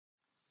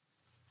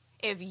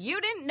If you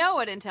didn't know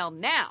it until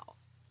now,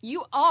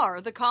 you are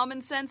the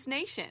Common Sense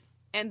Nation,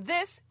 and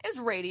this is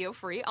Radio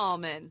Free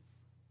Allman.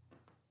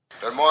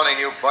 Good morning,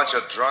 you bunch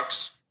of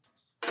drunks.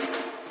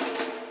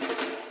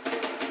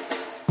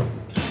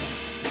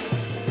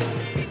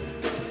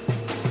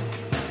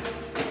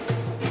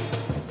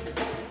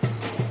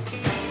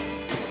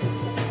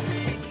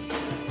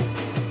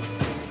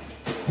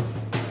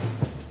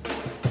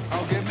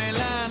 Oh, give me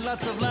land,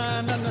 lots of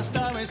land, and the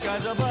starry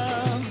skies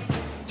above.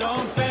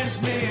 Don't fence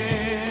me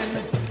in.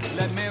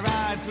 Let me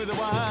ride through the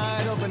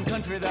wide open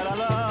country that I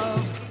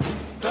love.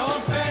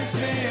 Don't fence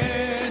me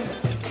in.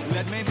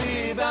 Let me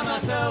be by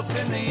myself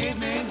in the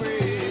evening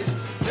breeze.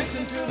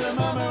 Listen to the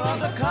murmur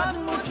of the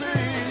cottonwood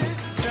trees.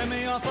 Send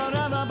me off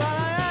forever, but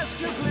I ask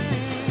you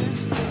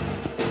please.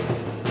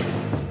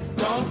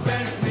 Don't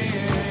fence me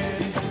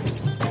in.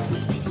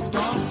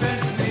 Don't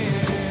fence me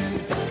in.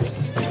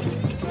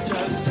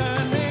 Just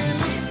turn me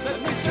loose,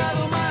 let me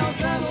straddle my own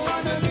saddle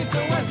underneath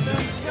the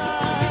western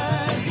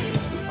skies.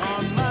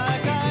 On my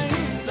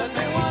cayuse, let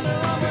me wander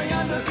over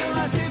yonder till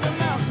I see the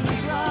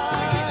mountains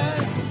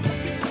rise.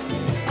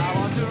 I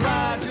want to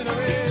ride to the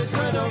ridge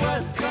where the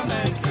west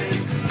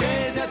commences.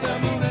 Gaze at the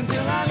moon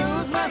until I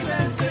lose my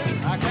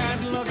senses. I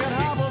can't look at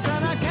hobbles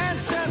and I can't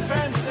stand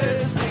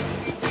fences.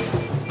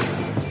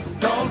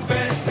 Don't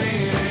fence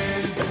me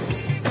in.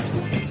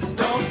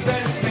 Don't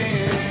fence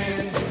me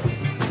in.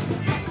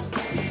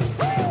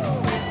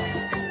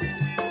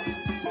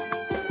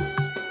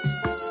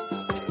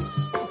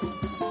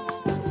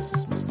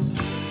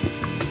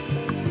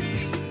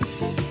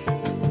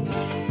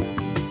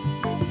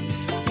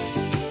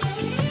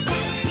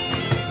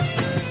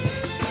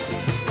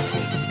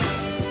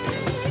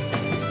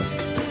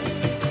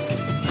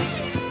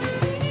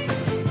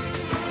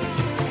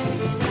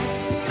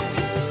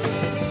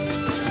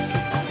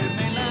 Give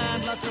me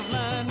land, lots of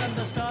land, and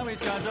the starry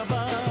skies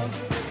above.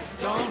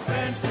 Don't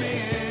fence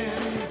me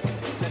in.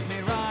 Let me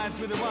ride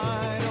through the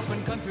wide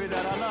open country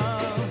that I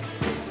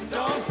love.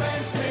 Don't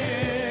fence me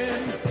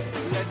in.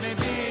 Let me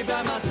be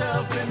by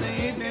myself in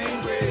the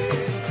evening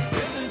breeze.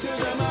 Listen to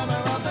the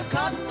murmur of the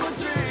cottonwood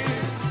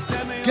trees.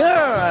 Send me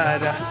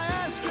Good.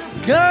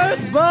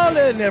 Good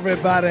morning,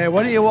 everybody.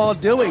 What are you all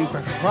doing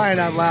for crying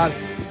out loud?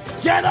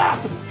 Get up!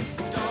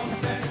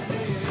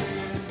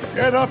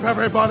 Get up,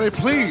 everybody,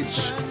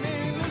 please.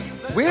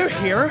 We're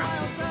here.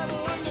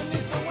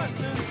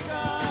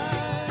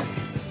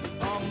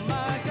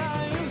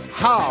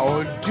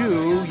 How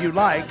do you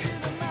like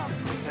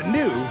the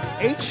new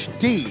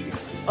HD?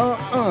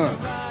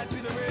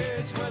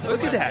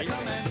 Look at that.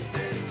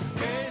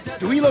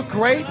 Do we look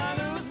great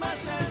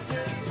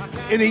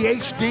in the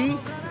HD?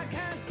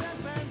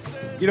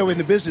 You know, in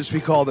the business,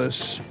 we call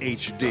this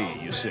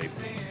HD, you see.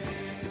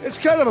 It's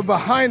kind of a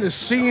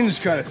behind-the-scenes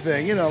kind of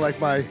thing, you know, like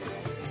when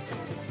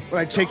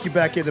I take you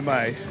back into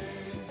my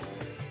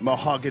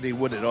mahogany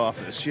wooded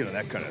office, you know,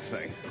 that kind of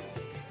thing.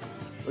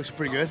 Looks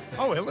pretty good.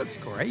 Oh, it looks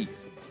great.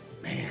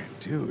 Man,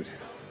 dude.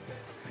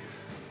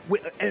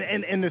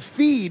 And the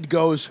feed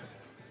goes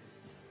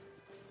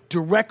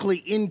directly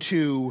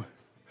into,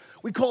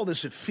 we call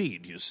this a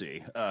feed, you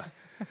see.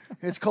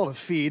 It's called a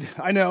feed.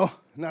 I know,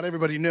 not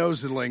everybody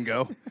knows the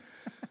lingo,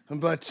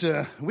 but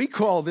we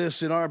call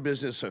this in our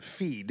business a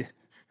feed.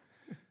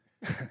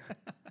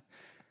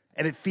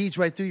 And it feeds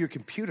right through your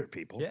computer,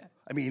 people. Yeah.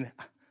 I mean,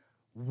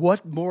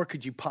 what more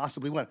could you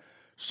possibly want?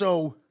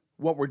 So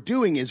what we're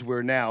doing is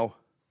we're now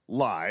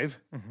live.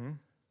 Mm-hmm.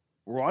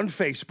 We're on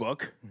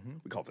Facebook. Mm-hmm.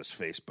 We call this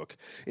Facebook.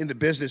 In the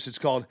business, it's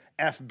called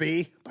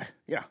FB.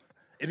 Yeah.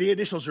 The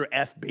initials are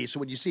FB. So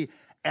when you see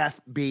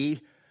FB,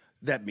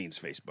 that means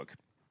Facebook.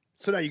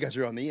 So now you guys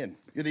are on the in.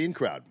 You're the in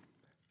crowd.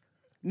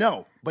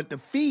 No, but the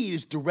feed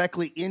is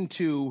directly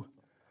into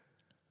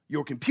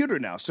your computer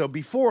now. So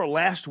before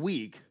last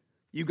week,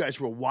 you guys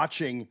were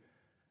watching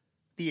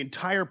the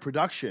entire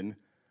production,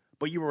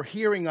 but you were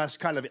hearing us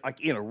kind of like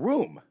in a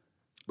room.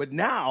 But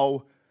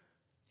now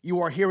you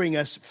are hearing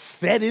us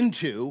fed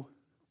into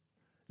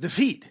the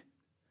feed.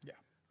 Yeah.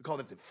 We call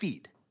it the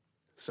feed.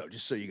 So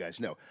just so you guys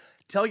know.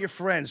 Tell your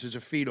friends there's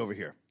a feed over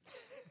here.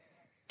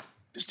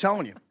 Just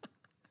telling you.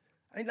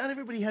 I mean, not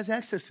everybody has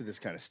access to this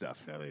kind of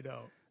stuff. No, they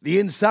don't. The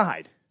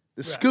inside,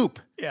 the scoop.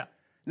 Yeah.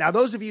 Now,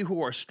 those of you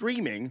who are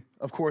streaming,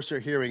 of course, are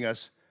hearing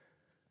us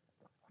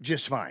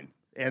just fine,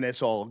 and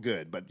it's all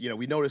good. But, you know,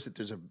 we notice that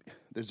there's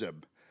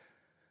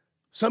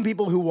some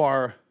people who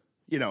are,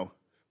 you know,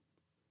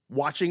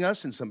 watching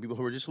us and some people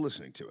who are just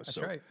listening to us. That's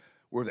so right.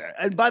 We're there.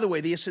 And by the way,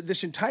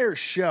 this entire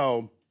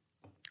show,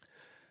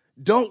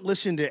 don't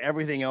listen to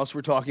everything else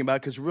we're talking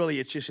about because really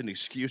it's just an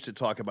excuse to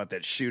talk about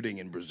that shooting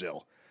in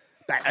Brazil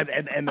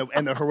and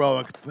the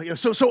heroic.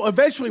 So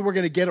eventually we're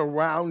going to get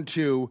around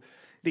to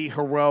the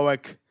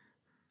heroic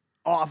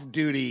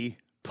off-duty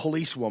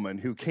policewoman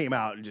who came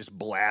out and just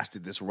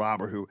blasted this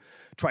robber who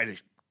tried to,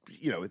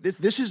 you know,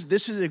 this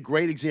is a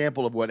great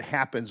example of what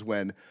happens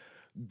when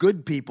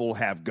good people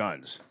have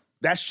guns.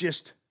 That's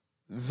just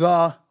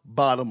the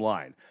bottom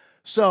line.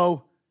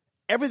 So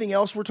everything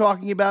else we're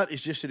talking about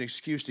is just an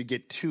excuse to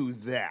get to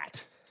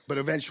that. but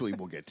eventually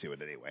we'll get to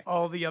it anyway.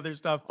 All the other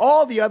stuff.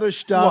 All the other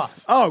stuff.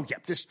 Fluff. Oh, yeah,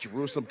 this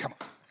Jerusalem. Come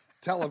on.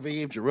 Tel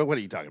Aviv, Jerusalem. What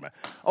are you talking about?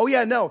 Oh,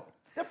 yeah, no.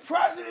 The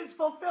president's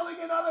fulfilling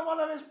another one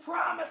of his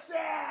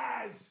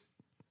promises.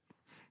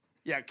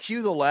 Yeah,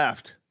 cue the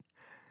left.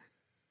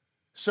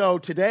 So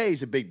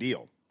today's a big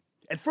deal.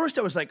 At first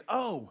I was like,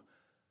 oh.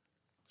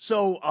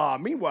 So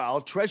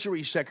meanwhile,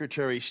 Treasury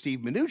Secretary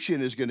Steve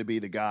Mnuchin is going to be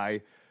the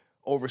guy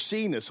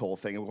overseeing this whole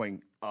thing. I'm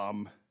going,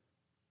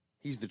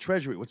 he's the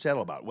Treasury. What's that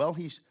all about? Well,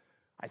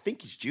 I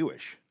think he's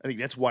Jewish. I think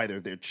that's why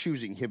they're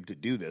choosing him to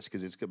do this,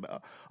 because it's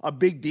a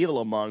big deal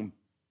among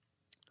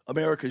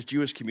America's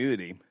Jewish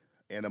community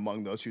and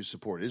among those who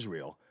support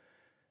Israel.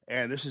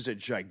 And this is a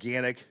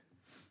gigantic,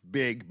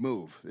 big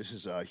move. This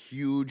is a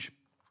huge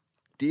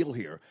deal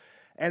here.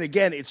 And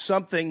again, it's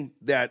something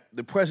that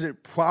the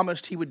president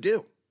promised he would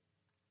do.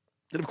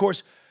 And of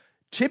course,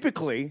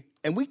 typically,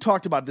 and we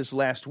talked about this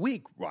last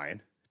week,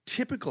 Ryan,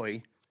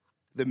 typically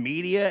the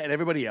media and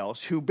everybody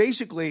else who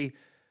basically,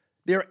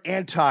 they're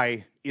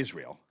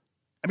anti-Israel.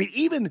 I mean,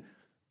 even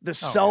the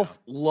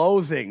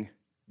self-loathing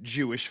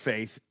Jewish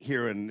faith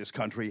here in this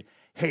country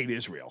hate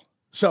Israel.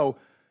 So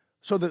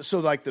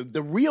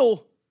the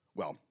real,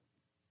 well,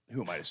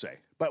 who am I to say?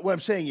 But what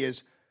I'm saying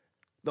is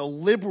the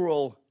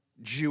liberal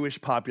Jewish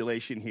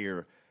population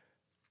here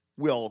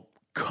will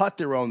cut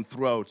their own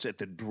throats at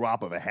the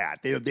drop of a hat.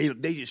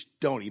 They just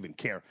don't even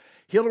care.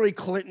 Hillary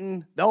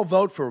Clinton, they'll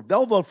vote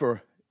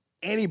for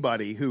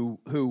anybody who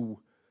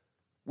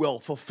will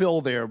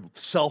fulfill their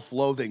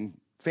self-loathing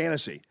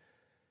fantasy.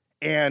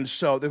 And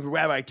so the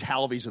Rabbi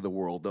Talvis of the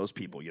world, those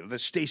people, the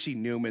Stacey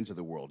Newmans of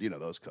the world,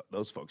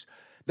 those folks,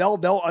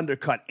 they'll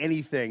undercut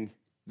anything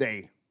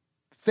they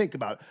think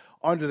about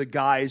under the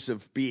guise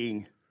of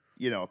being,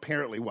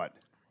 apparently what?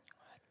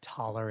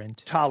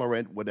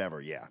 Tolerant,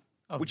 whatever, yeah.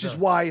 Which is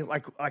why,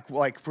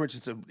 like for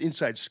instance, an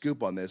inside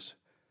scoop on this,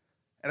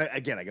 and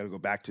again, I got to go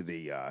back to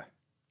the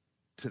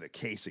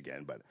case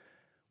again, but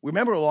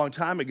remember a long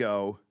time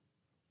ago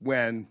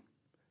when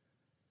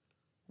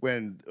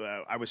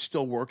I was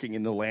still working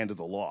in the Land of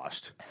the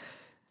Lost.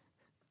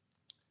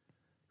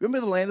 Remember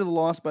the Land of the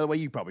Lost? By the way,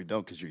 you probably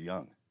don't because you're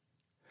young.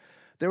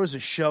 There was a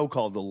show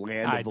called The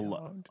Land of the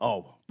Lost.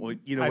 Oh, well,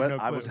 you know what?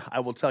 No I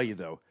will tell you,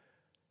 though.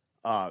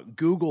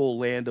 Google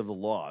Land of the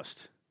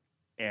Lost,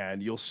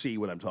 and you'll see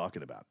what I'm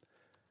talking about.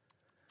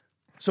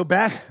 So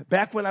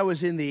back when I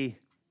was in the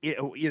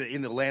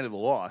Land of the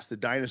Lost, the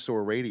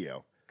dinosaur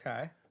radio,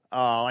 Okay.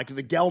 like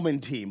the Gelman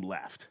team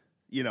left.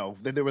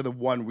 They were the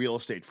one real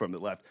estate firm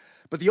that left.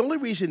 But the only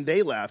reason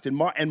they left, and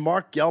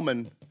Mark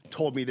Gelman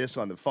told me this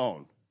on the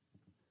phone.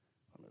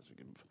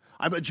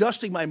 I'm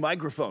adjusting my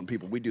microphone,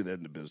 people. We do that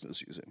in the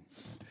business, you see.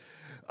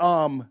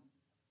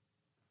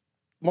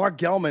 Mark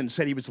Gelman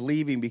said he was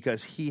leaving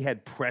because he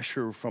had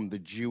pressure from the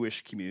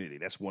Jewish community.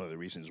 That's one of the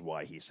reasons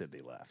why he said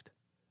they left.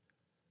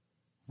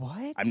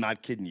 What? I'm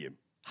not kidding you.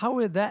 How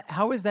is that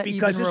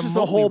Because even this is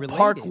the whole remotely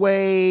related?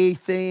 Parkway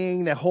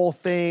thing, that whole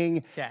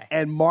thing. Okay.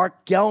 And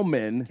Mark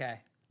Gelman,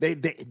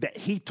 Okay.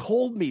 he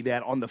told me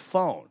that on the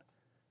phone.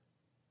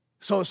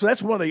 So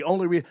that's one of the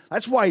only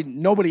that's why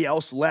nobody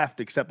else left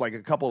except like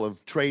a couple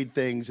of trade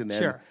things and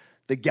then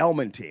the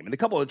Gelman team. And a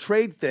couple of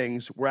trade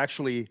things were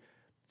actually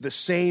the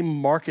same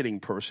marketing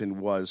person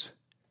was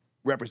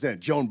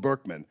represented. Joan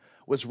Berkman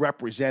was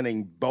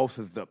representing both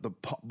of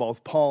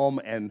both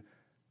Palm and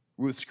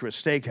Ruth's Chris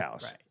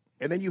Steakhouse. Right.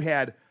 And then you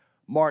had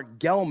Mark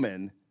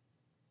Gelman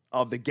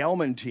of the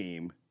Gelman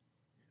team,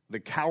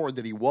 the coward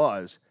that he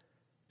was,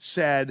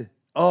 said,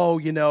 "Oh,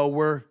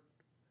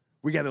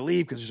 we got to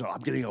leave because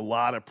I'm getting a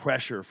lot of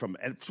pressure from,"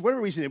 and for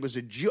whatever reason, it was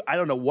a Jew. I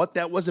don't know what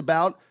that was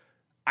about.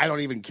 I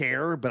don't even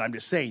care, but I'm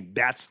just saying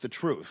that's the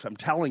truth. I'm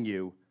telling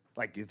you,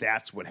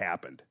 that's what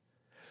happened.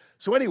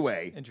 So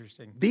anyway,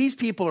 Interesting. These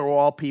people are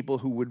all people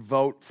who would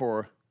vote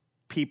for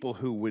people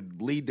who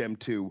would lead them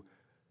to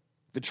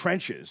the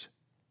trenches.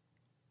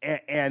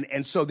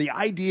 And so the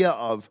idea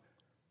of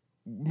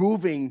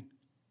moving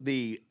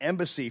the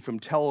embassy from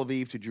Tel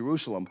Aviv to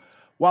Jerusalem,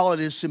 while it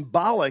is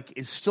symbolic,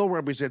 it still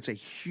represents a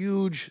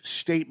huge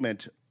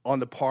statement on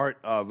the part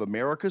of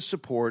America's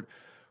support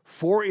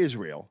for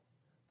Israel,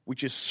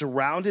 which is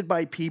surrounded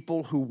by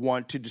people who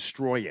want to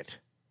destroy it.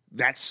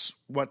 That's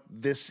what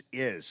this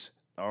is,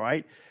 all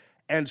right?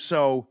 And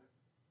so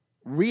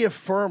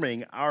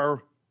reaffirming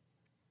our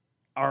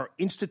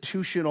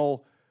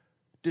institutional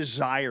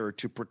desire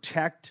to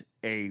protect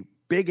a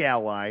big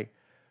ally,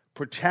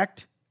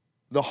 protect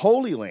the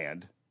Holy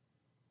Land,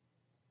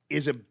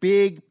 is a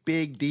big,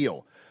 big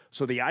deal.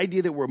 So the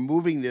idea that we're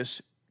moving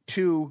this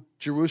to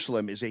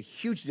Jerusalem is a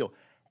huge deal.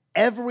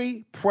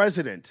 Every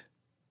president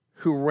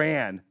who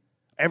ran,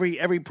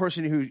 every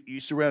person who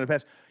used to run in the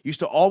past, used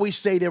to always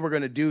say they were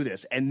going to do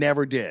this and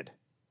never did,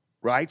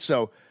 right?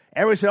 So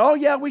everyone said, oh,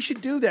 yeah, we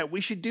should do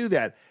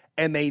that.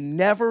 And they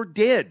never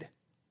did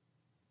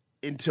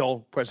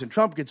until President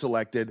Trump gets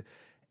elected,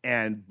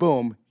 and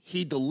boom,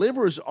 he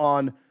delivers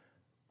on.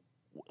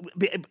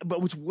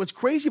 But what's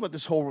crazy about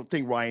this whole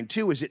thing, Ryan,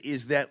 too,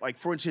 is that, like,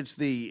 for instance,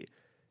 the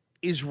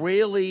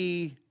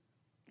Israeli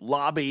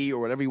lobby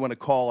or whatever you want to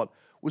call it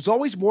was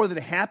always more than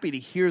happy to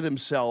hear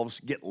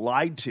themselves get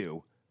lied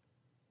to.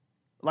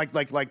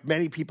 Like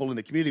many people in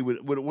the community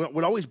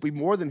would always be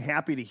more than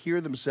happy to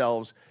hear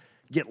themselves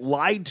get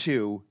lied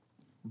to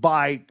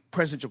by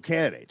presidential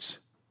candidates.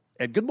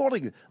 And good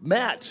morning,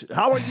 Matt.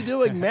 How are you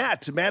doing,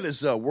 Matt? Matt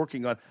is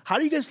working on. How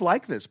do you guys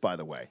like this, by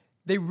the way?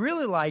 They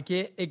really like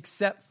it,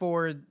 except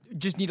for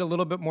just need a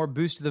little bit more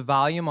boost to the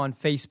volume on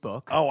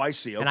Facebook. Oh, I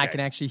see. Okay. And I can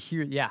actually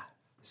hear,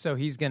 So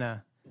he's going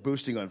to.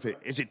 Boosting on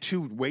Facebook. Is it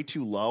way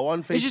too low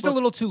on Facebook? It's just a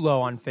little too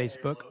low on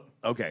Facebook.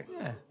 Okay. Yeah.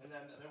 And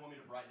then they want me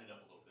to brighten it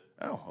up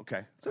a little bit. Oh,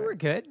 okay. So we're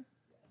good.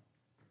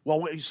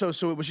 Well, so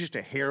it was just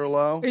a hair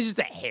low? It's just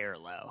a hair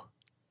low.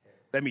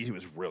 That means it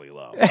was really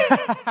low,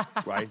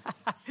 right?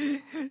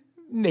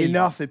 Maybe.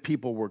 Enough that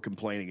people were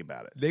complaining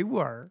about it. They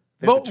were.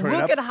 They had But to turn it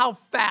look up? at how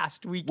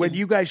fast we can. When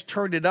you guys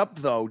turned it up,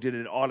 though, did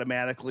it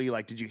automatically,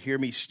 did you hear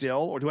me still?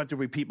 Or do I have to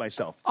repeat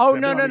myself? Oh,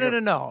 Did no, I no, put on no, the no,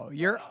 air? no.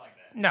 You're.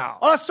 No.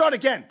 Oh, let's start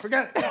again.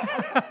 Forget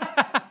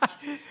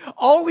it.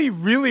 All he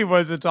really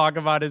was to talk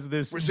about is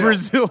this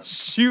Brazil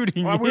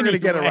shooting. Well, we're going to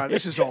get anyway. around.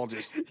 This is all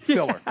just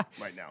filler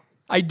right now.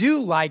 I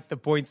do like the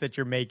points that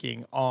you're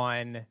making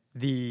on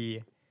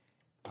the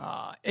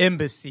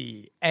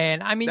embassy.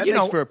 And I mean, That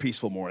makes for a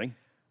peaceful morning.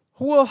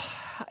 well,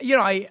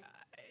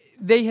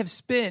 they have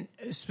spent,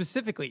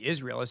 specifically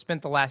Israel, has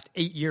spent the last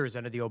 8 years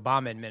under the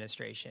Obama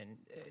administration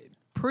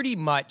pretty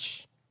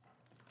much.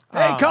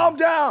 Hey, calm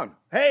down.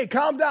 Hey,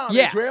 calm down,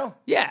 Yeah, Israel.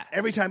 yeah.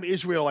 Every time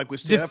Israel was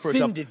standing up for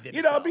itself, Defended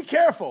be themselves.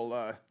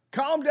 careful.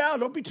 Calm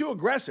down. Don't be too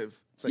aggressive.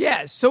 It's like,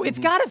 Yeah, so it's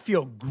got to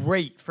feel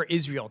great for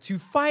Israel to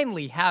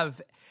finally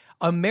have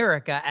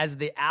America as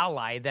the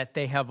ally that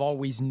they have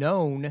always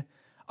known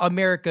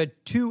America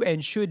to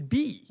and should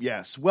be.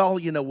 Yes. Well,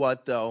 you know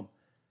what, though?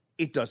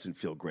 It doesn't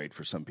feel great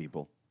for some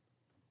people,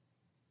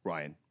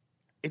 Ryan.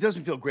 It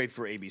doesn't feel great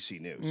for ABC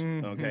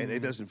News, okay?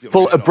 It doesn't feel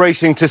People great are at all.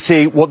 bracing to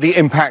see what the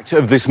impact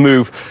of this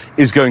move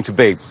is going to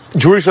be.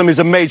 Jerusalem is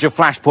a major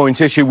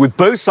flashpoint issue, with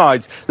both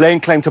sides laying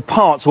claim to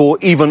parts or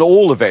even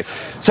all of it.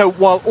 So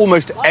while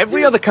almost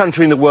every other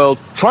country in the world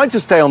tried to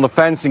stay on the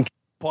fence and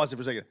Pause it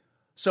for a second.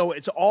 So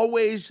it's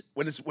always,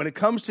 when it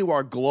comes to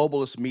our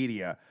globalist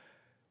media,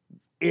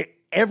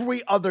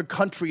 every other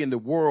country in the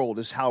world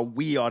is how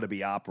we ought to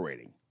be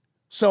operating.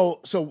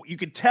 So you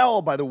could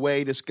tell by the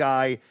way this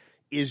guy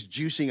is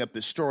juicing up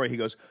this story. He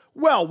goes,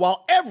 well,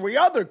 while every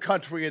other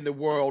country in the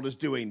world is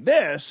doing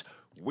this,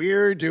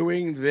 we're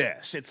doing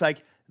this. It's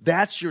like,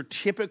 that's your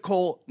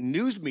typical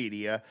news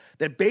media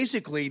that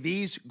basically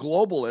these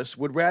globalists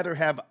would rather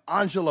have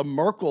Angela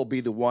Merkel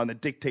be the one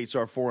that dictates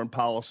our foreign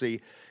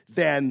policy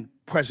than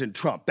President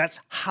Trump. That's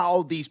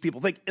how these people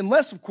think.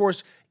 Unless, of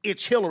course,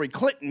 it's Hillary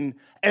Clinton,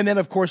 and then,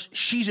 of course,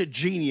 she's a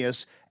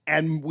genius,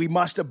 and we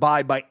must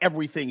abide by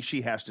everything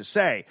she has to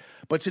say.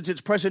 But since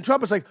it's President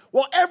Trump, it's like,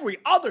 well, every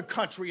other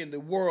country in the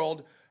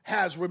world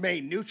has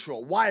remained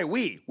neutral. Why are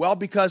we? Well,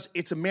 because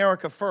it's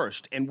America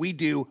first, and we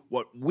do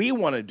what we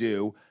want to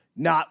do,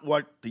 not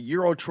what the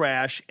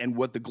Eurotrash and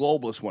what the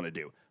globalists want to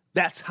do.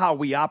 That's how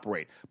we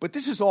operate. But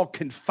this is all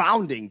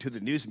confounding to the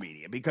news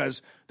media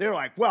because they're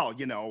like, well,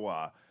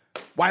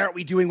 why aren't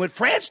we doing what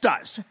France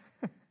does?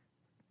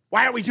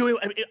 Why aren't we doing?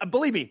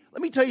 Believe me,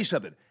 let me tell you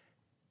something.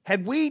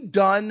 Had we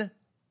done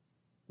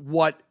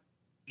what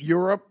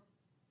Europe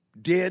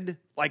did,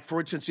 like, for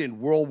instance, in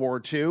World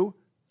War II,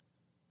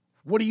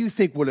 what do you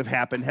think would have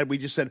happened had we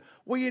just said,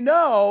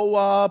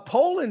 well,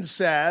 Poland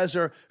says,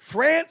 or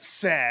France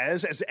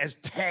says, as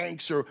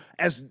tanks or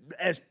as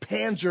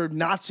Panzer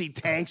Nazi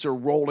tanks are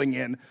rolling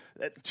in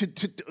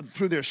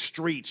through their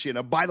streets,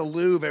 by the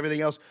Louvre,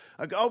 everything else.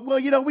 I go,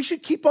 we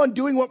should keep on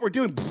doing what we're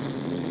doing.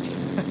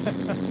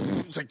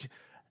 It's like,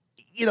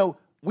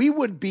 we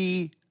would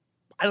be,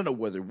 I don't know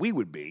whether we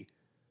would be,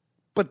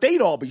 but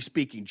they'd all be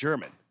speaking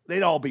German.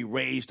 They'd all be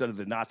raised under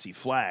the Nazi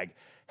flag.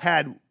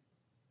 Had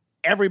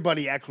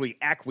everybody actually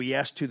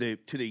acquiesced to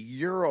the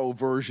Euro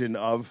version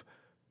of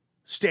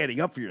standing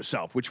up for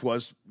yourself, which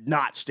was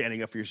not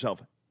standing up for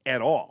yourself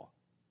at all.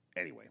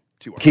 Anyway,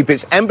 keep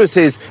its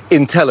embassies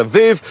in Tel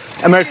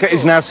Aviv, America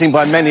is now seen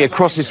by many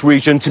across this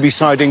region to be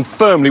siding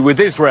firmly with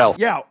Israel.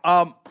 Yeah,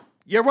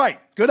 you're right.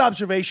 Good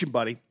observation,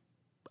 buddy.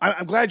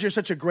 I'm glad you're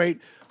such a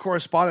great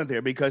correspondent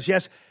there because,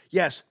 yes,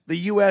 the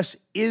U.S.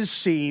 is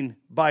seen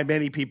by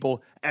many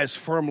people as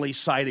firmly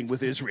siding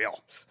with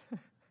Israel.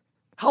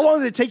 How long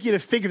did it take you to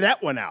figure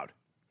that one out?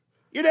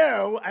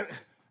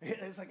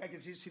 It's like I can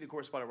see the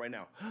correspondent right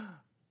now.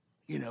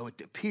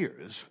 It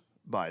appears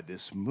by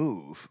this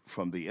move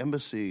from the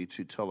embassy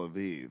to Tel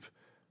Aviv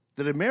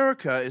that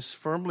America is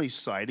firmly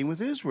siding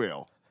with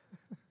Israel.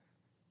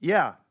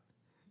 Yeah,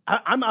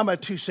 I'm a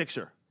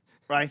 2-6er,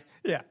 right?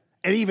 Yeah.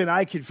 And even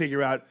I can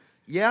figure out,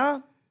 yeah,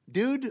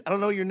 dude, I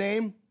don't know your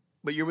name,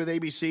 but you're with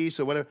ABC,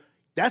 so whatever.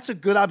 That's a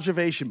good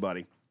observation,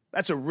 buddy.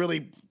 That's a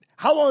really,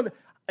 how long,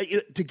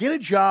 to get a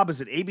job as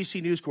an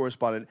ABC News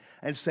correspondent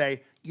and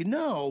say,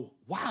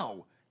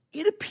 wow,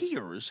 it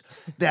appears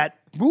that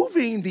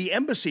moving the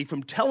embassy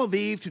from Tel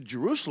Aviv to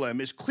Jerusalem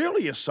is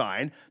clearly a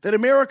sign that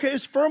America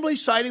is firmly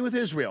siding with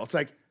Israel. It's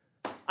like,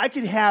 I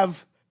could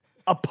have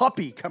a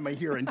puppy come in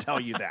here and tell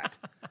you that.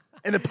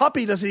 And the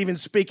puppy doesn't even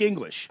speak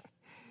English.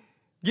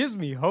 Gives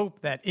me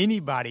hope that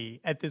anybody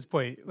at this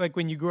point, like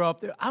when you grow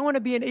up, I want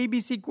to be an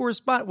ABC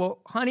correspondent. Well,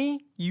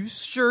 honey, you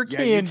sure Yeah,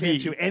 can you be. can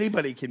too.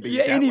 Anybody can be.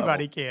 Yeah, at that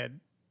anybody level. can.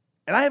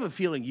 And I have a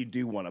feeling you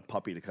do want a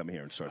puppy to come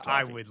here and start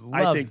I talking. would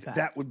I love think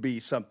that. would be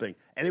something,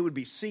 and it would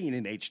be seen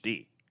in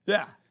HD.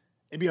 Yeah.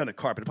 It'd be on the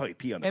carpet. It'd probably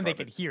pee on the And they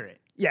carpet. could hear it.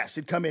 Yes,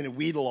 it'd come in and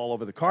wheedle all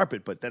over the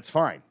carpet, but that's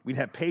fine. We'd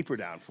have paper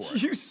down for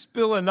it. You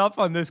spill enough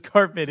on this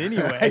carpet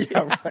anyway.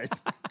 Yeah, right.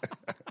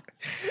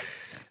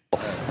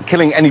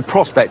 killing any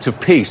prospect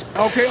of peace.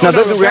 Okay, now,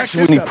 though no, the back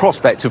reaction this with any up.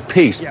 prospect of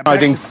peace, Yeah, back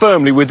siding this-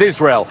 firmly with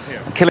Israel.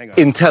 Killing hang on.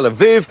 in Tel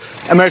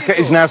Aviv, America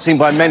is now seen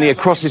by many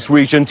across this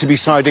region to be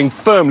siding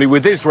firmly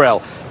with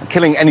Israel,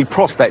 killing any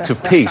prospect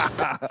of peace.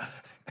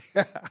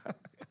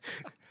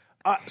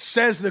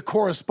 Says the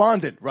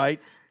correspondent, right?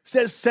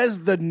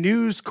 Says the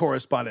news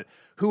correspondent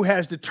who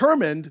has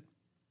determined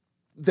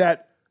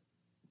that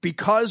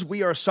because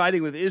we are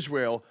siding with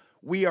Israel,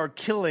 we are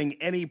killing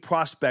any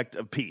prospect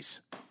of peace.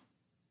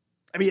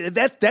 I mean,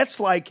 that's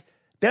like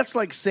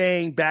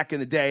saying back in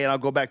the day, and I'll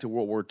go back to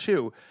World War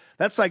II.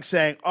 That's like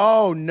saying,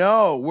 "Oh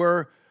no,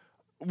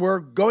 we're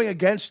going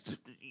against,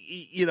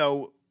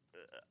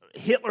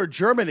 Hitler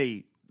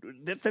Germany.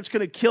 That's going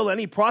to kill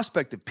any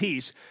prospect of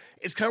peace."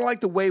 It's kind of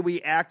like the way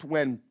we act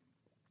when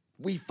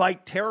we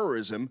fight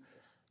terrorism,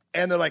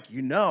 and they're like,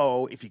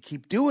 if you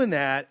keep doing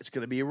that, it's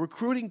going to be a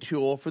recruiting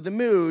tool for the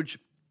Mooj.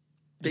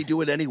 They do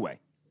it anyway.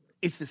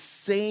 It's the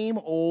same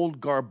old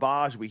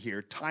garbage we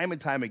hear time and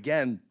time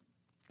again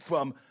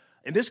from,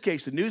 in this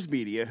case, the news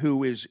media,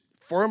 who is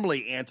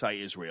firmly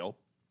anti-Israel,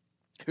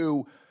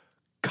 who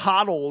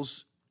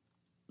coddles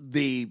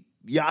the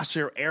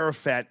Yasser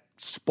Arafat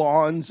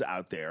spawns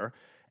out there.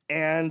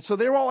 And so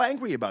they're all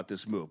angry about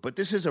this move. But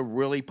this is a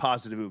really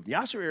positive move.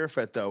 Yasser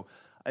Arafat, though,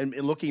 and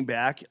looking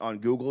back on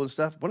Google and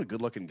stuff, what a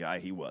good-looking guy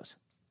he was.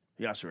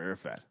 Yasser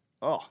Arafat.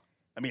 Oh,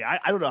 I mean, I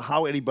don't know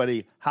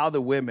how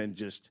the women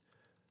just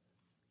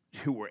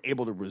who were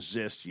able to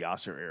resist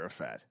Yasser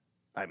Arafat.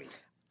 I mean,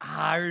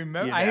 I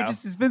remember. You know?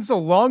 It's been so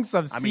long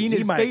since I've seen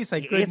his face.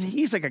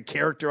 He's like a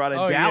character out of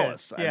Oh, he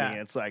Dallas. is, yeah. I mean,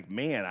 it's like,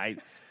 man, I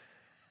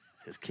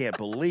just can't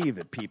believe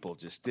that people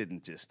just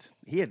didn't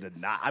he had to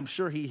not. I'm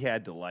sure he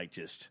had to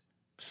just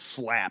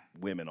slap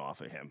women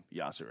off of him,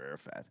 Yasser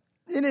Arafat.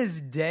 in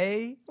his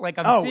day. Like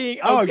I'm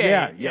seeing. Okay,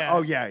 yeah.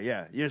 Oh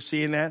yeah. You're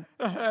seeing that?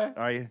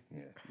 Are you?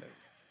 Yeah.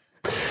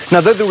 Now,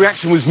 though the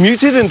reaction was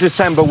muted in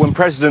December when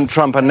President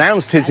Trump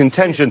announced his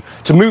intention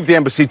to move the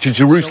embassy to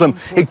Jerusalem,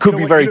 it could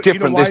be very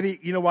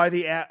different. You know why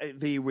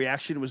the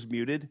reaction was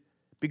muted?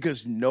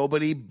 Because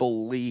nobody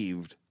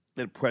believed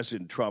that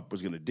President Trump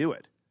was going to do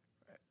it.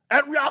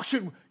 That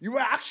reaction, your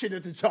reaction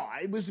at the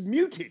time was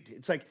muted.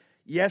 It's like,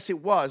 yes,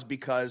 it was,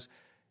 because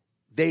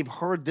they've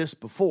heard this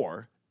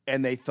before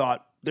and they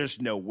thought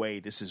there's no way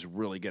this is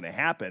really going to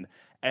happen.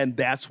 And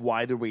that's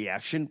why the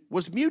reaction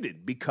was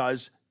muted,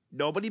 because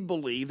nobody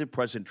believed that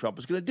President Trump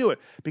was going to do it,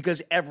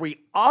 because every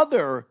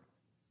other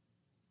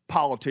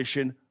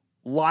politician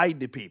lied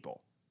to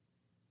people.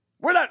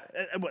 We're not.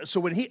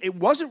 So it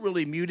wasn't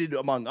really muted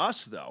among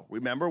us, though.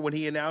 Remember when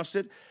he announced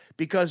it,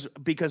 because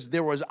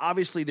there was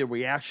obviously the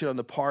reaction on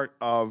the part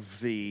of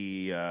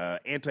the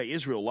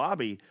anti-Israel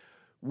lobby,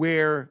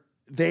 where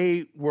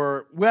they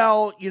were,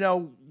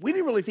 we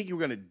didn't really think you were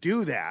going to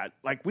do that.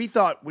 Like, we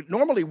thought,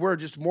 normally we're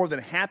just more than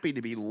happy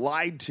to be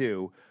lied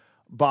to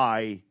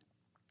by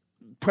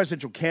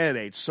presidential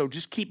candidates, so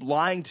just keep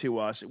lying to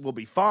us, it will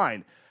be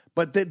fine.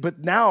 But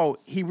now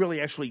he really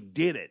actually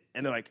did it,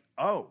 and they're like,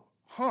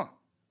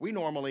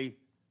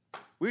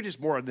 we're just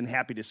more than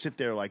happy to sit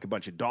there like a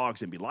bunch of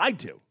dogs and be lied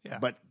to. Yeah.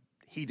 But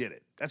he did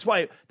it. That's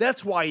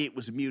why it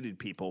was muted,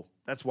 people.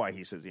 That's why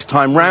he says, yeah.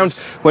 Time round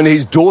when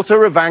his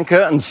daughter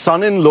Ivanka and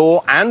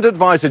son-in-law and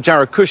advisor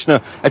Jared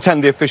Kushner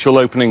attend the official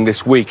opening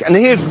this week. And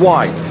here's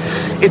why.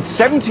 It's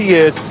 70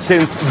 years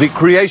since the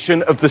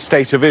creation of the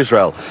State of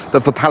Israel.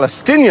 That for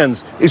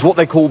Palestinians is what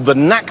they call the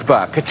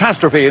Nakba,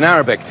 catastrophe in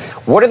Arabic.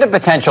 What are the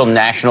potential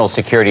national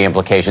security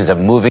implications of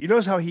moving? You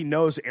notice how he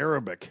knows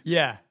Arabic.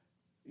 Yeah.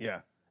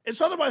 Yeah.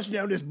 It's otherwise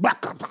known as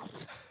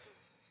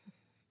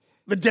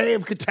the day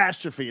of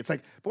catastrophe. It's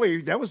like,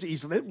 boy, that was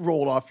easy. That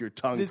rolled off your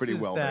tongue This pretty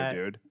is well that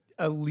there, dude.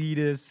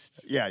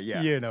 Elitist. Yeah.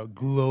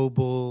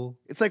 Global.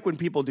 It's like when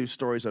people do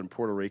stories on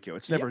Puerto Rico.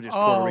 It's never just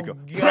Oh, Puerto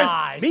Rico.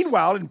 gosh.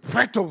 Meanwhile, in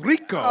Puerto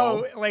Rico.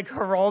 Oh, like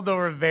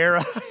Geraldo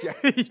Rivera.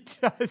 He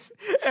does.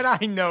 And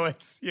I know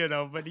it's,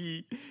 but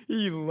he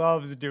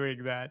loves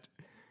doing that.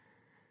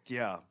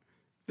 Yeah.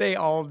 They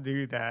all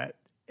do that.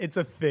 It's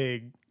a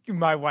thing.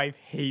 My wife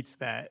hates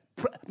that.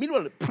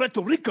 Meanwhile, in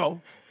Puerto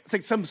Rico, it's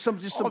like some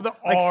the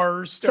like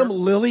R's some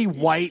lily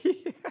white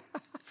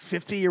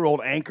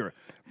 50-year-old anchor.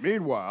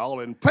 Meanwhile,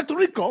 in Puerto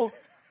Rico,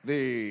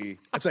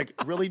 it's like,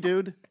 really,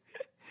 dude?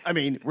 I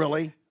mean,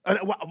 really?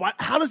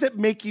 How does that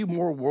make you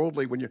more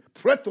worldly when you're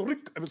Puerto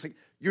Rico? It's like,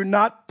 you're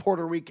not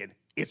Puerto Rican.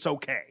 It's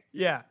okay.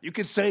 Yeah. You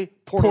can say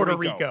Puerto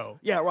Rico.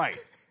 Yeah, right.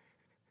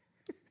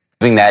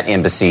 Moving that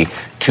embassy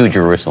to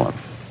Jerusalem?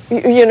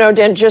 You know,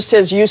 Dan, just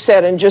as you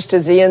said and just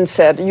as Ian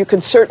said, you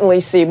could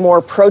certainly see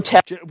more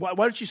protest. Why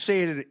don't you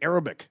say it in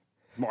Arabic,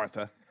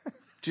 Martha?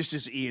 Just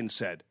as Ian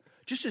said.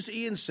 Just as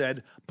Ian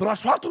said,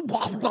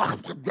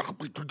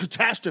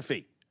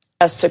 catastrophe.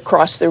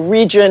 Across the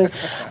region.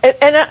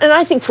 And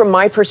I think from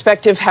my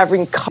perspective,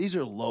 having... These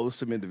are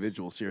loathsome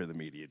individuals here in the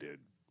media, dude.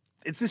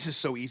 This is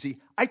so easy.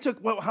 I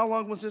took, how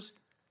long was this?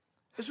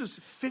 This was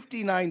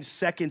 59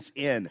 seconds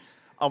in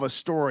of a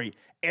story,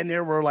 and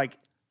there were like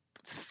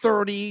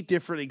 30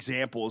 different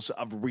examples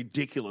of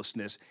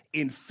ridiculousness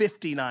in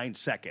 59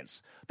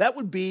 seconds. That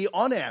would be,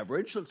 on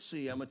average, let's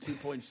see, I'm a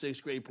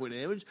 2.6 grade point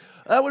average.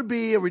 That would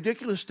be a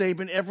ridiculous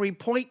statement every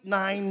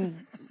 0.9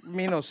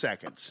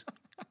 milliseconds.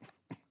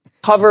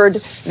 Covered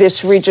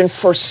this region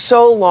for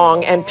so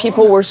long, and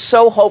people were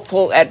so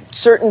hopeful at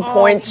certain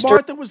points.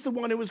 Martha was the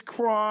one who was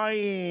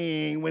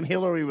crying when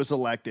Hillary was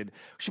elected.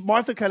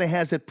 Martha kind of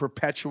has that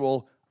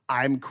perpetual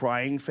I'm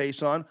crying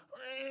face on.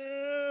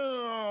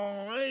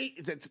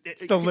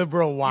 It's the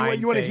liberal whine.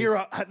 You want to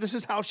hear? This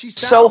is how she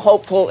sounds. So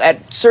hopeful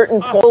at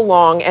certain points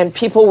long, and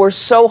people were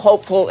so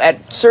hopeful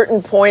at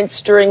certain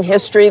points during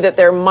history that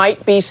there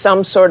might be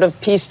some sort of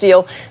peace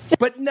deal.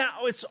 But now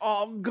it's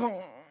all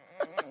gone.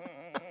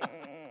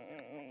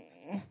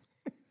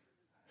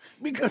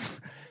 Because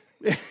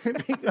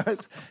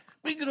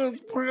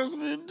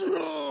President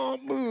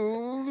Trump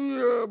moved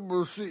the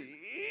embassy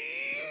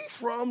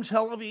from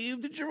Tel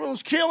Aviv to Jerusalem,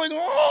 killing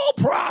all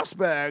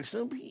prospects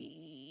of peace.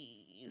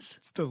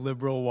 It's the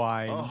liberal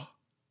whine. Oh.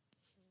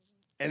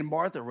 And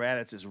Martha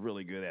Raddatz is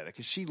really good at it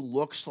because she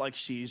looks like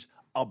she's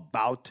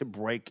about to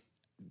break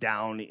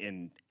down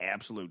in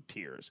absolute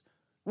tears.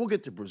 We'll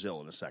get to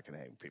Brazil in a second,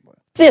 hey, people.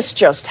 This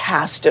just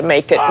has to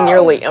make it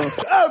nearly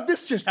impossible.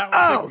 This just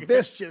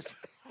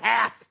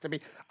has to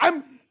be.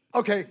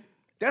 Okay.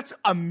 That's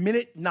a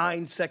minute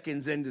 9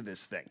 seconds into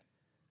this thing.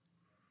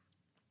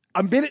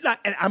 A minute 9,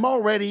 and I'm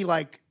already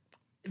like,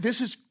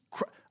 this is.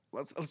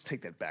 Let's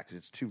take that back because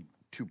it's too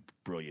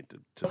brilliant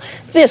to.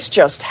 This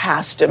just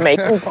has to make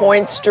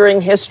points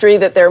during history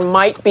that there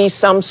might be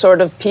some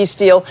sort of peace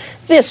deal.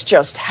 This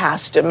just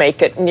has to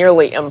make it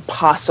nearly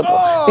impossible.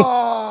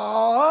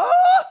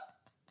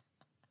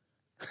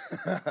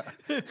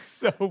 It's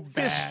so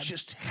bad.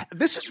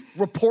 This is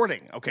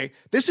reporting, okay?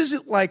 This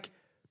isn't like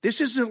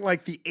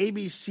the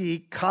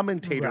ABC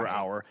commentator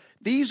hour.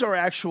 These are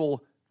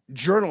actual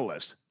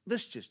journalists.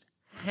 This just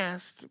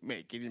has to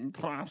make it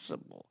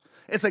impossible.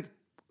 It's like,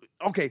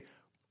 okay,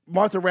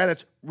 Martha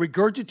Raddatz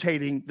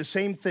regurgitating the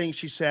same thing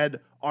she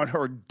said on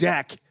her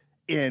deck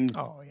in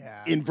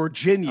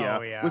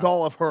Virginia with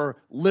all of her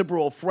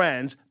liberal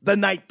friends the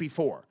night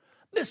before.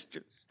 This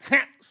just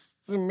has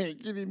to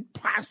make it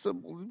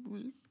impossible.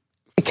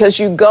 Because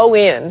you go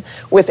in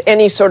with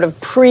any sort of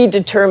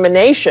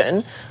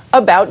predetermination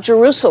about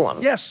Jerusalem.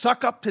 Yes,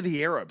 suck up to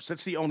the Arabs.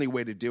 That's the only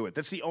way to do it.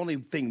 That's the only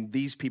thing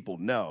these people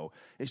know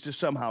is to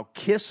somehow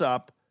kiss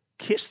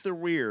the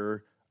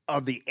rear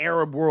of the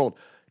Arab world.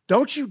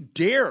 Don't you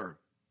dare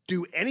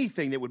do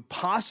anything that would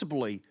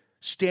possibly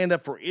stand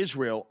up for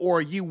Israel,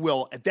 or you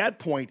will, at that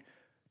point,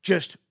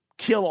 just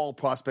kill all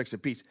prospects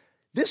of peace.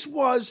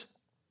 The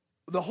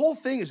whole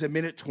thing is a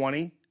minute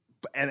 20,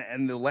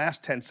 and the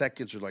last 10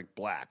 seconds are like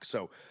black.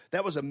 So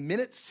that was a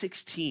minute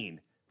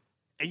 16,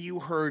 and you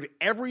heard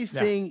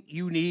everything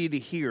you needed to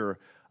hear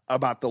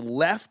about the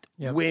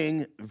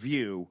left-wing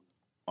view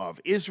of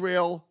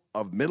Israel,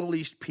 of Middle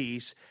East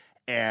peace,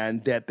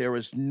 and that there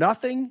is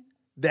nothing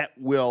that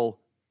will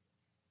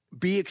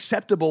be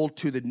acceptable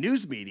to the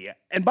news media.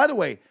 And by the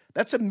way,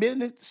 that's a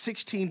minute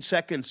 16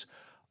 seconds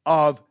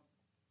of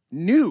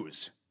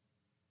news.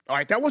 All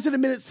right, that wasn't a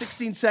minute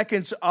 16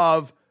 seconds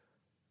of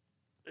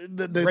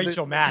the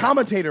Rachel Maddow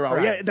commentator hour.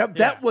 Right.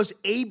 That was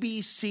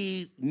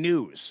ABC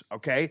News,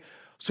 okay?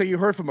 So you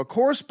heard from a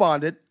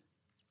correspondent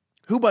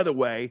who, by the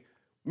way,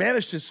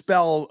 managed to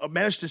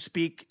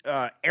speak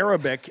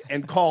Arabic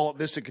and call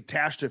this a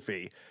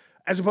catastrophe,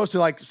 as opposed to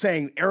like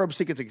saying Arabs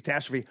think it's a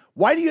catastrophe.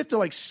 Why do you have to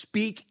like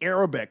speak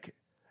Arabic?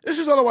 This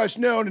is otherwise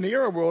known in the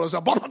Arab world as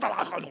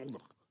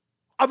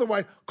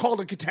otherwise called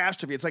a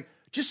catastrophe. It's like,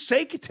 just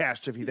say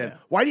catastrophe then.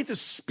 Why do you have to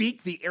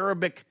speak the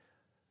Arabic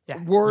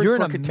word You're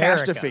for in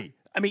catastrophe? America.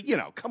 I mean,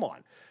 come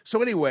on.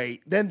 So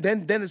anyway, then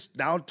it's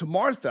now to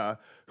Martha,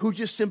 who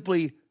just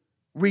simply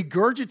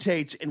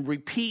regurgitates and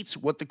repeats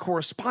what the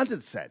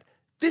correspondent said.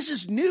 This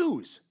is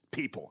news,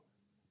 people.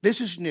 This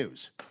is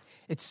news.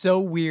 It's so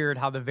weird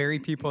how the very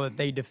people that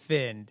they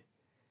defend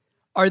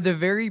are the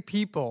very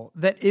people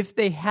that, if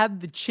they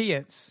had the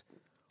chance,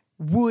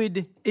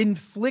 would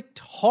inflict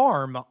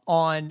harm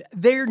on.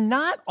 They're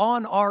not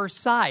on our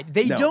side.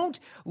 They don't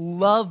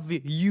love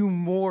you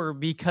more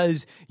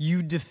because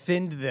you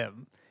defend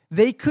them.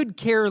 They could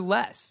care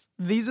less.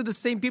 These are the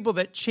same people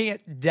that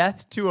chant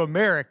death to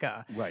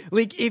America. Right.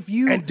 Like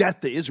and death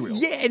to Israel.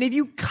 Yeah, and if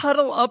you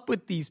cuddle up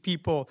with these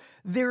people,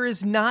 there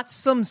is not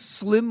some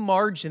slim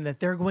margin that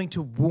they're going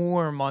to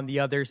warm on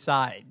the other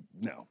side.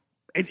 No.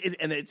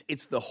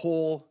 It's the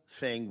whole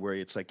thing where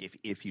it's like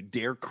if you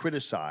dare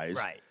criticize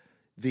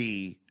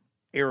the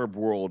Arab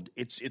world,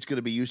 it's going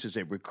to be used as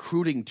a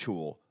recruiting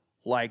tool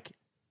like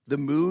the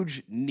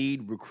Mooj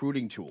need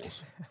recruiting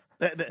tools.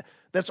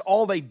 That's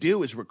all they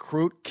do is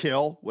recruit,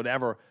 kill,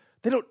 whatever.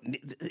 They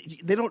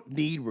don't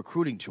need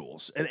recruiting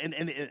tools,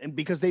 and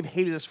because they've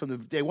hated us from the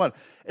day one.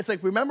 It's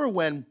like, remember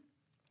when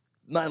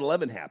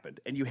 9/11 happened,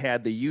 and you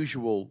had the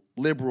usual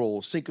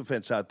liberal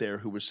sycophants out there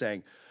who were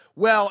saying,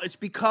 well, it's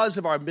because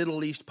of our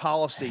Middle East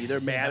policy. They're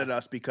mad at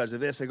us because of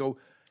this. I go,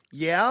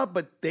 yeah,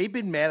 but they've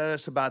been mad at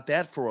us about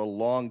that for a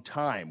long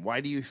time. Why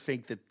do you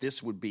think that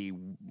this would be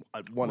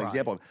one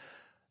example?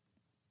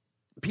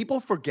 People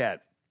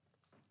forget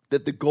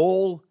that the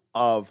goal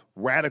of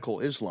radical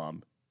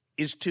Islam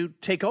is to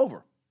take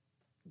over.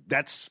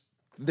 That's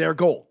their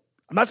goal.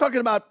 I'm not talking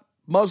about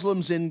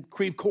Muslims in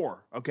Creve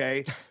Coeur,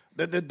 okay?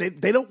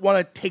 They don't want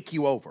to take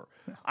you over.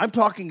 I'm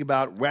talking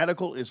about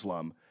radical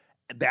Islam.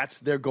 That's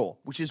their goal,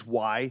 which is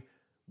why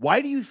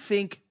do you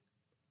think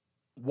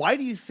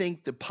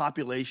the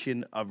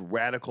population of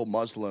radical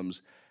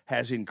Muslims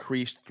has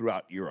increased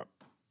throughout Europe?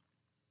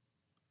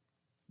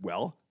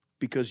 Well,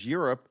 because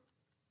Europe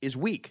is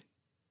weak,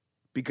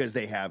 because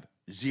they have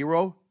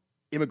zero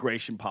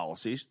immigration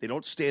policies. They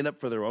don't stand up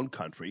for their own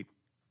country.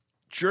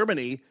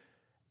 Germany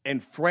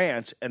and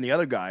France and the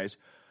other guys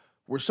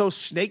were so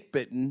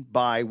snake-bitten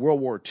by World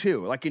War II.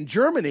 Like in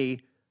Germany,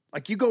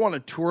 like you go on a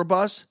tour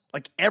bus,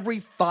 like every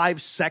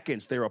 5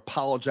 seconds they're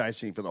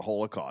apologizing for the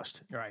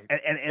Holocaust. Right.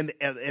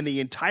 And the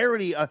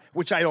entirety,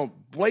 which I don't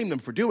blame them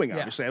for doing,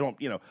 obviously. I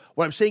don't,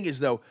 what I'm saying is,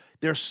 though,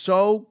 they're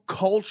so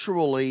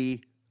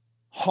culturally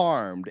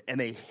harmed and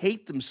they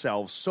hate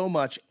themselves so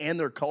much and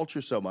their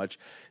culture so much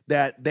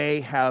that they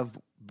have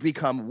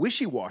become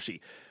wishy-washy.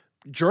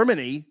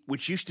 Germany,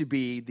 which used to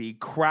be the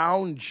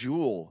crown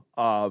jewel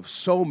of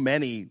so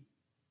many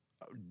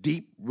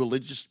deep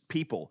religious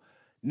people,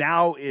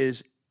 now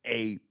is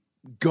a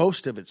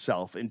ghost of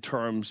itself in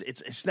terms,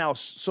 it's now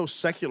so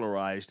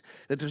secularized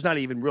that there's not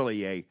even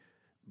really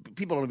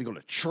people don't even go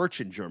to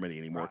church in Germany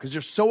anymore because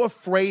they're so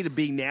afraid of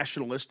being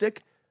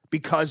nationalistic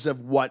because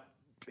of what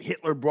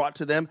Hitler brought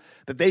to them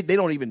that they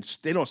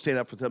don't stand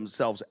up for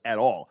themselves at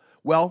all.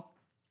 Well,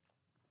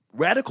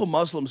 radical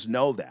Muslims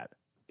know that.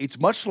 It's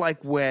much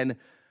like when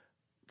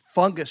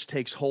fungus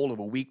takes hold of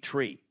a weak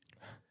tree.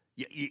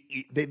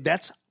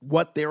 That's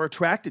what they're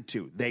attracted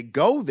to. They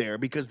go there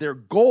because their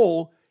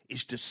goal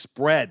is to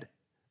spread.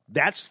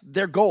 That's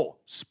their goal.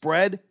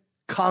 Spread,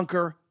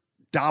 conquer,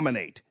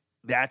 dominate.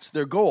 That's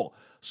their goal.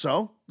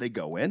 So they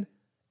go in,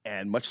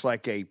 and much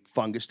like a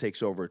fungus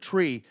takes over a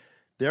tree,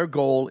 their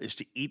goal is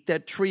to eat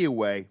that tree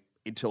away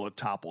until it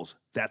topples.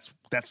 That's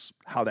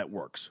how that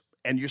works.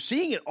 And you're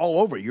seeing it all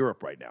over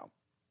Europe right now.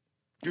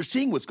 You're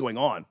seeing what's going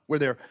on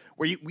where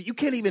you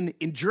can't even,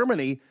 in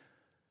Germany,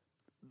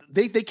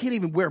 they can't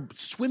even wear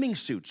swimming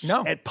suits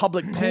at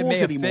public pools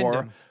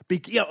anymore.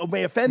 It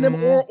may offend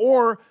them,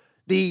 or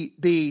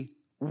the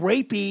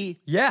rapey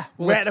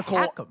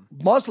radical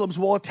Muslims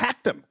will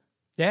attack them.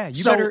 Yeah,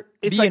 you better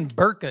be in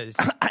burqas.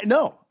 I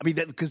know. I mean,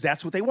 because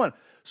that's what they want.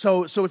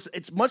 So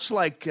it's much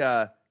like,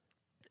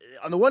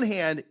 on the one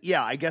hand,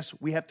 yeah, I guess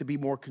we have to be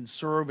more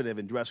conservative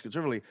and dress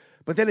conservatively.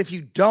 But then if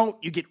you don't,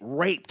 you get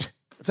raped.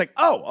 It's like,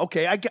 oh,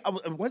 okay.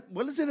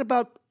 What is it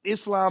about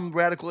Islam,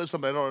 radical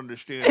Islam? I don't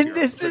understand. And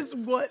this is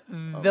what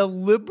the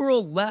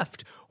liberal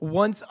left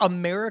wants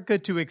America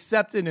to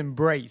accept and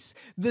embrace.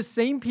 The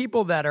same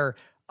people that are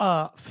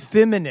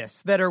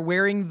feminists, that are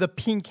wearing the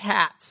pink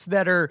hats,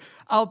 that are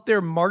out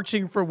there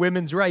marching for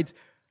women's rights.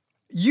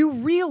 You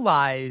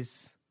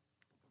realize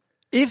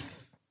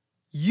if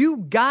you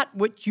got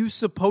what you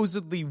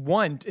supposedly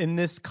want in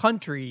this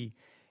country,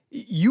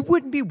 you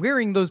wouldn't be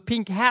wearing those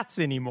pink hats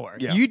anymore.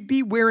 Yeah. You'd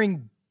be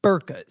wearing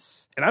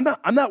burqas. And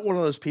I'm not one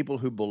of those people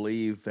who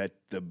believe that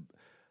the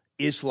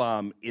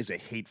Islam is a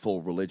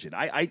hateful religion.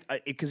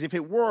 Because if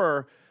it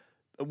were,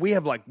 we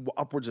have like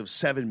upwards of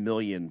 7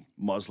 million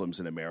Muslims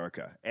in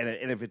America. And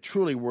if it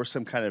truly were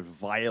some kind of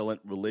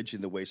violent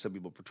religion, the way some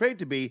people portray it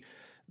to be,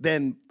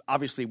 then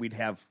obviously we'd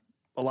have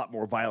a lot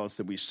more violence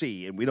than we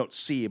see. And we don't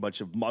see a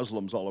bunch of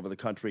Muslims all over the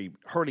country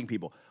hurting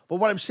people. But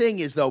what I'm saying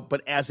is, though,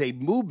 but as a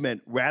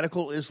movement,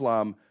 radical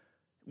Islam,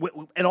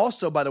 and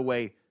also, by the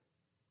way,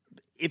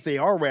 if they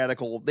are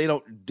radical, they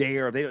don't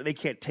dare, they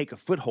can't take a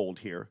foothold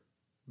here,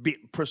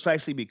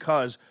 precisely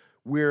because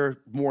we're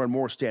more and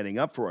more standing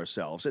up for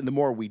ourselves. And the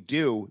more we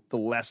do, the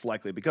less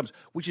likely it becomes,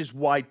 which is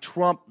why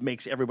Trump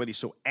makes everybody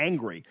so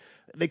angry.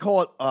 They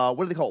call it, what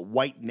do they call it?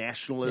 White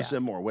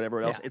nationalism or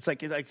whatever else. Yeah. It's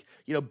like,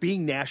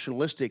 being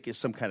nationalistic is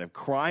some kind of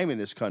crime in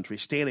this country.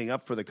 Standing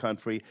up for the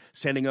country,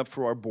 standing up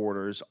for our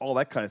borders, all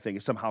that kind of thing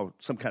is somehow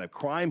some kind of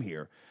crime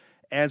here.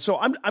 And so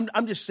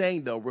I'm just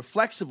saying, though,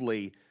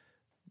 reflexively,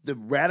 the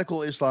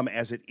radical Islam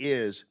as it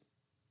is,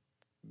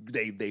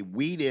 they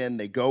weed in,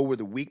 they go where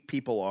the weak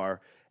people are,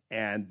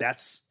 and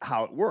that's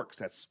how it works.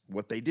 That's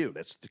what they do.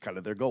 That's kind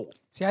of their goal.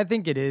 See, I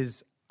think it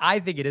is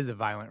a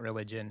violent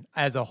religion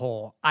as a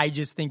whole. I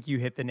just think you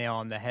hit the nail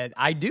on the head.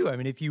 I do. I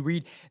mean, if you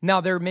read,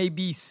 now there may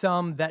be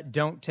some that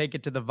don't take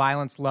it to the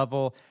violence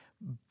level.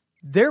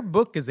 Their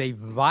book is a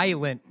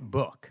violent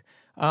book.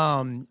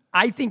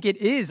 I think it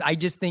is. I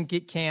just think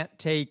it can't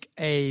take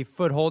a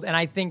foothold. And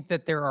I think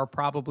that there are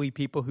probably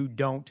people who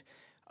don't,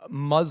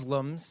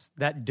 Muslims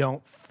that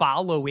don't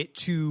follow it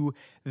to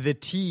the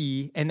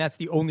T, and that's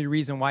the only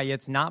reason why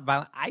it's not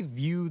violent. I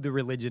view the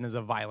religion as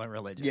a violent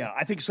religion. Yeah,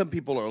 I think some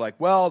people are like,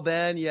 well,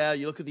 then, yeah,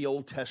 you look at the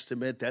Old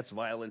Testament, that's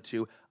violent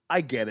too.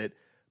 I get it.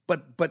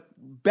 But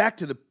back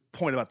to the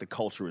point about the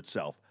culture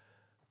itself.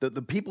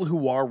 The people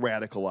who are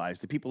radicalized,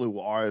 the people who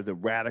are the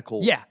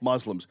radical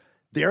Muslims,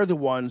 they're the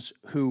ones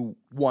who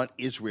want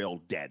Israel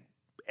dead.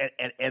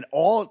 And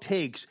all it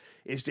takes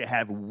is to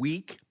have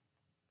weak,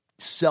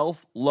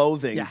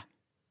 self-loathing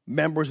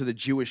members of the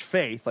Jewish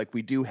faith, like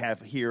we do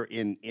have here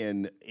in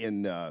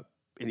the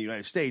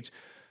United States,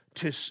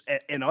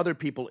 and other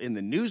people in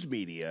the news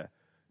media,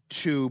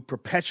 to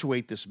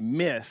perpetuate this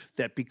myth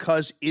that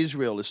because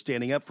Israel is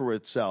standing up for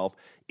itself,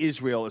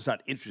 Israel is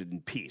not interested in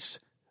peace.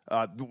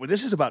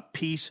 This is about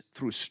peace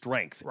through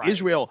strength. Right.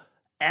 Israel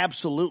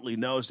absolutely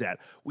knows that,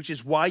 which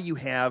is why you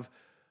have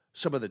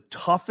some of the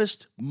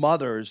toughest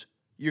mothers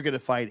you're going to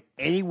find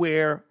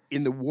anywhere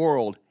in the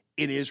world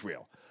in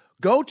Israel.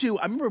 I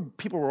remember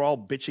people were all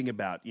bitching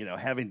about,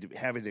 having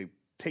to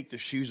take their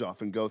shoes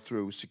off and go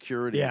through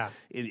security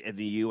in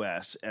the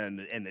U.S. and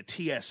the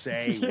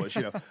TSA was,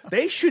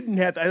 they shouldn't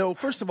have. I know,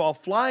 first of all,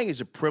 flying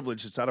is a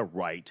privilege; it's not a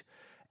right.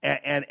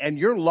 And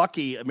you're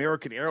lucky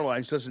American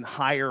Airlines doesn't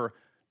hire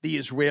the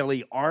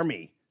Israeli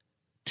army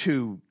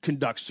to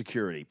conduct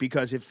security,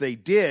 because if they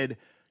did,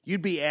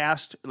 you'd be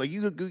asked, like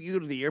you go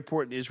to the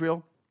airport in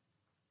Israel.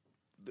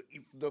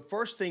 The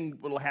first thing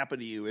that will happen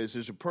to you is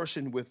there's a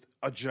person with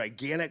a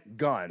gigantic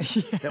gun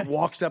that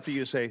walks up to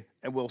you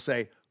and will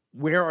say,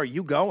 "Where are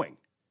you going?"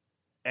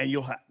 And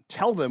you'll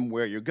tell them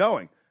where you're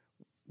going.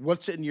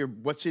 What's in your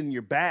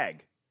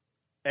bag?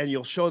 And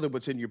you'll show them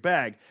what's in your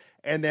bag,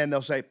 and then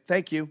they'll say,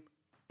 "Thank you."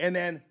 And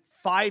then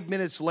 5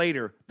 minutes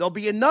later, there'll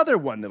be another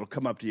one that'll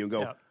come up to you and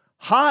go,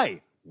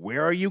 "Hi,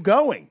 where are you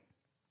going?"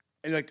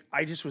 And like,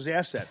 I just was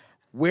asked that.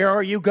 "Where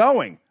are you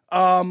going?"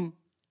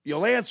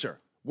 You'll answer,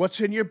 "What's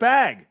in your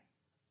bag?"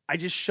 I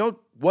just showed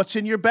what's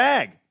in your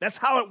bag. That's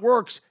how it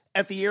works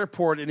at the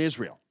airport in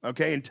Israel,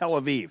 okay, in Tel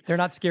Aviv. They're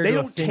not scared to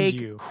offend you.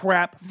 They don't take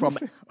crap from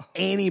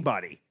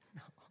anybody.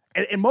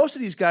 And most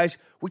of these guys,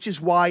 which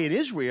is why in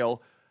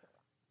Israel,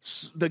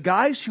 the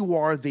guys who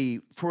are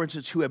for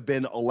instance, who have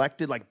been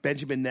elected, like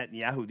Benjamin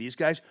Netanyahu, these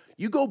guys,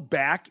 you go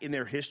back in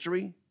their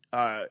history,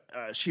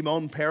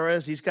 Shimon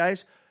Peres, these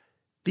guys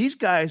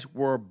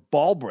were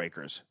ball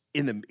breakers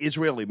in the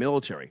Israeli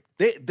military.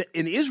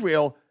 In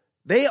Israel,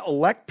 they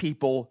elect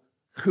people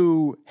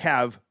who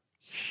have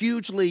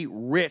hugely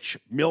rich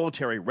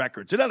military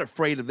records. They're not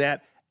afraid of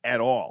that at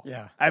all.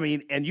 Yeah. I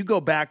mean, and you go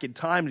back in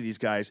time to these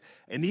guys,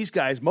 and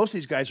most of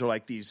these guys are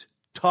like these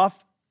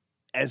tough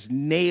as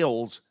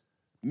nails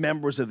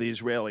members of the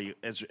Israeli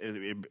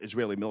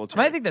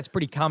military. I think that's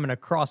pretty common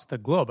across the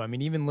globe. I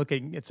mean, even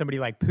looking at somebody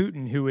like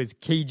Putin, who is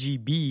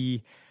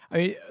KGB, I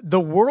mean, the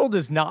world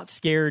is not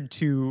scared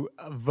to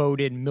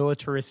vote in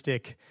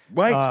militaristic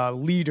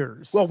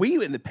leaders. Well,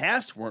 we in the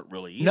past weren't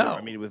really either. No.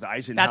 I mean, with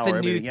Eisenhower, that's a new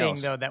everything thing,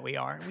 else. though, that we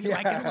are. We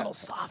like it a little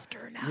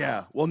softer now.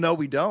 Yeah. Well, no,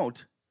 we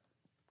don't,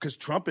 because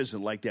Trump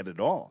isn't like that at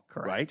all.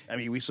 Correct. Right? I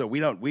mean,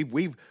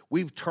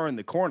 we've turned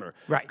the corner.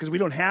 Right. Because we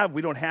don't have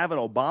an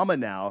Obama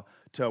now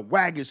to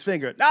wag his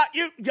finger. Nah,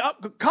 you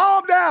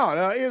calm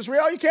down,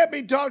 Israel. You can't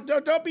be don't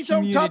be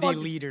so tough. Community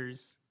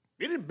leaders.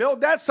 You didn't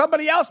build that.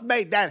 Somebody else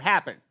made that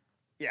happen.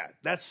 Yeah,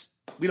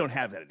 we don't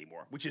have that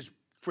anymore, which is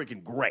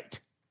freaking great.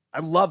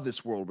 I love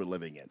this world we're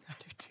living in. I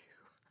do too.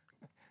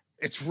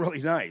 It's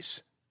really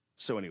nice.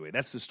 So anyway,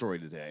 that's the story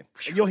today.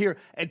 And you'll hear,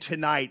 and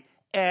tonight,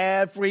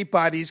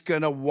 everybody's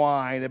going to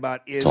whine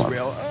about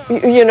Israel.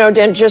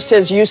 Dan, just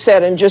as you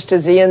said, and just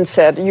as Ian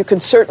said, you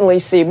could certainly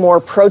see more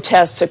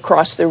protests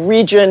across the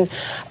region.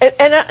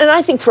 And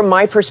I think from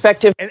my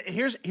perspective... And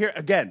here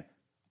again,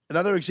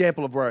 another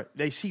example of where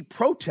they see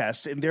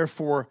protests, and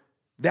therefore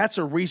that's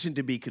a reason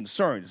to be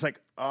concerned. It's like,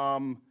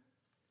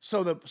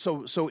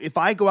 so if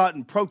I go out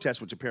and protest,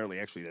 which apparently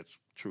actually that's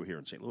true here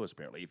in St. Louis,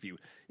 apparently,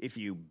 if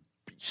you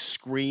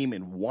scream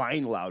and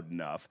whine loud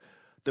enough,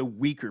 the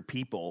weaker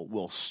people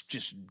will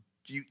just,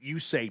 you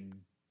say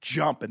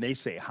jump and they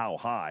say how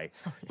high.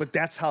 But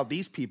that's how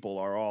these people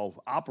are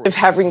all operating.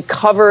 Having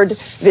covered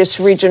this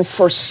region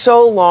for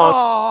so long.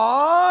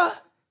 Aww,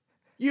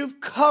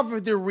 you've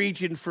covered the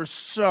region for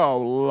so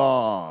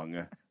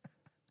long.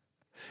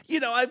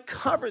 I've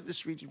covered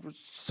this region for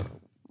so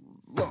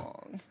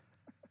long.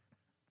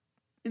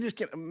 You just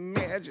can't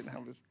imagine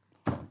how this...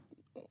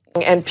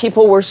 And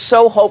people were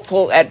so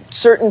hopeful at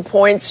certain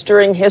points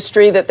during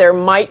history that there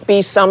might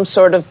be some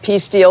sort of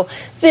peace deal.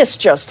 This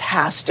just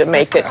has to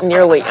make it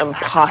nearly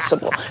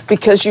impossible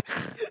because you...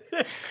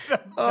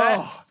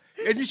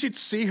 And you should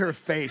see her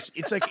face.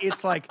 It's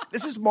like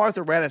this is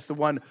Martha Raddatz, the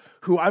one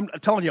who, I'm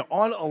telling you,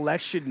 on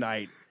election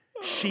night,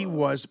 she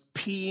was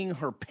peeing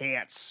her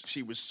pants.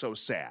 She was so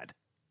sad.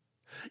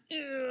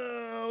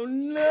 Oh,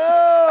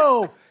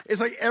 no. It's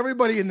like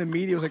everybody in the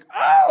media was like,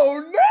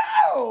 oh,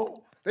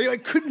 no. They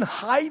couldn't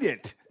hide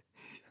it.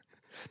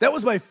 That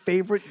was my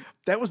favorite.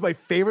 That was my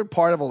favorite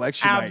part of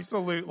election night.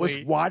 Absolutely. Was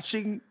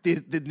watching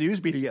the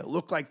news media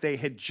look like they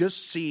had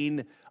just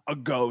seen a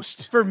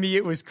ghost. For me,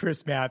 it was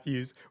Chris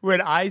Matthews. When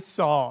I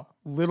saw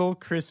little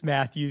Chris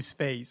Matthews'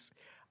 face,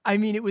 I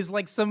mean, it was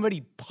like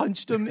somebody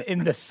punched him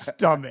in the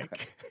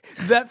stomach.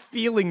 That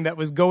feeling that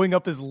was going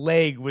up his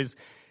leg was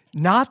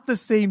not the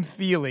same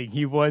feeling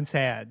he once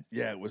had.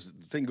 Yeah, it was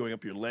the thing going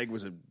up your leg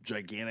was a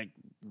gigantic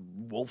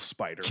wolf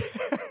spider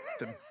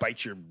that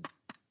bites your,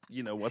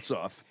 what's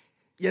off.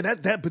 Yeah,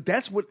 but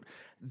that's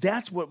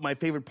what my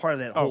favorite part of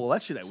that whole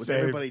election night was.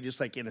 Same. Everybody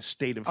just like in a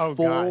state of Oh,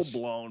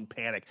 full-blown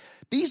panic.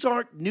 These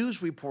aren't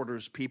news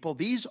reporters, people.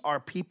 These are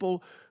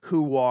people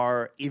who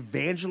are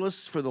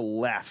evangelists for the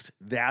left.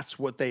 That's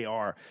what they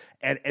are.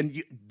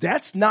 And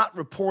that's not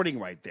reporting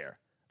right there.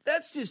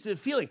 That's just the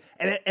feeling.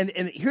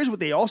 And here's what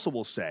they also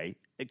will say,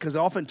 because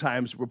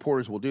oftentimes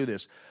reporters will do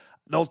this.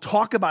 They'll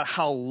talk about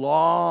how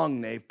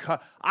long they've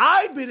cut.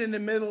 I've been in the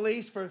Middle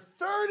East for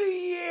 30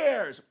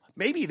 years.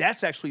 Maybe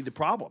that's actually the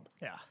problem.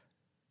 Yeah.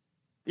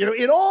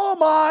 In all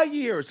my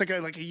years, like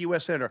a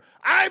U.S. senator,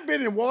 I've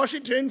been in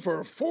Washington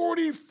for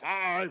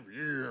 45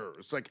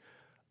 years. Like,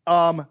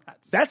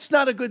 that's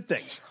not a good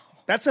thing.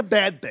 That's a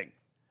bad thing.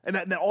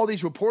 And all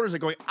these reporters are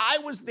going, I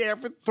was there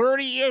for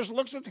 30 years.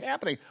 Look what's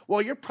happening.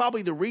 Well, you're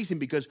probably the reason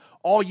because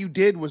all you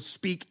did was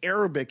speak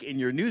Arabic in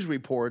your news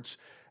reports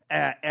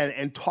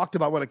and talked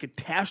about what a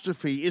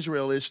catastrophe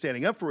Israel is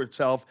standing up for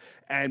itself.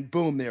 And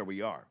boom, there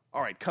we are.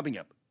 All right, coming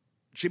up,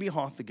 Jimmy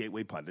Hoff, the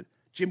Gateway pundit.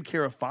 Jim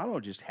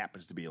Carafano just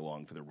happens to be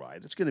along for the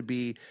ride. It's going to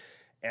be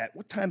at,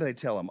 what time did I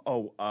tell him?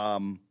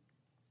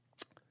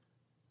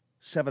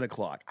 7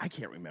 o'clock. I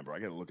can't remember. I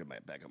got to look at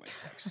back at my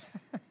text.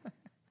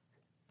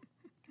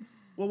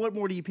 Well, what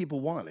more do you people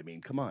want? I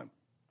mean, come on.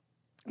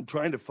 I'm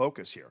trying to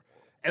focus here.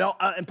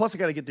 And plus I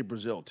got to get to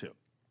Brazil, too.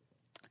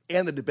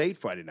 And the debate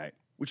Friday night,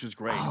 which was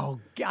great. Oh,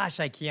 gosh,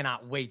 I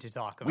cannot wait to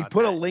talk about We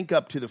put that. a link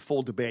up to the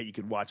full debate. You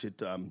can watch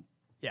it.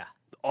 Yeah.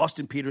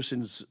 Austin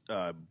Peterson's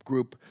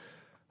group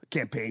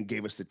campaign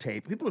gave us the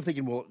tape. People are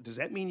thinking, well, does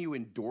that mean you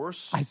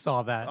endorse? I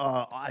saw that.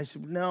 I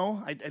said,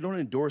 no, I don't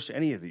endorse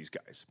any of these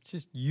guys. It's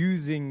just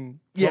using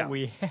Yeah. what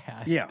we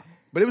had. Yeah,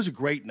 but it was a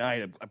great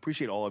night. I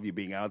appreciate all of you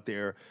being out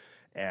there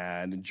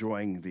and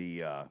enjoying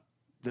the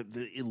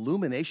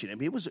illumination. I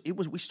mean, it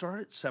was. We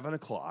started at 7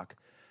 o'clock,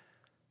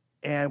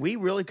 and we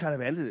really kind of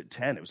ended at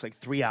 10. It was like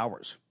 3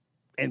 hours,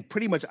 and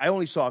pretty much I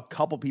only saw a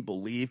couple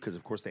people leave because,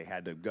 of course, they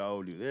had to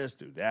go do this,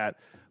 do that.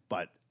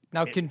 But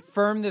Now,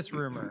 confirm this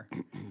rumor.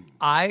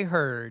 I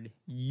heard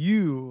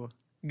you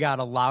got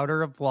a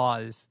louder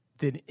applause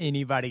than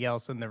anybody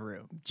else in the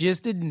room.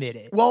 Just admit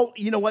it. well,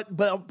 you know what?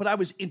 But I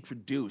was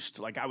introduced.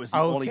 Like I was the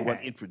only Okay. one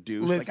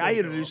introduced. Listen like I to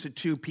introduced to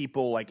two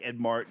people, like Ed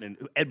Martin,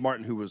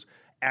 who was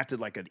acted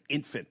like an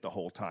infant the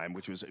whole time,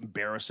 which was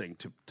embarrassing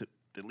to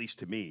at least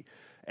to me.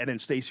 And then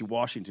Stacey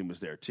Washington was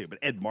there too. But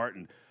Ed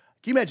Martin,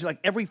 can you imagine? Like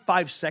every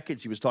 5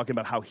 seconds, he was talking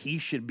about how he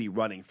should be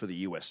running for the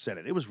U.S.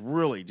 Senate. It was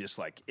really just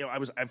like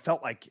I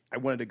felt like I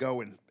wanted to go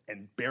and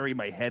bury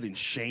my head in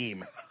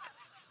shame.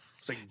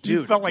 It's like, dude,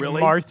 You felt like really?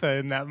 Martha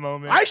in that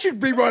moment. I should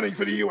be running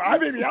for the U.S.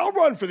 Maybe I'll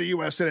run for the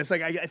U.S. Senate. It's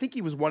like I think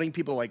he was wanting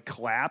people to like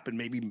clap and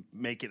maybe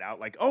make it out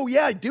like, oh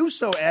yeah, I do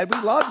so, Ed.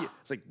 We love you.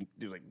 It's like,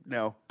 dude, like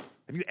no.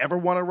 Have you ever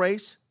won a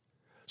race?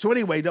 So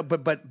anyway, no,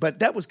 but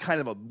that was kind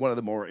of one of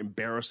the more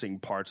embarrassing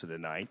parts of the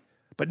night.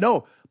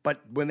 But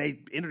when they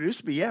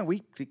introduced me, yeah,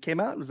 it came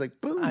out and was like,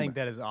 boom. I think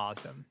that is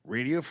awesome.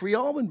 Radio Free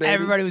Allman, baby.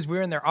 Everybody was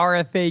wearing their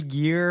RFA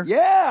gear.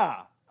 Yeah.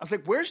 I was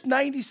like, where's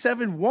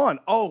 97.1?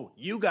 Oh,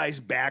 you guys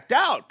backed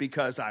out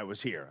because I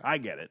was here. I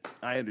get it.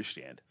 I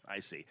understand. I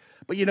see.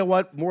 But you know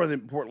what? More than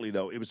importantly,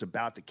 though, it was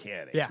about the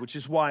candidates, Yeah. which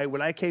is why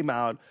when I came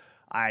out,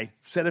 I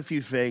said a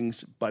few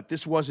things, but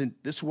this wasn't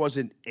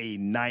a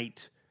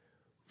night.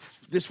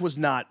 This was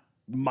not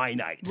my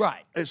night.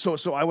 Right. And so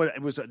I went.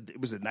 It was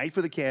a night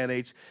for the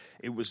candidates.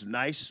 It was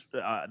nice.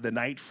 The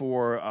night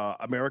for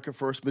America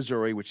First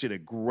Missouri, which did a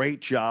great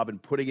job in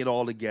putting it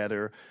all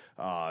together.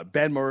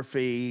 Ben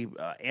Murphy,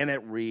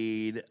 Annette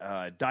Reed,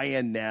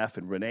 Diane Neff,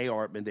 and Renee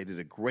Artman. They did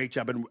a great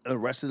job, and the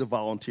rest of the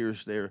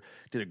volunteers there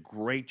did a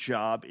great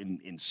job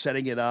in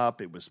setting it up.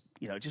 It was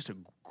just a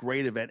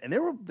great event, and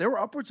there were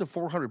upwards of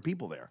 400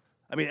 people there.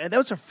 I mean, and that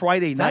was a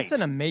Friday night.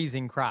 That's an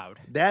amazing crowd.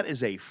 That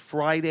is a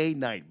Friday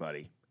night,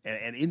 buddy,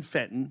 and in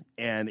Fenton,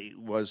 and it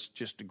was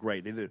just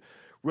great. They did a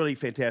really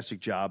fantastic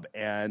job.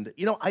 And,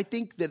 I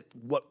think that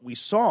what we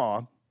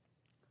saw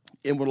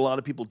and what a lot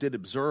of people did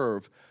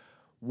observe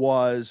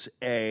was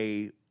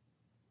a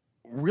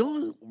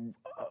real,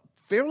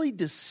 fairly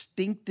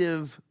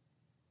distinctive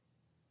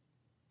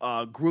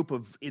group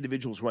of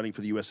individuals running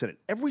for the U.S. Senate.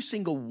 Every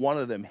single one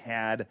of them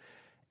had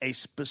a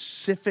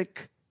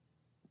specific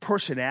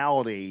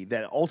personality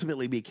that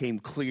ultimately became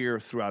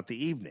clear throughout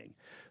the evening.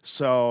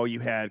 So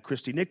you had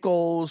Christy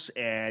Nichols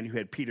and you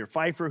had Peter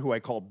Pfeiffer, who I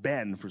called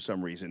Ben for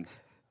some reason.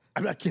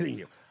 I'm not kidding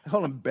you. I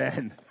called him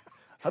Ben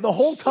the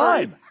whole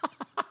time.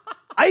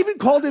 I even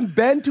called him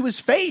Ben to his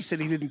face,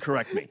 and he didn't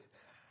correct me.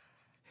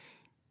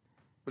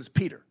 But it's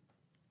Peter,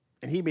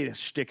 and he made a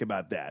shtick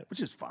about that, which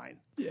is fine.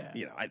 Yeah.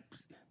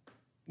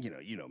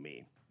 you know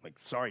me. Like,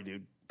 sorry,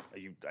 dude,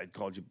 I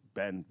called you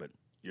Ben, but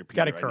you're Peter.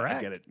 Got it I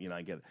correct. get it.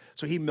 I get it.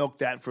 So he milked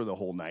that for the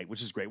whole night,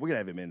 which is great. We're gonna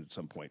have him in at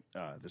some point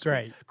this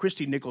Great. week.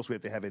 Christy Nichols we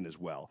have to have in as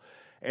well,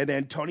 and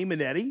then Tony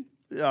Minetti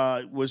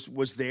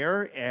was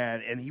there,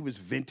 and he was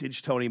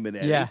vintage Tony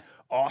Minetti. Yeah.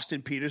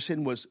 Austin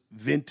Peterson was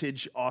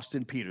vintage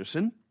Austin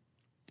Peterson,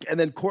 and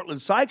then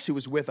Cortland Sykes, who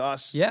was with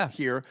us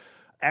here,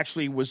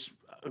 actually was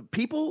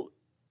people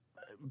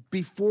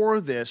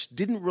before this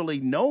didn't really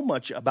know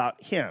much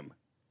about him.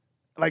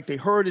 Like, they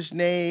heard his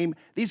name.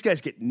 These guys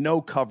get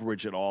no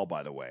coverage at all,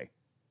 by the way,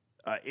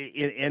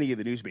 in any of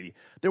the news media.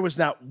 There was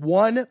not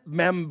one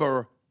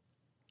member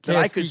that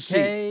I could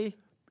see.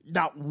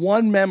 Not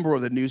one member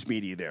of the news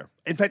media there.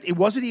 In fact, it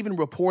wasn't even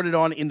reported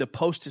on in the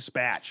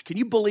Post-Dispatch. Can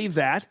you believe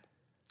that?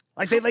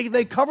 Like,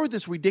 they covered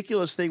this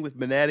ridiculous thing with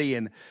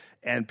Minetti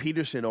and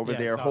Peterson over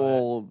their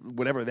whole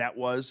whatever that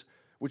was,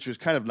 which was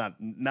kind of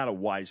not a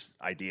wise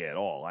idea at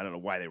all. I don't know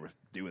why they were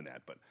doing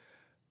that, but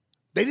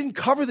they didn't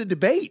cover the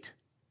debate.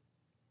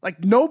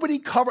 Like, nobody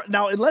covered.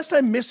 Now, unless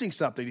I'm missing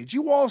something, did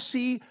you all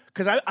see?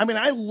 Because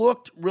I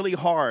looked really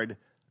hard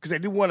because I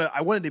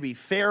wanted to be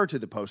fair to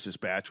the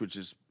Post-Dispatch, which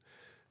is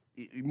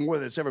more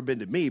than it's ever been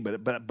to me.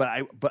 But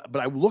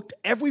I looked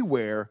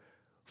everywhere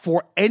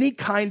for any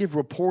kind of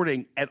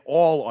reporting at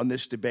all on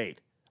this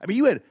debate. I mean,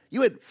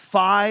 you had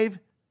 5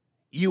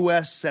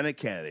 U.S. Senate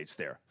candidates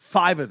there,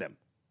 5 of them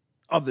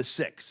of the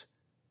 6,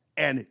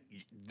 and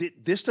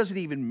this doesn't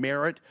even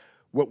merit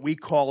what we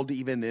called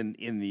even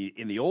in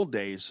the old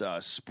days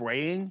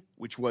spraying,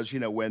 which was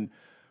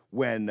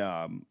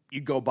when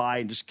you'd go by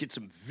and just get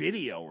some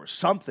video or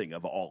something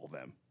of all of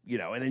them,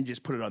 and then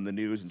just put it on the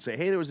news and say,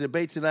 hey, there was a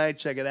debate tonight,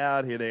 check it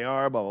out, here they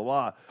are, blah blah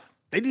blah.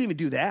 They didn't even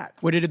do that.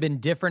 Would it have been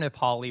different if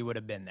Hawley would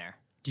have been there?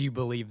 Do you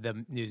believe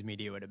the news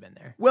media would have been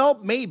there? Well,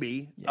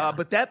 maybe,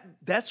 but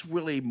that's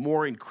really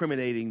more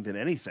incriminating than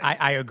anything.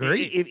 I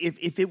agree.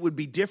 If it would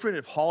be different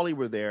if Hawley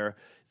were there,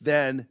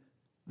 then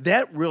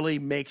that really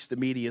makes the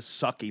media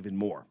suck even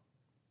more.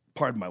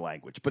 Pardon my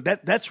language, but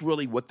that's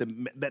really what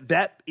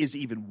that is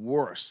even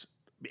worse,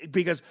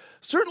 because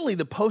certainly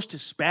the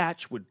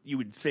Post-Dispatch you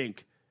would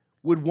think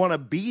would want to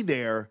be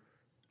there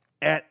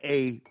at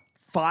a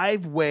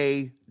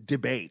 5-way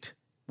debate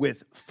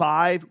with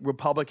 5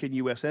 Republican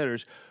U.S.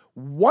 senators,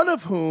 one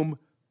of whom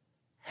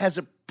has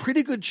a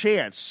pretty good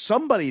chance,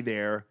 somebody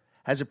there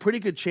has a pretty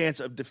good chance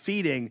of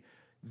defeating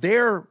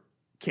their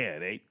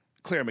candidate,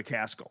 Claire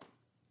McCaskill.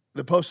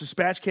 The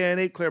Post-Dispatch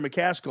candidate, Claire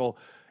McCaskill,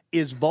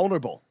 is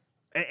vulnerable.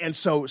 And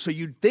so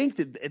you'd think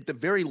that at the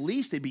very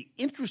least they'd be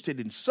interested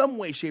in some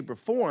way, shape, or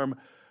form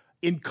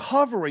in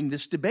covering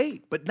this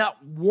debate. But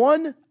not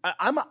one,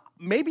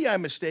 maybe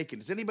I'm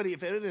mistaken. If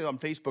anything on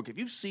Facebook, if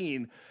you've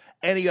seen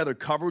any other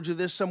coverage of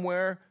this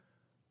somewhere,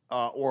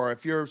 or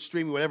if you're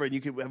streaming whatever and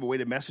you can have a way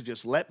to message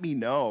us, let me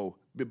know.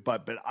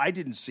 But I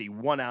didn't see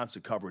 1 ounce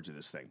of coverage of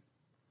this thing,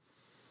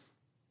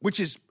 which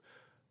is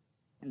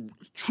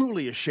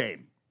truly a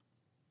shame.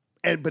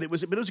 But it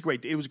was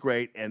great. It was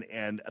great,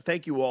 and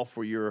thank you all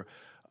for your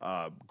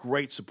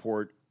great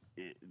support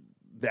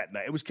that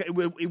night. It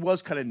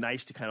was kind of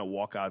nice to kind of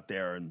walk out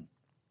there and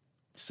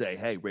say,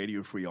 "Hey,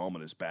 Radio Free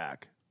Allman is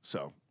back."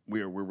 So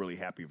we're really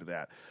happy for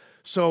that.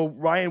 So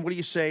Ryan, what do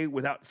you say?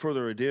 Without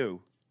further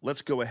ado,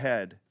 let's go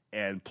ahead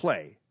and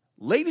play,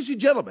 ladies and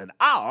gentlemen,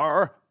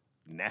 our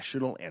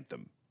national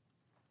anthem.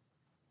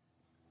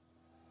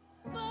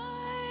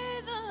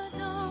 By the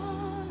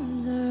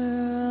dawn's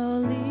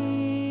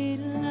early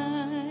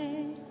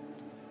light,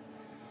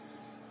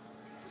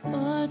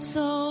 but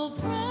so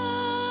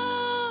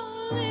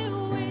proudly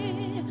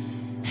we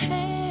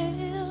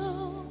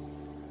hailed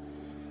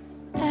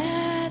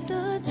at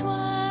the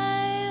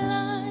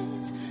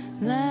twilight's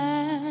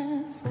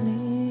last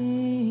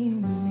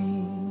gleaming,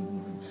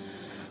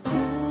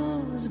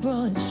 whose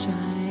broad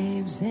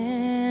stripes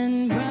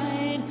and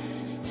bright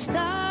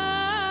stars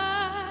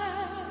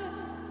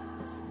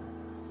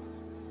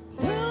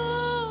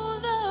through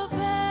the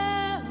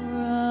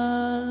perilous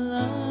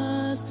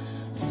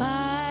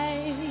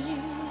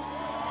fight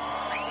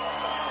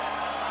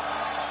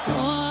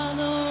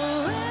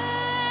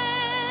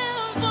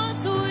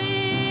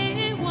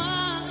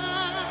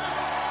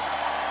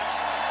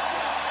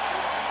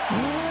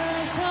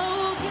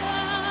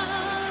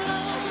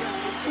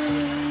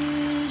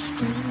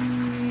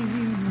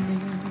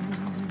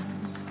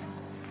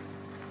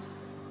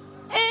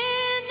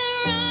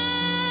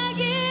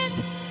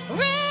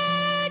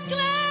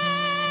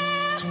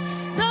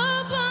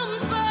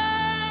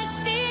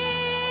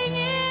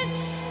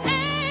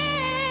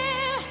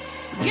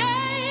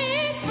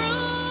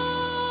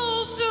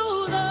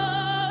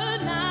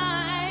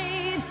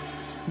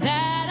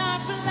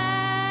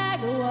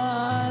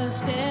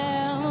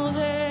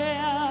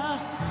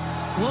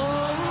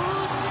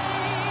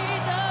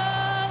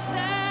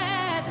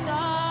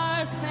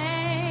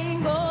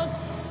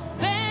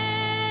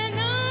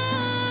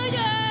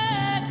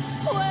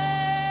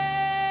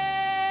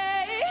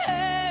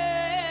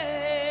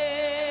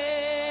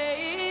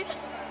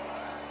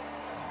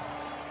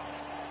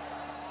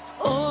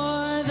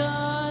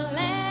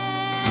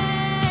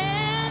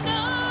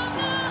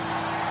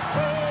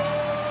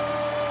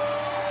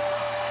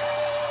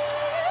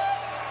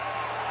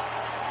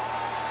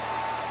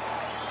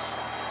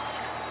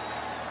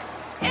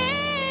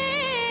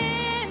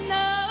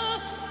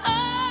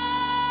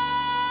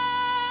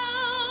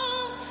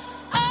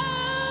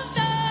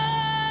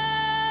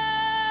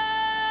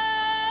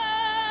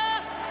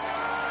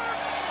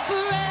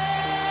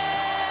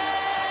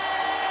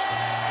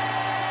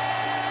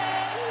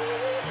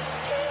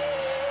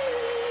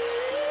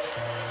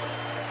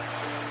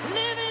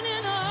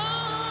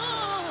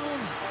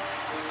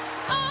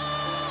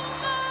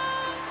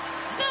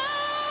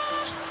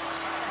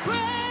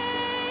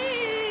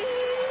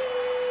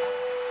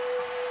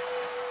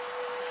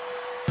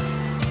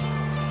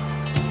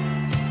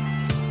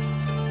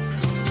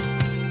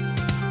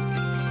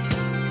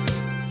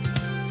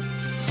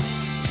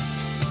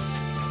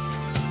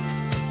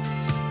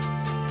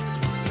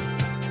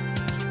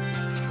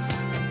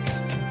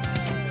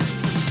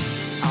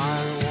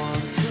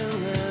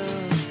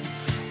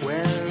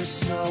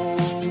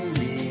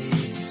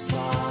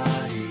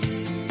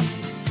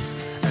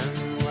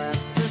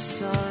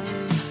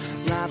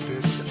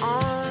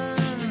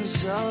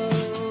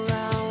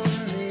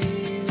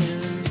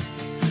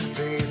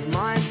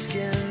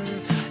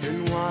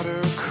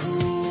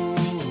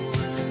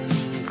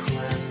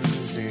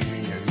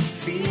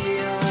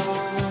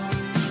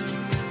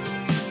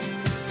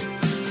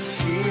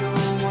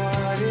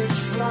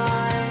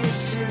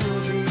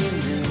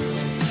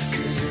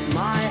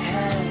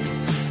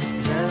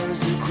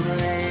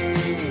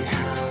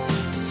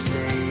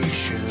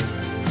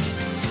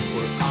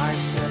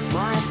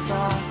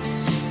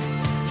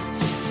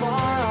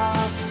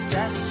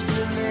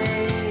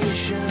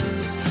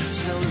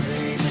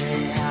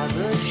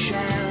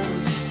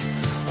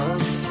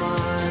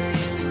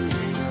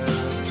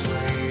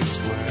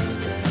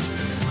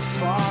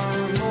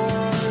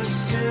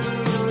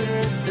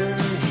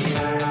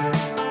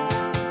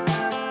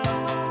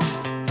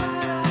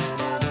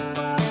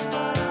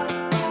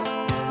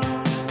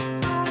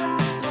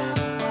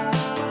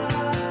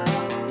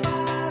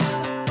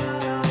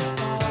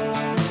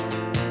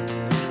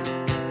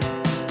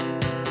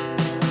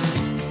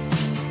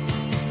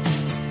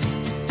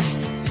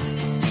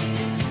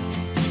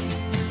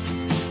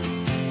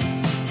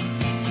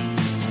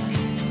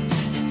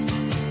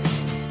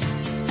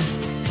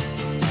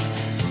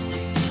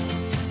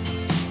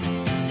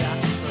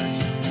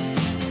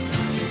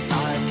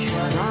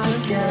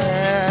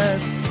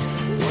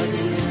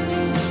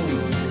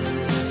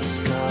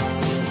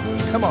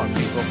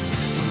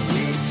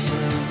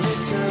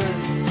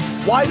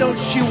Why don't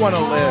you want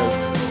to live?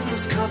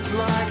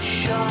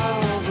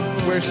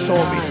 Where's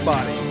Soul Meets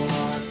Body?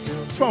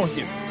 What's wrong with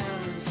you?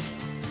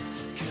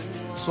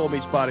 Soul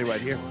Meets Body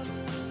right here.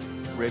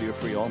 Radio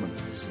Free Allman.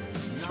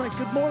 That's right.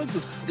 Good morning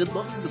this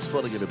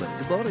morning, everybody.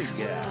 Good morning.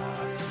 Yeah.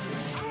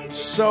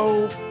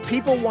 So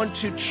people want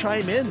to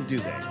chime in, do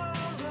they?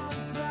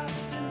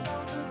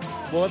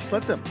 Well, let's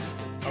let them.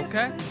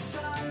 Okay.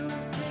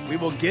 We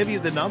will give you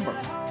the number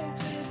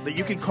that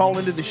you can call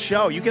into the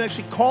show. You can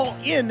actually call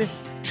in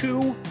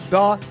to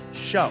the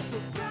show.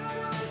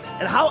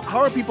 And how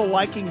are people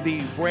liking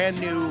the brand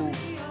new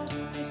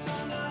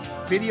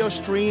video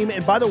stream?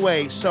 And by the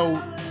way,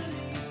 so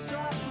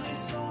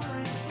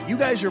you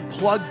guys are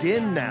plugged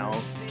in now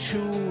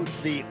to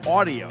the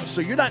audio.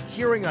 So you're not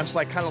hearing us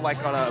like kind of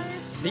like on a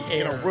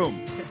room.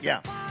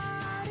 Yeah.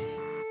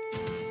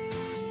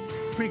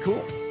 Pretty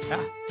cool. Yeah.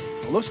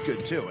 It looks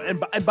good too. And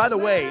by the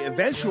way,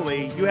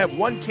 eventually you have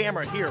one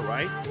camera here,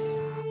 right?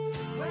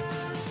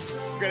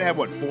 You're gonna have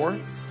what, 4?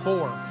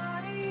 4.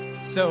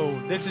 So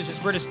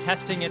we're just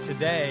testing it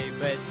today,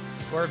 but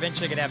we're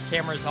eventually gonna have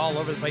cameras all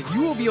over the place. You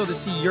will be able to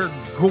see your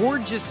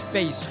gorgeous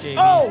face, Jamie.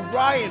 Oh,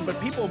 Ryan,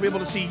 but people will be able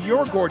to see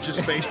your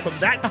gorgeous face from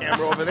that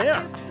camera over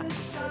there.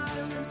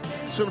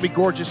 So it'll be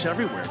gorgeous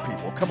everywhere,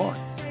 people. Come on.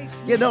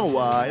 Yeah,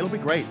 no, it'll be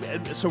great.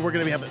 And so we're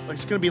gonna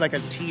it's gonna be like a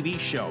TV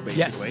show,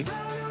 basically.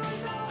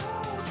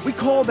 Yes. We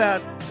call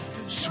that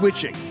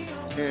switching.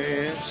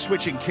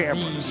 Switching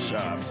cameras.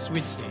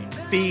 Switching.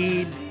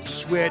 Feed,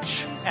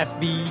 switch.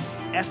 FB,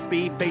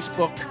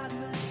 Facebook.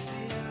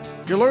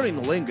 You're learning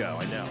the lingo,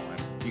 I know.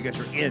 You guys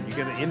are in. You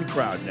get an in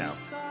crowd now.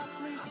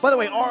 By the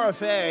way,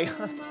 RFA,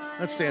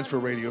 that stands for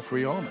Radio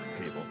Free Allman,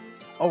 people.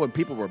 Oh, and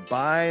people were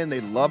buying,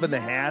 they loving the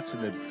hats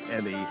and the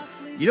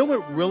you know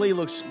what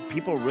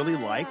people really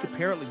like?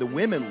 Apparently the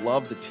women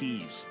love the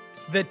tees.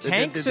 The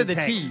tanks or the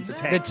tanks, tees? the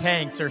tanks. The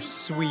tanks are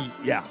sweet.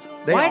 Yeah.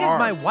 Why does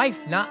my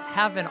wife not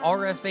have an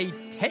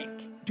RFA tank?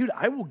 Dude,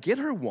 I will get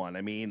her one.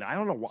 I mean, I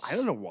don't know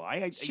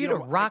why. She'd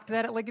have rocked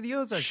that at Lake of the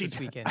Ozarks this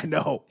weekend. I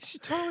know. She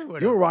totally would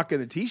have. You were rocking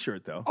the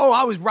T-shirt, though. Oh,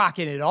 I was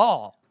rocking it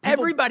all.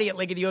 Everybody at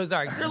Lake of the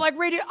Ozarks. They're like,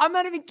 radio. I'm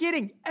not even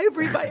kidding.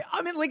 Everybody.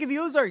 I'm at Lake of the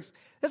Ozarks.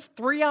 That's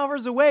 3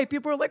 hours away.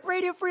 People are like,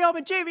 Radio Free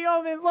Allman, Jamie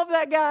Allman, love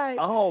that guy.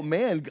 Oh,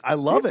 man. I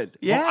love it.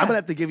 Yeah. Well, I'm going to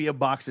have to give you a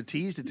box of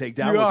tees to take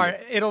down You with are. you.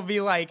 It'll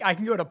be like, I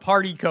can go to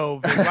Party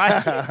Cove. And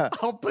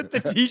I'll put the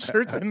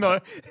T-shirts in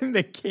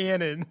the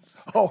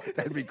cannons. Oh,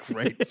 that'd be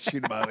great.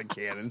 Shoot them out of the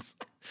cannons.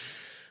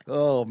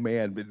 Oh,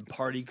 man. But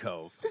Party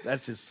Cove.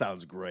 That just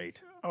sounds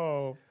great.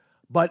 Oh.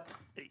 But,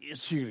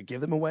 so you're going to give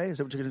them away? Is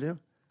that what you're going to do?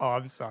 Oh,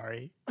 I'm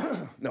sorry.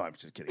 No, I'm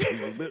just kidding.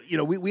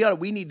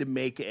 We need to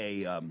make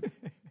a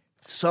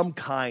some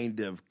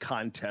kind of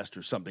contest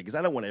or something because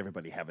I don't want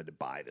everybody having to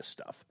buy this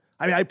stuff.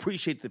 I mean, I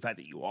appreciate the fact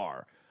that you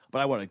are,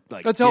 but I want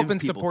to let's help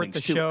and support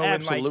the show.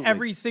 Absolutely. And like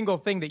every single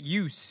thing that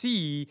you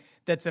see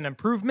that's an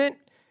improvement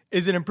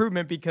is an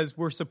improvement because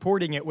we're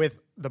supporting it with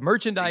the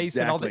merchandise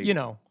and all that.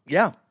 Yeah.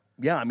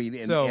 I mean,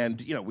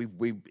 and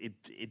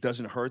it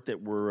doesn't hurt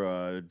that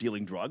we're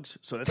dealing drugs,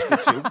 so that's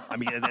good too. I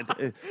mean.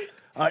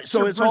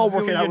 So it's all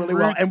working out really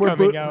well, and we're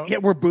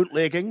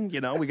bootlegging.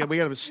 We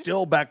got a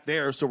still back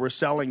there, so we're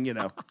selling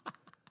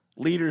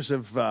liters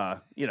of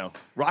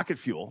rocket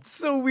fuel. It's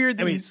so weird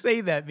that you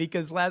say that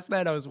because last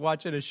night I was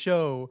watching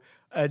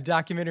a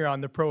documentary on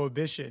the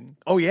Prohibition.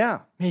 Oh yeah,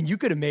 man, you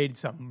could have made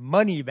some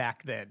money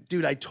back then,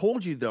 dude. I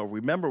told you though.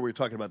 Remember we were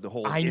talking about the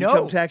whole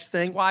income tax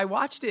thing. That's why I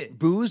watched it.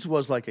 Booze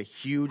was like a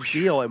huge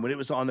deal, and when it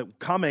was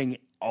coming,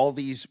 all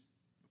these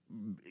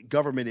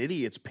government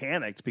idiots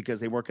panicked because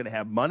they weren't going to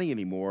have money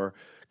anymore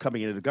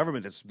coming into the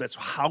government. That's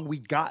how we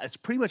got. It's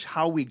pretty much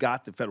how we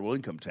got the federal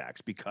income tax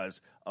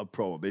because of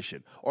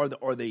Prohibition or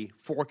the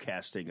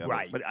forecasting of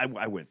it. But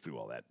I went through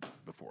all that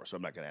before, so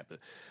I'm not going to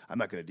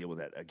deal with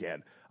that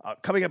again.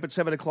 Coming up at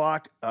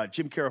 7:00,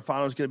 Jim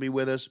Carafano is going to be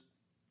with us.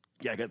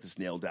 Yeah, I got this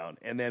nailed down,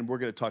 and then we're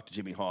going to talk to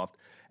Jimmy Hoft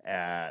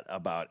at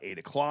about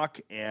 8:00.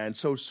 And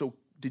so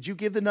did you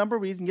give the number?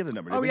 We didn't give the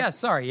number. Did we? Yeah,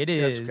 sorry, it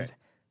is. That's okay.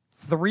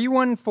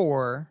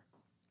 314-462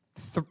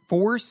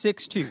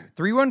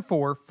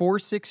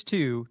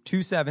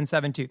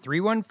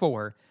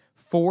 314-462-2772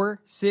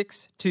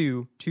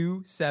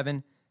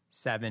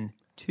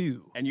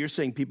 314-462-2772. And you're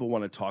saying people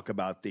want to talk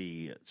about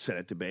the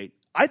Senate debate?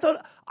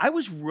 I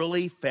was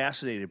really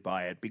fascinated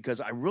by it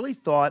because I really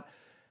thought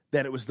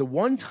that it was the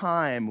one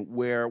time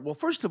where, well,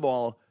 first of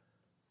all,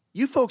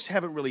 you folks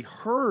haven't really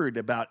heard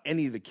about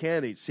any of the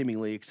candidates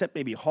seemingly, except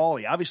maybe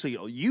Hawley. Obviously,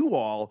 you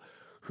all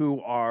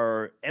who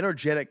are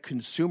energetic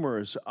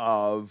consumers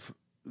of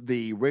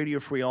the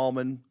Radio Free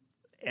Allman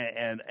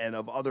and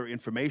of other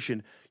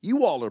information,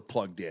 you all are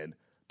plugged in.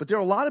 But there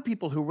are a lot of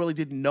people who really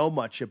didn't know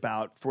much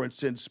about, for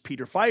instance,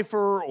 Peter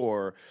Pfeiffer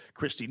or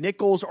Christy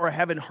Nichols, or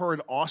haven't heard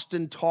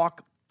Austin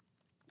talk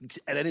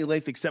at any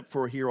length except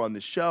for here on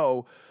the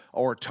show,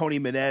 or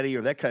Tony Minetti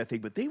or that kind of thing.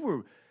 But they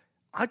were,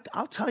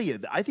 I'll tell you,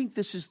 I think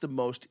this is the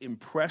most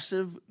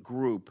impressive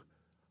group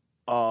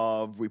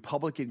of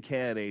Republican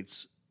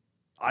candidates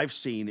I've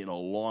seen in a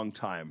long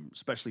time,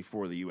 especially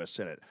for the U.S.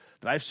 Senate,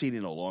 that I've seen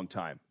in a long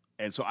time.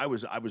 And so I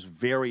was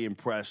very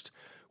impressed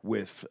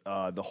with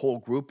the whole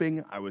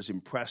grouping. I was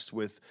impressed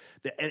with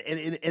and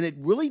it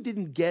really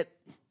didn't get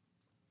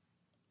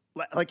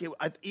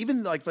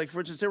even for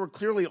instance, there were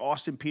clearly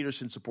Austin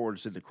Peterson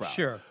supporters in the crowd,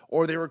 Sure,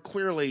 or there were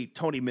clearly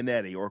Tony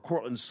Minetti or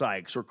Cortland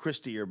Sykes or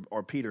Christie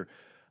or Peter,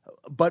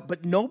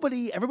 but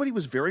nobody. Everybody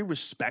was very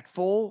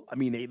respectful. I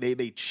mean,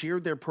 they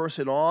cheered their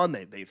person on.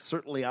 They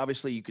certainly,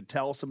 obviously, you could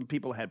tell some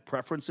people had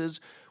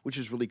preferences, which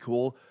is really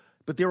cool.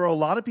 But there were a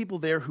lot of people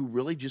there who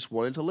really just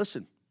wanted to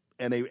listen,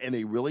 and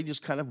they really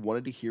just kind of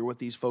wanted to hear what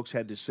these folks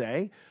had to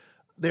say.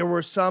 There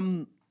were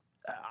some.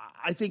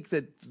 I think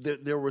that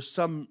there were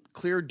some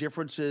clear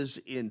differences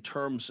in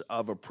terms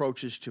of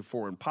approaches to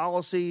foreign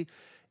policy,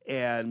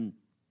 and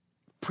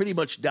pretty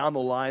much down the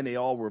line, they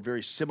all were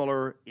very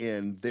similar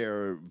in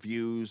their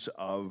views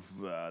of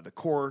the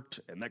court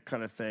and that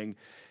kind of thing.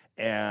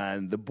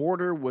 And the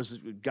border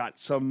got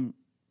some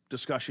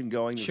discussion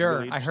going.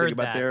 Sure, I heard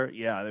about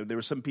that. There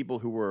were some people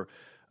who were.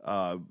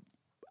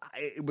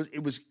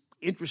 It was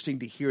interesting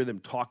to hear them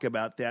talk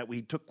about that.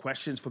 We took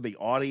questions from the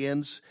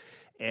audience.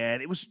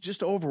 And it was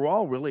just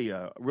overall really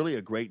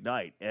a great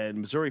night.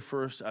 And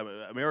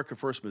America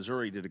First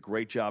Missouri did a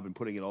great job in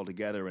putting it all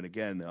together. And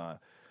again,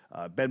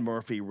 Ben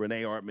Murphy,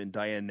 Renee Artman,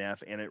 Diane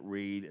Neff, Annette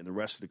Reed, and the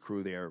rest of the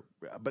crew there.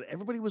 But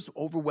everybody was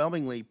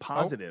overwhelmingly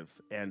positive.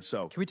 And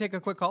so, can we take a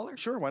quick caller?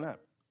 Sure, why not?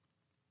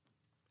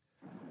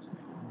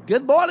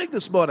 Good morning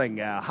this morning.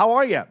 How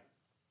are you?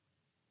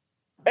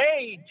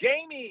 Hey,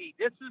 Jamie,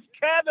 this is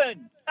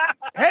Kevin.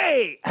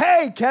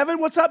 Hey, Kevin,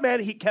 what's up,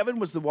 man? Kevin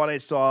was the one I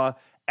saw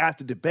at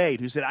the debate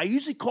who said, I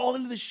usually call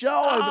into the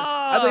show.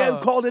 I think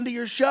I've called into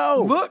your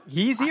show. Look,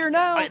 he's here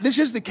now. This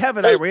is the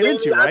Kevin I ran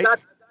into, right?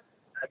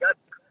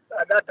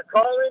 I got the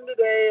call in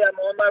today. I'm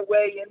on my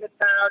way into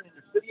town in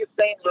the city of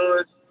St.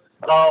 Louis.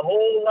 A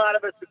whole lot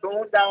of us are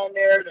going down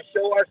there to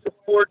show our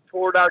support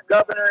toward our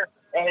governor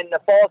and the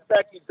false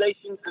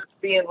accusations that's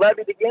being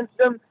levied against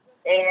him.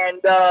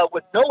 And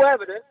with no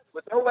evidence,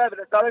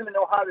 I don't even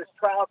know how this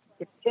trial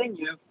can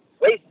continue,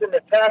 wasting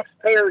the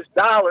taxpayers'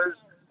 dollars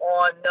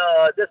on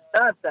this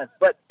nonsense.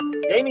 But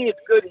Jamie, it's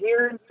good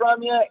hearing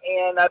from you,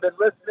 and I've been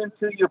listening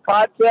to your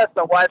podcast.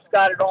 My wife's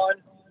got it on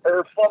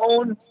her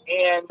phone,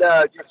 and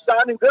you're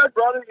sounding good,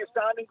 brother. You're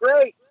sounding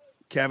great.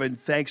 Kevin,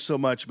 thanks so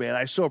much, man.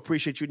 I so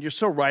appreciate you, and you're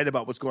so right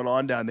about what's going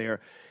on down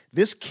there.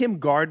 This Kim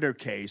Gardner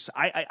case,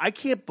 I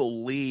can't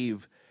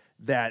believe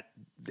that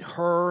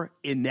her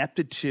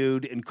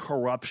ineptitude and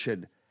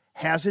corruption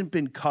hasn't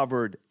been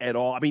covered at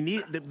all. I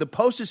mean, the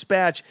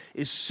Post-Dispatch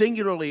is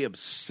singularly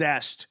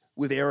obsessed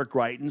with Eric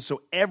Greitens,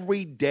 so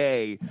every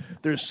day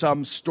there's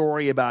some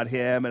story about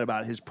him and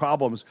about his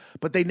problems,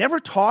 but they never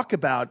talk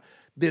about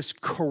this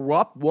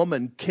corrupt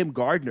woman, Kim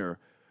Gardner,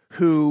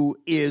 who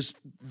is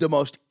the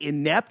most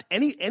inept.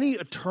 Any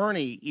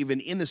attorney, even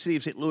in the city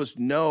of St. Louis,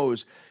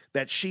 knows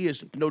that she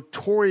is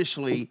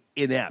notoriously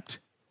inept.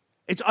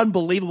 It's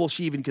unbelievable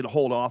she even can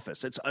hold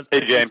office.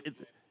 Hey, James.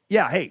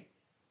 Hey.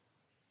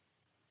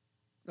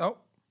 Oh.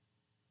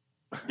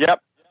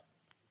 Yep.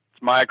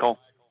 It's Michael.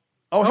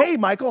 Oh, hey,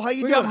 Michael. How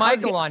you doing? We got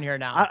Michael on here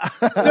now.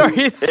 Sorry,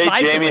 it's Hey,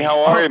 cycling. Jamie.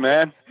 How are you,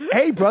 man?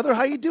 Hey, brother.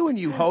 How you doing,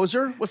 you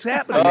hoser? What's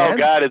happening, Oh, man?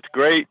 God, it's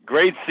great.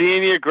 Great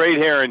seeing you. Great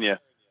hearing you.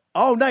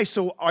 Oh, nice.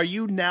 So are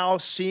you now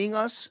seeing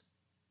us?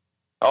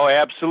 Oh,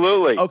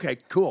 absolutely. Okay,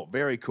 cool.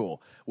 Very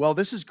cool. Well,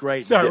 this is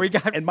great. Sorry, we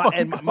got and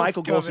phone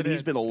Michael calls Golson, coming he's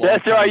in. been a long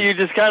That's time. right. You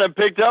just kind of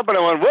picked up, and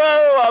I went,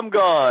 whoa, I'm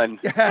gone.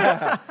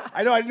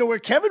 I know. I didn't know where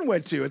Kevin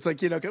went to. It's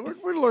like,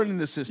 we're learning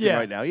the system Yeah.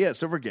 right now. Yeah,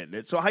 so we're getting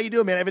it. So how you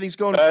doing, man? Everything's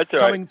going That's all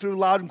right. coming through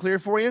loud and clear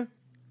for you?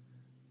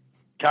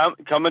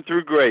 Coming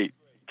through great.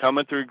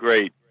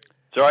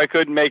 Sorry I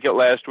couldn't make it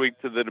last week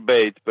to the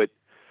debates, but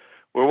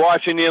we're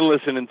watching you and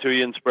listening to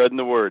you and spreading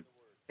the word.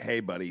 Hey,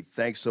 buddy.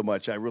 Thanks so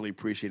much. I really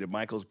appreciate it.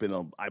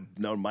 I've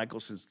known Michael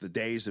since the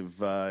days of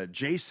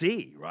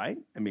JC, right?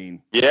 I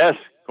mean, Yes,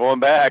 going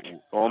back.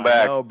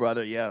 Oh,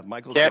 brother. Yeah,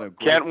 Michael's been a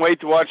great. Can't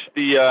wait to watch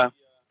the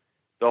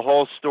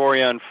whole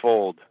story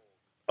unfold.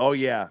 Oh,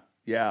 yeah.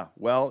 Yeah.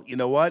 Well, you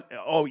know what?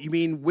 Oh, you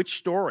mean which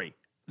story?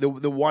 The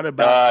one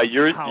about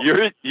your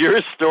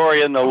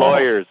story and the Oh.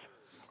 lawyers.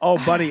 Oh,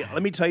 buddy,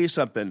 let me tell you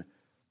something.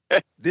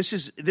 This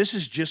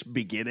is just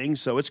beginning,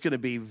 so it's going to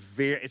be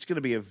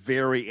a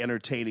very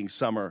entertaining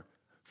summer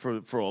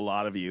for a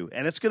lot of you,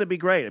 and it's going to be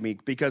great. I mean,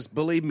 because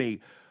believe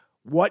me,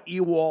 what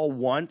you all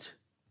want,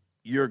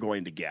 you're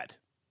going to get.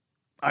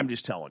 I'm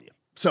just telling you.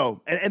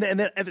 So, and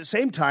then at the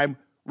same time,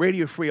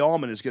 Radio Free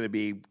Allman is going to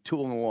be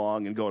tooling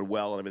along and going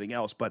well and everything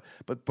else. But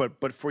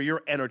for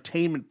your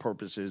entertainment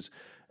purposes,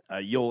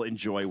 you'll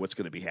enjoy what's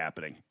going to be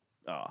happening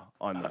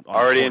on the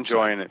Already court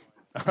enjoying side. it.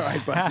 All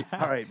right, buddy.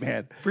 All right,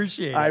 man.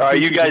 Appreciate it. I All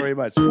right, you appreciate guys- you very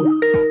much.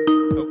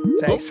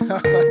 Thanks.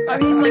 I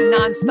mean, it's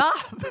like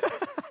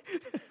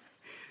nonstop.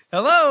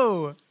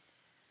 Hello.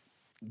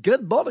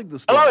 Good morning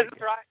this Hello, morning. is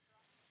this right?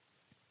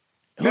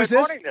 Who's Good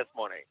this? morning this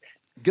morning.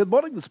 Good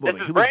morning this morning.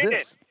 This is Who Brandon. is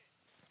this?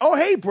 Oh,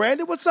 hey,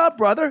 Brandon. What's up,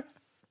 brother?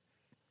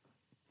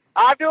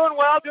 I'm doing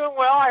well,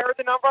 I heard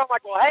the number. I'm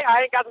like, well, hey,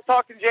 I ain't got to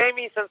talk to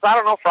Jamie since, I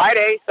don't know,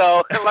 Friday,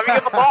 so let me give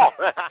him a call.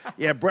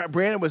 Yeah,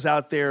 Brandon was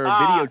out there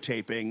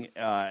videotaping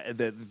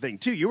the thing,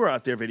 too. You were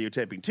out there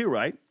videotaping, too,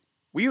 right?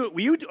 Are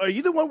you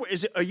the one,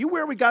 are you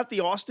where we got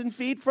the Austin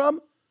feed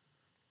from?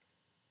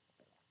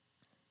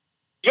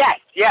 Yes.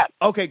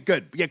 Okay,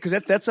 good. Yeah, because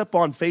that's up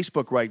on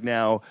Facebook right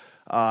now,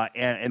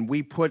 and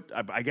we put,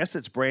 I guess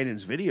that's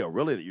Brandon's video,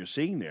 really, that you're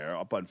seeing there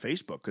up on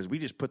Facebook, because we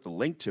just put the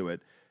link to it.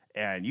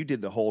 And you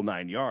did the whole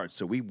 9 yards.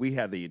 So we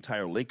had the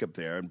entire link up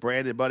there. And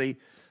Brandon, buddy,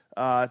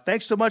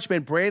 thanks so much,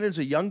 man. Brandon's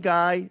a young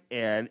guy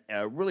and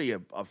really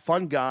a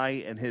fun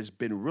guy and has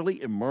been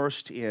really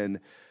immersed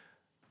in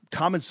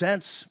common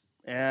sense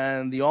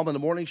and the Allman in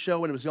the Morning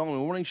Show. When it was the Allman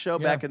in the Morning Show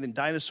back in the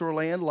Dinosaur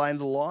Land, Line of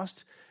the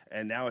Lost.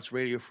 And now it's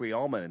Radio Free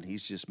Allman, and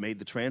he's just made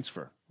the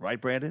transfer.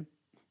 Right, Brandon?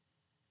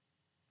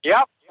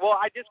 Yep. Well,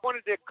 I just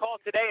wanted to call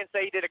today and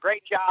say you did a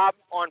great job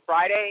on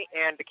Friday.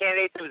 And the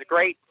candidates, it was a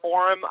great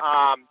forum.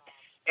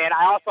 And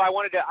I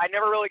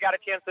never really got a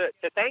chance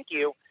to thank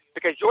you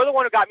because you're the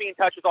one who got me in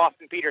touch with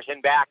Austin Peterson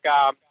back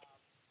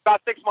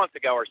about 6 months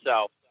ago or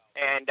so.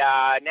 And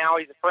now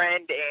he's a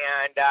friend,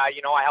 and,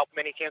 I help him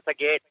any chance I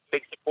get,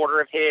 big supporter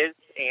of his,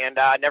 and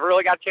never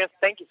really got a chance to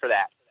thank you for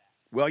that.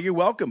 Well, you're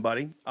welcome,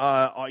 buddy.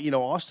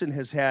 Austin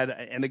has had,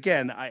 and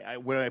again,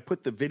 when I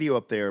put the video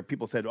up there,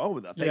 people said,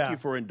 thank you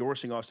for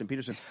endorsing Austin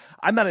Peterson.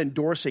 I'm not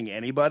endorsing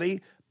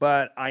anybody,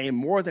 but I am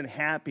more than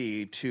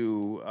happy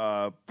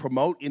to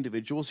promote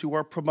individuals who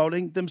are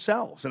promoting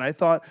themselves. And I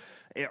thought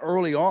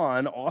early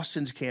on,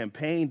 Austin's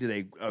campaign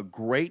did a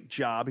great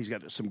job. He's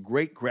got some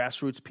great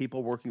grassroots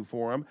people working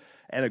for him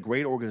and a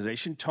great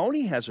organization.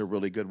 Tony has a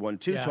really good one,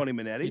 too, Tony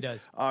Minetti. He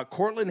does.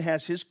 Cortland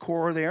has his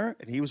core there,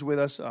 and he was with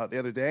us the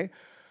other day.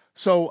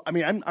 So, I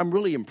mean, I'm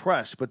really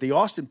impressed. But the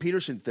Austin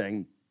Peterson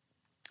thing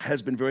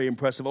has been very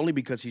impressive only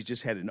because he's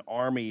just had an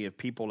army of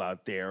people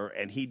out there,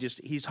 and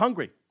he's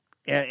hungry.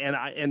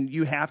 And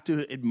you have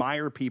to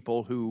admire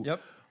people who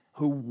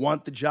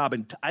want the job.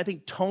 And I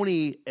think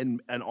Tony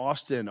and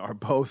Austin are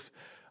both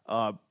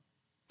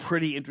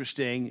pretty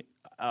interesting,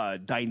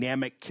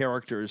 dynamic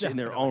characters in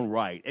their own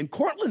right. And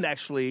Cortland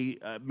actually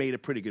made a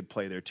pretty good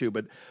play there, too.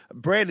 But,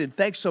 Brandon,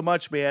 thanks so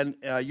much, man.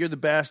 You're the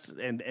best.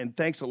 And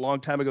thanks a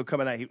long time ago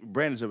coming out.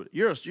 Brandon,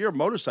 you're a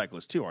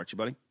motorcyclist, too, aren't you,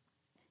 buddy?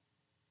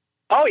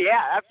 Oh,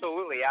 yeah,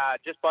 absolutely.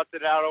 Just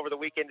busted it out over the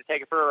weekend to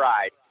take it for a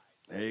ride.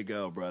 There you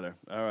go, brother.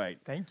 All right.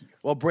 Thank you.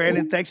 Well,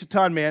 Brandon, thanks a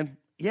ton, man.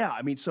 Yeah,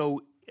 I mean,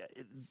 so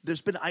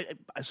there's been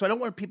so I don't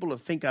want people to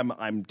think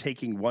I'm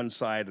taking one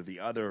side or the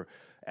other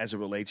as it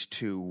relates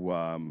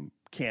to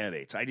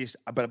candidates.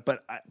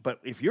 But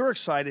if you're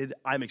excited,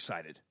 I'm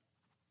excited.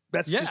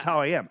 That's just how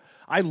I am.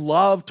 I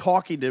love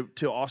talking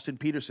to Austin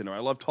Peterson, or I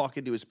love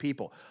talking to his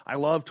people. I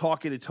love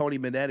talking to Tony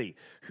Minetti,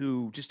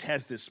 who just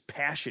has this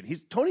passion.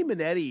 Tony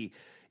Minetti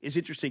is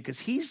interesting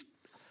because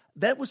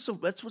that's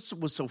what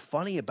was so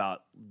funny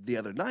about the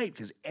other night,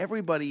 because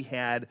everybody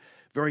had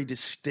very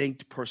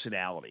distinct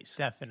personalities.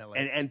 Definitely.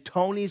 And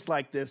Tony's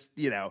like this,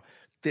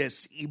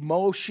 this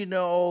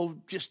emotional,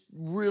 just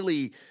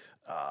really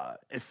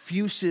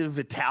effusive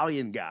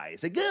Italian guy.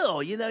 He's like,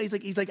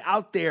 he's like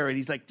out there, and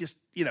he's like just,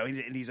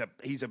 and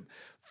he's a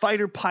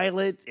fighter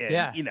pilot,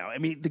 and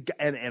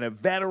and a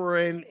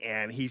veteran,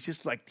 and he's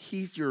just like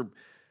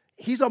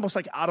he's almost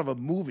like out of a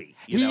movie.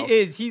 He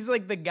is. He's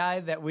like the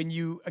guy that when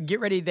you get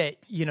ready that,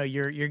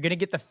 you're going to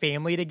get the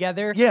family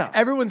together. Yeah.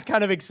 Everyone's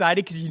kind of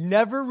excited because you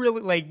never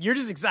really, you're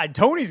just excited.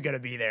 Tony's going to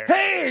be there.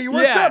 Hey,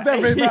 what's up,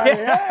 everybody?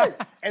 Hey.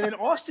 And then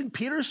Austin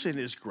Peterson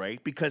is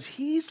great because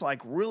he's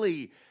like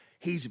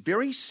he's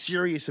very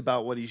serious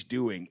about what he's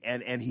doing.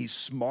 And he's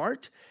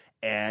smart,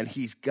 and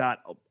he's got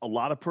a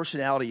lot of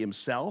personality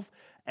himself.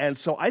 And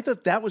so I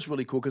thought that was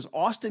really cool because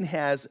Austin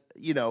has,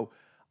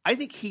 I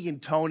think he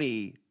and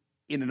Tony,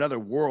 in another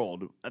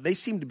world, they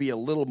seem to be a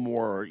little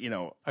more,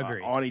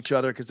 on each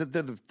other because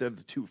they're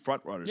the two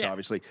front runners,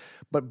 obviously.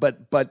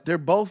 But they're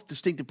both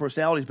distinctive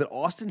personalities. But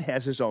Austin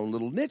has his own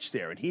little niche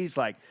there, and he's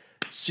like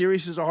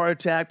serious as a heart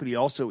attack, but he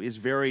also is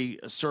very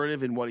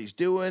assertive in what he's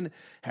doing.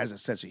 Has a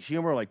sense of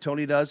humor like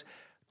Tony does.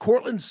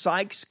 Cortland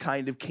Sykes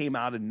kind of came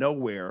out of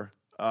nowhere,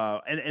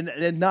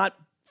 and not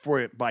for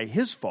it by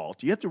his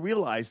fault. You have to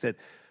realize that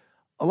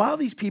a lot of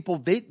these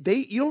people,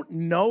 you don't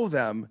know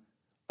them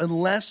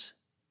unless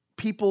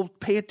people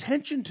pay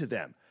attention to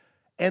them.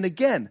 And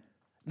again,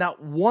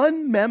 not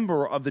one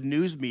member of the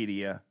news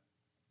media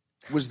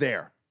was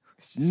there.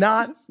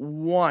 Not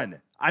one.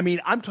 I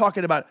mean, I'm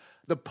talking about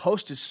the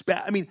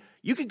Post-Dispatch. I mean,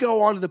 you could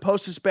go onto the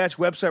Post-Dispatch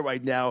website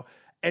right now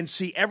and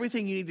see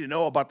everything you need to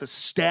know about the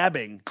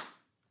stabbing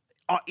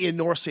in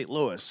North St.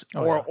 Louis,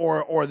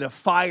 or the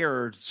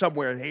fire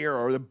somewhere here,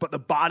 or the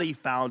body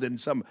found in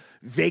some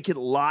vacant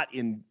lot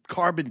in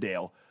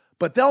Carbondale.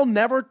 But they'll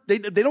never, they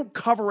don't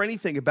cover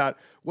anything about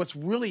what's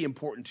really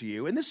important to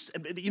you. And this,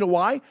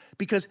 why?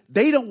 Because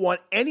they don't want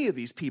any of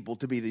these people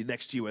to be the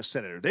next U.S.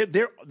 Senator.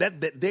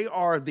 They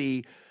are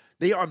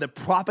the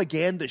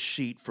propaganda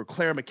sheet for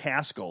Claire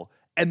McCaskill,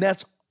 and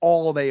that's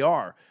all they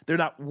are. They're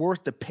not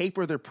worth the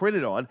paper they're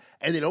printed on,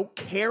 and they don't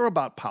care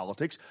about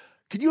politics.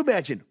 Can you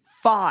imagine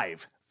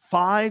Five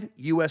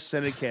U.S.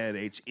 Senate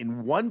candidates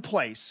in one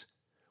place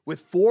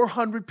with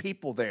 400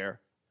 people there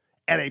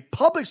at a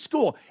public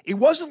school. It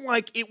wasn't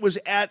like it was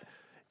at,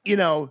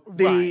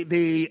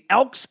 the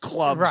Elks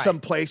Club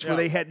someplace where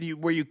they had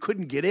where you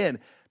couldn't get in.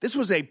 This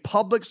was a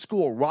public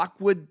school,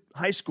 Rockwood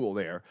High School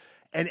there,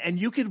 and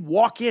you could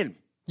walk in.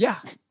 Yeah.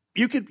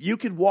 You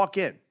could walk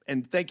in.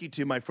 And thank you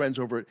to my friends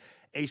over at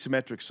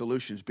Asymmetric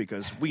Solutions,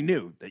 because we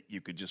knew that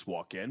you could just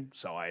walk in.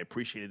 So I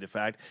appreciated the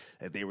fact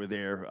that they were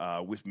there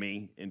with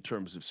me in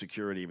terms of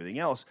security, everything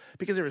else,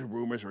 because there was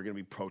rumors there were going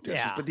to be protesters.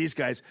 Yeah. But these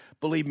guys,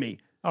 believe me,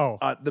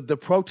 the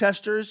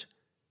protesters,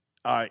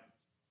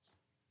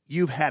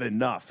 you've had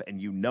enough,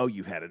 and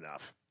you've had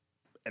enough.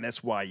 And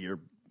that's why you're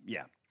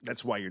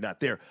not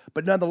there.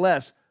 But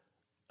nonetheless,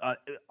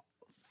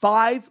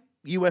 5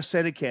 U.S.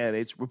 Senate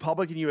candidates,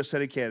 Republican U.S.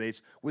 Senate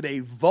candidates, with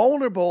a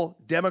vulnerable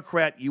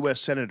Democrat U.S.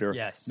 Senator.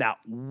 Yes. Not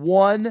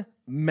one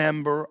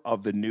member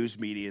of the news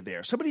media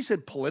there. Somebody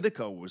said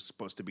Politico was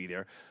supposed to be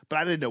there, but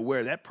I didn't know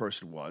where that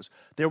person was.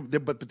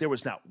 But there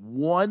was not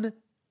one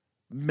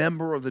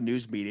member of the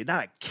news media,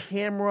 not a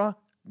camera,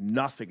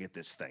 nothing at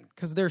this thing.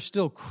 Because they're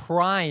still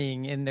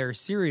crying in their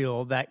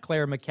cereal that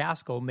Claire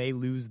McCaskill may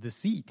lose the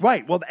seat.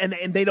 Right. Well, and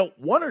they don't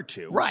want her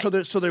to. Right.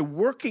 So they're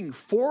working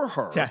for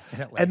her.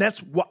 Definitely. And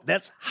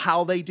that's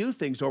how they do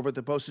things over at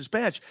the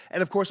Post-Dispatch.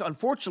 And of course,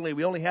 unfortunately,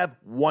 we only have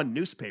one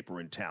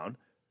newspaper in town,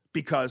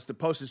 because the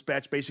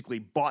Post-Dispatch basically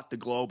bought the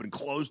Globe and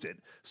closed it.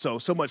 So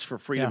much for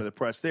freedom of the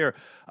press there.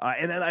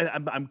 And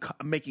I'm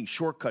making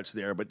shortcuts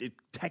there, but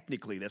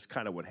technically that's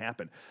kind of what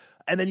happened.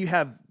 And then you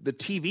have the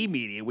TV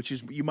media, which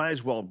is, you might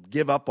as well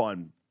give up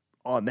on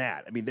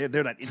that. I mean,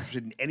 they're not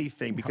interested in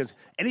anything, because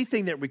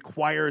anything that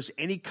requires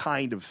any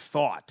kind of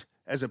thought,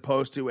 as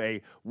opposed to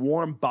a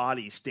warm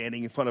body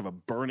standing in front of a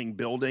burning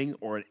building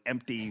or an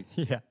empty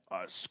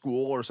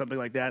school or something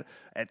like that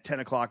at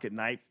 10 o'clock at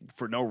night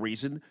for no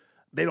reason.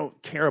 They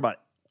don't care about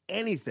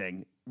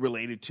anything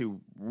related to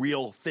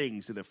real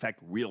things that affect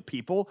real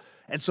people.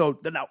 And so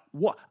now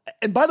what?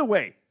 And by the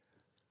way,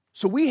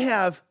 so we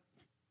have,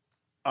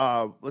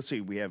 let's see,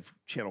 we have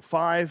Channel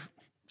 5,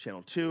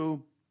 Channel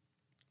 2,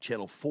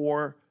 Channel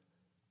 4.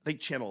 I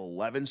think Channel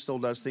 11 still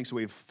does things. So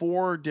we have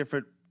 4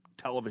 different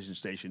television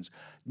stations.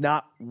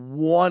 Not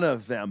one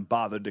of them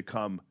bothered to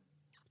come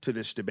to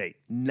this debate.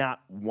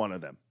 Not one of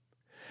them.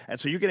 And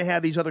so you're going to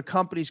have these other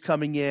companies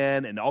coming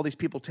in and all these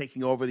people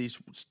taking over these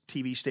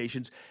TV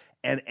stations.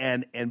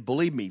 And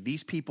believe me,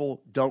 these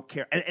people don't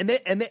care.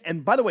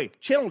 And by the way,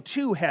 Channel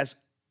 2 has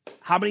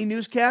how many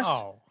newscasts?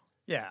 Oh,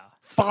 yeah.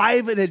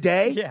 5 in a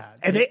day? Yeah.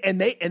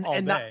 And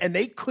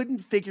they couldn't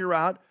figure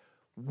out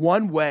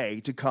one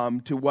way to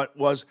come to what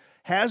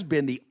has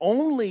been the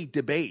only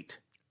debate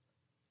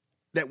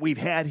that we've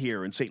had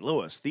here in St.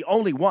 Louis. The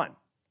only one.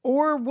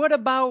 Or what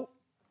about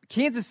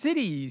Kansas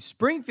City,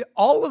 Springfield?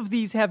 All of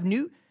these have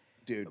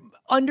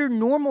under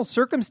normal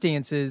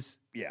circumstances,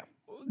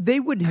 they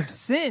would have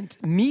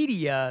sent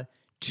media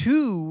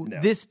to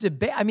this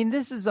debate. I mean,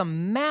 this is a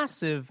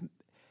massive,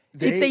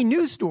 it's a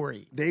news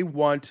story. They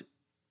want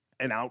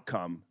an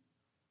outcome,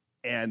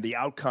 and the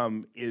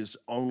outcome is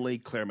only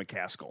Claire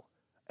McCaskill.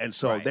 And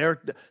so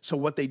so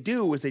what they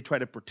do is they try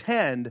to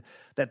pretend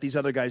that these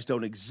other guys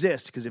don't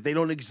exist, because if they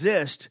don't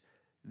exist,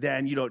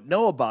 then you don't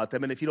know about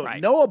them, and if you don't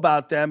know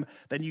about them,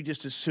 then you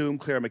just assume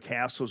Claire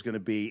McCaskill is going to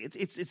be.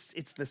 It's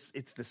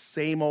the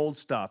same old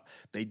stuff.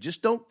 They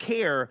just don't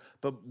care.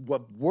 But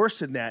what worse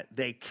than that,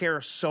 they care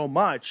so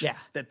much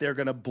that they're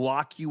going to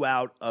block you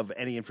out of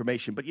any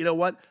information. But you know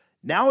what?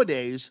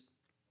 Nowadays,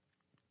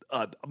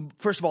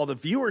 first of all, the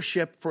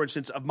viewership, for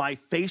instance, of my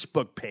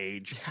Facebook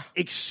page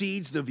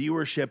exceeds the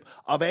viewership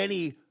of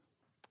any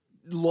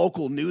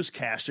local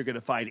newscast you're going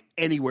to find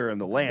anywhere in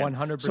the land.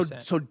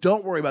 100%. So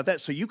don't worry about that.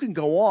 So you can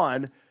go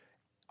on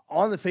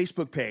the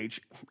Facebook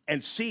page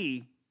and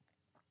see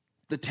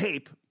the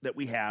tape that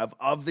we have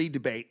of the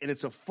debate, and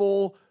it's a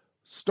full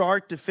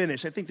start to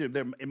finish. I think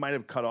it might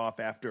have cut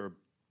off after.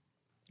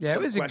 Yeah,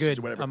 it was a good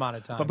amount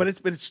of time. But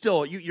it's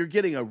still, you're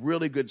getting a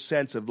really good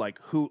sense of like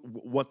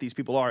what these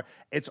people are.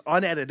 It's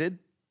unedited,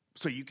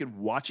 so you can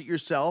watch it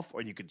yourself,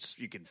 or you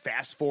can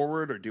fast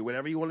forward or do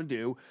whatever you want to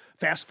do.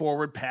 Fast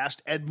forward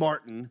past Ed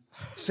Martin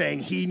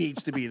saying he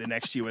needs to be the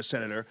next U.S.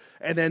 Senator,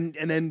 and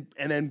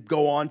then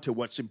go on to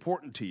what's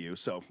important to you.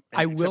 So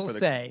I will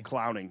say,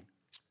 clowning.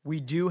 We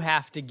do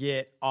have to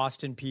get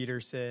Austin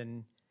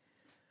Petersen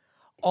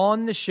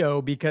on the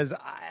show, because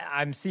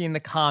I'm seeing the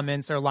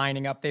comments are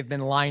lining up. They've been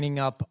lining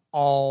up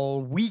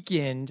all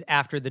weekend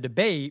after the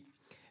debate,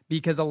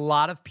 because a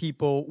lot of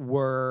people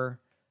were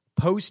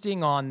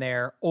posting on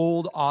there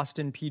old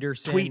Austin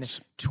Petersen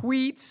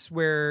tweets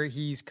where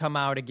he's come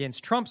out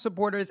against Trump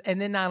supporters. And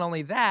then not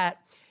only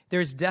that,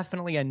 there's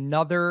definitely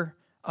another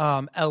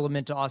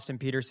element to Austin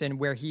Petersen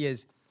where he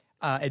is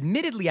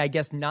admittedly, I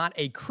guess, not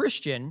a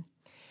Christian.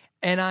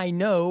 And I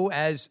know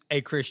as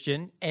a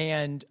Christian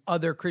and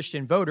other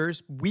Christian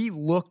voters, we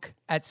look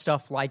at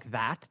stuff like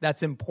that.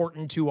 That's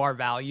important to our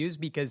values,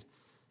 because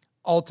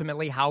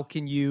ultimately, how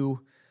can you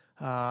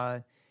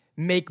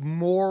make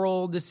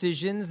moral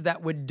decisions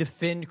that would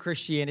defend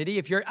Christianity?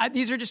 If you're,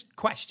 these are just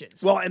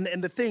questions. Well, and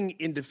the thing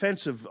in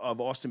defense of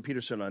Austin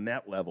Peterson on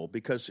that level,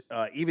 because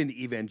even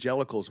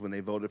evangelicals, when they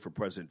voted for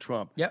President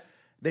Trump,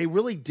 they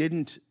really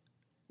didn't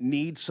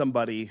need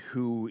somebody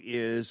who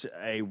is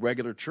a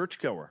regular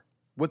churchgoer.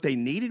 What they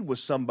needed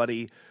was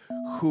somebody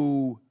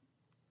who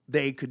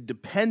they could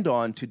depend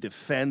on to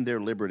defend their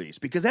liberties,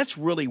 because that's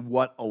really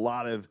what a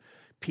lot of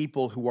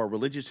people who are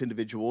religious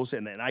individuals,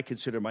 and I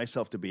consider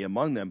myself to be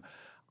among them,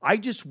 I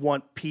just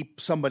want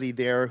somebody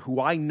there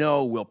who I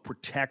know will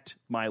protect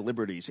my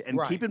liberties. And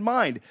keep in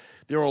mind,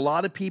 there are a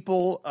lot of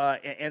people,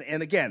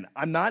 and again,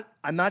 I'm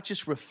not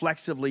just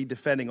reflexively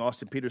defending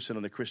Austin Peterson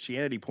on the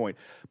Christianity point,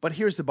 but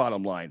here's the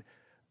bottom line.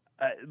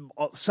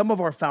 Some of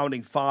our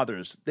founding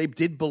fathers, they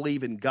did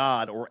believe in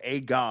God or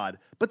a God,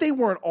 but they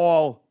weren't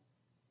all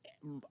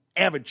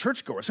avid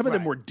churchgoers. Some of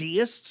them were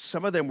deists.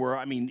 Some of them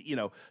were,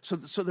 so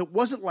it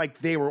wasn't like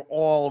they were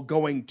all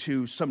going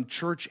to some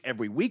church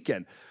every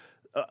weekend,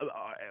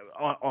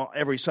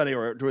 every Sunday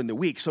or during the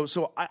week.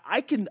 So I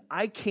can,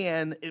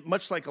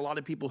 much like a lot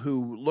of people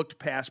who looked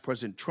past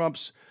President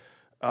Trump's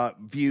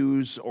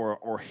views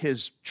or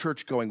his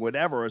church going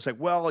whatever, it's like,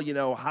 well,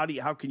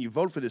 how can you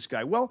vote for this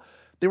guy? Well,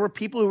 there were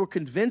people who were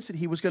convinced that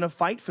he was going to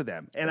fight for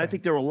them. And I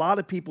think there are a lot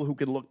of people who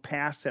can look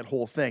past that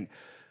whole thing.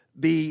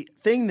 The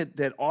thing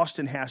that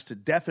Austin has to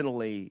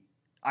definitely,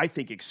 I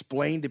think,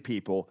 explain to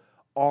people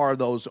are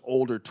those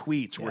older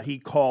tweets where he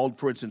called,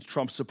 for instance,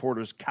 Trump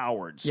supporters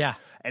cowards. Yeah.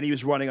 And he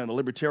was running on the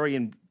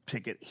libertarian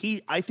ticket.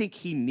 I think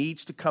he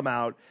needs to come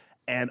out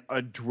and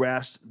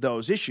address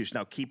those issues.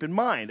 Now, keep in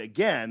mind,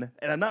 again,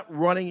 and I'm not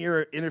running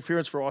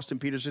interference for Austin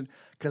Peterson,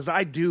 because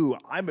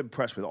I'm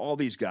impressed with all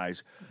these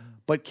guys.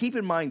 But keep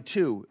in mind,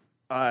 too,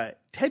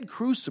 Ted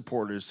Cruz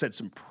supporters said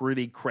some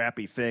pretty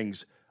crappy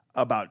things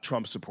about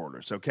Trump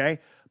supporters, okay?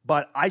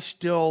 But I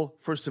still,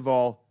 first of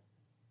all,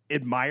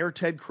 admire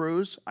Ted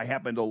Cruz.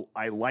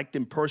 I liked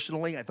him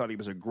personally. I thought he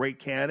was a great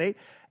candidate.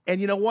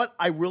 And you know what?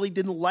 I really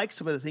didn't like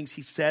some of the things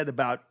he said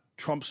about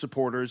Trump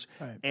supporters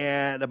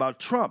and about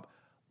Trump.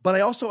 But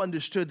I also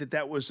understood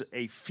that was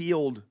a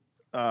field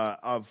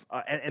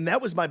and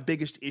that was my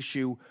biggest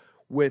issue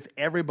with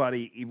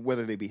everybody,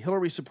 whether they be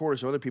Hillary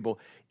supporters or other people,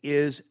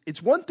 is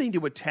it's one thing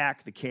to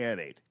attack the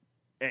candidate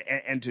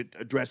and to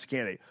address the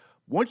candidate.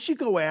 Once you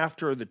go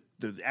after the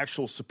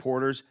actual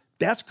supporters,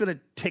 that's going to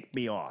tick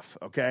me off,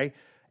 okay?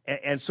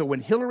 And so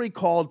when Hillary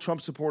called Trump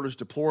supporters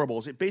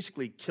deplorables, it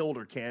basically killed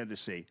her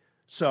candidacy.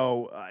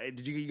 So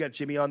you got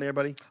Jimmy on there,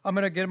 buddy? I'm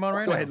going to get him on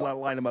right now. Go ahead and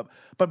line him up.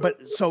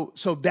 But so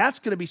that's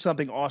going to be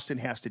something Austin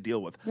has to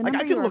deal with. The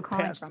number you are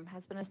calling from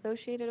has been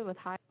associated with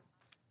high.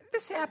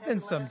 This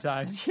happens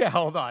sometimes. Yeah,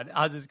 hold on.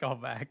 I'll just call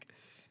back.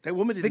 That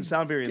woman didn't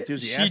sound very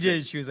enthusiastic. She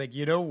did. She was like,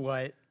 you know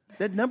what?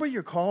 That number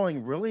you're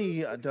calling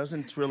really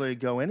doesn't really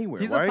go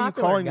anywhere. He's Why a are you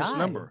calling guy. this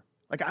number?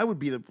 Like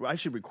I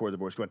should record the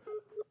voice going,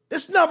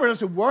 this number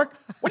doesn't work.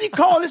 What are you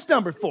calling this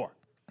number for?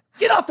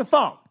 Get off the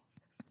phone.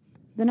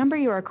 The number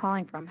you are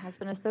calling from has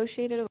been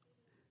associated with.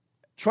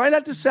 Try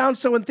not to sound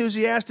so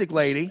enthusiastic,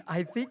 lady.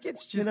 I think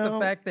it's just the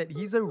fact that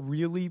he's a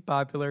really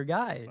popular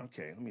guy.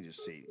 Okay, let me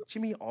just see.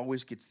 Jimmy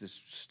always gets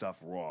this stuff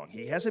wrong.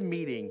 He has a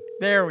meeting.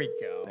 There we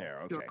go. There,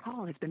 okay. Your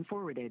call has been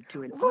forwarded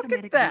to an Look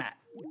automatic. at that.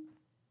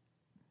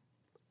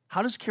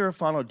 How does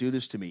Carafano do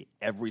this to me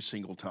every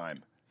single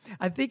time?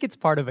 I think it's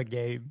part of a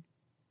game.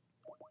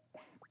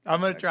 I'm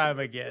going to try him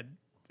again.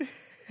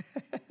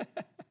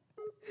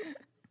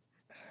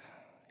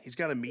 He's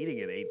got a meeting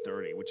at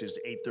 8:30, which is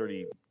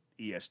 8:30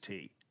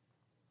 EST.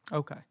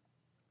 Okay.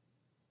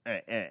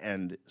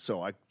 And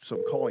so I'm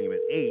calling him at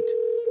 8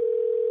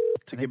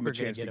 to give him a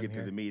chance to get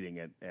to the meeting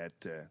at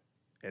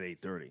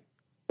 8:30.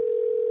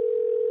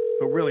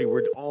 But really,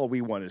 all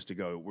we want is to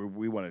go.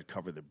 We want to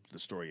cover the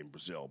story in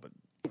Brazil. But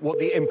what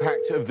the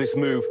impact of this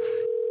move?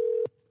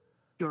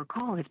 Your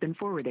call has been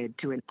forwarded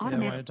to an I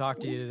automatic. want to talk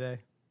to you today.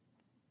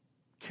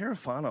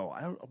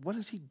 Carafano, what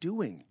is he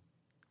doing?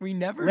 We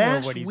never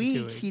Last know what he's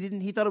week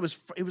doing. he thought it was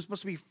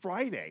supposed to be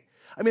Friday.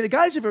 I mean, the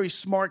guy's a very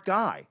smart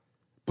guy,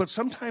 but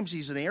sometimes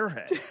he's an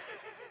airhead.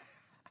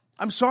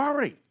 I'm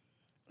sorry.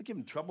 I give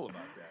him trouble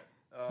about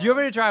that. Do you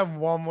want me to try him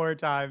one more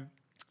time?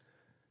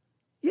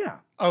 Yeah.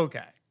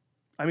 Okay.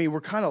 I mean,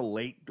 we're kind of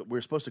late.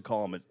 We're supposed to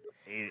call him at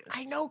 8.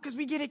 I know, because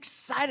we get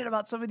excited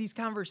about some of these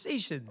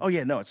conversations. Oh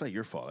yeah, no, it's not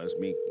your fault. It's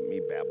me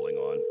babbling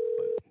on.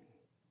 But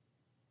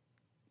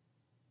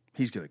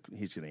he's gonna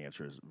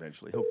answer us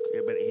eventually.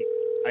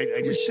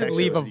 I just should texted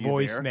leave him, a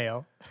 "Are you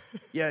voicemail.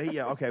 there?"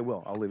 Yeah. Okay,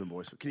 I'll leave a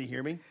voicemail. Can you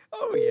hear me?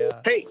 Oh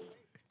yeah. Hey.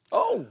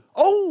 Oh,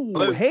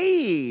 Hello.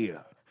 hey,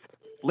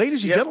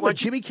 ladies and Yes, gentlemen,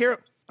 Jimmy Carr,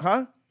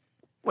 huh?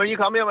 Why don't you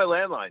call me on my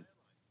landline?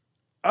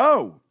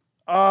 Oh,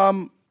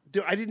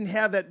 I didn't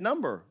have that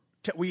number.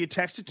 Will you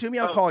text it to me?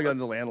 I'll call you on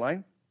the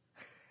landline.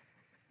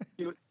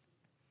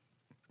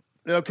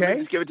 Okay. Let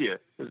me just give it to you.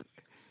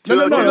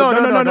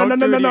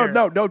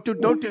 No,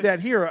 don't do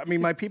that here. I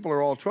mean, my people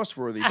are all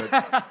trustworthy, but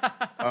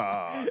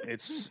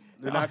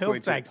they're not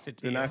going to. Text it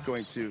to they're you. not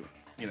going to.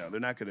 They're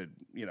not going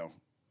to.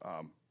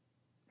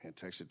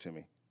 Text it to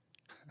me.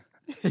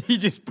 He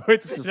just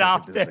puts It's it just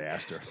out like a there.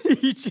 disaster.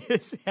 He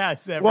just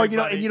has everybody.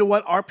 Well, and you know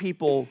what? Our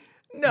people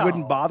No.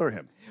 wouldn't bother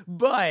him.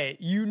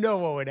 But you know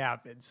what would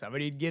happen.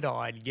 Somebody'd get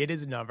on, get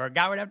his number. A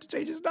guy would have to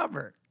change his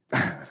number.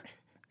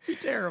 Be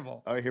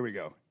terrible. All right, here we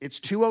go. It's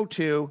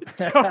 202.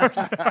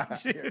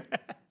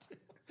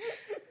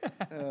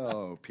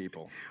 Oh,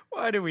 people.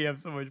 Why do we have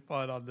so much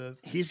fun on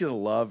this? He's gonna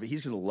love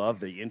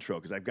the intro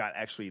because I've got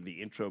actually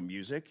the intro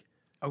music.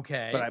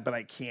 Okay. But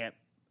I can't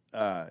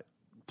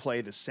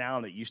play the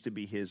sound that used to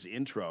be his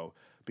intro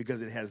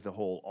because it has the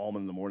whole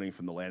Almond in the Morning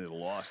from the Land of the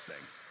Lost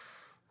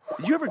thing.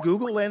 Did you ever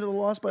Google Land of the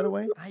Lost, by the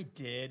way? I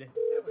did.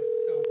 That was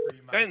so pretty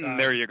much. And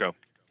there you go.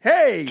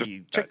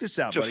 Hey, check this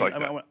out, just buddy. like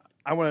that.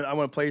 I want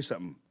to play you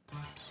something.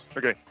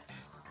 Okay.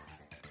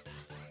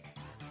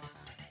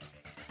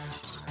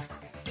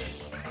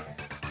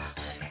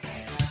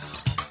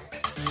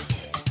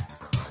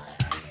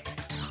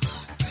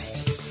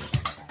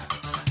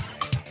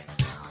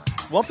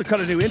 We'll have to cut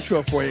a new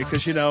intro for you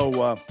because,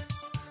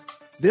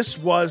 this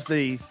was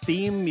the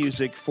theme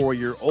music for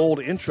your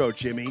old intro,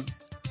 Jimmy.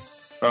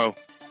 Oh.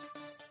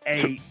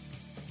 A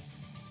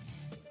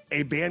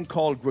band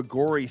called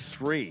Grigori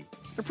 3. They're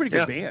a pretty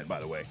good band,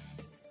 by the way.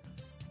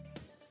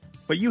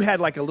 But you had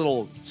like a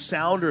little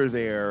sounder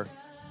there,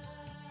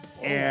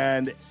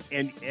 and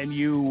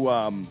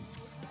you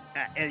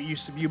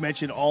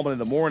mentioned Almond in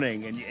the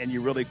Morning, and you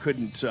really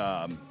couldn't.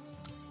 I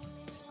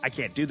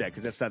can't do that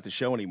because that's not the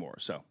show anymore.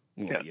 So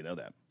you know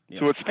that.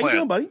 So what's the How plan? you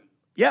doing, buddy?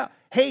 Yeah.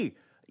 Hey,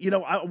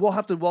 we'll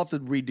have to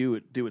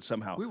do it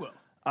somehow. We will.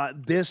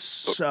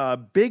 This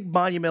big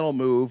monumental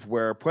move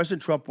where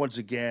President Trump once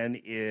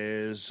again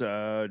is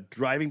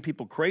driving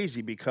people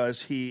crazy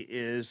because he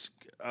is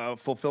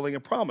fulfilling a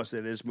promise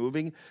that is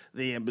moving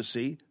the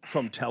embassy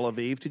from Tel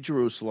Aviv to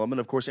Jerusalem.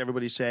 And, of course,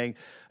 everybody's saying,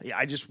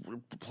 I just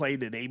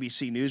played an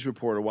ABC News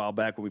report a while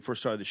back when we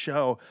first started the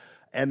show,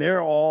 and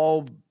they're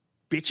all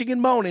bitching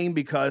and moaning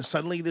because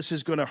suddenly this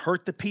is going to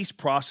hurt the peace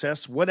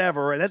process,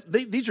 whatever. And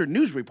these are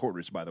news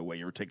reporters, by the way,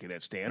 you're taking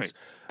that stance.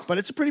 Right. But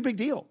it's a pretty big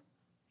deal.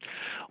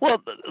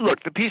 Well,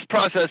 look, the peace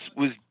process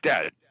was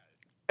dead.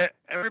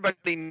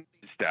 Everybody knows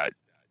that.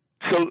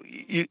 So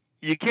you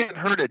can't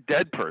hurt a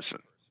dead person.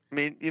 I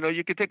mean,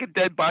 you could take a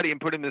dead body and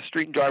put him in the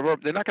street and drive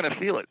over. They're not going to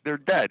feel it. They're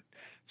dead.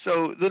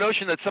 So the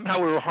notion that somehow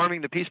we were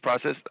harming the peace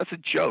process, that's a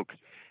joke.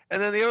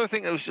 And then the other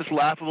thing that was just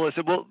laughable, I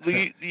said, well,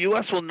 the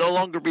U.S. will no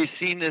longer be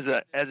seen as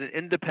an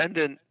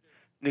independent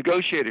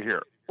negotiator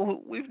here.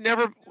 Well, we've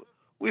never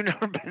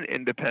been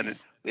independent.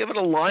 We have an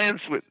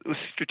alliance a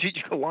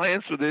strategic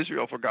alliance with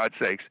Israel, for God's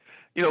sakes.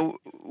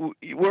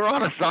 We're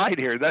on a side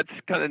here. That's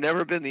kind of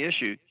never been the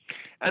issue.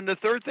 And the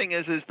third thing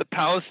is the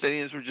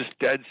Palestinians were just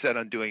dead set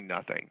on doing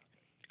nothing.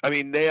 I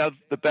mean, they have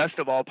the best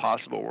of all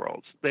possible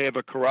worlds. They have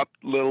a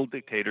corrupt little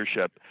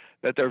dictatorship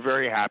that they're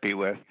very happy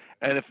with.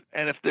 And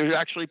if there's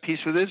actually peace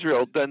with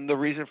Israel, then the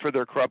reason for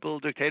their corrupt little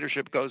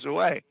dictatorship goes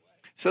away.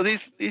 So these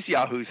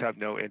yahoos have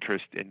no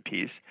interest in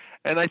peace.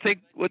 And I think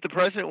what the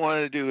president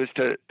wanted to do is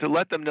to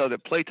let them know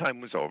that playtime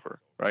was over,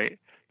 right?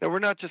 That we're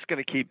not just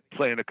going to keep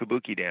playing a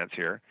kabuki dance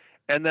here.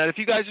 And that if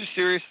you guys are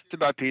serious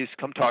about peace,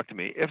 come talk to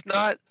me. If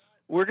not,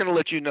 we're going to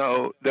let you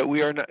know that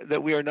we are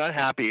not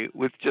happy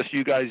with just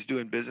you guys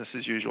doing business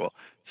as usual.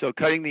 So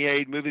cutting the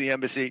aid, moving the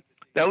embassy,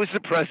 that was the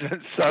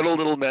president's subtle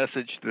little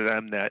message to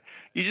them that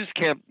you just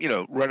can't,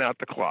 run out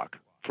the clock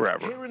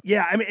forever.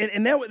 Yeah, I mean,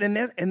 and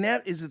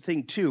that is the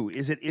thing too.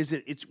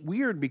 It's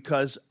weird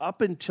because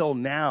up until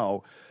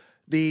now,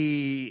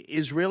 the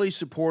Israeli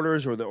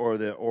supporters or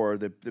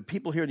the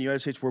people here in the United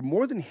States were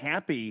more than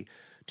happy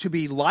to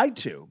be lied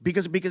to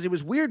because it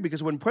was weird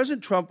because when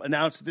President Trump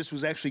announced that this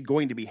was actually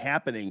going to be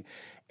happening,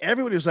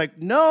 everybody was like,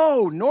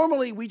 no,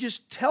 normally we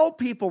just tell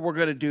people we're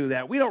going to do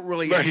that. We don't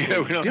really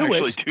actually we don't do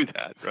actually do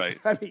that, right?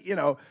 I mean,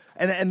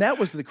 and that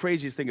was the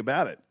craziest thing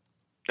about it.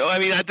 No, I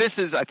mean, this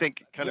is, I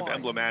think, kind of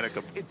emblematic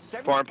of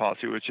foreign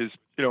policy, which is,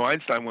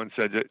 Einstein once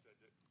said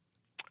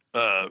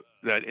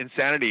that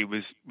insanity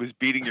was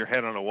beating your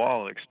head on a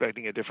wall and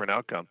expecting a different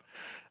outcome.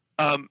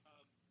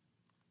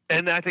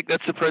 And I think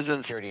that's the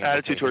president's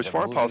attitude towards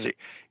foreign policy.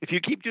 If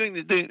you keep doing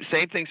the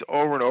same things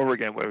over and over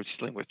again, whether it's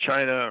dealing with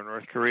China or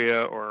North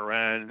Korea or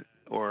Iran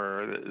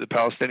or the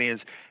Palestinians,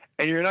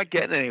 and you're not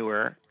getting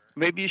anywhere,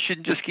 maybe you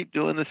shouldn't just keep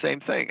doing the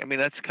same thing. I mean,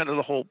 that's kind of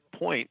the whole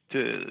point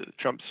to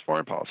Trump's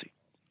foreign policy.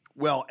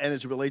 Well, and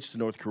as it relates to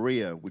North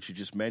Korea, which you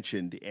just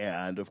mentioned,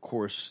 and of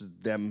course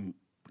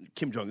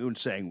Kim Jong-un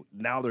saying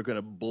now they're going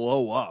to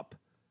blow up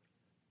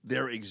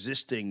their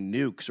existing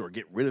nukes or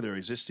get rid of their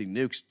existing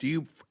nukes. Do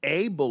you,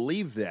 A,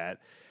 believe that?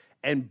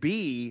 And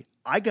B,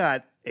 I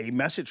got a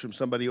message from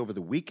somebody over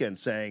the weekend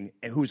saying,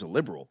 and who's a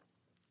liberal,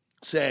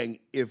 saying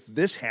if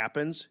this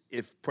happens,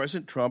 if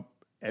President Trump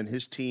and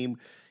his team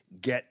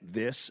get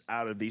this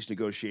out of these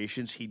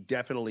negotiations, he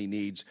definitely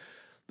needs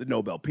the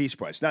Nobel Peace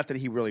Prize. Not that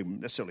he really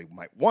necessarily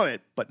might want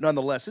it, but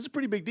nonetheless, it's a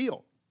pretty big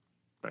deal.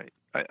 Right.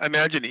 I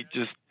imagine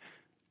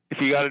if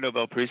he got a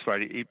Nobel Peace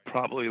Prize, he'd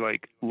probably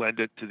lend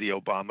it to the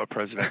Obama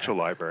Presidential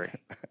Library,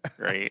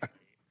 right?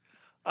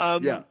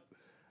 Yeah.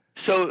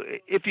 So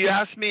if you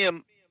asked me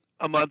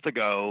a month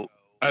ago,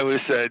 I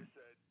would have said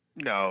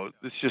No,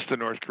 it's just the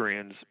North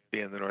Koreans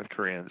being the North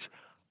Koreans.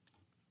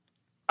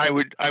 I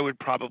would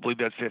probably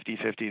bet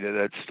 50-50 that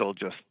that's still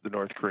just the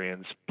North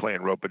Koreans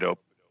playing rope-a-dope.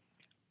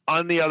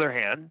 On the other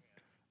hand,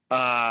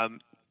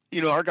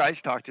 our guys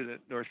talk to the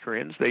North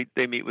Koreans.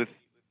 They meet with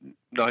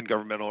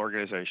non-governmental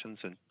organizations,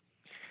 and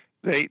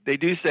they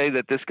do say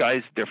that this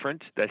guy's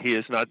different, that he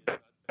is not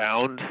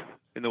bound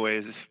in the way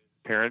his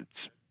parents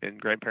and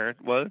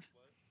grandparent was,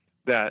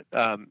 that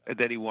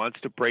he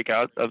wants to break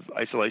out of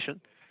isolation.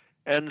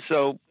 And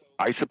so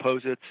I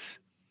suppose it's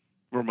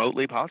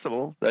remotely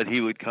possible that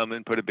he would come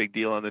and put a big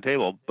deal on the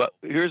table. But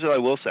here's what I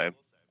will say.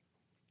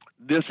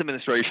 This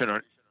administration,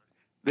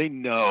 they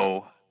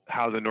know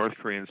how the North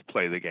Koreans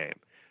play the game.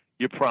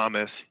 You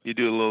promise, you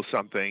do a little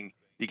something,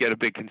 you get a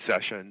big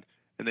concession,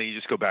 and then you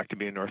just go back to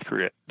being North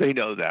Korea. They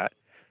know that.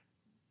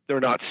 They're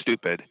not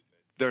stupid.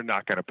 They're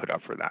not going to put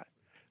up for that.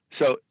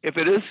 So if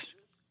it is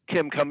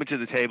Kim coming to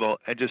the table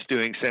and just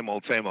doing same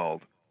old,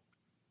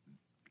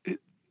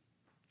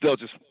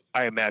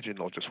 I imagine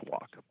they'll just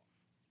walk.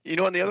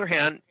 On the other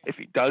hand, if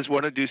he does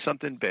want to do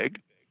something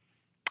big,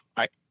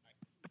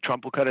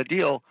 Trump will cut a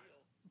deal,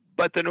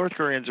 but the North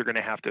Koreans are going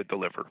to have to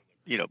deliver,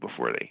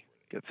 before they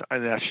get,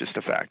 and that's just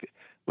a fact.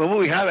 But what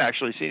we have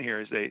actually seen here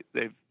is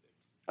they're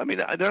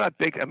not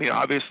big. I mean,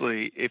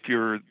 obviously, if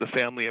you're the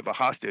family of a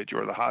hostage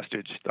or the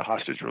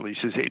hostage release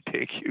is a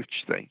big,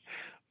 huge thing.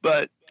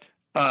 But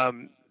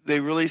they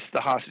released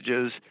the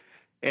hostages,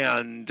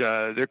 and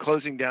they're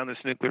closing down this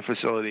nuclear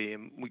facility,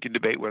 and we can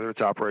debate whether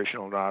it's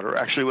operational or not, or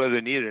actually whether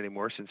they need it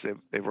anymore since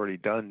they've already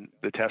done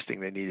the testing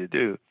they need to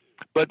do.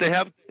 But they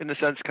have, in a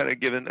sense, kind of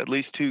given at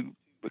least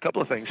a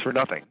couple of things for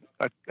nothing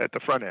at the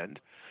front end,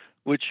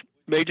 which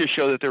may just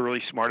show that they're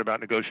really smart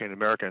about negotiating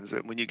Americans.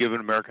 That when you give an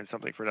American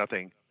something for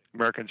nothing,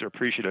 Americans are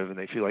appreciative and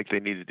they feel like they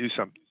need to do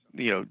some,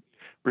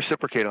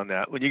 reciprocate on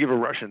that. When you give a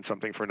Russian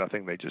something for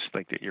nothing, they just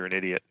think that you're an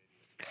idiot.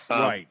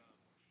 Right.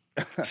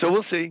 So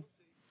we'll see.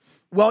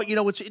 Well,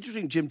 what's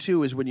interesting, Jim,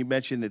 too, is when you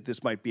mentioned that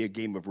this might be a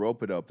game of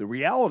rope-a-dope. The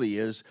reality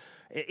is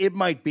it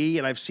might be,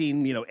 and I've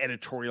seen,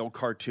 editorial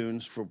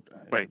cartoons for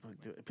right.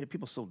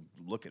 People still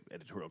look at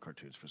editorial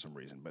cartoons for some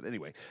reason. But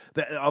anyway,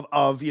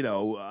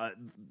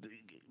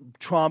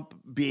 Trump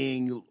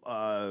being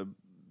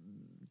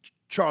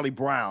Charlie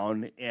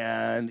Brown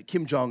and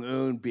Kim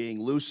Jong-un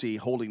being Lucy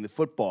holding the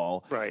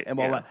football. Right. And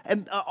all that.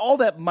 And all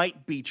that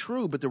might be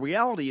true, but the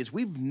reality is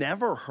we've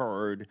never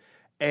heard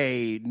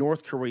a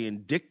North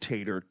Korean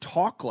dictator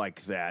talk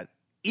like that,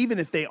 even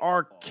if they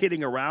are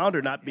kidding around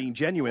or not being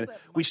genuine.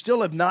 We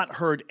still have not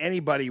heard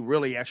anybody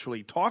really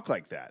actually talk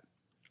like that.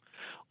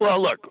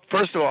 Well, look,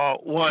 first of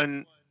all,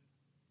 one,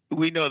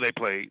 we know they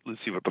play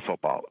Lucy with the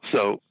football.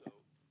 So,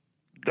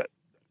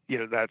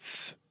 they're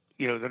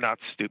not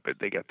stupid.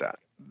 They get that.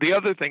 The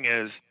other thing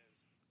is,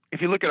 if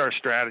you look at our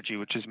strategy,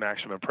 which is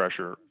maximum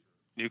pressure,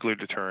 nuclear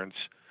deterrence,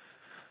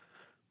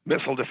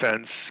 missile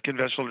defense,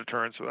 conventional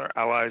deterrence with our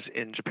allies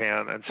in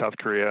Japan and South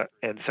Korea,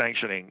 and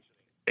sanctioning.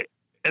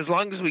 As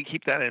long as we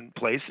keep that in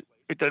place,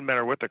 it doesn't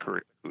matter what the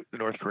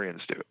North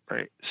Koreans do,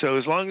 right? So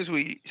as long as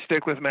we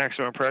stick with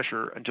maximum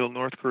pressure until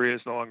North Korea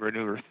is no longer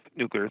a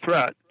nuclear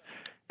threat,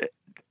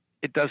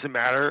 it doesn't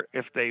matter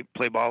if they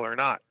play ball or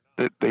not.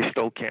 They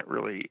still can't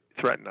really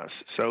threaten us.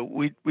 So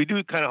we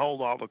do kind of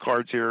hold all the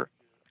cards here.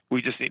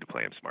 We just need to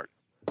play them smart.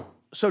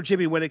 So,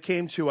 Jimmy, when it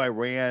came to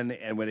Iran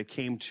and when it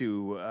came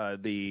to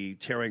the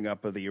tearing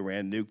up of the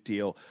Iran nuke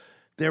deal,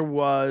 there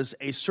was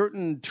a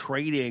certain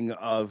trading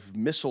of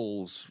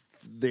missiles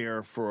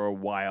there for a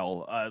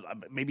while,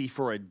 maybe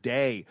for a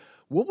day.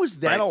 What was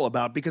that all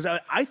about? Because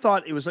I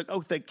thought it was like,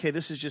 okay,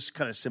 this is just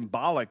kind of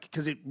symbolic,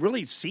 because it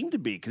really seemed to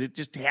be, because it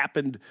just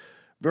happened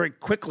very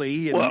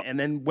quickly and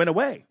then went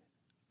away.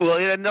 Well,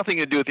 it had nothing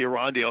to do with the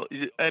Iran deal.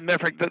 As a matter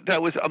of fact,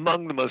 that was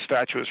among the most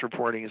fatuous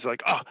reporting. Is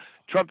like,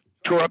 Trump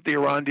tore up the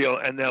Iran deal,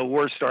 and the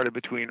war started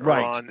between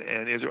Iran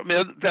and Israel. I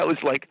mean, that was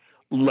like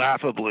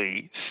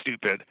laughably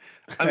stupid.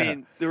 I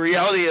mean, the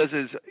reality is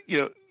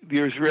the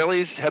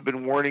Israelis have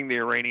been warning the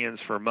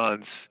Iranians for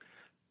months,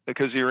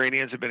 because the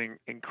Iranians have been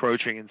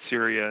encroaching in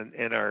Syria,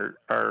 and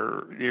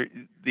the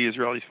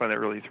Israelis find that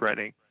really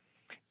threatening.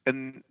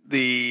 And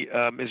the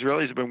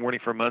Israelis have been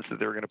warning for months that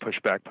they were going to push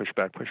back.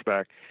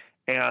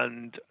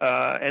 And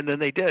then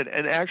they did.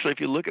 And actually, if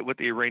you look at what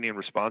the Iranian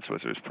response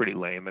was, it was pretty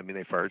lame. I mean,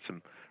 they fired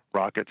some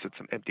rockets at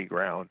some empty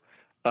ground.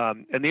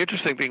 And the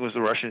interesting thing was the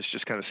Russians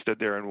just kind of stood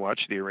there and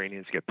watched the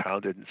Iranians get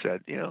pounded and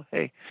said,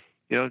 hey,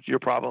 it's your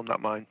problem,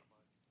 not mine.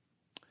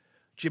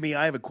 Jimmy,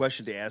 I have a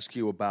question to ask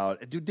you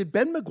about. Did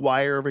Ben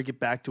McGuire ever get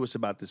back to us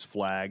about this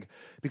flag?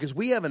 Because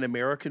we have an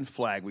American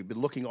flag. We've been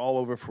looking all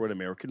over for an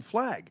American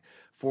flag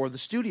for the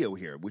studio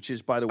here, which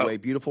is, by the way,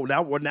 beautiful.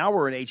 Now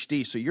we're in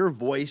HD, so your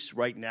voice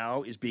right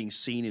now is being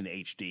seen in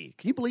HD.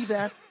 Can you believe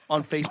that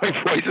on Facebook?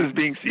 My voice is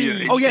being seen in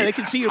HD. Oh, yeah, they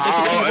can see you.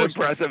 How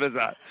impressive is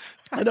that?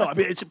 I know. I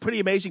mean, it's a pretty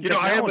amazing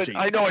technology.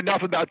 I know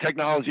enough about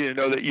technology to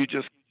know that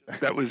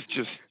that was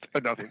just a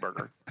nothing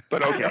burger.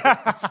 But okay.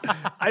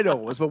 I know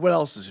it was, but what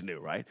else is new,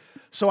 right?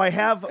 So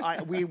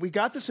we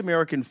got this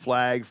American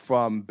flag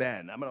from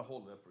Ben. I'm going to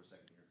hold it up for a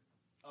second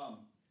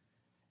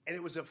here. And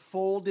it was a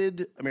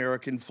folded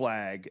American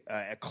flag,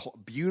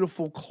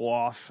 beautiful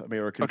cloth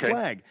American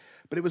flag.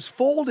 But it was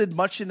folded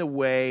much in the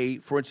way,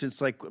 for instance,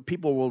 like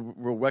people will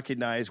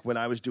recognize when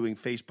I was doing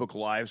Facebook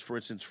Lives, for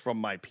instance, from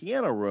my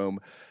piano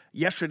room.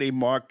 Yesterday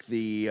marked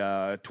the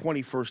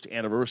 21st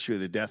anniversary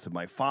of the death of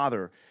my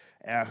father,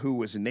 who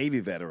was a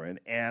Navy veteran.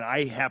 And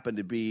I happened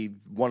to be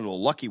one of the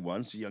lucky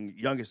ones,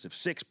 youngest of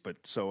six. But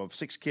so of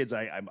six kids,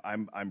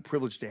 I'm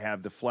privileged to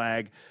have the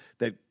flag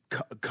that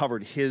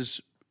covered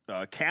his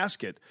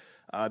casket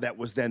that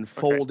was then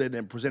folded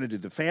and presented to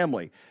the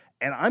family.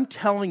 And I'm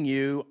telling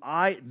you,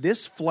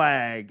 this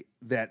flag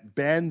that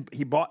Ben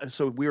he bought.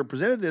 So we were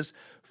presented this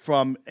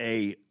from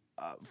Ben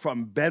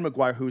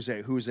McGuire,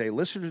 who's a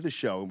listener to the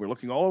show, and we're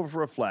looking all over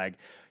for a flag.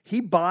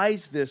 He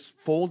buys this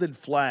folded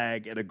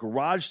flag at a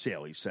garage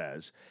sale, he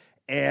says,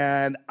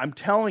 and I'm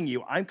telling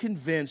you, I'm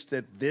convinced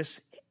that this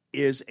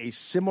is a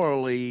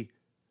similarly.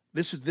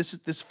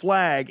 This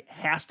flag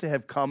has to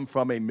have come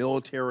from a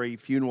military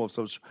funeral of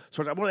some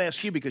sort. I want to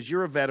ask you, because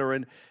you're a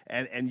veteran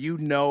and you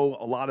know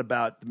a lot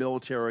about the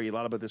military, a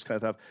lot about this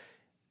kind of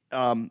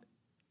stuff.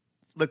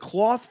 The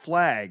cloth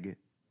flag,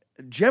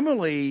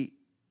 generally,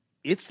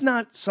 it's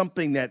not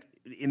something that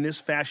in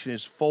this fashion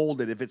is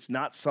folded if it's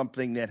not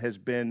something that has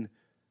been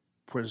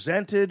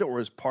presented or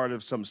is part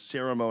of some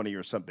ceremony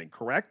or something.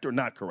 Correct or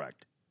not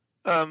correct?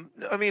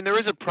 I mean, there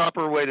is a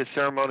proper way to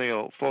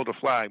ceremonial fold a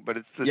flag, but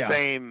it's the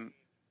same.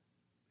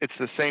 It's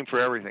the same for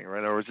everything,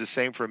 right? Or it's the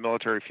same for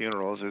military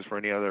funerals as for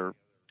any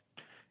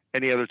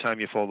other time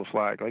you fold a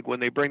flag. Like when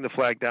they bring the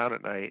flag down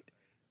at night,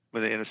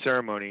 when they in a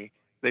ceremony,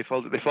 they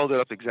fold it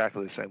up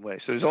exactly the same way.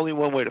 So there's only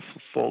one way to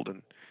fold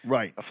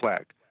a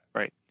flag,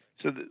 right?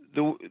 So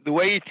the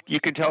way you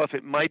can tell if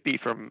it might be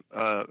from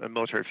a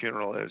military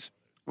funeral is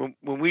when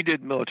we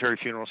did military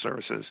funeral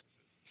services,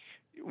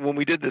 when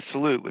we did the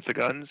salute with the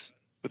guns,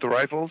 with the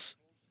rifles,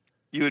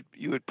 you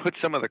would put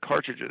some of the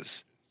cartridges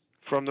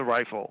from the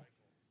rifle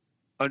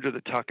under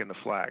the tuck in the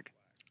flag.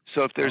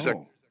 So if there's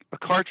a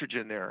cartridge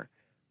in there,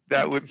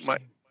 that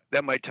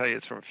might tell you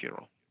it's from a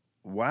funeral.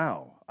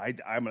 Wow,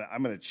 I'm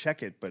gonna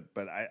check it, but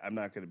I'm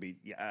not gonna be.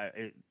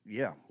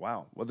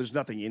 Wow. Well, there's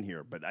nothing in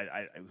here, but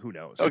I who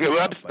knows? Okay,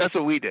 well that's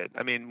what we did.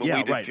 I mean, when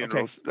we did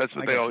funerals, that's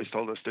what they always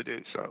told us to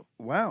do. So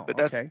wow, but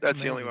that's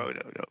the only way we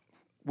do it.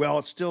 Well,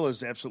 it still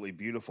is absolutely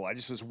beautiful. I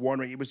just was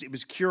wondering. It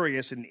was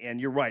curious, and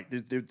you're right.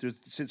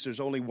 Since there's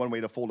only one way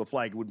to fold a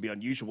flag, it would be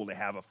unusual to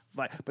have a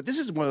flag. But this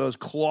is one of those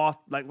cloth.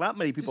 Like not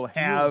many people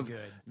have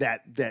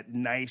that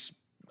nice,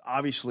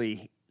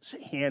 obviously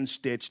hand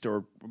stitched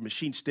or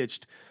machine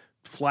stitched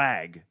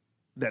flag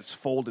that's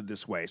folded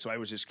this way. So I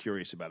was just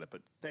curious about it.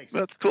 But thanks.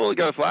 That's cool. You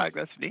got a flag.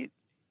 That's neat.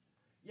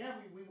 Yeah,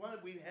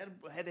 we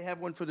had to have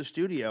one for the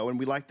studio, and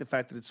we like the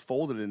fact that it's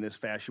folded in this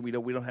fashion. We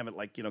don't have it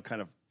like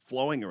kind of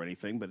flowing or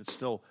anything, but it's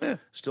still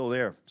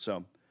there.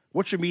 So,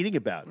 what's your meeting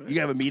about?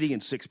 You have a meeting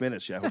in 6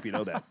 minutes. Yeah, I hope you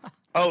know that.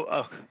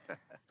 Oh.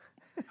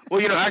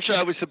 Well, actually,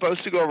 I was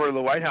supposed to go over to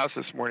the White House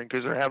this morning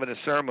because they're having a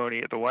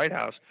ceremony at the White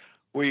House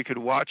where you could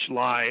watch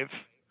live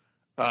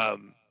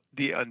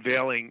the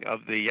unveiling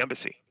of the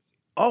embassy.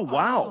 Oh,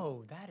 wow.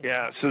 Oh, that is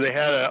awesome. So they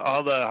had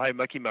all the high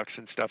mucky mucks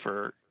and stuff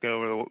are going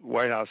over to the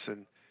White House,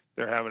 and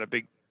they're having a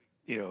big,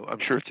 I'm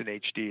sure it's in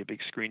HD, a big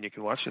screen you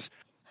can watch this.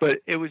 But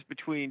it was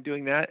between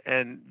doing that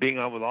and being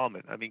on with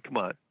Allman. I mean, come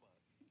on.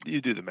 You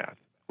do the math.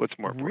 What's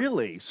more important?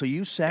 Really? So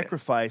you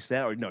sacrificed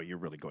that? Or no, you're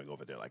really going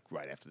over there like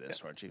right after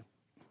this, aren't you?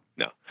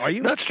 No. Are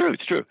you? That's true.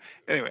 It's true.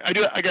 Anyway, I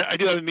do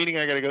have a meeting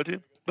I got to go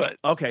to. But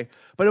okay.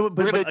 But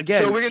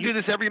again. So we're going to do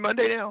this every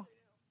Monday now?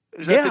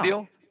 Is that the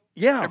deal?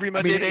 Yeah. Every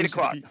Monday at 8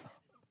 o'clock.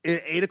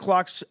 8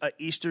 o'clock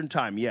Eastern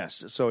time,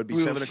 yes. So it'd be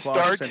 7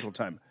 o'clock Central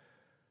time.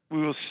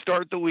 We will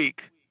start the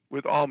week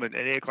with Allman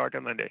at 8 o'clock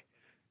on Monday.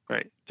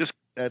 Right. Just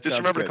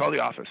remember to call the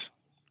office.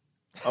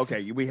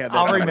 Okay, we have that.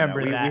 I'll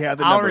remember that. We have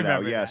the number now.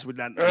 Yes,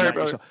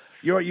 so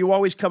you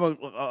always come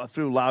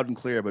through loud and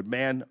clear. But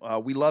man,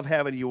 we love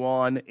having you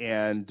on,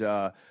 and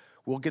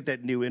we'll get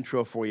that new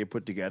intro for you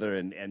put together.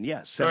 And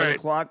 7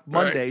 o'clock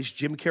Mondays. Right.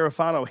 Jim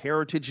Carafano,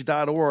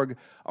 heritage.org.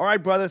 All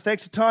right, brother.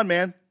 Thanks a ton,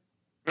 man.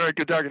 All right,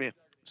 good talking to you.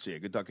 See you.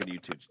 Good talking to you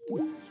too.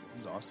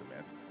 He's awesome,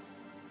 man.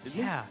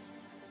 Isn't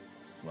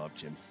he? Love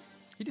Jim.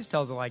 He just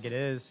tells it like it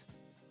is.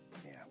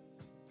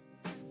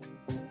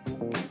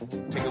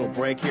 Take a little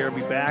break here.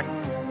 Be back.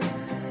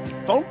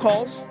 Phone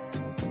calls.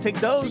 Take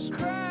those.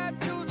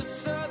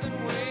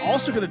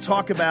 Also going to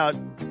talk about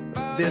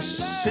this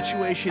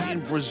situation in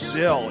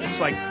Brazil. It's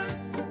like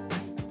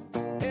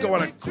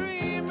going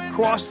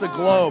across the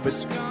globe.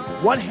 It's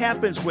what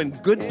happens when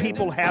good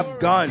people have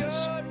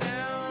guns.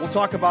 We'll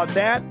talk about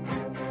that.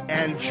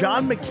 And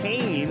John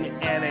McCain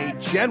and a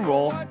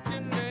general.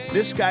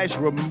 This guy's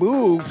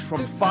removed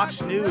from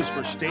Fox News for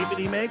a statement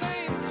he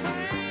makes.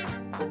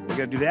 We're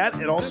going to do that,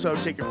 and also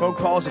take your phone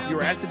calls if you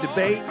were at the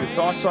debate, your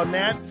thoughts on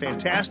that.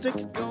 Fantastic.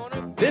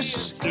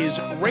 This is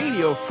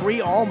Radio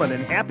Free Allman,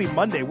 and happy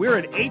Monday. We're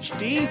in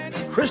HD,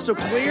 crystal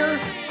clear,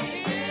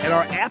 and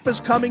our app is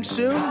coming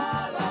soon.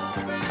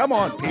 Come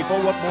on, people.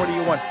 What more do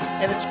you want?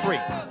 And it's free.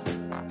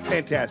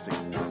 Fantastic.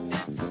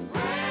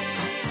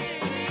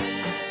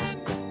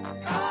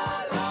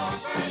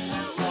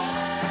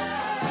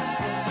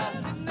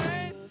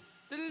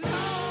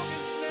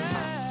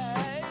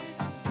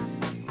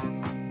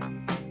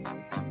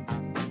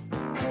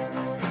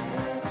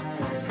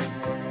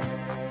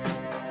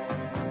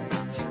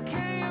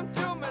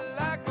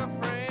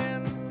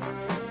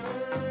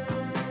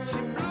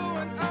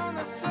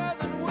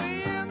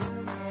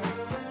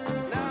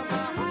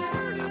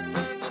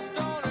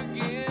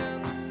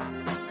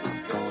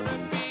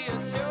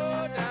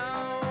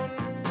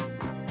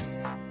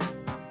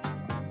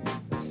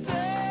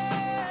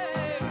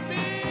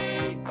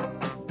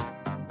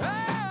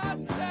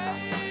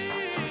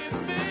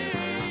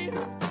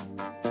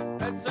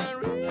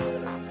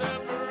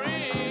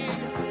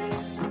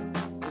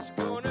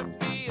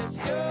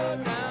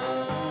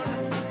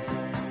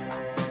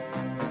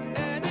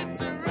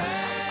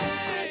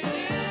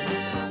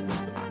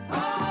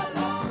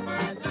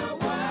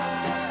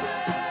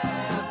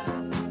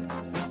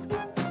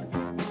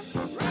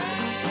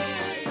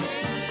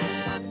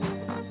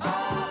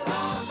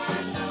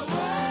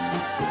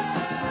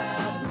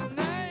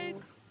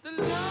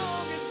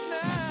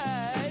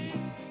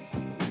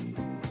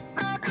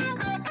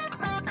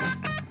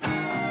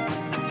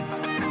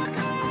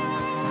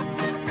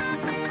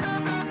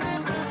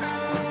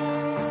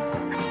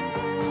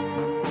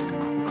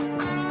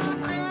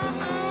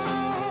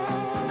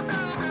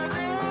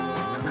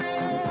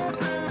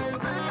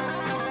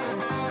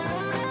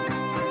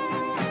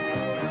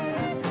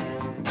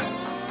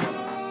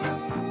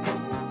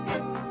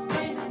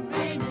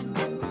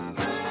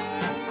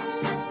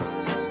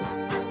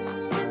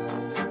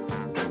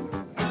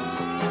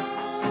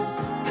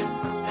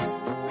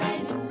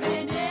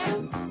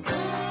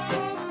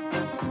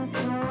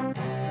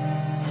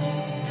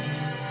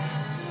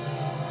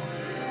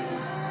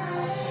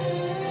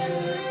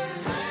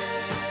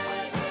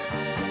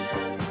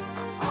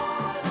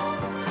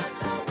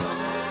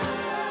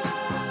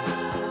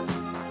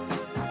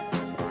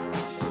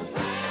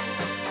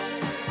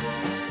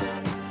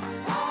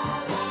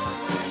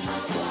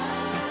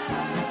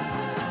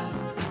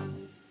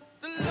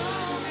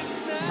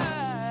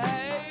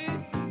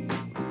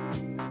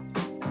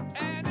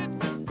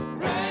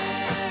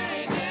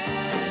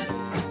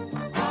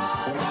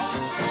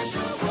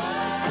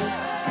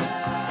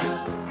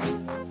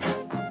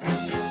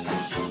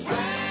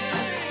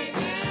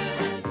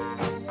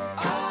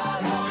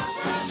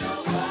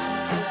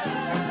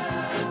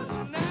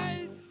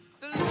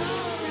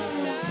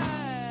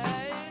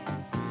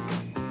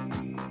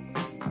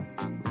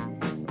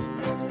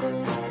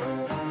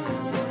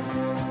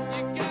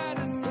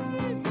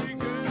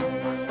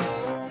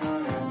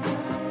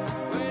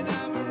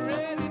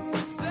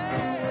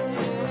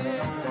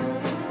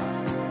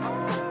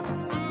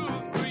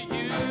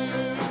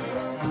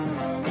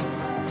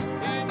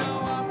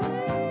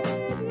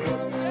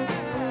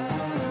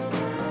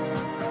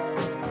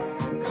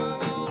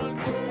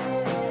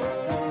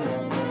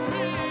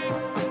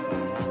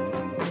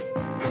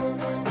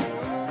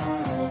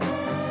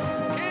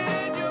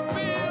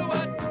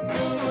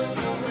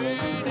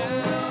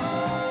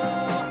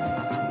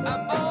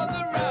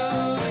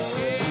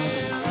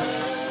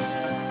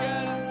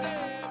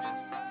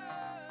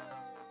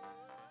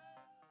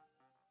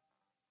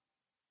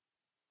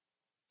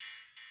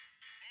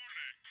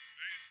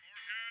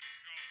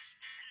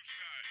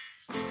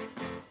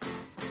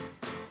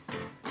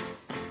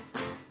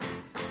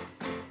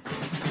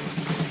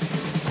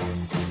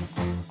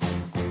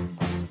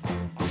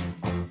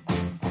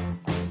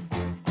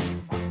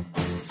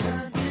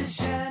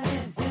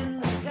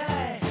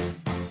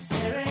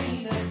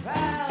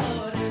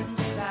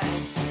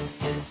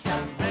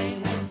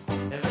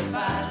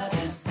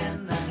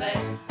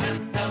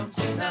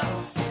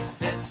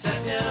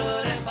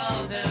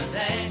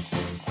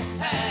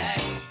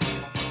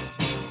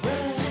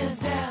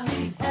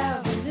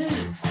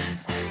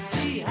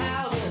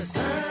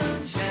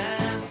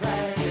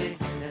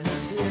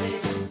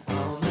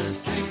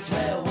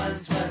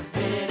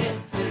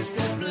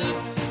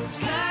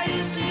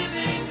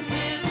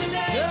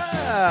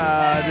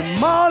 Good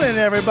morning,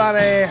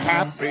 everybody.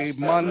 Happy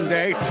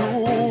Monday to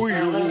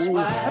you.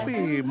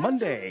 Happy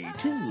Monday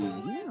to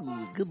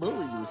you. Good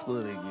morning this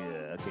morning.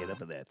 Okay,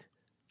 enough of that.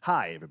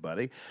 Hi,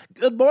 everybody.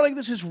 Good morning.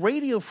 This is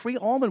Radio Free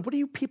Allman. What are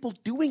you people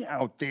doing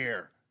out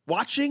there?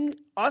 Watching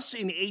us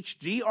in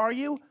HD, are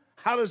you?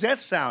 How does that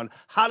sound?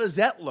 How does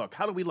that look?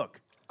 How do we look?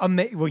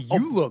 Well,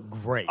 you look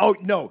great. Oh,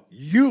 no,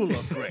 you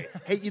look great.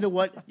 Hey, you know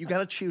what? You got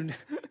to tune.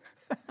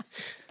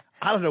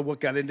 I don't know what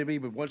got into me,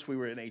 but once we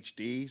were in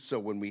HD, so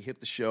when we hit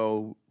the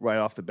show right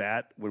off the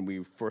bat, when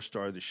we first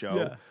started the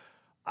show,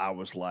 I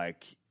was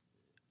like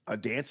a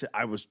dancer.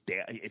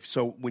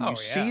 So when you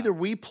see the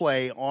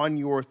replay on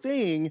your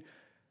thing,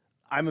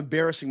 I'm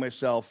embarrassing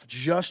myself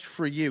just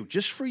for you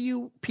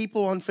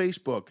people on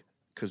Facebook,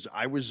 because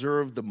I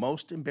reserved the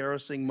most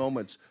embarrassing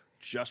moments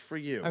just for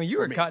you. I mean, you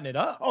were cutting it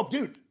up. Oh,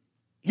 dude.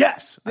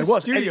 Yes, I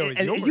was. Studio is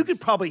yours. And you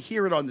could probably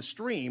hear it on the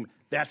stream.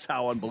 That's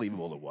how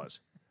unbelievable it was.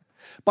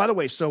 By the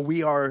way, so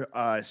we are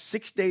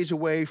 6 days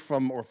away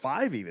from, or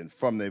 5 even,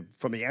 from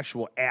the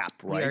actual app,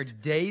 right? We are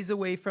days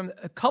away from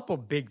a couple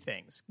big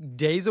things.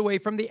 Days away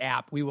from the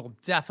app. We will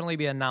definitely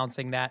be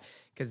announcing that,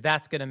 because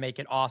that's going to make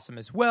it awesome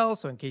as well.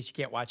 So in case you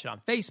can't watch it on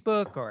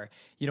Facebook or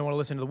you don't want to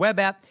listen to the web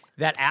app,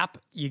 that app,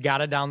 you got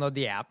to download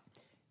the app.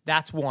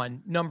 That's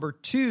one. Number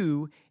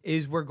 2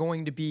 is we're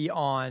going to be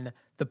on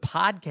the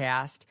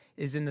podcast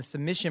is in the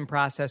submission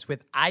process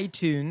with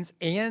iTunes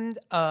and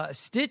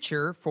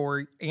Stitcher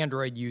for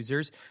Android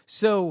users.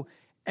 So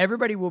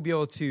everybody will be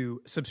able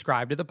to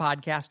subscribe to the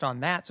podcast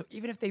on that. So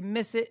even if they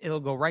miss it,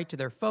 it'll go right to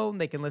their phone.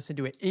 They can listen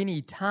to it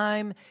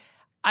anytime.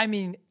 I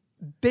mean,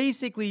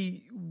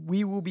 basically,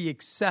 we will be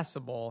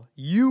accessible.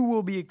 You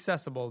will be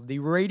accessible. The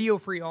Radio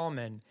Free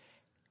Allman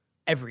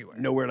everywhere.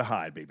 Nowhere to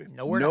hide, baby.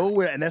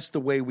 Nowhere. And that's the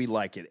way we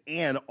like it.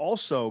 And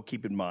also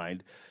keep in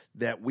mind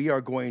that we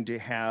are going to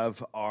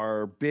have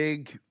our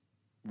big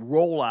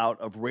rollout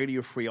of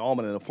Radio Free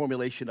Allman in the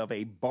formulation of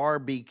a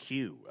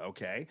barbecue,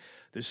 okay?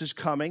 This is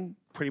coming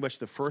pretty much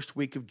the first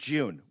week of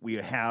June. We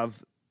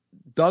have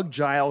Doug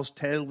Giles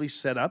tentatively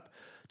set up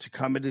to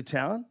come into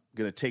town.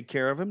 Going to take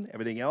care of him,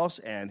 everything else,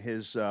 and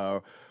his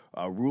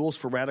Rules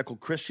for Radical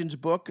Christians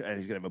book, and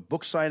he's going to have a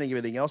book signing,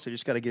 everything else. They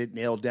just got to get it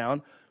nailed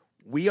down.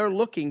 We are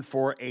looking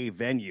for a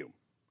venue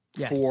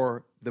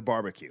for the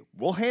barbecue.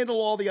 We'll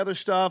handle all the other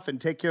stuff and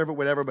take care of it,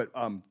 whatever, but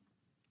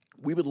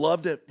we would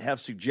love to have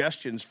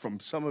suggestions from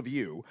some of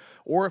you,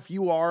 or if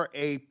you are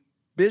a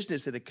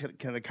business that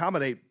can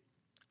accommodate,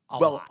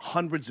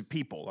 hundreds of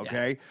people,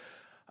 okay?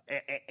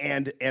 Yeah.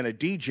 And a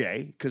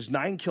DJ, because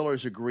Nine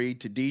Killers agreed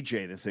to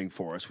DJ the thing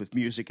for us with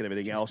music and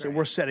everything else, and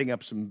we're setting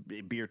up some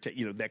beer,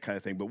 that kind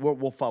of thing, but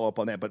we'll follow up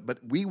on that. But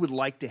we would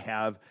like to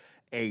have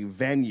a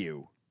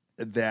venue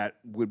that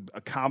would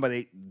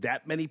accommodate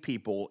that many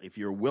people. If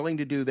you're willing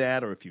to do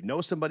that, or if you know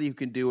somebody who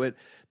can do it,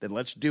 then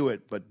let's do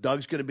it. But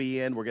Doug's going to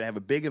be in. We're going to have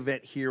a big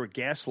event here at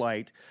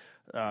Gaslight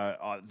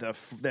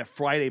that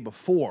Friday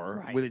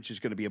before, which is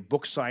going to be a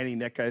book signing,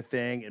 that kind of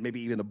thing, and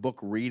maybe even a book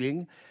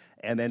reading.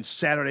 And then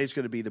Saturday is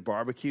going to be the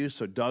barbecue.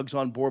 So Doug's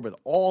on board with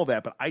all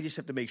that, but I just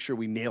have to make sure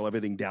we nail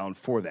everything down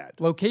for that.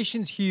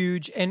 Location's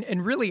huge, and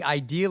really,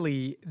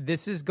 ideally,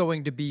 this is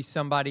going to be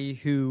somebody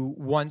who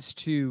wants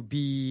to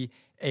be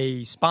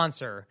a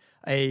sponsor,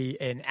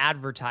 an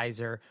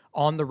advertiser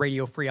on the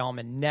Radio Free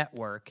Allman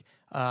network,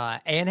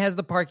 and has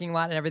the parking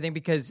lot and everything,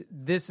 because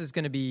this is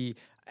going to be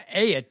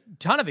a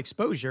ton of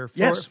exposure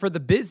for the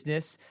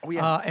business,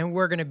 and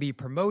we're going to be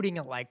promoting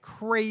it like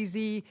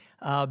crazy.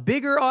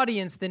 Bigger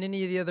audience than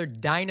any of the other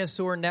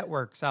dinosaur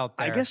networks out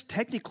there. I guess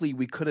technically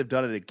we could have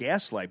done it at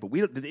Gaslight, but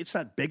it's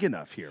not big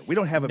enough here. We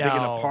don't have a big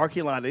enough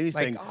parking lot,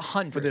 anything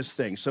for this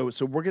thing. So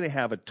we're going to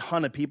have a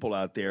ton of people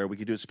out there. We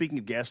could do it. Speaking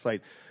of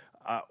Gaslight,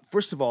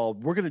 first of all,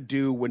 we're going to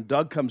do, when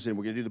Doug comes in,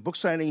 we're going to do the book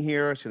signing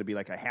here. It's going to be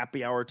like a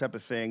happy hour type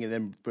of thing. And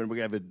then we're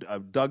going to have a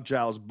Doug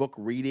Giles book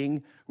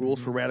reading, Rules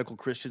for Radical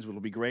Christians, which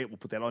will be great. We'll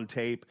put that on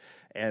tape.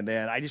 And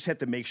then I just have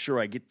to make sure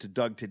I get to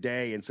Doug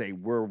today and say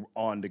we're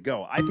on to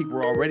go. I think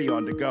we're already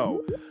on to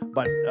go,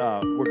 but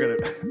we're going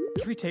to...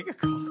 Can we take a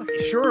call?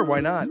 Sure, why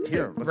not?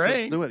 Here,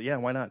 let's do it. Yeah,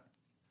 why not?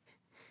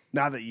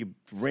 Now that you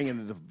ring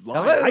into the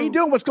line. Hello. How you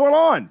doing? What's going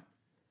on?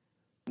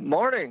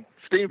 Morning.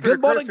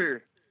 Good morning.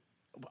 Here.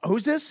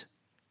 Who's this?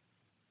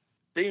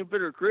 Steam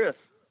Fitter Chris.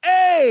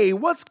 Hey,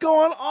 what's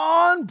going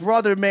on,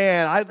 brother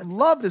man? I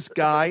love this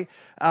guy.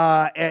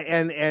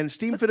 And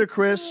Steam Fitter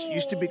Chris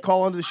used to be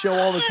calling to the show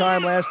all the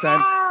time last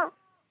time.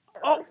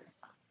 Oh,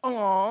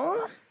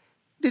 aw.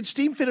 Did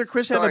Steam Fitter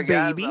Chris have a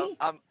baby?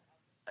 Guys,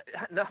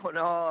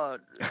 no.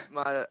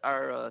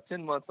 Our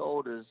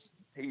 10-month-old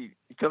he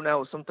come down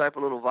with some type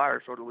of little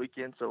virus over the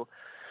weekend. So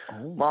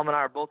Mom and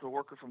I are both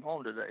working from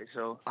home today.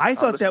 So I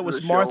thought that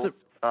was Martha.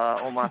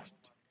 On my.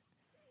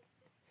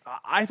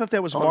 I thought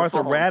that was Martha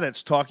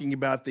Raddatz talking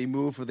about the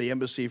move of the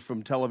embassy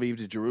from Tel Aviv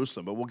to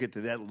Jerusalem, but we'll get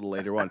to that a little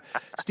later on.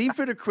 Steam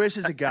Fitter Chris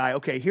is a guy.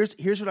 Okay, here's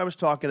what I was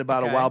talking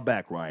about a while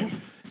back,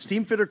 Ryan.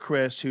 Steam Fitter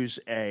Chris, who's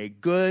a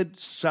good,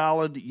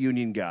 solid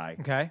union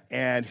guy,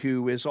 and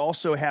who is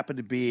also happened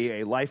to be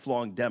a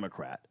lifelong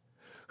Democrat,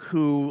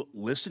 who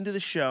listened to the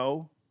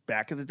show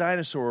back at the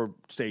Dinosaur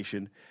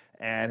Station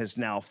and has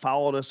now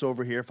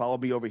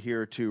followed me over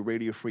here to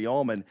Radio Free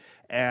Allman.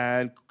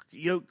 And,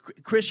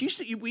 Chris,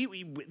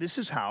 this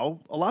is how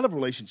a lot of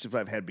relationships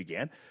I've had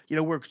began.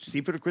 Where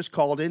Steve Chris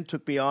called in,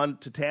 took me on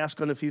to task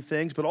on a few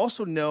things, but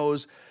also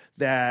knows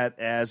that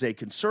as a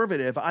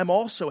conservative, I'm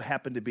also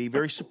happen to be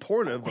very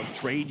supportive of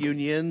trade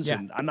unions,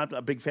 and I'm not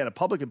a big fan of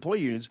public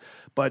employee unions,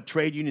 but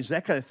trade unions,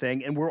 that kind of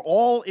thing. And we're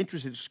all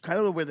interested. It's kind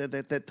of the way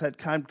that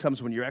kind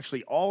comes when you're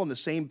actually all on the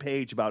same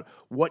page about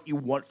what you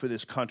want for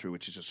this country,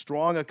 which is a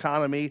strong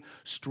economy,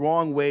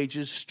 strong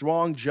wages,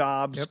 strong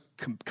jobs,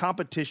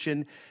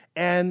 competition,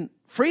 and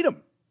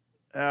freedom.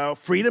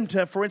 Freedom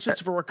to, for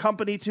instance, for a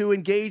company to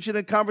engage in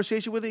a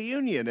conversation with a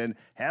union and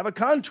have a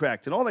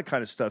contract and all that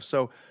kind of stuff.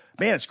 So,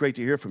 man, it's great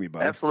to hear from you,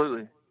 buddy.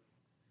 Absolutely.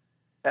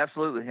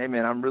 Hey,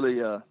 man, I'm really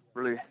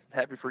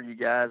happy for you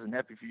guys and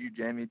happy for you,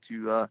 Jamie,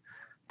 to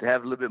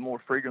have a little bit more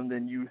freedom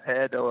than you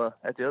had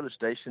at the other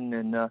station,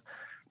 and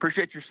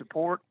appreciate your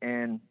support.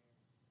 And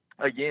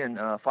again,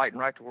 fighting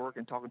right to work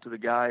and talking to the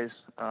guys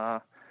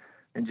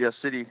in Jeff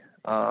City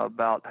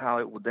about how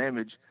it will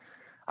damage.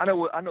 I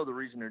know the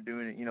reason they're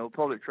doing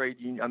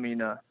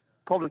it.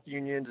 Public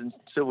unions and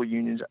civil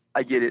unions.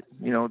 I get it.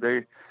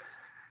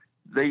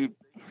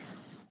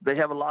 They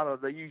have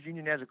they use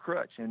union as a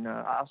crutch. And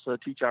I also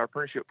teach our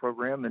apprenticeship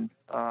program, and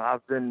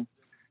I've been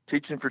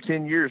teaching for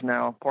 10 years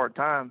now, part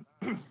time.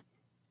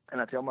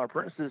 And I tell my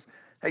apprentices,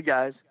 hey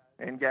guys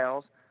and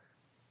gals,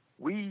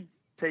 we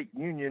take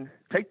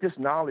this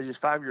knowledge, this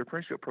 5-year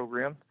apprenticeship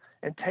program,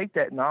 and take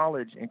that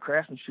knowledge and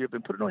craftsmanship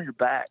and put it on your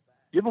back.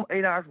 Give them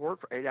 8 hours work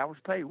for 8 hours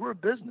pay. We're a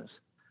business.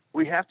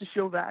 We have to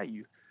show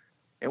value.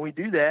 And we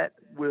do that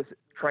with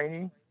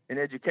training and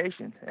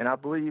education. And I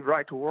believe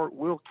right to work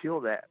will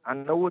kill that. I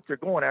know what they're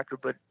going after,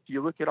 but if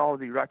you look at all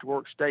of the right to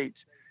work states,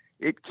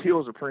 it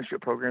kills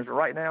apprenticeship programs. But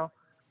right now,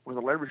 with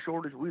a labor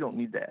shortage, we don't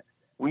need that.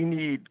 We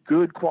need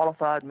good,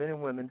 qualified men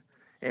and women.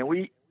 And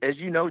we, as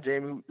you know,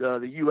 Jamie,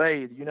 the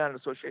UA, the United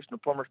Association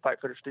of Plumbers,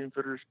 Pipe Fitters, Steam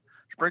Fitters,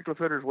 Sprinkler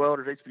Fitters,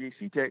 Welders,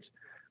 HVAC techs,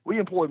 we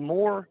employ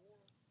more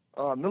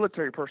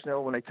military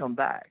personnel when they come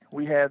back.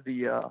 We have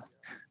the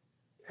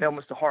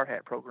Helmets to Hard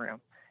Hat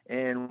program,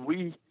 and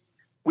we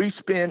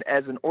spend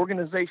as an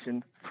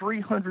organization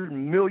 $300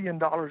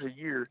 million a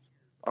year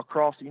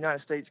across the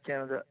United States,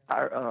 Canada,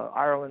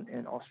 Ireland,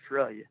 and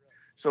Australia.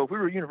 So if we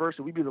were a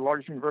university, we'd be the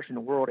largest university in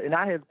the world. And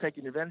I have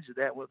taken advantage of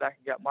that. Went back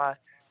and got my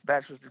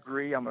bachelor's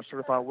degree. I'm a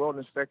certified welding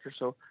inspector,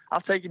 so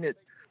I've taken it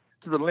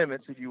to the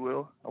limits, if you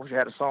will. I wish I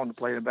had a song to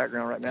play in the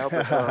background right now,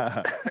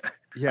 but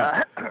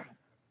yeah.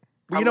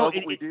 I love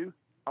what we do.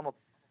 I'm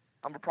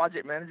a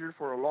project manager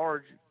for a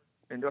large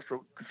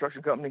industrial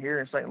construction company here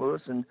in St.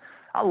 Louis, and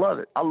I love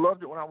it. I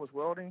loved it when I was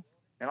welding,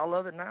 and I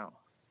love it now.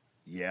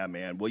 Yeah,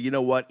 man. Well, you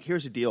know what?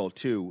 Here's the deal,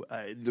 too.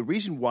 The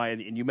reason why,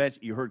 and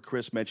you heard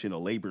Chris mention a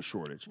labor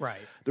shortage.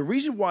 Right. The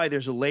reason why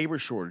there's a labor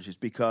shortage is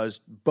because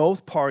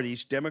both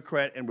parties,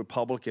 Democrat and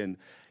Republican,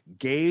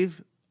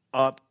 gave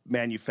up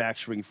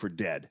manufacturing for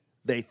dead.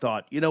 They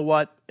thought, you know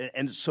what?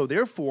 And so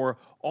therefore,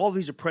 all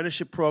these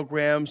apprenticeship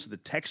programs, the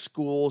tech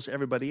schools,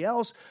 everybody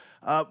else,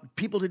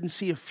 people didn't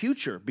see a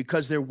future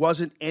because there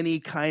wasn't any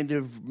kind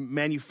of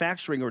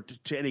manufacturing or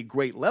to any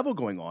great level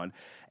going on.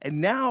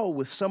 And now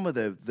with some of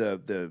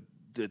the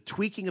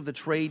tweaking of the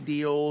trade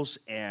deals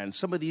and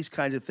some of these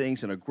kinds of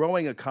things in a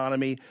growing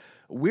economy,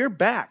 we're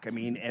back. I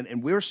mean,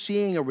 and we're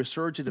seeing a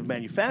resurgence of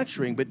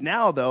manufacturing. But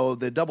now, though,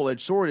 the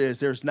double-edged sword is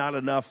there's not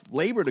enough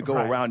labor to go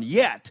around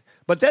yet.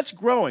 But that's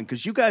growing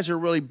because you guys are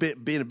really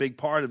being a big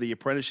part of the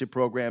apprenticeship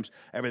programs,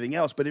 everything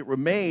else. But it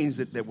remains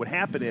that what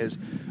happened is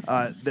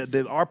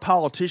that our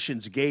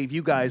politicians gave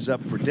you guys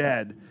up for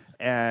dead,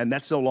 and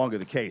that's no longer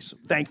the case,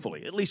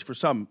 thankfully, at least for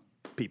some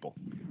people.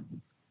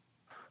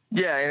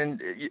 Yeah,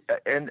 and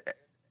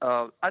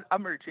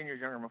I'm married 10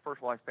 years younger. My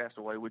first wife passed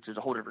away, which is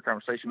a whole different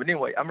conversation. But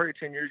anyway, I'm married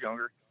 10 years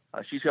younger.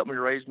 She's helped me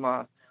raise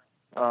my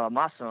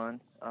son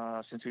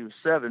since he was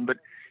 7. But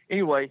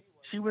anyway,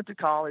 she went to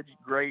college,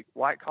 great,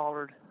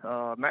 white-collared,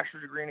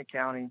 master's degree in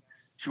accounting.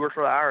 She works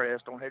for the IRS.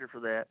 Don't hate her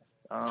for that.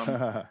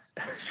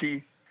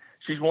 She's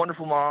a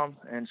wonderful mom,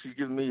 and she's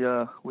given me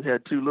we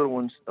had 2 little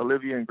ones,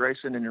 Olivia and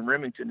Grayson, and then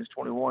Remington is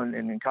 21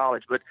 and in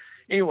college. But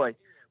anyway,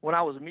 when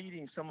I was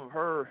meeting some of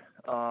her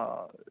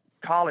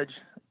college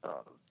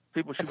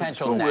people she went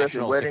to school with,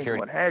 at weddings,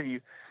 what have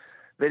you,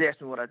 they'd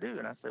ask me what I do,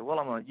 and I say, well,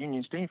 I'm a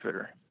union steam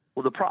fitter.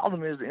 Well, the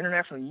problem is the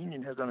International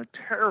Union has done a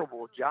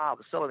terrible job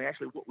of selling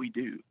actually what we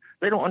do.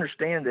 They don't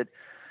understand that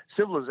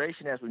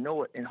civilization as we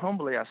know it, and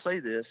humbly I say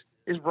this,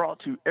 is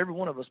brought to every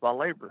one of us by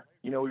labor.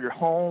 You know, your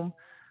home,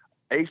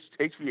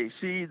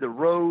 HVAC, the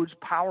roads,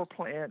 power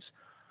plants,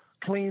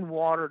 clean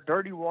water,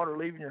 dirty water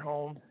leaving your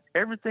home.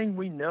 Everything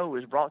we know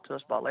is brought to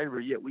us by labor,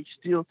 yet we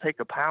still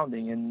take a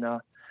pounding. And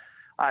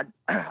I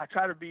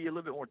try to be a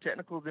little bit more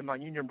technical than my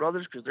union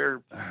brothers because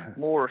they're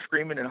more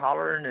screaming and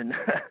hollering, and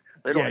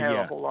they don't have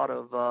a whole lot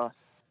of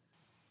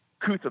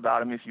couth about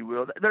them, if you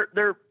will.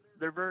 They're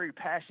very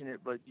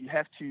passionate, but you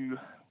have to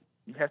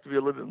be a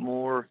little bit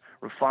more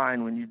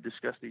refined when you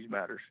discuss these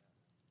matters.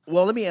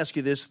 Well, let me ask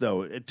you this,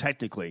 though,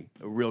 technically,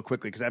 real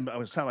quickly, because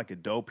I sound like a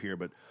dope here,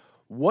 but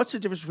what's the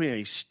difference between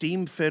a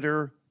steam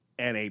fitter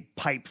and a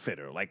pipe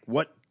fitter? Like,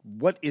 what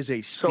is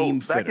a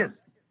steam fitter?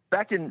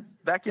 Back in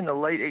the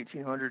late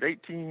 1800s,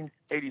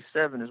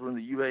 1887 is when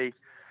the UA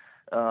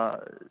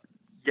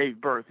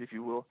gave birth, if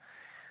you will.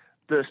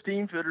 The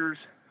steam fitters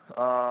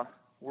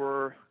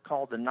were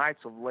called the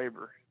Knights of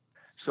Labor.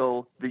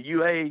 So the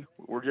UA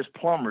were just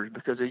plumbers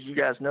because, as you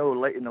guys know,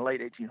 in the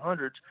late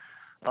 1800s,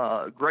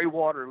 gray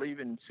water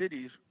leaving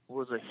cities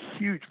was a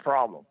huge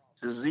problem.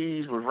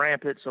 Disease was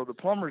rampant. So the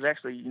plumbers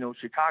actually,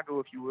 Chicago,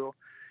 if you will,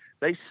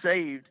 they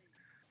saved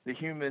the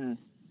human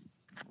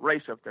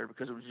race up there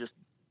because it was just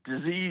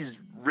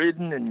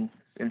disease-ridden and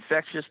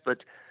infectious. But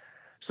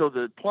so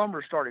the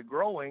plumbers started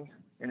growing,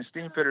 and the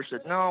steam fitters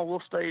said, "No,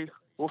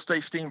 we'll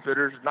stay steam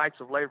fitters, Knights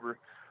of Labor."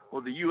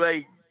 Well, the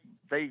UA,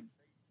 they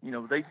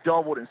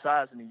doubled in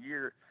size in a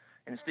year,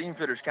 and the steam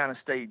fitters kind of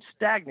stayed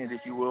stagnant,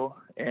 if you will,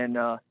 and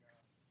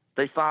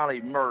they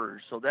finally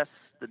merged. So that's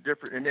the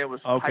difference. And there was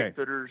pipe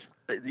fitters.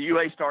 The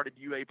UA started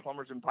UA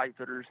plumbers and pipe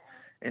fitters,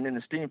 and then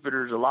the steam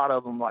fitters, a lot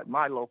of them, like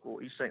my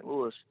local, East St.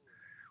 Louis,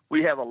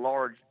 we have a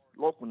large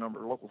local number,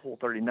 Local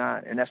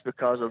 439, and that's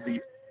because of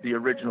the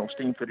original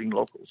steam fitting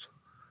locals.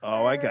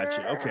 Oh, I got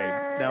you.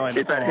 Okay, now I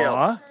know. If that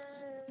helps.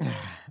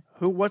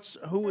 What's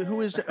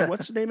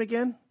the name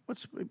again?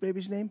 What's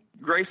baby's name?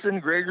 Grayson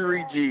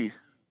Gregory G.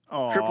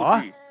 Aw.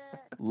 Triple G.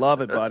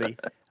 Love it, buddy.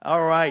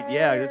 All right,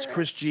 yeah, it's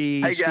Chris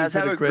G. Hey guys, Steve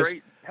have a Chris.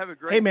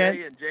 great man.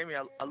 day, and Jamie,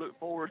 I look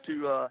forward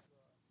to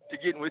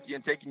getting with you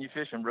and taking you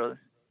fishing, brother.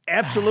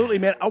 Absolutely,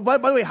 man. Oh, by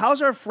the way,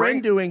 how's our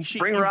friend doing?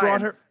 Bring you Ryan.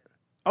 brought her.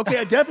 Okay,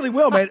 I definitely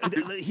will, man.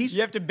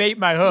 You have to bait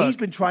my hook. He's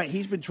been trying to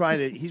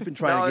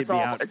get me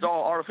out. It's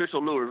all artificial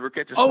lures. We're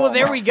catching. Oh, well,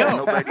 there smallmouth. we go.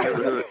 Nobody can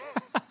do it.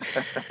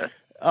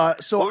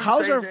 So What were you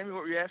how's saying, our? Jamie?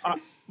 What were you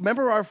asking?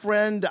 Remember our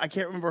friend? I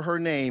can't remember her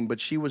name, but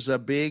she was a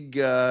big.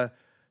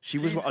 She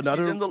was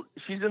another.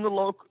 She's in the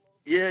local.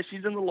 Yeah,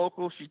 she's in the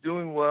local. She's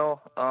doing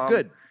well.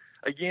 Good.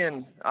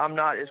 Again, I'm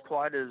not as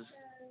quite as.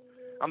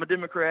 I'm a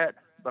Democrat,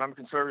 but I'm a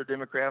conservative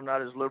Democrat. I'm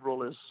not as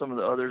liberal as some of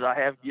the others. I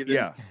have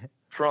given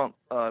Trump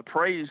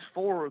praise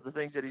for the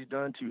things that he's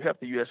done to help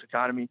the U.S.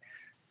 economy.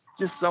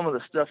 Just some of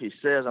the stuff he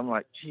says, I'm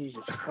like,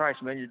 Jesus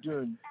Christ, man, you're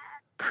doing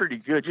pretty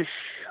good. Just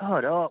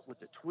shut up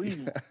with the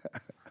tweeting.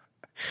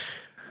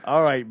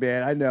 All right,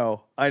 man. I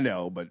know,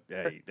 but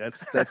hey,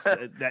 that's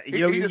that. You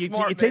know, he's a smart you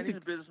man. take He's the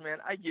a businessman.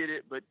 I get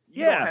it, but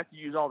you don't have to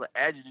use all the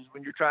adjectives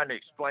when you're trying to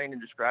explain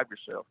and describe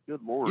yourself. Good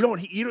Lord.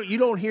 you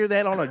don't hear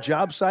that on a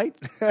job site.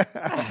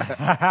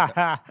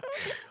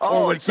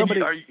 Oh, when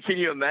somebody can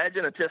you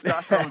imagine a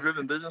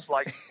testosterone-driven business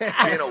like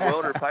being a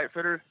welder pipe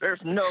fitter? There's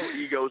no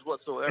egos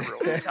whatsoever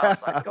on the job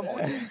site. Come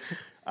on.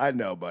 I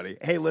know, buddy.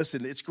 Hey,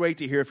 listen, it's great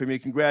to hear from you.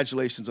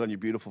 Congratulations on your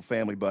beautiful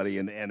family, buddy,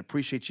 and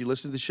appreciate you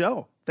listening to the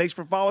show. Thanks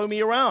for following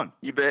me around.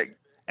 You bet.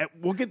 And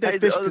we'll get that Hey,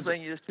 fish. the other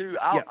thing is, too,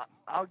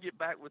 I'll get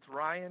back with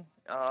Ryan,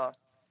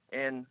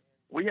 and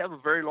we have a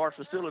very large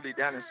facility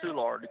down in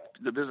Soulard,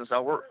 the business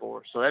I work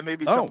for. So that may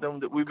be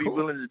something that we'd be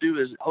willing to do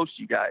is host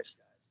you guys.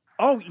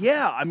 Oh,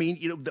 yeah. I mean,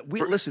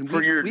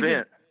 For your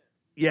event.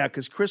 Yeah,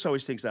 because Chris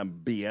always thinks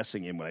I'm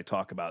BSing him when I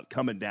talk about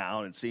coming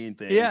down and seeing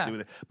things. Yeah.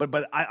 Doing it.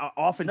 But I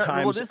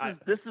oftentimes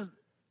this is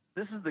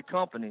the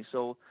company.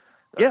 So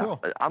Yeah.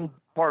 I'm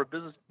part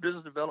of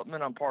business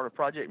development. I'm part of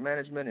project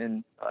management,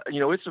 and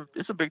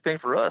it's a big thing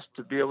for us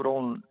to be able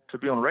to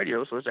be on the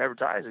radio. So it's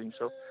advertising.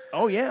 So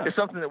it's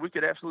something that we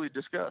could absolutely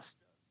discuss.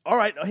 All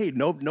right. Hey,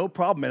 no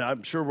problem. And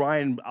I'm sure,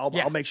 Ryan,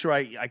 I'll make sure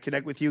I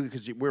connect with you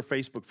because we're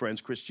Facebook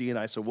friends, Chris G and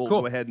I. So we'll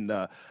go ahead and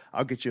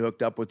I'll get you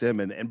hooked up with them.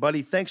 And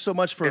buddy, thanks so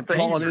much for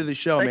calling into the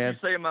show, man. Thank you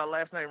for saying my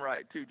last name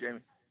right, too,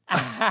 Jamie.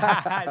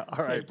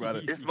 All right,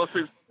 brother. It's supposed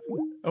to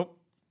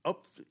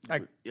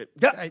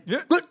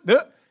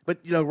But,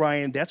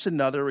 Ryan, that's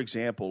another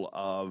example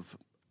of,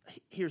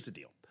 here's the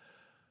deal.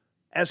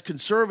 As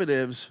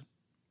conservatives,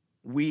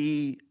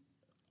 we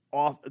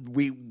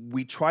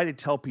try to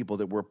tell people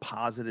that we're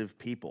positive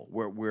people,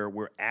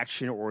 we're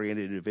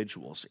action-oriented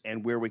individuals,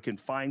 and where we can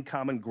find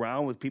common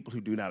ground with people who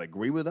do not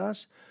agree with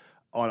us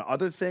on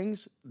other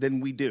things,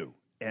 then we do.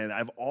 And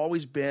I've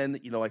always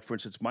been, like, for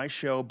instance, my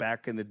show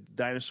back in the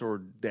dinosaur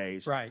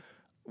days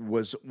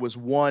was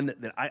one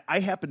that I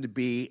happen to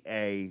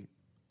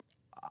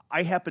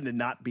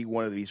not be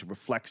one of these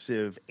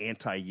reflexive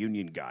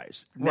anti-union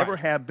guys. Never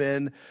have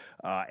been.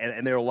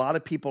 And there are a lot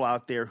of people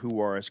out there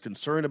who are as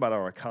concerned about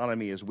our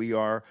economy as we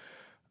are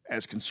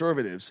as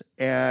conservatives.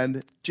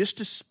 And there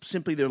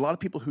are a lot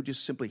of people who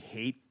just simply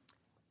hate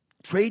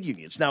trade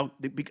unions. Now,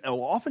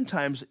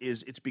 oftentimes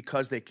it's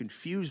because they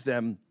confuse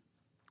them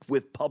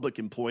with public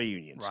employee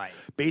unions,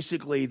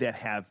 basically that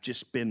have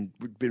just been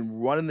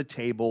running the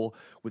table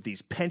with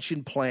these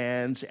pension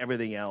plans,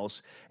 everything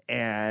else,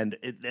 and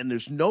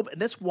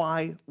that's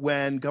why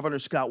when Governor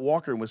Scott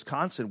Walker in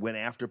Wisconsin went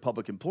after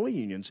public employee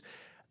unions,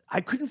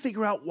 I couldn't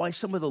figure out why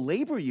some of the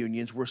labor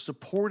unions were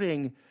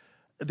supporting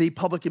the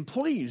public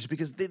employee unions,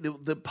 because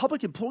the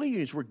public employee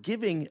unions were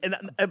giving, and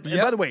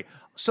by the way,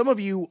 some of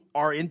you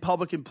are in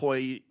public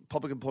employee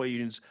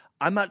unions.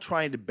 I'm not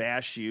trying to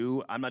bash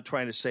you. I'm not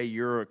trying to say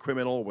you're a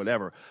criminal or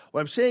whatever.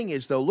 What I'm saying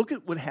is, though, look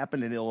at what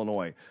happened in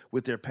Illinois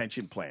with their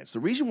pension plans. The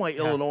reason why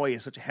Illinois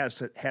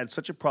has had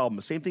such a problem,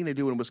 the same thing they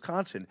do in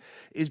Wisconsin,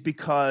 is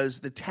because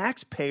the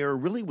taxpayer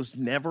really was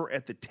never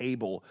at the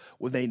table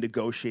when they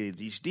negotiated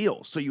these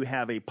deals. So you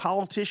have a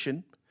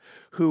politician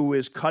who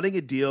is cutting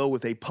a deal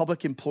with a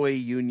public employee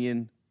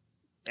union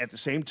at the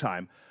same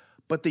time,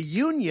 but the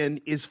union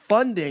is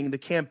funding the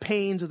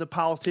campaigns of the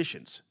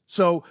politicians.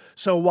 So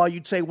while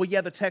you'd say, well,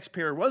 yeah, the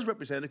taxpayer was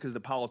represented because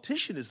the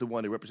politician is the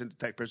one who represents the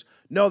taxpayers,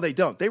 no, they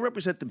don't. They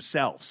represent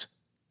themselves.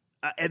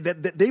 And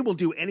that they will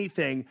do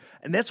anything,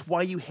 and that's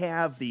why you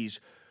have these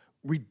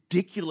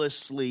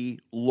ridiculously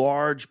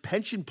large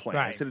pension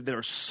plans that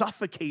are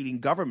suffocating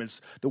governments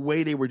the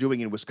way they were doing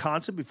in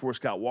Wisconsin before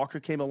Scott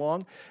Walker came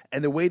along,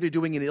 and the way they're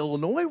doing in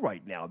Illinois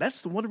right now.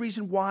 That's the one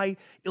reason why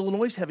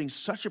Illinois is having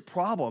such a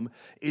problem,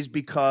 is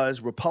because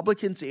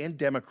Republicans and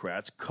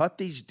Democrats cut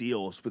these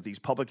deals with these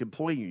public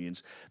employee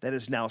unions that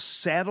has now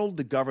saddled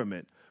the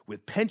government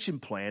with pension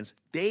plans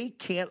they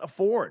can't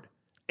afford.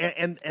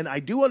 And I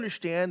do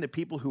understand that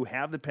people who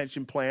have the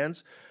pension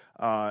plans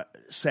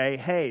say,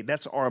 hey,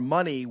 that's our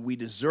money. We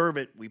deserve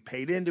it. We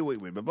paid into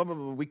it.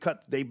 We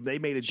cut. They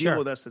made a deal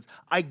with us.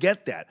 I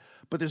get that.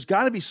 But there's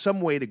got to be some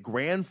way to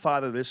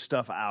grandfather this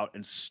stuff out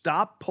and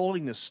stop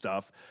pulling this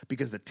stuff,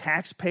 because the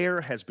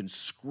taxpayer has been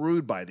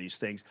screwed by these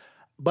things.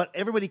 But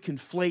everybody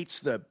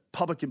conflates the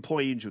public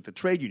employee unions with the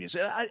trade unions.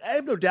 And I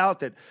have no doubt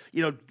that,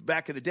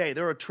 back in the day,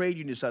 there are trade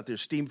unions out there,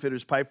 steam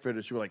fitters, pipe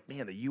fitters, who were like,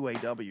 man, the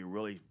UAW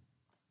really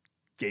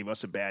gave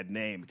us a bad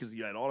name because of the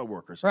United Auto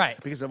Workers,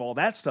 because of all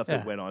that stuff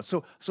that went on.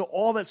 So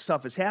all that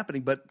stuff is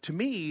happening. But to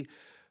me,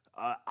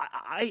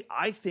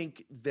 I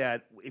think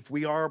that if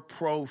we are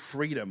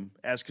pro-freedom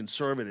as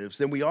conservatives,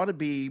 then we ought to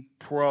be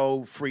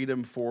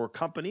pro-freedom for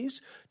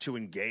companies to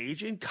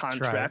engage in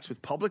contracts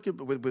with public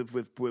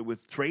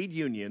with trade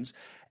unions,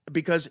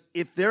 because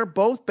if they're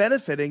both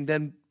benefiting,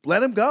 then let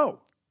them go.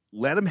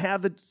 Let them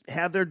have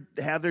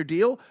their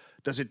deal.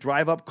 Does it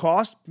drive up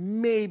costs?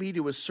 Maybe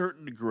to a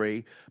certain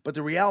degree. But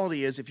the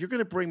reality is, if you're going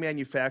to bring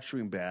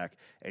manufacturing back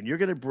and you're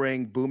going to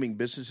bring booming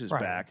businesses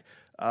back,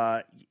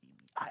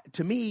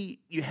 to me,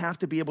 you have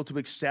to be able to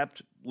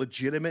accept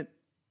legitimate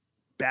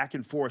back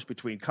and forth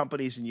between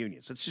companies and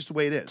unions. That's just the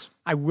way it is.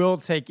 I will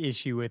take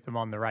issue with them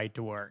on the right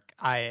to work.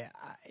 And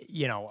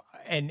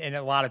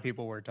a lot of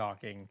people were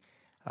talking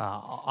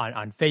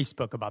on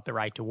Facebook about the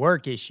right to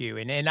work issue.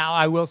 And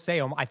I will say,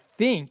 I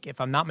think,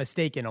 if I'm not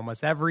mistaken,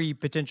 almost every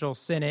potential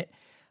Senate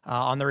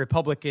on the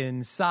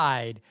Republican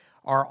side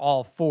are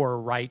all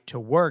for right to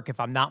work, if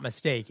I'm not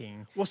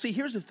mistaken. Well, see,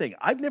 here's the thing.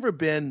 I've never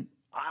been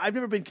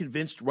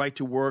convinced right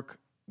to work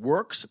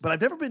works, but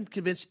I've never been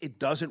convinced it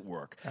doesn't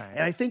work. Right.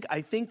 And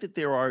I think that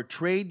there are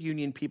trade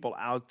union people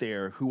out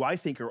there who I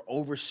think are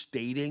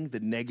overstating the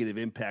negative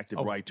impact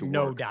of right to work.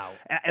 No doubt.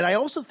 And I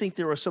also think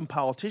there are some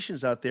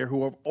politicians out there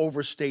who are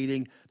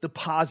overstating the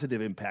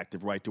positive impact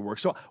of right to work.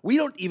 So we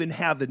don't even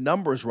have the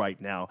numbers right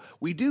now.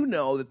 We do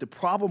know that the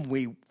problem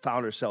we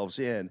found ourselves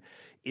in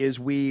is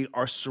we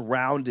are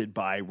surrounded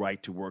by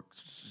right to work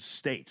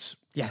states.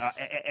 Yes.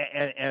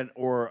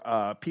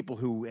 Or people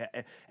who,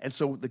 and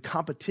so the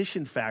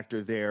competition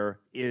factor there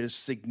is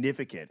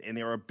significant, and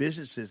there are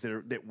businesses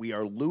that we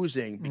are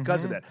losing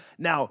because of that.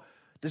 Now,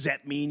 does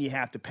that mean you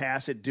have to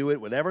pass it, do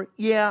it, whatever?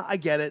 Yeah, I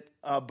get it.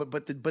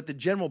 But the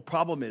general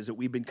problem is that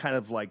we've been kind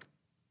of like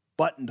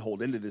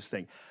buttonholed into this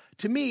thing.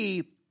 To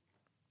me,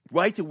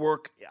 right to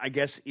work, I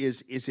guess,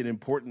 is an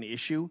important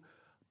issue.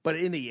 But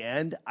in the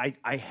end,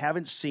 I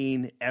haven't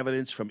seen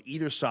evidence from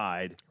either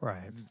side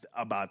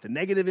about the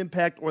negative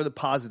impact or the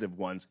positive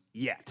ones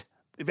yet.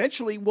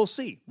 Eventually, we'll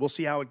see. We'll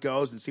see how it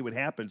goes and see what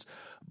happens.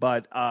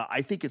 But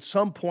I think at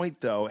some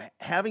point, though,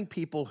 having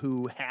people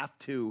who have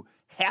to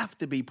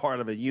be part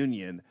of a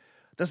union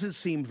doesn't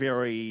seem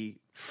very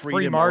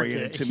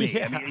freedom-oriented to me.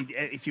 Yeah. I mean,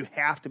 if you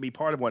have to be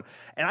part of one.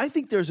 And I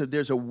think there's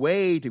a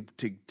way to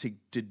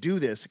do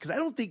this, because I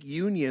don't think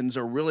unions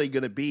are really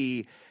going to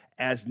be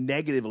as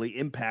negatively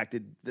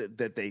impacted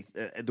that they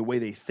the way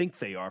they think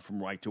they are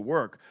from right to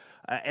work.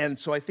 And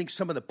so I think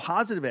some of the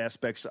positive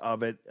aspects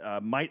of it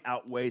might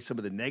outweigh some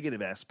of the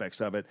negative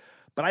aspects of it.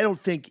 But I don't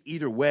think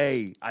either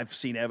way I've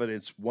seen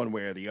evidence one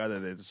way or the other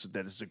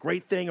that it's a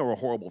great thing or a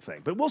horrible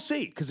thing. But we'll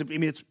see, because I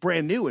mean it's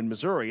brand new in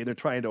Missouri and they're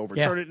trying to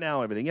overturn it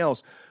now, everything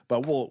else.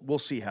 But we'll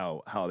see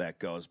how that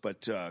goes.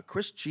 But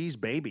Chris G's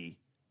baby.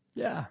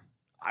 Yeah.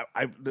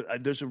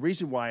 There's a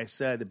reason why I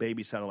said the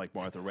baby sounded like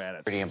Martha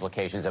Raddatz. The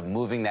implications of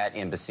moving that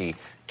embassy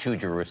to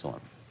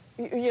Jerusalem.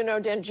 You know,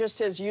 Dan,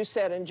 just as you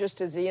said and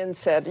just as Ian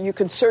said, you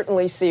could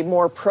certainly see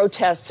more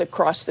protests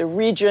across the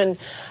region.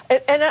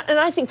 And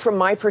I think from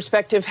my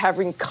perspective,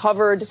 having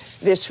covered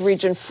this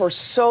region for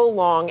so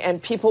long,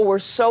 and people were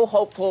so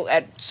hopeful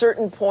at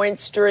certain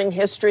points during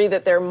history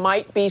that there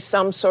might be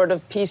some sort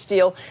of peace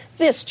deal,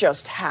 this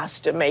just has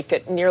to make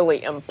it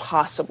nearly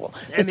impossible.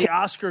 And the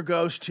Oscar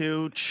goes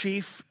to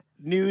Chief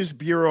News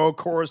Bureau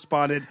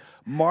correspondent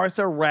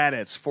Martha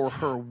Raddatz for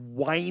her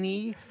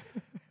whiny,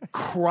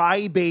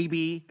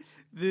 crybaby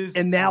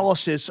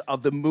analysis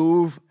of the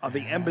move of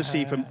the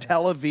embassy from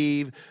Tel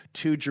Aviv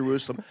to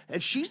Jerusalem.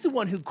 And she's the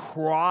one who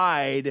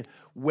cried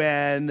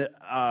when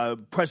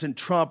President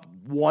Trump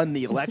won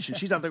the election.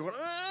 She's out there going,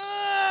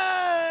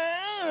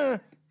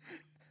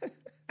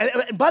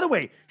 And by the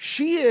way,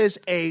 she is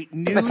a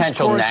news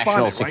potential correspondent,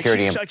 national right?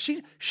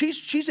 security.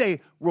 She's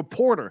a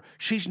reporter.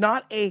 She's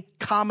not a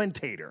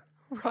commentator.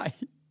 Right.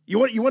 You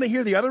want to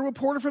hear the other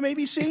reporter from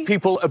ABC?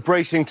 People are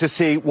bracing to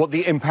see what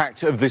the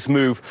impact of this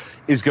move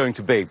is going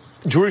to be.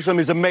 Jerusalem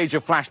is a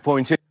major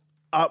flashpoint.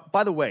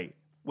 By the way,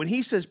 when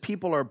he says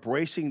people are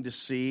bracing to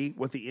see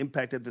what the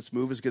impact of this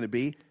move is going to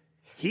be,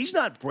 he's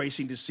not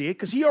bracing to see it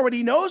because he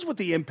already knows what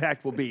the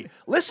impact will be.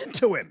 Listen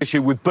to him.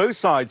 Issue with both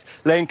sides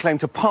laying claim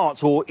to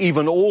parts or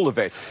even all of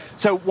it.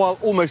 So while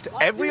almost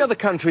every other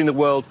country in the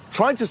world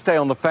tried to stay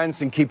on the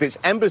fence and keep its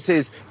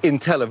embassies in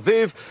Tel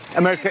Aviv,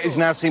 America is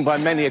now seen by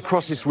many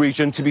across this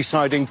region to be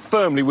siding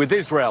firmly with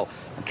Israel,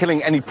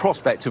 killing any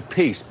prospect of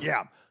peace.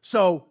 Yeah.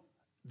 So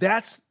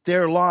that's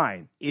their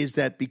line, is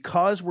that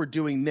because we're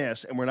doing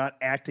this and we're not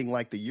acting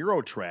like the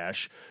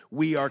Eurotrash,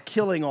 we are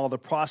killing all the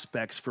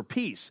prospects for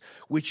peace,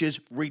 which is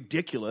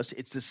ridiculous.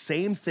 It's the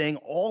same thing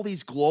all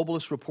these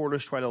globalist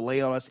reporters try to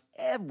lay on us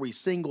every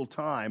single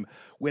time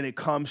when it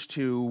comes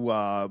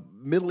to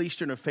Middle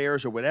Eastern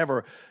affairs or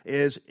whatever,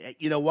 is,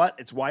 you know what?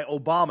 It's why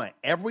Obama,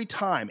 every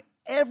time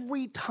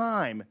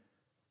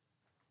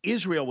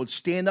Israel would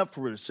stand up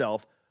for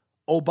itself,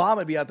 Obama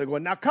would be out there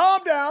going, now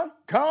calm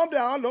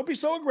down, don't be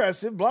so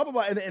aggressive, blah, blah,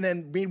 blah. And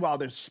then meanwhile,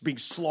 they're being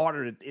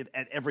slaughtered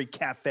at every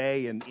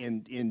cafe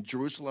in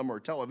Jerusalem or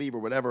Tel Aviv or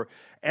whatever,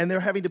 and they're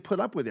having to put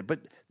up with it.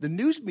 But the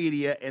news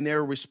media and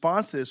their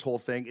response to this whole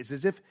thing is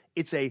as if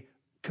it's a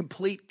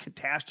complete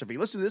catastrophe.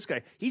 Listen to this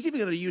guy. He's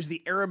even going to use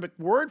the Arabic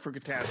word for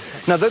catastrophe.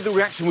 Now, though the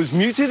reaction was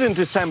muted in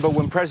December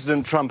when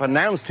President Trump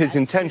announced his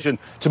intention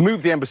to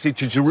move the embassy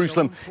to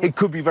Jerusalem, it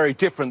could be very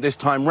different this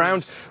time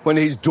round when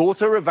his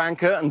daughter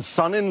Ivanka and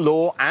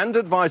son-in-law and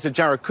advisor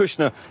Jared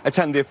Kushner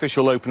attend the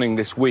official opening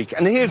this week.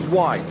 And here's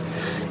why.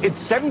 It's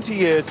 70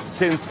 years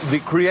since the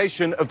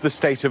creation of the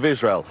State of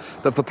Israel.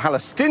 That for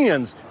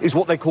Palestinians is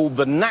what they call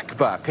the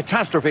Nakba,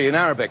 catastrophe in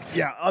Arabic.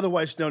 Yeah,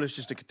 otherwise known as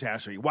just a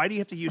catastrophe. Why do you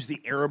have to use the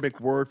Arabic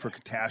word for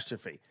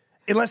catastrophe?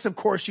 Unless, of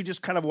course, you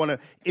just kind of want to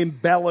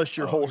embellish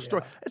your whole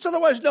story. It's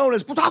otherwise known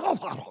as...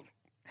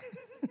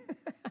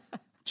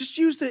 Just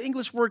use the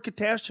English word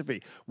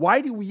catastrophe.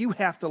 Why do you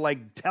have to,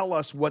 tell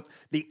us what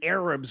the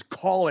Arabs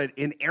call it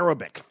in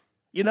Arabic?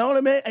 You know what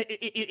I mean?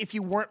 If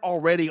you weren't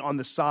already on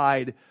the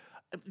side...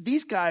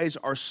 These guys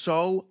are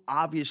so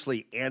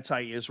obviously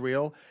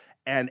anti-Israel,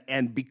 and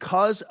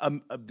because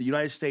the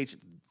United States,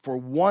 for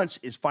once,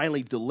 is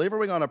finally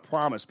delivering on a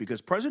promise,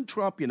 because President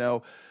Trump,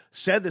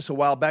 said this a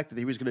while back that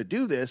he was going to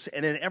do this,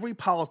 and then every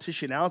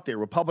politician out there,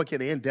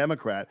 Republican and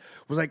Democrat,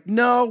 was like,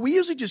 no, we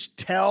usually just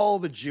tell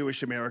the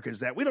Jewish Americans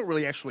that. We don't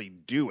really actually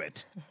do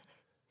it.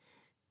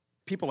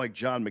 People like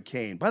John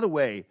McCain. By the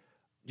way,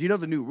 do you know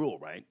the new rule,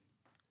 right?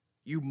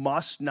 You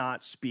must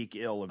not speak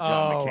ill of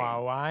John McCain.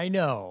 Oh, I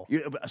know.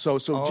 So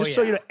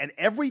you know, and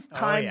every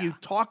time you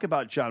talk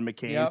about John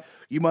McCain,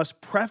 you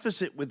must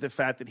preface it with the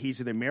fact that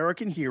he's an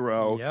American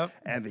hero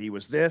and that he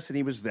was this and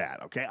he was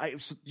that. Okay,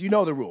 you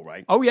know the rule,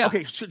 right? Oh yeah.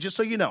 Okay, so just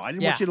so you know, I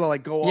didn't want you to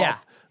go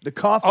off the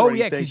cuff or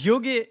anything. Because you'll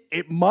get.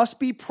 It must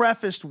be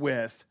prefaced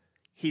with,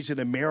 he's an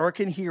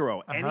American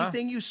hero.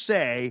 Anything you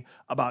say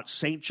about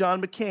St.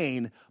 John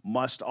McCain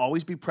must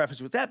always be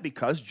prefaced with that,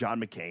 because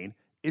John McCain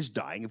is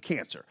dying of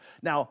cancer.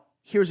 Now,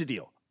 here's the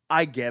deal.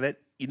 I get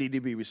it. You need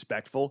to be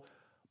respectful.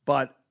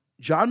 But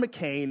John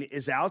McCain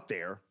is out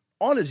there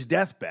on his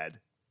deathbed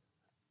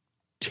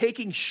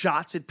taking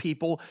shots at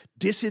people,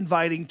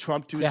 disinviting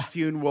Trump to his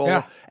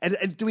funeral,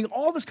 and doing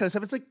all this kind of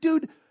stuff. It's like,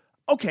 dude,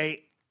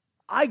 okay,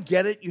 I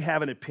get it. You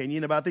have an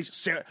opinion about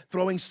things.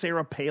 Throwing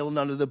Sarah Palin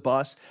under the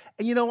bus.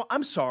 And,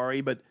 I'm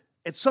sorry, but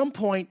at some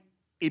point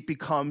it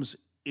becomes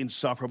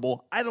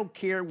insufferable. I don't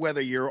care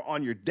whether you're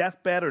on your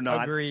deathbed or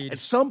not. Agreed. At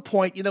some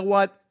point, you know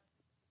what?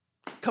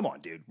 Come on,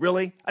 dude.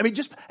 Really? I mean,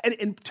 just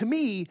and to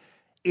me,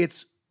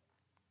 it's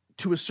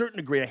to a certain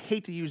degree. I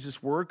hate to use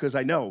this word because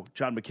I know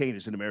John McCain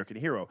is an American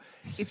hero.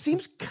 It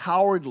seems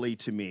cowardly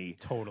to me,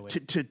 to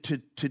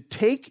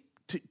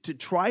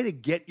try to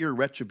get your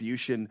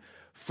retribution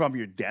from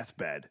your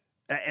deathbed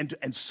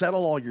and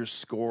settle all your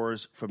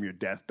scores from your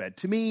deathbed.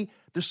 To me,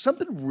 there's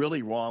something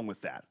really wrong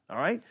with that. All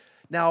right.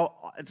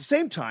 Now, at the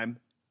same time,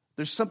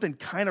 there's something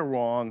kind of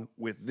wrong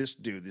with this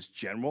dude, this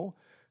general,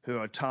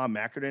 Tom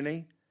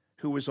McInerney,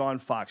 who was on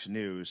Fox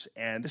News,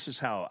 and this is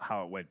how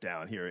it went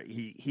down here.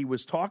 He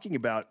was talking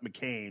about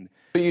McCain.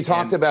 You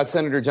talked about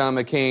Senator John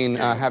McCain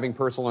having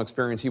personal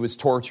experience. He was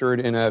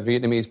tortured in a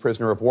Vietnamese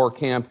prisoner of war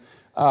camp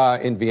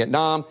in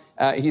Vietnam.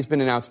 He's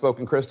been an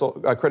outspoken critic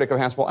of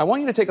Haspel. I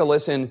want you to take a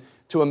listen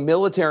to a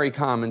military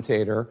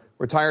commentator,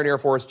 retired Air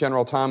Force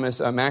General Thomas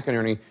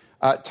McInerney,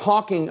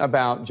 talking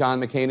about John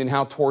McCain and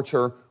how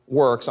torture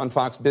works on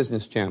Fox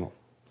Business Channel.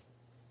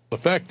 The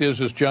fact is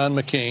John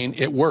McCain,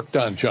 it worked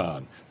on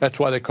John. That's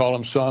why they call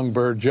him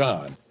Songbird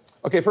John.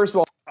 Okay, first of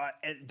all,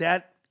 and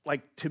that,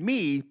 like, to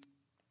me,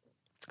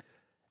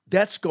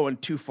 that's going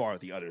too far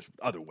the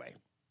other way.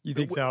 You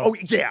think so? Oh,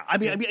 yeah. I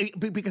mean,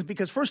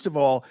 because first of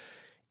all,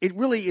 it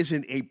really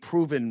isn't a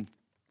proven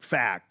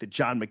fact that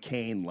John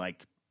McCain,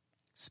 like,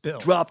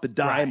 dropped the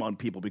dime on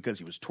people because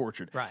he was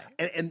tortured. Right.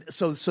 And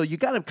so you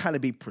got to kind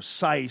of be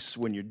precise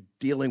when you're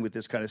dealing with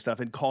this kind of stuff,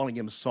 and calling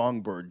him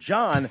Songbird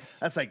John.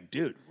 That's like,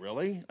 dude,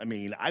 really? I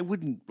mean, I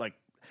wouldn't like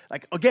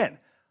again,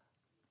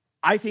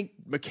 I think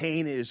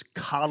McCain is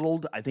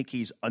coddled. I think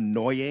he's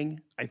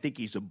annoying. I think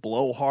he's a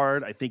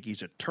blowhard. I think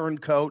he's a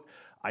turncoat.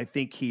 I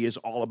think he is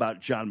all about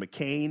John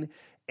McCain.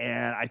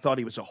 And I thought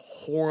he was a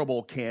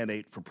horrible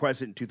candidate for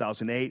president in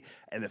 2008.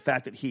 And the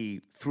fact that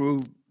he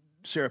threw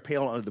Sarah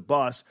Palin under the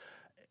bus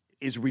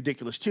is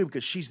ridiculous too,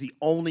 because she's the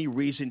only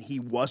reason he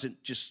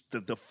wasn't just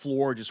the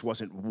floor just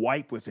wasn't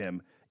wiped with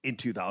him in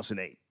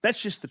 2008. That's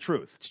just the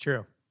truth. It's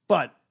true.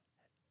 But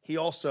he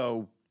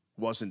also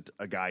wasn't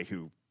a guy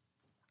who.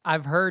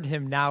 I've heard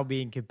him now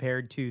being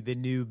compared to the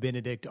new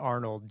Benedict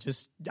Arnold.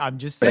 I'm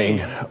just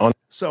saying.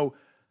 So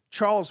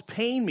Charles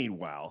Payne,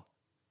 meanwhile,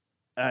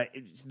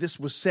 this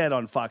was said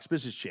on Fox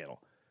Business Channel.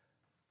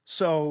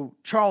 So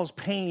Charles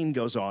Payne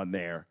goes on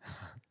there.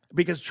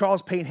 Because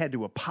Charles Payne had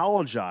to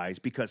apologize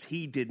because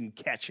he didn't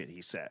catch it,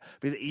 he said.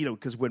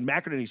 Because when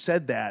McInerney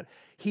said that,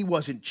 he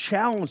wasn't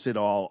challenged at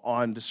all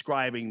on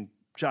describing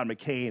John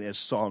McCain as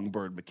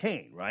Songbird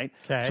McCain, right?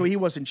 Okay. So he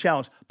wasn't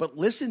challenged. But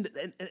listen,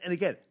 and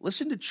again,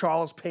 listen to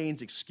Charles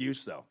Payne's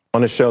excuse, though.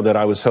 On a show that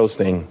I was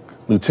hosting,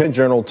 Lieutenant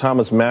General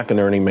Thomas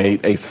McInerney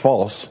made a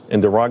false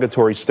and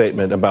derogatory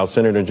statement about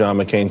Senator John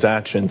McCain's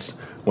actions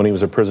when he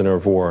was a prisoner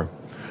of war.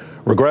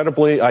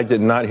 Regrettably, I did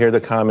not hear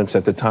the comments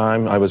at the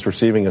time. I was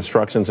receiving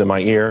instructions in my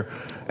ear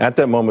at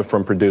that moment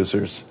from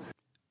producers.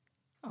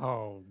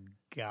 Oh,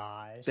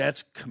 gosh.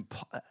 That's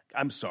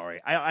I'm sorry.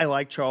 I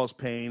like Charles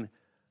Payne,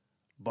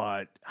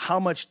 but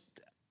how much,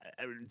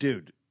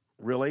 dude,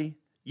 really?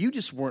 You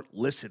just weren't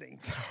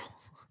listening.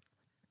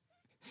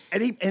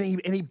 and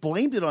he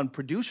blamed it on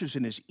producers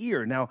in his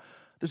ear. Now,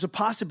 there's a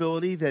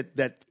possibility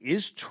that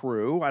is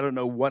true. I don't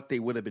know what they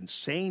would have been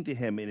saying to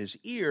him in his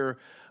ear.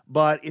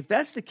 But if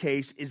that's the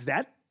case, is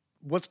that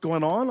what's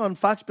going on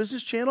Fox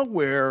Business Channel,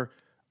 where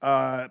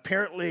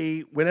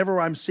apparently whenever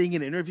I'm seeing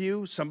an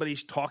interview,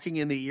 somebody's talking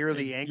in the ear of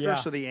the anchor,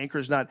 so the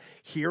anchor's not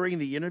hearing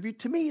the interview?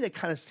 To me, that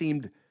kind of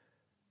seemed,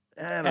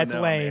 That's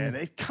lame. man.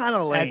 It's kind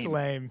of lame. That's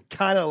lame.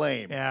 Kind of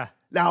lame. Yeah.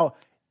 Now,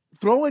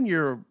 throwing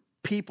your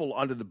people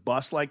under the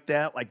bus like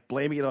that, like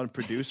blaming it on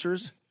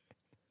producers,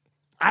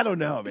 I don't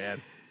know,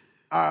 man.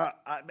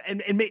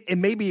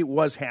 And maybe it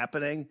was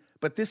happening,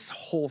 but this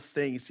whole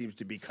thing seems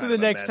to be kind of So the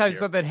next time here.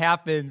 something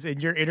happens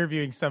and you're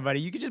interviewing somebody,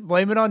 you can just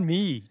blame it on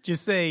me.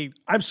 Just say,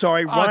 I'm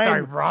sorry, oh, Ryan.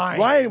 sorry, Ryan.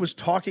 Ryan was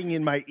talking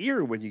in my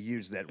ear when you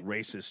used that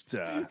racist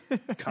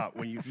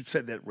when you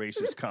said that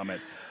racist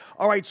comment.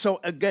 All right, so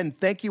again,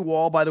 thank you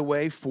all, by the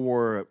way,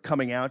 for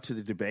coming out to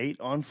the debate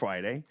on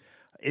Friday.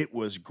 It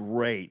was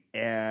great.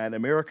 And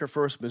America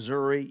First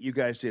Missouri, you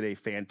guys did a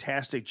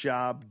fantastic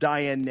job.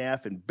 Diane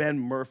Neff and Ben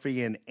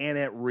Murphy and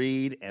Annette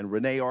Reed and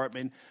Renee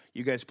Artman,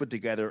 you guys put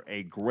together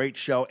a great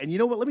show. And you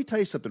know what? Let me tell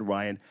you something,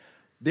 Ryan.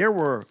 There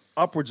were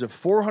upwards of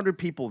 400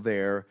 people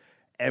there,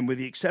 and with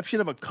the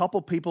exception of a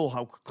couple people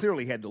who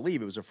clearly had to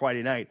leave, it was a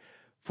Friday night,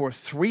 for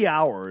 3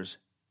 hours,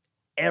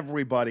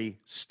 everybody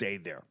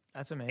stayed there.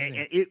 That's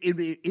amazing.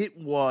 It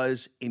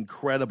was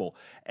incredible.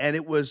 And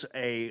it was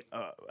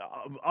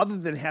other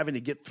than having to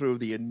get through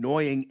the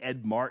annoying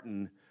Ed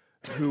Martin,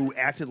 who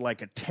acted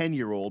like a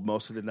 10-year-old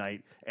most of the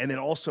night, and then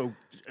also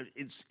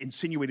it's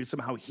insinuated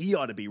somehow he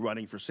ought to be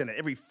running for Senate.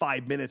 Every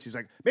 5 minutes, he's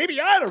like, maybe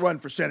I ought to run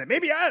for Senate.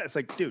 Maybe I ought to. It's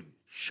like, dude,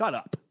 shut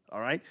up.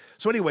 All right?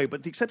 So anyway,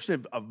 but the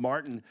exception of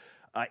Martin,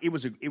 it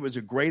was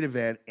a great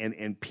event,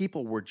 and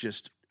people were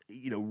just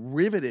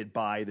riveted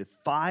by the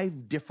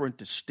 5 different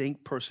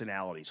distinct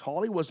personalities.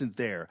 Hawley wasn't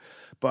there,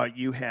 but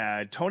you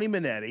had Tony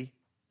Minetti,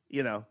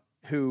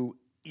 who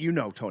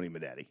Tony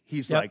Minetti.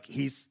 He's like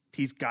he's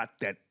got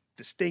that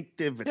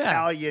distinctive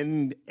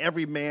Italian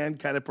everyman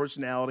kind of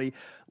personality.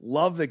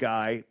 Love the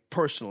guy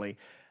personally,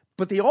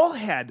 but they all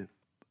had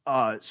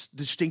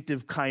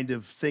distinctive kind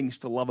of things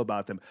to love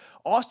about them.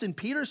 Austin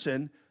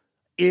Peterson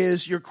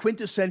is your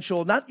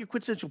quintessential, not your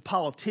quintessential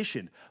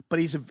politician, but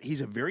he's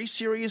a very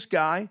serious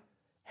guy.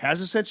 Has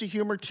a sense of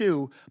humor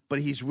too, but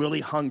he's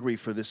really hungry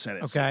for the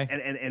Senate. Okay.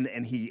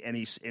 And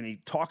he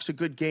talks a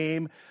good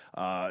game,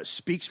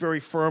 speaks very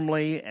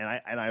firmly,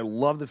 and I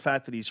love the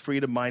fact that he's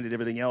freedom-minded,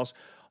 everything else.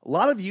 A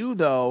lot of you,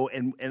 though,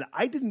 and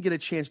I didn't get a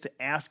chance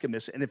to ask him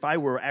this, and if I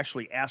were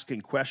actually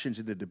asking questions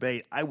in the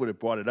debate, I would have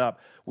brought it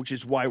up, which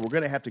is why we're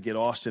going to have to get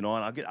Austin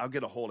on. I'll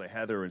get a hold of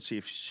Heather and see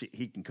if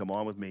he can come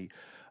on with me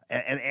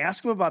and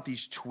ask him about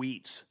these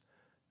tweets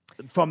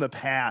from the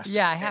past.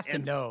 Yeah, I have to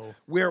know.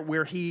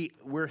 Where he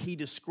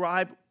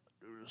described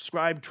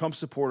Trump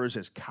supporters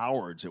as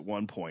cowards at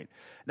one point.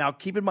 Now,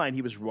 keep in mind,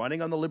 he was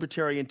running on the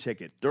Libertarian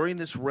ticket. During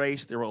this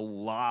race, there were a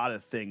lot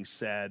of things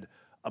said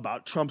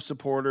about Trump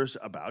supporters,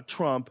 about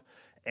Trump,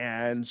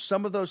 And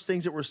some of those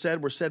things that were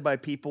said by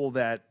people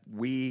that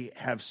we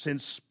have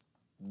since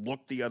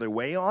looked the other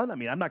way on. I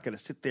mean, I'm not going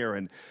to sit there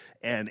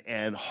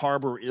and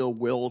harbor ill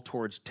will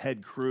towards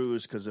Ted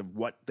Cruz because of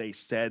what they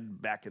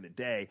said back in the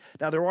day.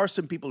 Now, there are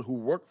some people who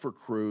work for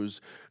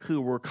Cruz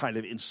who were kind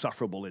of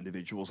insufferable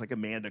individuals, like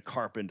Amanda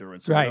Carpenter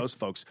and some of those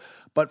folks.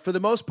 But for the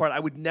most part, I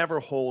would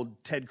never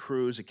hold Ted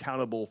Cruz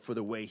accountable for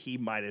the way he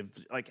might have,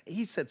 like,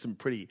 he said some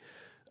pretty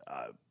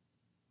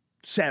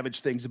savage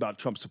things about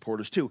Trump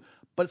supporters too.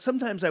 But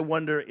sometimes I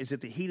wonder, is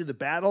it the heat of the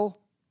battle?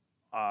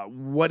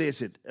 What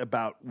is it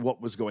about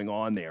what was going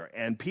on there?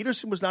 And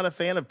Peterson was not a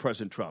fan of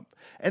President Trump.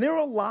 And there are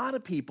a lot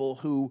of people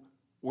who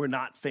were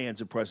not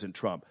fans of President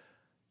Trump.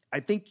 I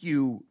think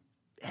you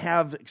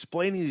have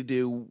explaining to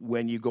do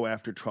when you go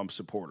after Trump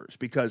supporters,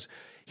 because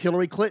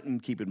Hillary Clinton,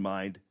 keep in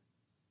mind,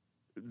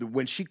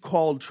 when she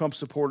called Trump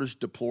supporters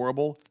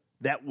deplorable,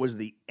 that was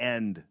the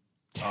end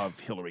of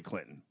Hillary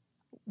Clinton.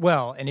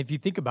 Well, and if you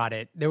think about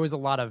it, there was a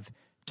lot of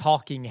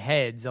talking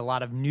heads, a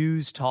lot of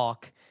news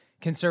talk,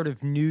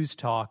 conservative news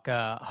talk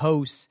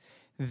hosts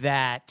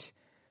that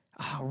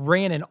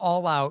ran an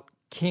all-out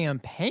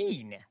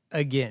campaign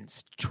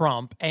against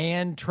Trump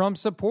and Trump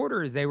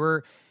supporters. They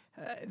were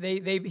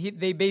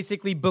they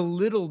basically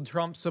belittled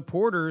Trump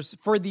supporters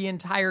for the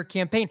entire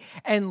campaign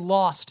and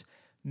lost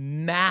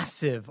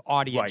massive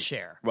audience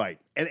share. Right,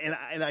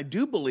 and I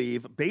do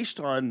believe, based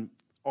on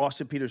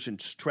Austin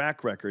Peterson's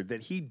track record,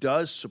 that he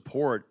does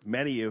support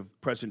many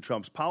of President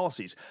Trump's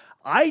policies.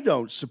 I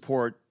don't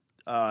support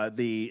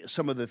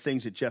some of the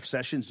things that Jeff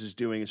Sessions is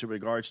doing in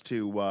regards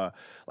to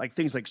like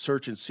things like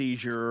search and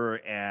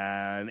seizure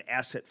and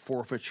asset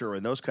forfeiture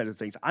and those kinds of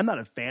things. I'm not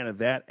a fan of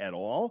that at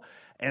all.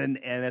 And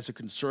as a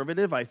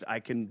conservative, I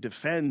can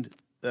defend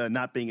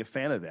not being a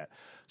fan of that.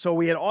 So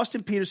we had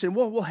Austin Peterson.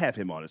 We'll have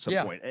him on at some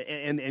point.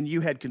 And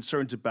you had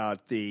concerns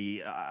about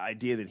the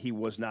idea that he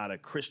was not a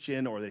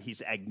Christian or that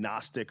he's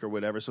agnostic or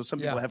whatever. So some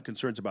people have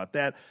concerns about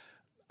that.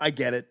 I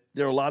get it.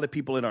 There are a lot of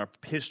people in our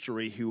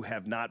history who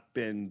have not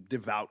been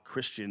devout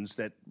Christians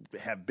that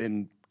have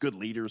been good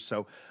leaders,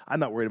 so I'm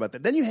not worried about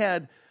that. Then you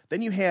had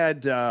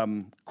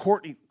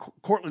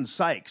Cortland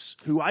Sykes,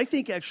 who I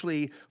think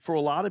actually for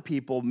a lot of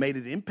people made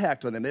an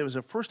impact on them. It was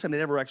the first time they'd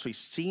ever actually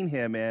seen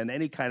him in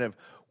any kind of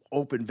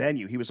open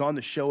venue. He was on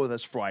the show with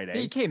us Friday.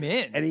 He came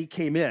in.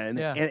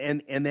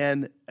 And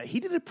then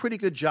he did a pretty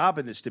good job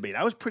in this debate.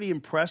 I was pretty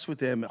impressed with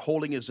him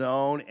holding his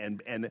own,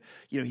 and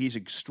you know, he's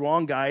a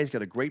strong guy. He's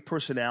got a great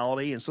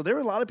personality. And so there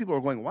were a lot of people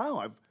who were going, wow,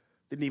 I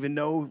didn't even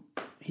know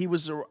he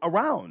was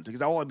around,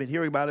 because all I've been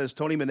hearing about is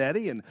Tony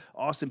Minetti and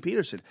Austin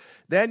Peterson.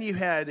 Then you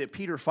had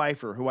Peter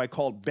Pfeiffer, who I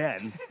called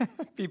Ben.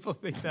 People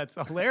think that's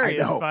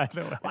hilarious, by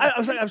the way. I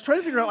was trying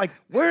to figure out, like,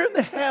 where in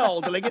the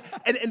hell did I get?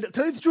 And to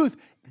tell you the truth,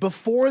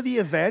 before the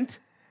event,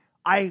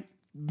 I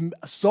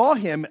saw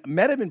him,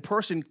 met him in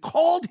person,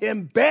 called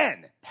him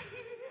Ben.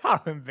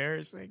 How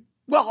embarrassing.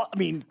 Well, I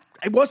mean,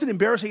 it wasn't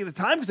embarrassing at the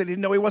time because I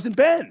didn't know he wasn't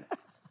Ben.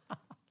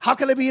 How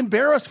can I be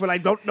embarrassed when I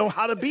don't know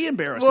how to be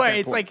embarrassed?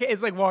 Boy,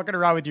 it's like walking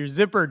around with your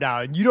zipper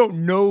down. You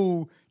don't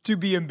know to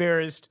be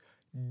embarrassed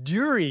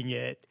during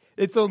it.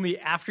 It's only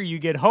after you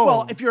get home.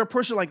 Well, if you're a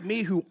person like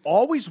me who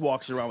always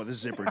walks around with a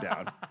zipper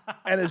down,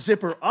 and a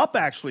zipper up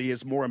actually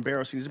is more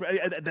embarrassing,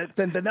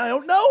 then I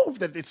don't know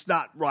that it's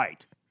not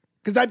right.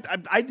 Because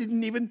I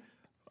didn't even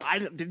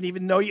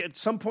know at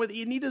some point that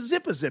you need to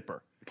zip a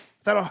zipper.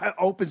 That an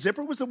open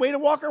zipper was the way to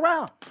walk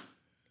around.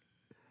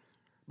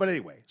 But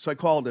anyway, so I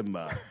called him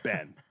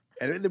Ben,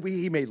 and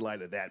he made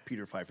light of that,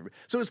 Peter Pfeiffer.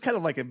 So it was kind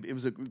of like it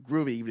was a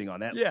groovy evening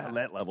on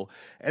that level.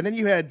 And then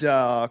you had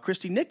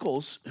Christy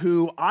Nichols,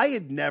 who I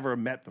had never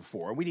met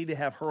before. We need to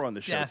have her on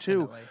the show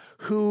too.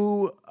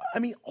 Who, I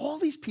mean, all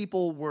these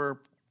people were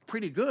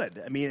pretty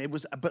good. I mean, it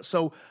was, but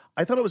so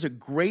I thought it was a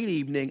great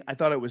evening. I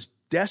thought it was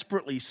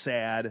desperately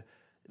sad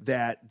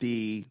that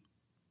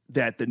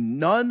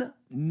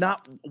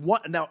now,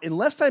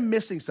 unless I'm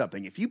missing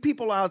something, if you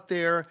people out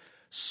there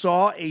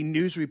saw a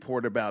news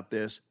report about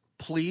this,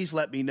 please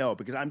let me know,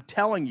 because I'm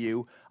telling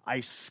you, I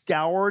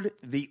scoured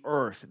the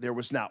earth. There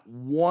was not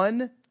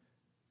one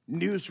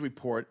news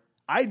report.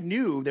 I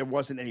knew there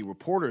wasn't any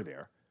reporter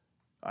there.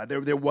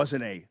 There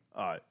wasn't a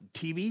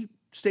TV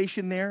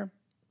station there.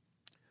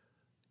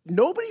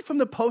 Nobody from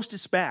the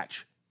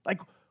Post-Dispatch. Like,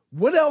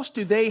 what else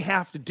do they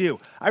have to do?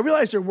 I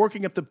realize they're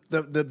working up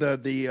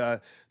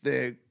the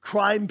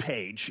crime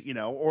page, you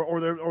know,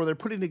 or they're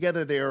putting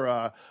together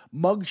their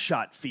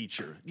mugshot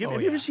feature.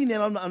 Have you ever seen that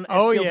on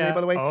STL today,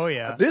 by the way? Oh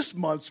yeah. This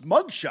month's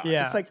mugshots.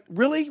 Yeah. It's like,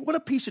 really, what a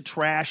piece of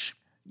trash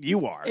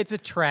you are. It's a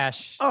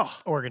trash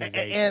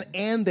organization,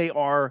 and they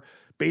are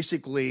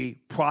basically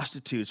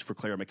prostitutes for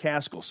Claire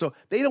McCaskill. So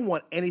they don't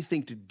want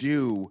anything to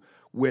do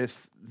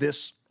with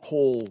this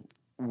whole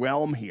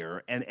realm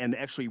here and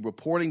actually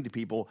reporting to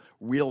people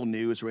real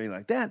news or anything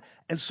like that.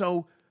 And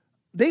so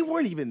they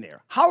weren't even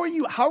there. How are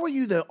you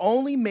the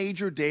only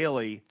major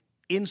daily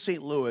in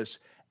St. Louis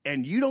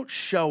and you don't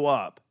show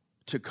up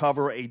to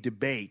cover a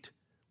debate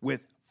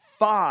with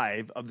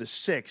 5 of the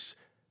 6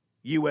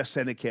 U.S.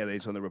 Senate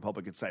candidates on the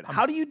Republican side.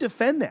 How do you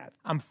defend that?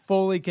 I'm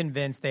fully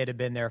convinced they'd have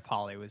been there if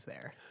Hawley was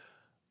there.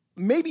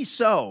 Maybe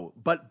so,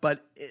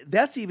 but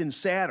that's even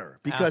sadder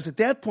because at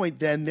that point,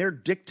 then they're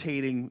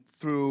dictating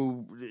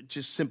through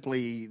just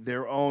simply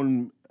their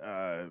own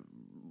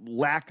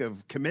lack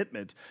of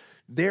commitment.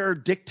 They're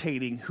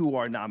dictating who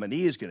our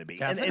nominee is going to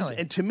be,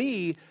 and to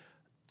me,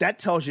 that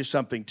tells you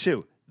something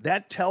too.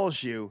 That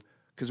tells you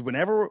because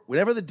whenever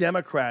the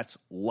Democrats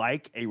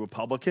like a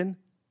Republican,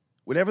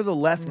 whenever the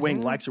left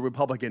wing likes a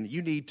Republican,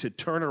 you need to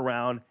turn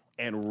around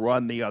and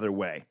run the other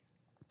way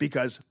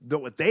because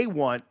what they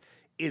want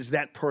is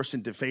that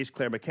person to face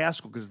Claire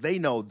McCaskill because they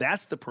know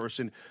that's the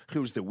person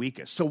who's the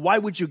weakest. So why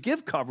would you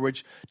give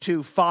coverage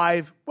to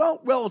five,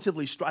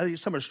 relatively strong, I think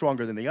some are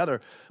stronger than the other,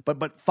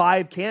 but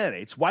five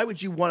candidates? Why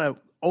would you want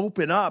to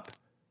open up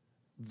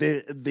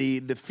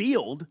the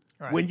field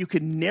when you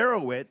can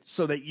narrow it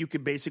so that you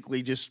could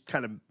basically just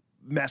kind of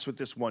mess with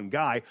this one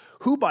guy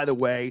who, by the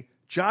way,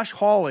 Josh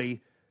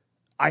Hawley,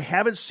 I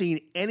haven't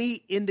seen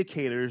any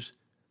indicators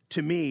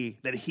to me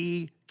that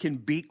he can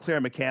beat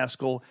Claire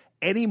McCaskill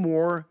any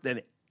more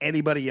than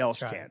anybody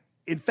else can.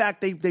 In fact,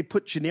 they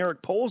put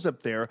generic polls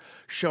up there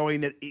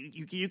showing that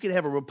you can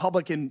have a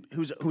Republican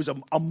who's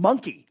a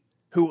monkey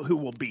who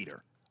will beat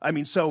her. I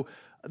mean, so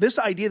this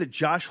idea that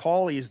Josh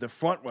Hawley is the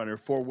front runner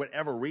for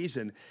whatever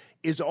reason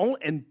is only,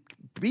 and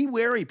be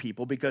wary,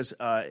 people, because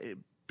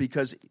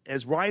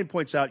as Ryan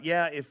points out,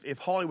 if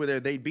Hawley were there,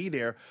 they'd be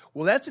there.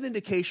 Well, that's an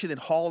indication that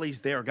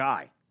Hawley's their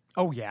guy.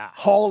 Oh, yeah.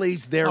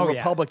 Hawley's their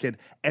Republican,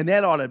 and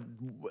that ought to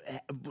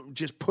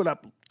just put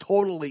up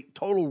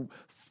total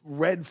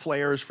red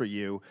flares for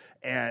you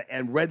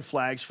and red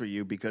flags for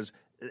you because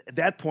at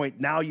that point,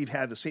 now you've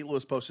had the St.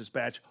 Louis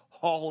Post-Dispatch,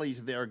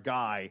 Hawley's their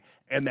guy,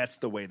 and that's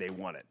the way they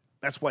want it.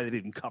 That's why they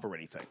didn't cover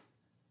anything.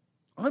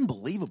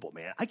 Unbelievable,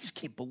 man. I just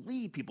can't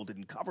believe people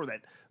didn't cover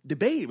that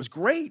debate. It was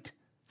great.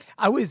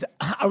 I was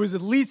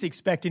at least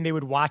expecting they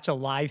would watch a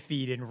live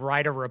feed and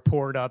write a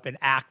report up and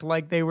act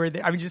like they were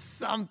there. I mean, just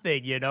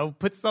something,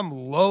 put some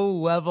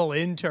low-level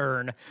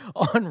intern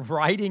on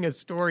writing a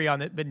story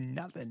on it, but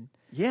nothing.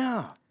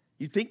 Yeah.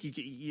 You'd think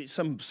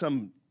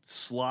some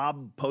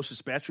slob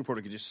Post-Dispatch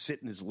reporter could just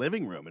sit in his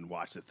living room and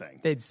watch the thing.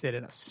 They'd sit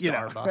in a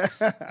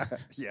Starbucks.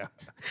 Yeah.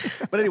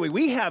 But anyway,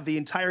 we have the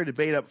entire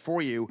debate up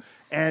for you.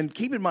 And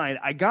keep in mind,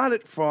 I got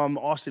it from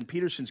Austin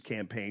Peterson's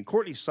campaign.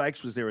 Courtney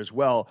Sykes was there as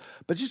well.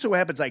 But just so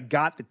happens I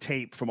got the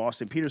tape from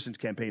Austin Peterson's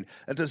campaign.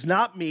 That does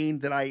not mean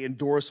that I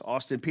endorse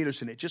Austin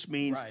Peterson. It just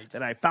means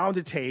that I found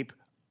a tape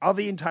of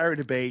the entire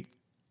debate.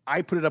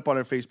 I put it up on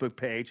our Facebook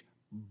page.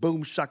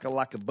 Boom,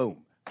 shakalaka, boom.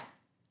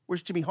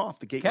 Where's Jimmy Hoff,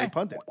 the Gateway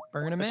pundit?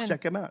 Bringing him Let's in.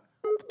 check him out.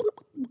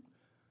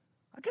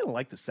 I kind of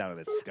like the sound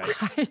of that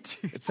Skype. I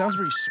do. It sounds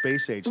very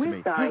space age to me.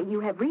 We're sorry, you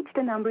have reached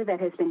a number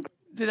that has been...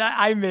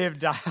 I may have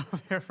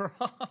dialed it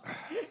wrong.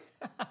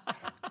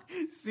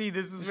 See,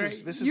 this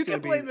is you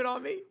can blame it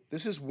on me.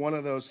 This is one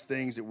of those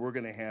things that we're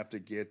going to have to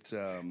get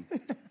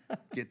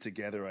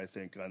together, I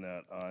think,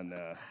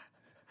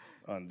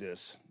 on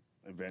this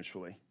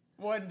eventually.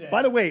 One day.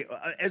 By the way,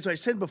 as I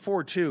said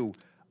before, too,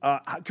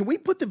 can we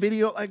put the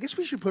video? I guess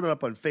we should put it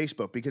up on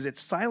Facebook because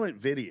it's silent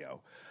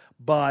video.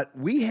 But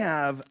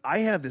I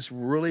have this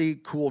really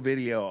cool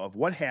video of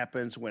what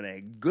happens when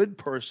a good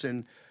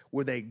person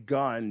with a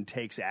gun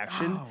takes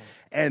action. Oh.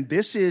 And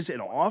this is an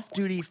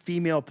off-duty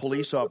female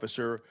police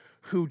officer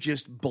who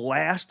just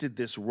blasted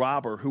this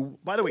robber who,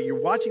 by the way,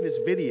 you're watching this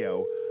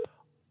video,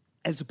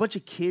 and it's a bunch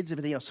of kids and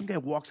everything else. Some guy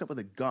walks up with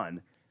a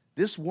gun.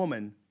 This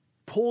woman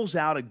pulls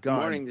out a gun.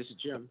 Good morning, this is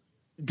Jim.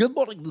 Good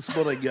morning, this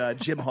morning,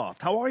 Jim Hoff.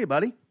 How are you,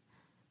 buddy?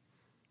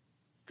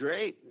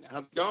 Great.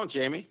 How's it going,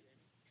 Jamie?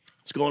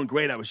 It's going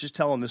great. I was just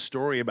telling this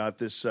story about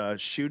this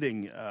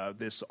shooting,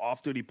 this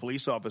off-duty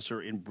police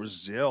officer in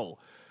Brazil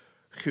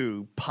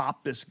who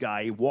popped this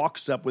guy. He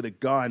walks up with a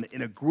gun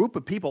in a group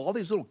of people, all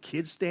these little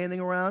kids standing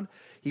around.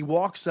 He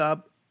walks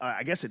up,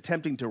 I guess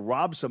attempting to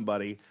rob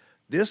somebody.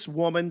 This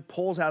woman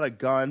pulls out a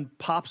gun,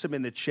 pops him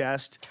in the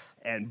chest,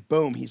 and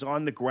boom, he's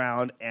on the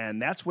ground.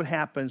 And that's what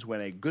happens when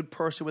a good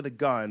person with a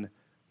gun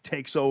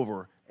takes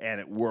over, and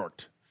it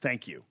worked.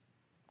 Thank you.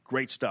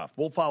 Great stuff.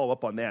 We'll follow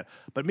up on that.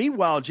 But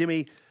meanwhile,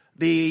 Jimmy,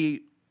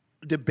 the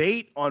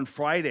debate on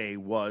Friday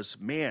was,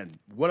 man,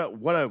 what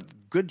a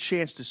good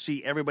chance to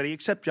see everybody,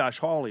 except Josh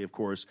Hawley, of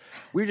course.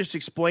 We were just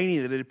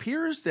explaining that it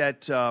appears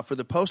that for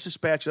the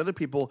Post-Dispatch and other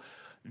people,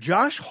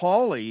 Josh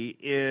Hawley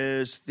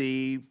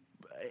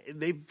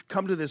they've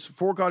come to this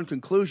foregone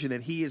conclusion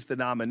that he is the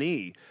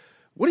nominee.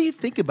 What do you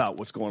think about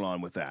what's going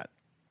on with that?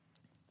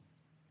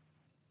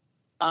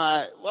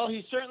 Well,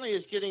 he certainly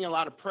is getting a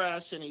lot of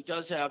press, and he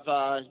does have,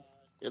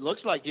 it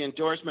looks like, the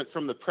endorsement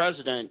from the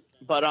president.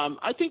 But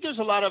I think there's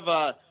a lot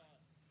of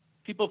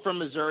people from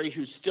Missouri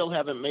who still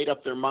haven't made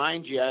up their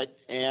mind yet.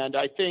 And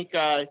I think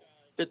that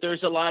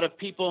there's a lot of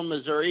people in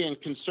Missouri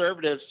and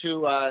conservatives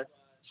who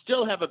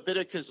still have a bit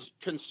of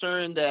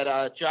concern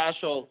that Josh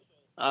will,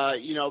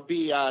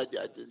 be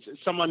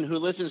someone who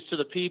listens to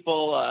the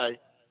people,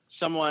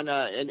 someone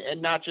and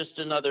not just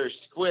another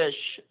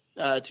squish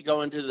to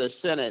go into the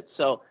Senate.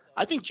 So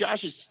I think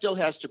Josh still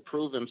has to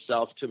prove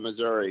himself to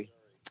Missouri.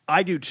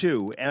 I do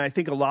too. And I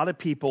think a lot of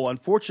people,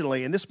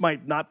 unfortunately, and this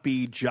might not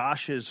be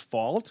Josh's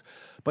fault,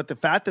 but the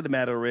fact of the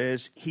matter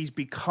is he's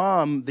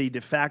become the de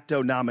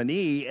facto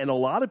nominee. And a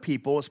lot of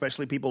people,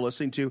 especially people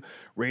listening to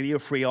Radio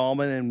Free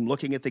Almond and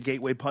looking at the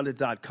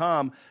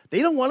GatewayPundit.com, they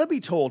don't want to be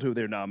told who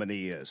their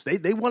nominee is. They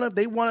don't want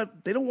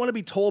to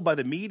be told by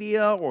the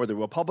media or the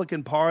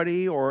Republican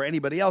Party or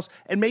anybody else,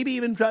 and maybe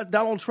even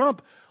Donald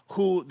Trump,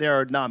 who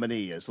their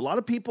nominee is. A lot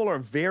of people are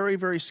very,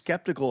 very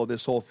skeptical of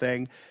this whole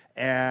thing,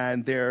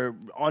 and they're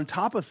on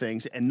top of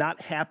things and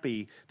not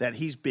happy that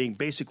he's being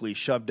basically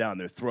shoved down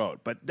their throat.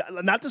 But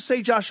not to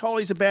say Josh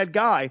Hawley's a bad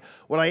guy.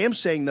 What I am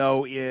saying,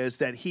 though, is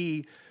that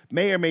he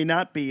may or may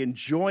not be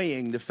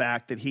enjoying the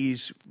fact that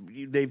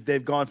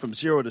they've gone from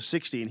 0 to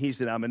 60 and he's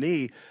the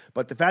nominee.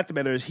 But the fact of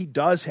the matter is he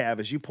does have,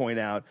 as you point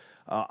out,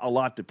 a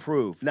lot to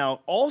prove.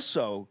 Now,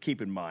 also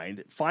keep in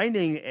mind,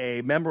 finding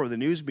a member of the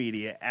news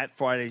media at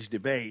Friday's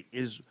debate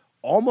is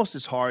almost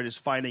as hard as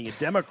finding a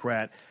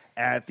Democrat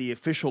at the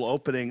official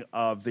opening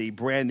of the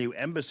brand new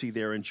embassy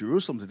there in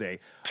Jerusalem today.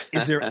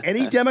 Is there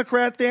any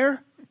Democrat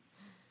there?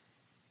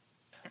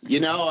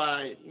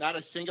 Not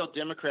a single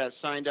Democrat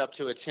signed up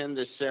to attend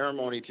this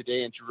ceremony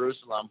today in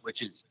Jerusalem,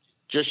 which is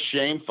just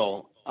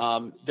shameful.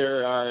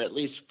 There are at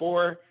least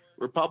 4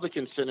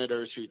 Republican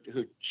senators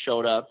who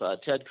showed up.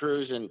 Ted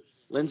Cruz and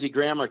Lindsey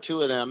Graham are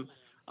 2 of them.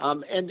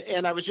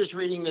 And I was just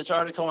reading this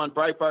article on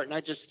Breitbart, and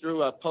I just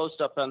threw a post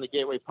up on the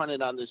Gateway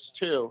Pundit on this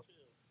too.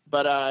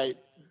 But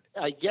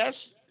I guess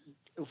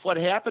what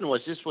happened was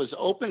this was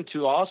open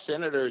to all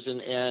senators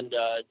and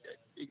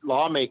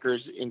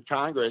lawmakers in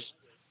Congress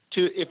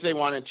if they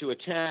wanted to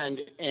attend,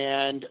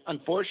 and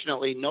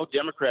unfortunately, no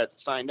Democrats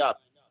signed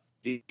up.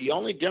 The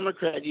only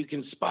Democrat you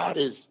can spot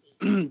is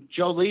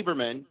Joe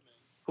Lieberman,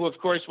 who, of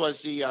course, was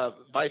the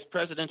vice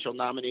presidential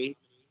nominee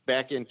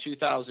back in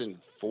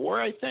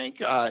 2004, I think.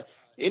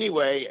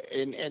 Anyway,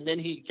 and then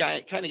he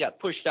kind of got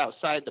pushed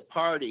outside the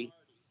party.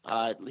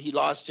 He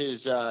lost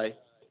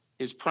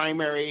his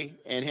primary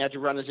and had to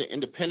run as an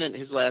independent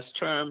his last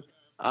term.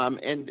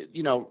 And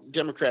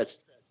Democrats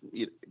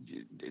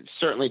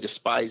certainly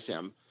despise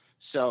him.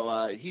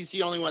 So he's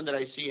the only one that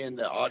I see in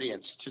the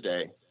audience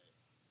today.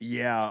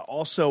 Yeah.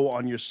 Also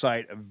on your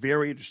site, a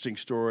very interesting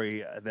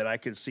story that I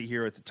can see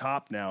here at the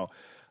top now,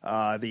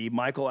 the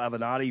Michael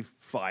Avenatti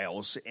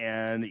files.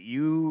 And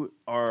you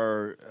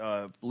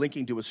are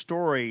linking to a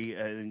story,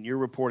 and you're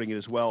reporting it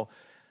as well,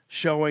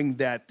 showing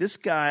that this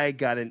guy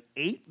got an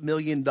 $8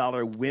 million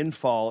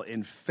windfall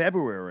in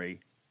February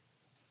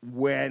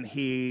when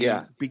he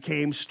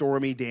became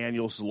Stormy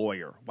Daniels'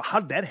 lawyer. Well, how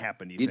did that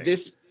happen, do you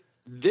think?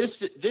 This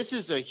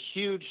is a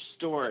huge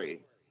story.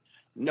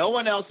 No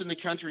one else in the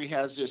country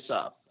has this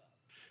up.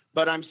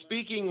 But I'm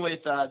speaking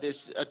with this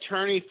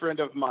attorney friend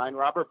of mine,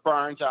 Robert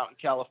Barnes, out in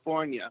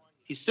California.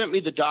 He sent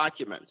me the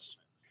documents.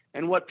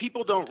 And what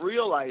people don't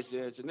realize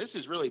is, and this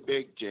is really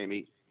big,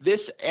 Jamie, this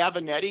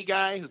Avenatti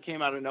guy who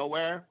came out of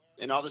nowhere,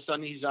 and all of a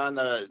sudden he's on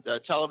the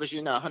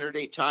television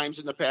 108 times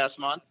in the past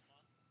month,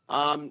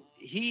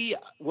 he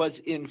was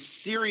in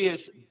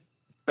serious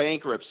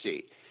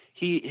bankruptcy.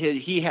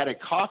 He had a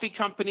coffee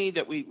company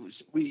that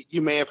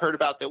you may have heard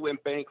about that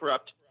went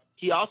bankrupt.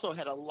 He also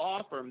had a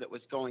law firm that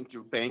was going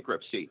through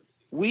bankruptcy.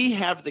 We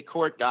have the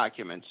court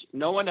documents.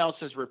 No one else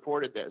has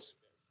reported this.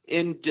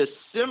 In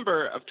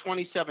December of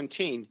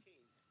 2017,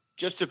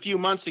 just a few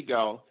months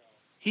ago,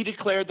 he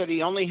declared that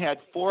he only had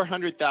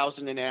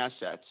 $400,000 in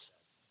assets.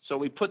 So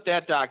we put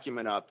that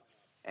document up.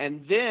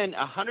 And then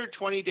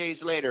 120 days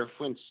later,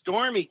 when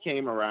Stormy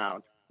came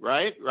around,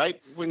 right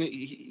when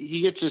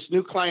he gets this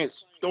new client,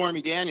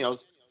 Stormy Daniels,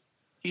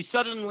 he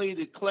suddenly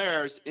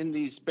declares in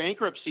these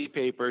bankruptcy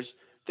papers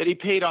that he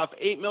paid off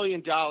 $8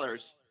 million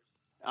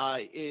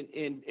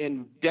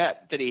in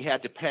debt that he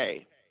had to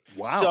pay.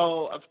 Wow.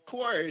 So, of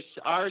course,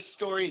 our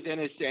story then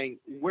is saying,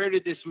 where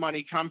did this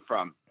money come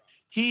from?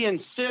 He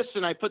insists,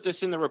 and I put this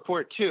in the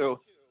report too,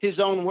 his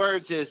own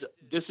words is,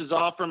 this is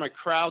all from a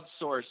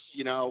crowdsource.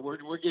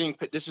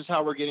 This is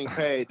how we're getting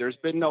paid. There's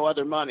been no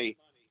other money.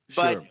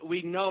 But Sure.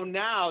 we know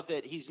now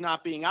that he's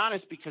not being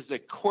honest because the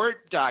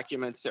court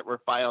documents that were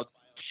filed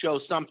show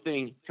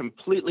something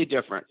completely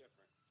different.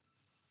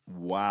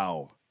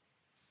 Wow.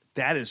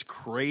 That is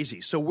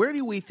crazy. So where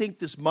do we think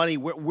this money,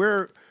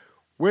 where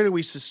do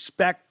we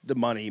suspect the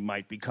money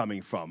might be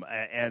coming from?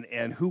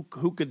 And who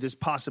could this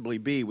possibly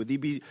be? Would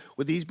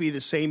these be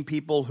the same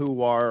people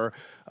who are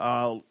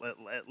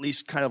at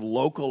least kind of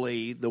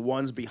locally the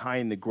ones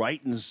behind the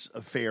Greitens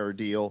affair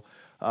deal?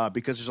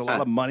 Because there's a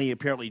lot of money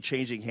apparently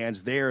changing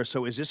hands there.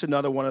 So is this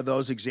another one of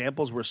those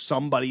examples where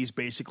somebody's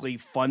basically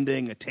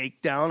funding a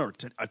takedown or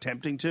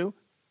attempting to?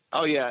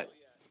 Oh, yeah.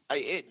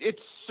 It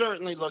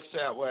certainly looks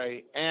that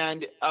way.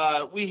 And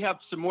we have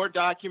some more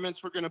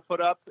documents we're going to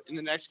put up in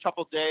the next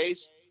couple days.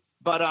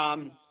 But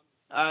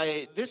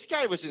this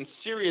guy was in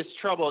serious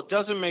trouble. It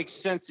doesn't make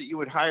sense that you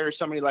would hire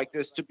somebody like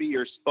this to be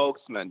your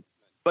spokesman.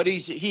 But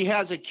he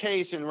has a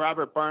case, and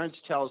Robert Barnes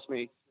tells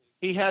me,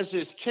 he has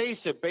this case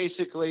that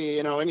basically,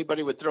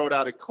 anybody would throw it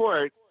out of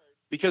court.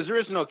 because there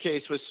is no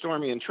case with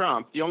Stormy and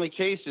Trump. The only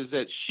case is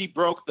that she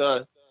broke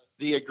the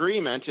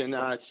agreement, and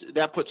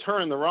that puts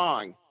her in the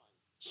wrong.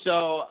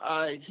 So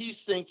he's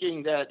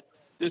thinking that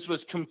this was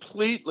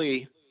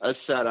completely a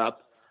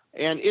setup.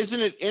 And isn't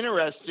it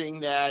interesting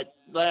that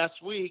last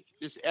week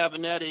this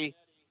Avenatti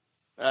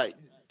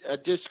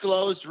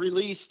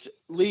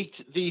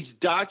leaked these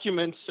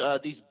documents,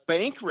 these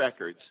bank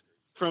records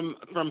from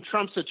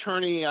Trump's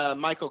attorney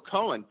Michael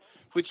Cohen,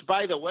 which,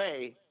 by the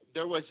way,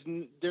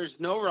 there's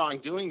no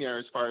wrongdoing there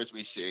as far as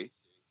we see,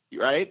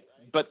 right?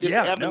 But this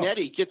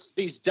Avenatti gets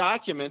these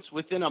documents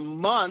within a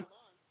month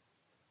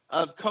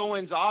of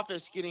Cohen's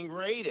office getting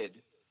raided.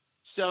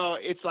 So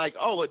it's like,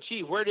 oh, well,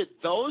 gee, where did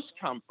those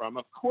come from?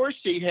 Of course,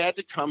 they had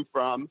to come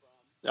from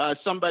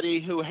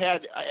somebody who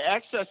had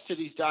access to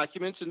these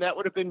documents, and that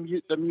would have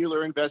been the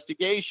Mueller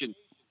investigation.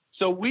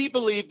 So we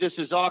believe this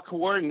is all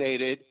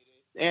coordinated,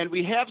 and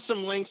we have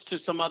some links to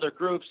some other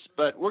groups,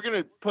 but we're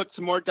going to put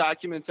some more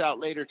documents out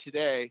later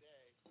today.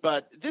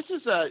 But this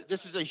is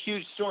a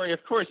huge story.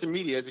 Of course, the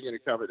media isn't going to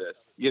cover this.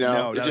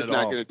 No, they're just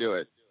not going to do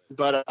it.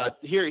 But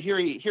here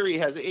he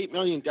has $8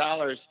 million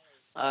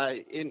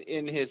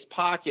in his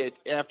pocket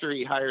after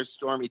he hires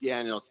Stormy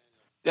Daniels.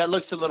 That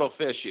looks a little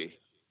fishy.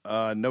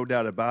 No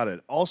doubt about it.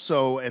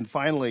 Also, and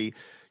finally,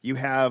 you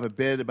have a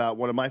bit about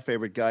one of my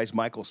favorite guys,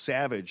 Michael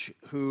Savage,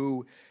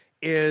 who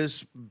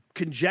is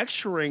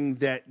conjecturing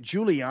that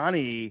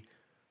Giuliani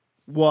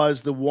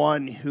was the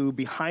one who,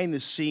 behind the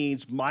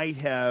scenes, might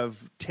have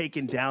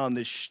taken down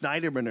this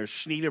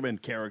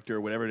Schneiderman character,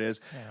 whatever it is,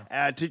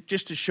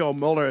 just to show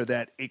Mueller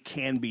that it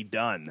can be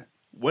done.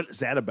 What is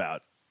that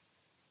about?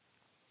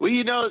 Well,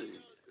 it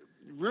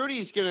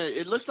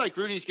looks like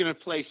Rudy's going to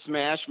play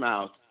Smash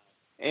Mouth.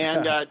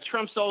 And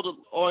Trump's old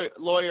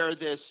lawyer,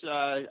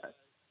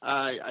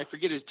 I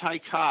forget his, Ty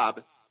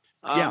Cobb,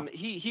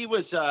 he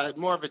was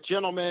more of a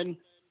gentleman.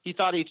 He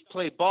thought he'd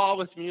play ball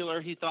with Mueller.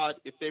 He thought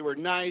if they were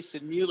nice,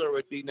 and Mueller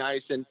would be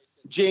nice. And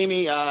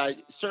Jamie,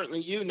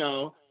 certainly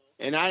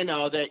and I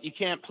know that you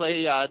can't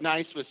play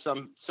nice with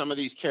some of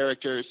these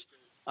characters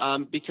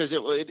because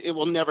it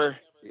will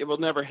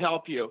never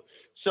help you.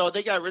 So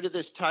they got rid of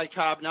this Ty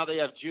Cobb. Now they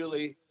have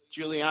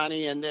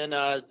Giuliani, and then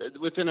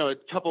within a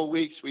couple of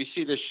weeks, we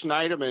see the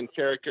Schneiderman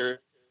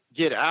character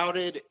get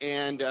outed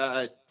and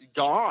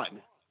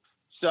gone.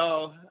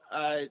 So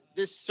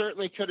this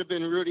certainly could have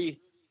been Rudy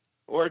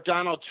or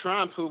Donald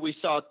Trump, who we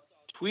saw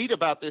tweet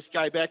about this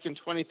guy back in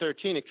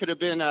 2013. It could have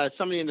been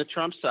somebody in the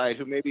Trump side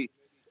who maybe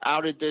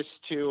outed this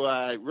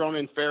to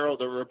Ronan Farrow,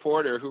 the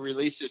reporter who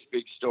released this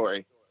big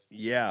story.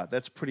 Yeah,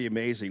 that's pretty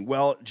amazing.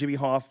 Well, Jimmy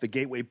Hoff, the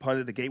Gateway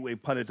Pundit,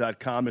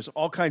 thegatewaypundit.com. There's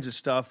all kinds of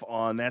stuff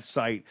on that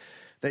site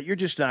that you're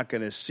just not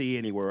going to see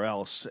anywhere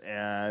else.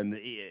 And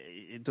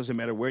it doesn't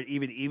matter where,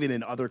 even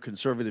in other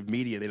conservative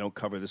media, they don't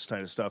cover this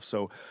kind of stuff.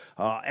 So,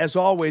 as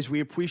always, we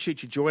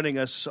appreciate you joining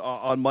us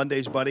on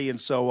Mondays, buddy. And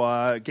so,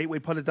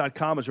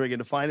 gatewaypundit.com is where you're going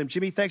to find him.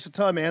 Jimmy, thanks a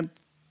ton, man.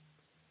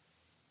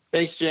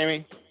 Thanks,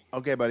 Jamie.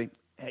 Okay, buddy.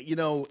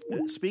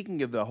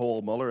 Speaking of the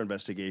whole Mueller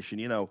investigation,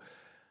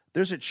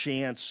 there's a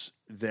chance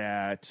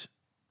that,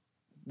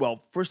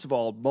 well, first of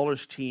all,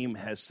 Mueller's team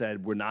has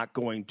said we're not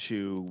going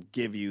to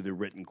give you the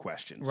written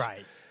questions.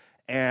 Right.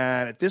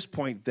 And at this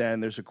point, then,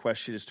 there's a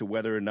question as to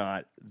whether or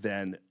not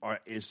then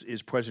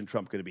is President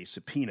Trump going to be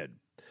subpoenaed.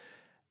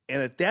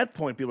 And at that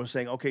point, people are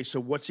saying, okay,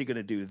 so what's he going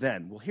to do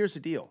then? Well, here's the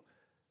deal.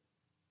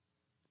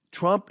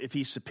 Trump, if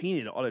he's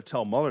subpoenaed, ought to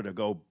tell Mueller to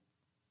go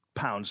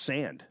pound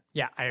sand.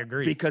 Yeah, I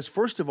agree. Because,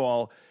 first of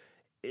all,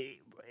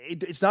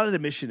 it's not an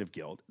admission of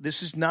guilt.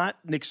 This is not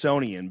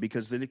Nixonian,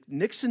 because the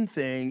Nixon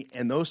thing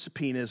and those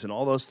subpoenas and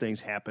all those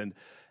things happened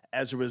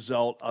as a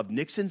result of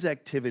Nixon's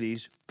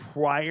activities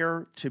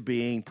prior to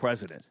being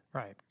president.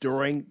 Right.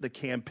 During the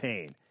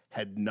campaign.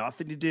 Had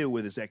nothing to do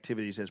with his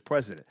activities as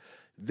president.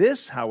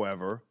 This,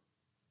 however,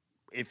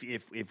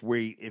 if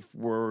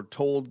we're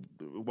told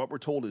what we're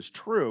told is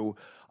true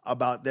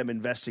about them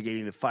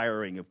investigating the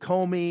firing of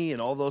Comey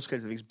and all those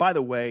kinds of things,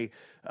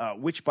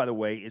 which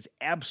is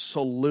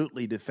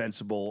absolutely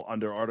defensible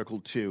under Article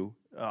 2,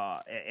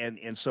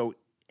 and so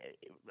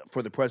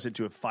for the president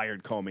to have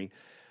fired Comey.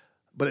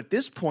 But at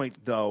this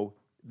point, though,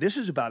 this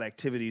is about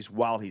activities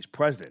while he's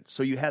president.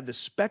 So you have the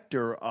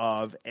specter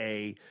of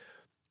an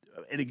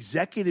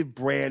executive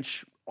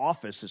branch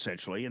office,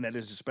 essentially, and that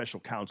is a special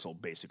counsel,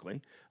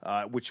 basically,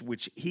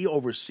 which he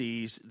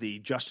oversees the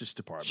Justice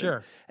Department.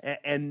 Sure.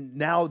 And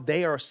now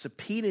they are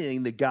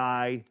subpoenaing the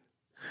guy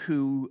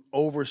who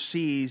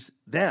oversees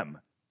them.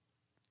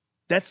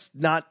 That's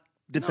not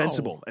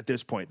defensible at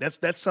this point.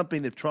 That's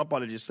something that Trump ought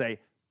to just say,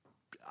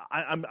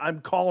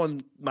 I'm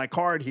calling my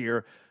card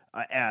here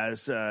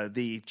as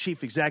the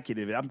chief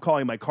executive. I'm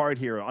calling my card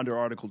here under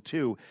Article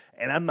 2,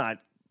 and I'm not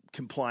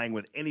complying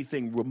with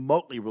anything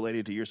remotely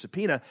related to your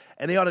subpoena,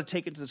 and they ought to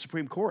take it to the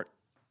Supreme Court.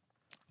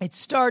 It's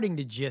starting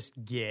to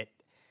just get,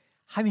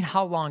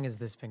 how long has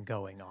this been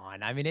going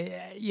on? At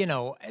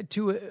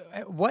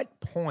what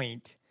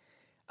point,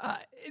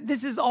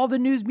 this is all the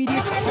news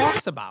media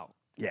talks about.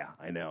 Yeah,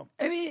 I know.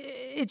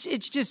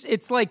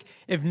 It's like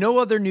if no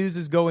other news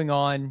is going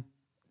on,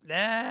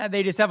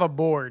 They just have a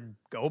board.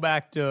 Go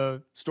back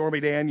to Stormy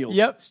Daniels.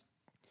 Yep.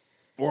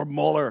 Or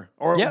Mueller.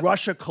 Or Yep.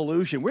 Russia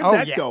collusion. Where'd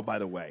that go, by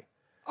the way?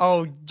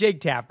 Oh,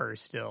 Jake Tapper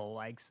still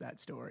likes that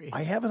story.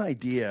 I have an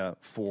idea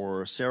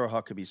for Sarah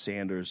Huckabee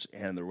Sanders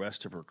and the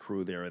rest of her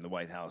crew there in the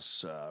White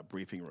House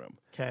briefing room.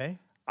 Okay.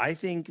 I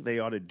think they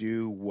ought to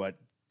do what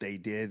they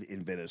did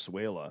in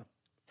Venezuela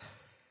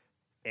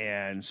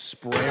and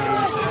spray the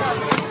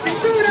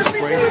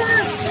nuclear.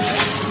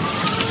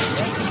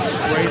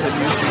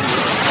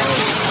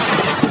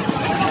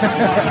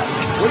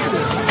 Look at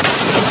this.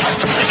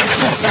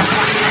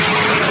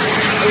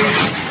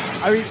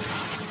 I mean,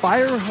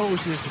 fire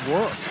hoses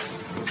work.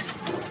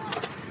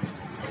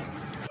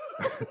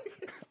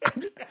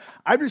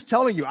 I'm just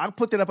telling you, I'll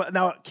put that up.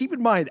 Now, keep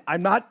in mind,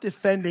 I'm not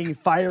defending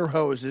fire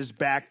hoses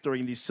back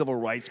during these civil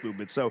rights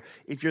movements. So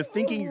if you're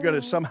thinking you're going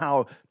to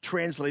somehow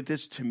translate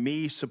this to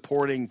me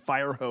supporting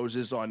fire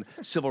hoses on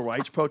civil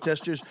rights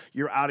protesters,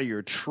 you're out of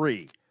your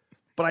tree.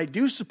 But I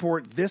do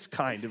support this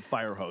kind of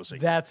fire hosing.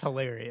 That's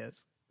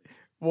hilarious.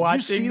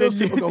 You see those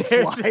people go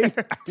flying?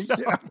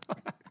 Yeah.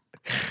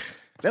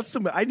 That's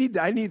some. I need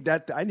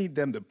that. I need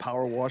them to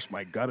power wash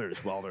my gutters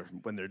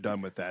when they're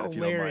done with that. If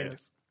you don't mind.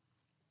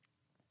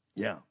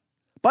 Yeah.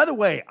 By the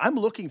way, I'm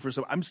looking for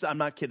some. I'm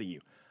not kidding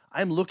you.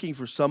 I'm looking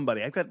for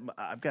somebody. I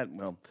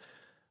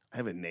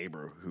have a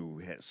neighbor who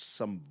has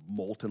some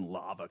molten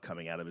lava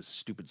coming out of his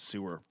stupid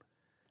sewer,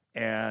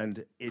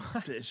 and it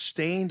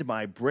stained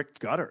my brick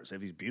gutters. I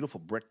have these beautiful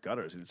brick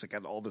gutters, and it's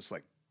got all this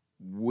like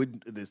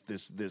wood,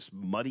 this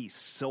muddy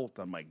silt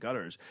on my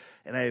gutters,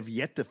 and I have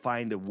yet to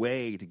find a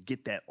way to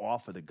get that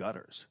off of the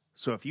gutters.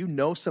 So if you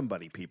know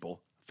somebody,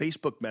 people,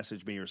 Facebook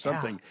message me or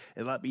something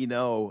and let me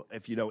know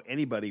if you know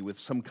anybody with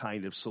some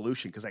kind of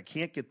solution, because I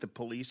can't get the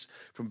police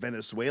from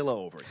Venezuela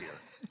over here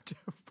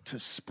to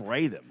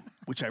spray them,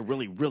 which I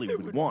really, really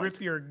would want.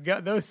 Rip your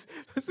those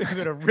things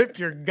would have ripped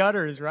your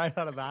gutters right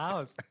out of the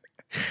house.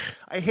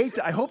 I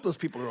hope those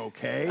people are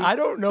okay. I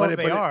don't know if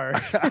they are.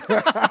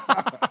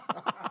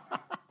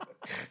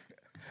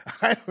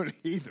 I don't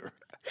either.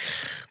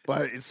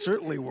 But it's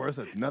certainly worth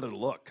another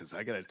look, because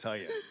I got to tell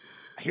you.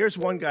 Here's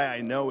one guy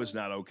I know is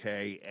not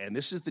okay, and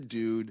this is the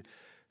dude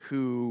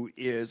who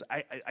is,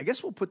 I guess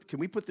can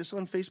we put this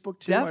on Facebook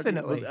too?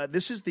 Definitely.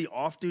 This is the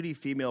off-duty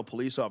female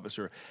police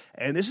officer,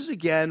 and this is,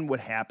 again, what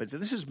happens,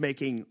 and this is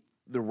making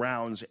the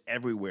rounds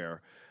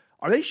everywhere.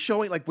 Are they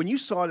showing, like when you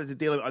saw it at the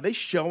Daily, are they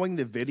showing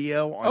the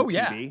video on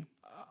TV?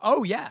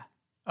 Oh, yeah.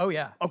 Oh,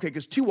 yeah. Okay,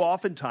 because too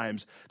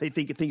oftentimes they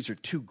think things are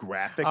too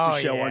graphic to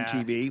show on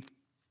TV,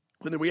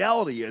 when the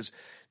reality is,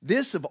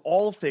 this, of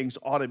all things,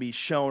 ought to be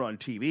shown on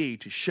TV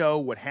to show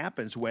what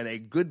happens when a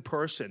good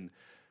person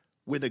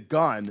with a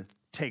gun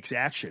takes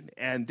action.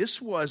 And this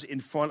was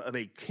in front of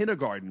a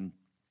kindergarten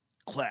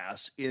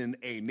class in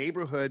a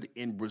neighborhood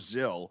in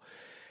Brazil.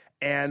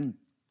 And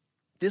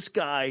this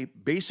guy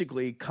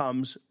basically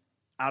comes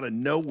out of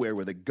nowhere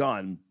with a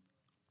gun,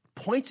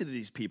 points at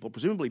these people,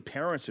 presumably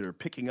parents that are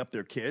picking up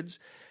their kids.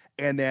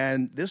 And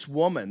then this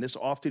woman, this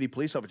off-duty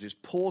police officer,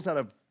 just pulls out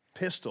a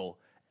pistol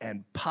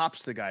and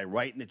pops the guy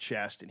right in the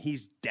chest, and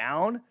he's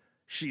down.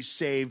 She's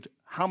saved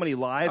how many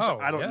lives?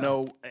 I don't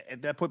know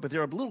at that point, but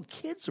there are little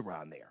kids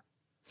around there.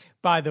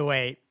 By the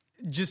way,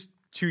 just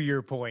to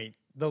your point,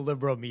 the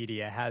liberal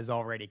media has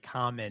already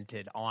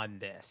commented on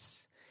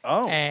this.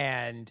 Oh.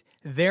 And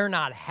they're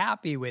not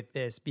happy with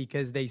this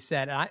because they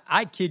said, and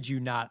I kid you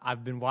not,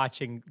 I've been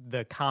watching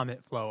the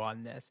comment flow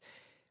on this,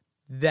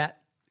 that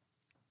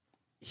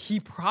he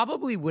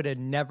probably would have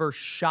never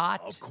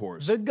shot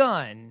the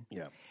gun.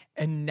 Yeah.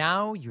 And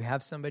now you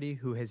have somebody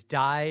who has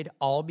died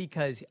all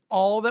because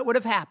all that would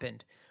have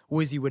happened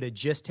was he would have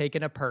just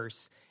taken a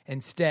purse.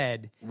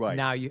 Instead,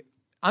 now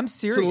I'm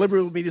serious. So the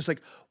liberal media's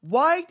like,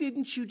 why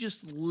didn't you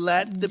just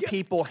let the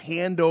people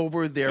hand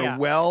over their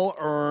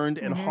well-earned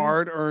and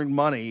hard-earned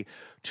money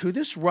to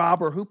this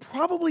robber who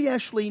probably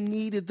actually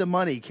needed the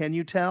money? Can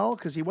you tell?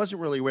 Because he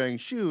wasn't really wearing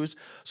shoes,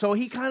 so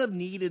he kind of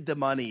needed the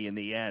money in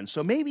the end.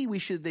 So maybe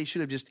they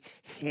should have just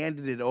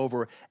handed it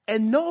over,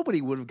 and nobody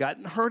would have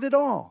gotten hurt at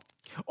all.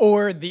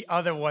 Or the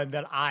other one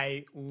that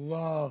I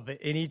love,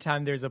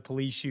 anytime there's a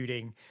police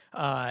shooting,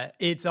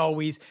 it's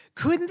always,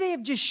 couldn't they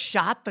have just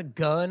shot the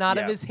gun out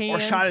of his hand? Or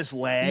shot his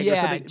leg or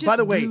something? Just by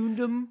the way, wound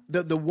him.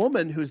 The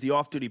woman who's the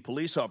off-duty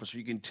police officer,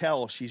 you can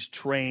tell she's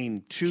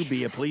trained to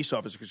be a police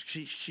officer because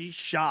she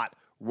shot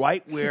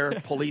right where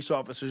police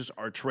officers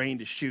are trained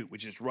to shoot,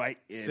 which is right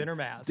in center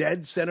mass.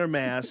 Dead center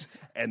mass,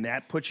 and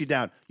that puts you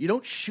down. You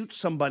don't shoot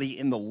somebody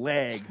in the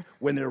leg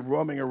when they're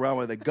roaming around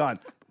with a gun.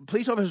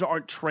 Police officers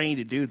aren't trained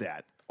to do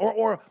that.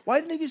 Or why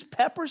didn't they just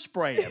pepper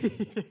spray him?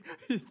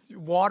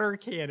 Water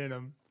cannon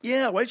him.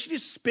 Yeah, why didn't you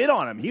just spit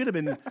on him?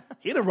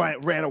 He'd have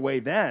ran away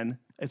then.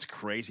 It's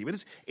crazy,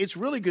 but it's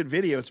really good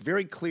video. It's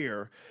very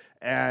clear,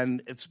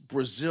 and it's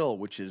Brazil,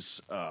 which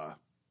is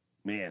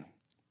man.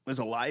 There's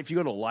if you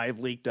go to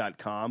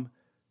liveleak.com,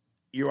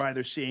 you're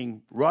either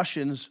seeing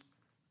Russians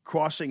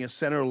crossing a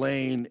center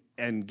lane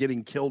and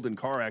getting killed in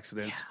car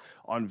accidents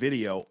on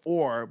video,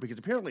 or because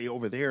apparently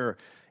over there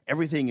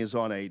everything is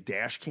on a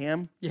dash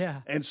cam.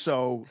 Yeah. And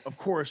so, of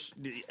course,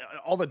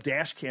 all the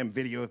dash cam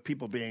video of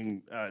people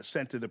being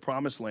sent to the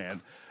promised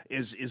land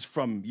is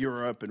from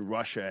Europe and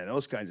Russia and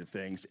those kinds of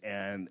things.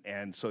 And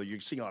so you're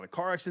seeing a lot of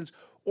car accidents,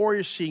 or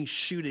you're seeing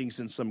shootings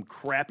in some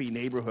crappy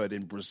neighborhood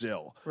in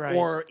Brazil Right.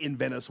 or in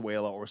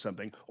Venezuela or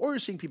something, or you're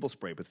seeing people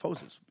sprayed with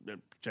hoses,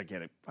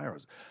 gigantic fire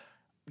hoses.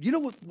 You know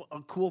what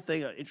a cool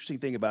thing, an interesting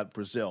thing about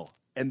Brazil,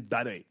 and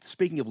by the way,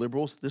 speaking of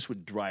liberals, this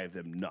would drive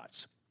them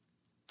nuts.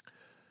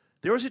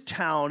 There was a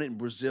town in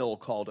Brazil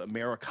called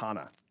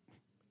Americana.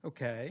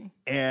 Okay.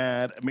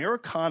 And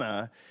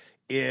Americana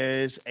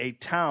is a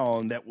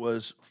town that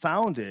was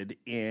founded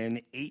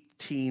in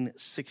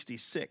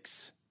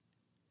 1866.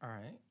 All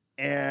right.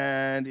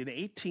 And in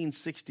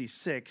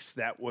 1866,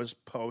 that was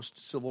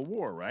post-Civil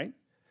War, right?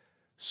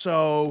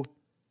 So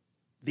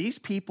these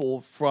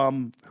people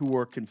who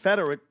were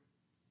Confederate,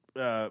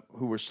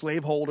 who were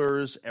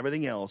slaveholders,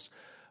 everything else,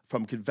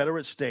 from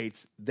Confederate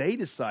states, they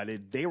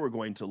decided they were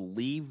going to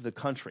leave the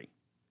country.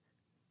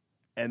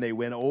 And they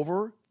went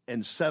over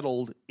and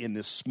settled in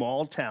this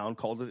small town,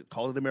 called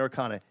it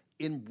Americana,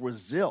 in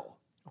Brazil.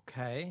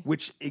 Okay.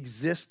 Which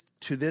exists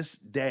to this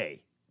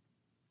day.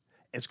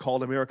 It's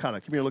called Americana.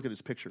 Come here, look at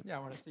this picture. Yeah,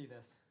 I want to see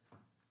this.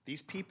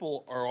 These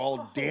people are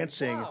all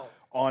dancing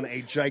on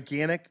a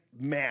gigantic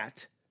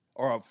mat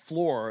or a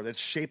floor that's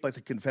shaped like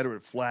the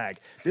Confederate flag.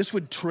 This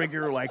would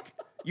trigger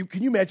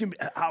can you imagine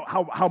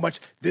how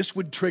much this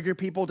would trigger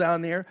people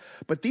down there?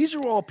 But these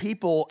are all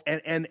people,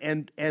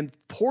 and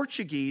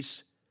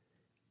Portuguese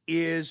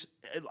is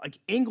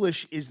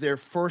English is their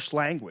first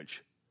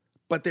language.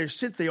 But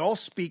they all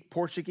speak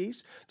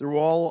Portuguese. They're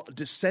all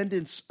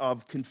descendants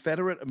of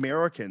Confederate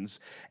Americans,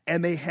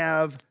 and they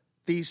have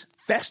these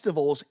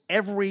festivals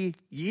every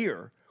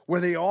year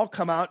where they all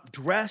come out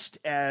dressed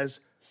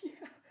as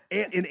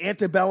in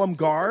antebellum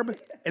garb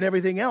and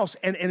everything else.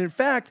 And in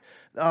fact,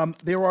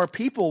 there are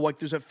people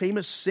there's a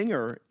famous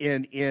singer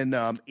in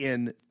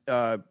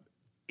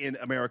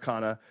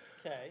Americana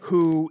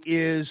who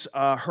is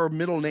her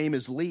middle name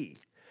is Lee.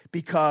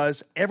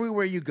 Because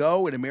everywhere you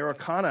go in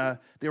Americana,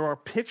 there are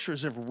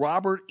pictures of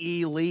Robert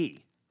E. Lee.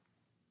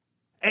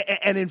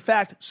 And in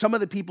fact, some of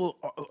the people,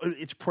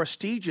 it's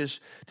prestigious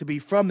to be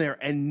from there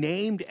and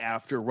named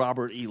after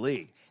Robert E.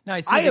 Lee. Now,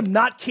 I am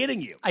not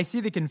kidding you. I see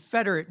the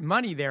Confederate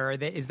money there.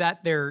 Is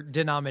that their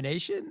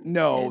denomination?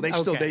 No, they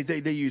still Okay.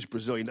 they use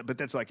Brazilian, but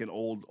that's like an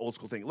old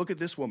school thing. Look at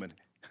this woman.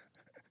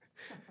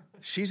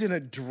 She's in a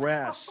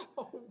dress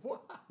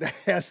that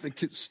has the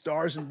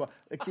stars and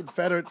the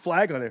Confederate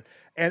flag on it,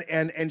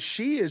 and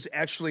she is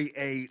actually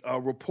a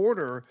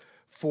reporter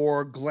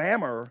for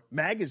Glamour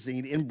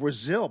magazine in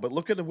Brazil. But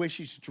look at the way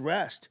she's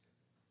dressed.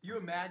 You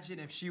imagine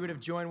if she would have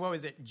joined, what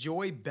was it,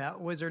 Joy Bell?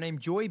 Was her name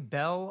Joy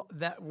Bell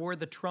that wore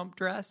the Trump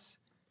dress?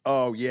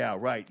 Oh, yeah,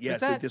 right.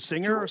 Yeah, the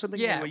singer or something?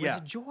 Yeah, Well, was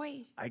it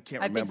Joy? I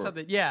can't I remember. think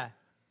something, yeah.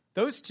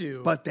 Those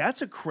two. But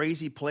that's a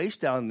crazy place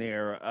down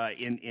there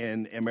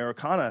in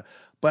Americana.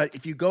 But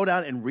if you go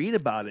down and read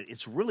about it,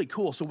 it's really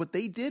cool. So what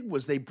they did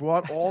was they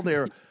brought all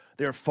their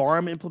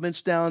farm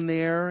implements down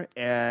there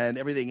and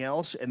everything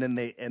else, and then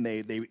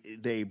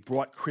they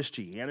brought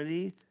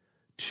Christianity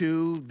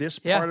to this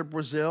part of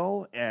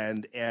Brazil,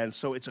 and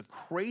so it's a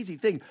crazy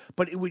thing.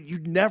 But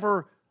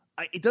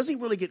it doesn't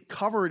really get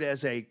covered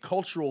as a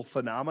cultural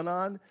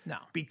phenomenon. No.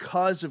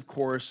 Because, of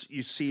course,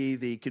 you see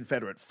the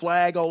Confederate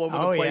flag all over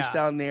the place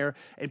down there,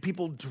 and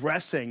people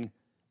dressing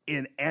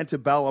in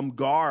antebellum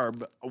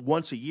garb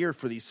once a year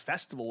for these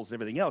festivals and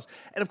everything else.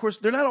 And, of course,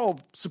 they're not all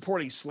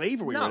supporting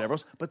slavery or whatever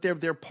else, but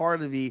they're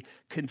part of the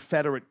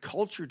Confederate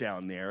culture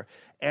down there,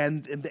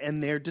 and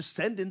they're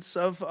descendants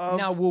of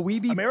now, will we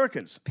be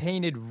Americans.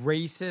 Painted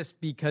racist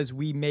because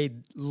we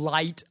made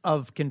light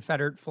of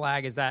Confederate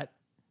flag? Is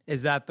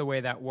that the way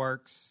that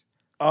works?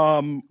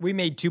 We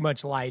made too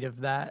much light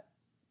of that.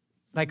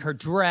 Like her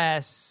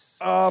dress.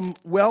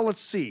 Well,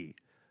 let's see.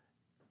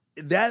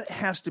 That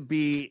has to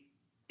be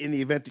in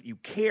the event that you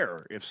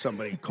care if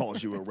somebody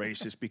calls you a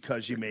racist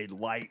because you made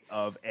light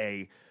of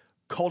a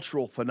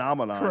cultural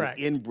phenomenon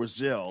in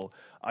Brazil,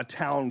 a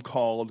town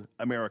called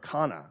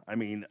Americana. I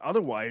mean,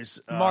 otherwise,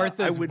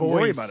 Martha's I wouldn't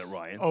worry voice about it,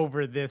 Ryan.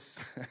 over this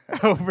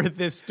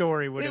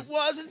story would have. It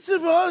wasn't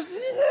supposed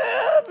to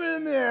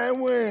happen that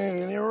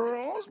way. They were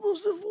all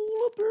supposed to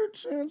fool up their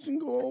tents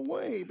and go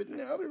away, but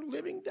now they're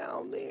living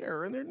down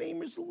there, and their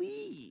name is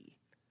Lee.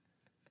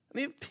 And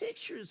they have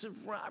pictures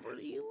of Robert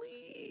E.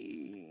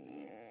 Lee.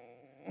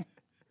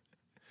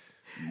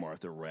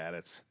 Martha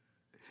Raddatz.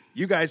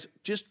 You guys,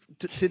 just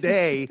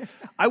today,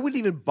 I wouldn't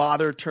even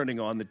bother turning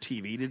on the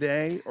TV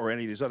today or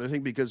any of these other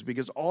things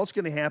because all it's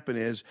going to happen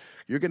is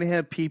you're going to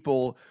have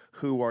people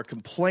who are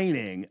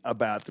complaining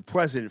about the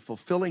president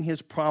fulfilling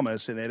his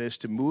promise, and that is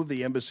to move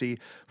the embassy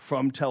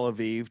from Tel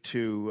Aviv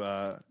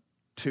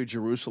to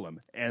Jerusalem.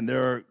 And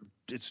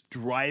it's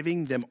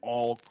driving them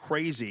all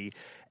crazy,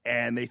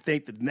 and they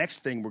think the next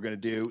thing we're going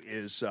to do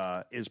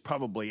is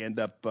probably end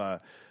up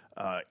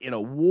in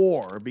a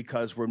war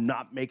because we're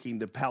not making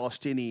the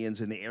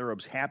Palestinians and the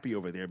Arabs happy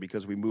over there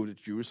because we moved it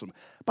to Jerusalem.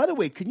 By the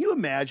way, can you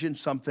imagine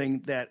something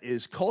that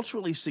is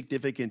culturally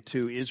significant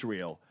to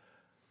Israel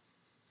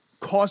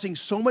causing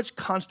so much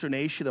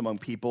consternation among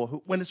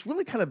people when it's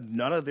really kind of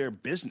none of their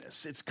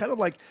business? It's kind of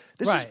like,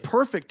 this is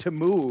perfect to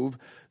move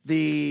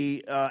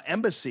the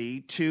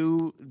embassy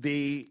to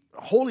the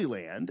Holy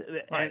Land,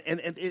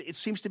 and it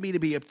seems to me to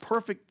be a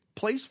perfect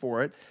place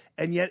for it,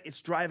 and yet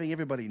it's driving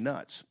everybody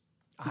nuts.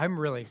 I'm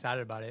really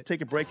excited about it. Take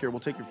a break here. We'll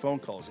take your phone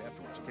calls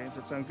afterwards, okay? Does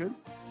that sound good?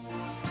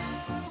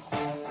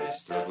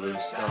 Mr. Blue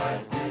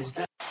Sky.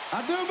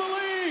 I do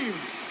believe.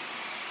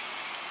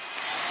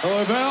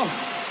 Louisville,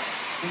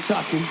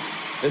 Kentucky.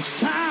 It's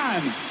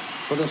time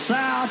for the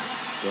South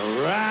to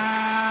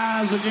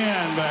rise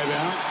again, baby.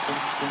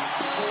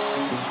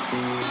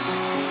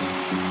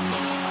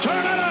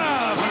 Turn it up.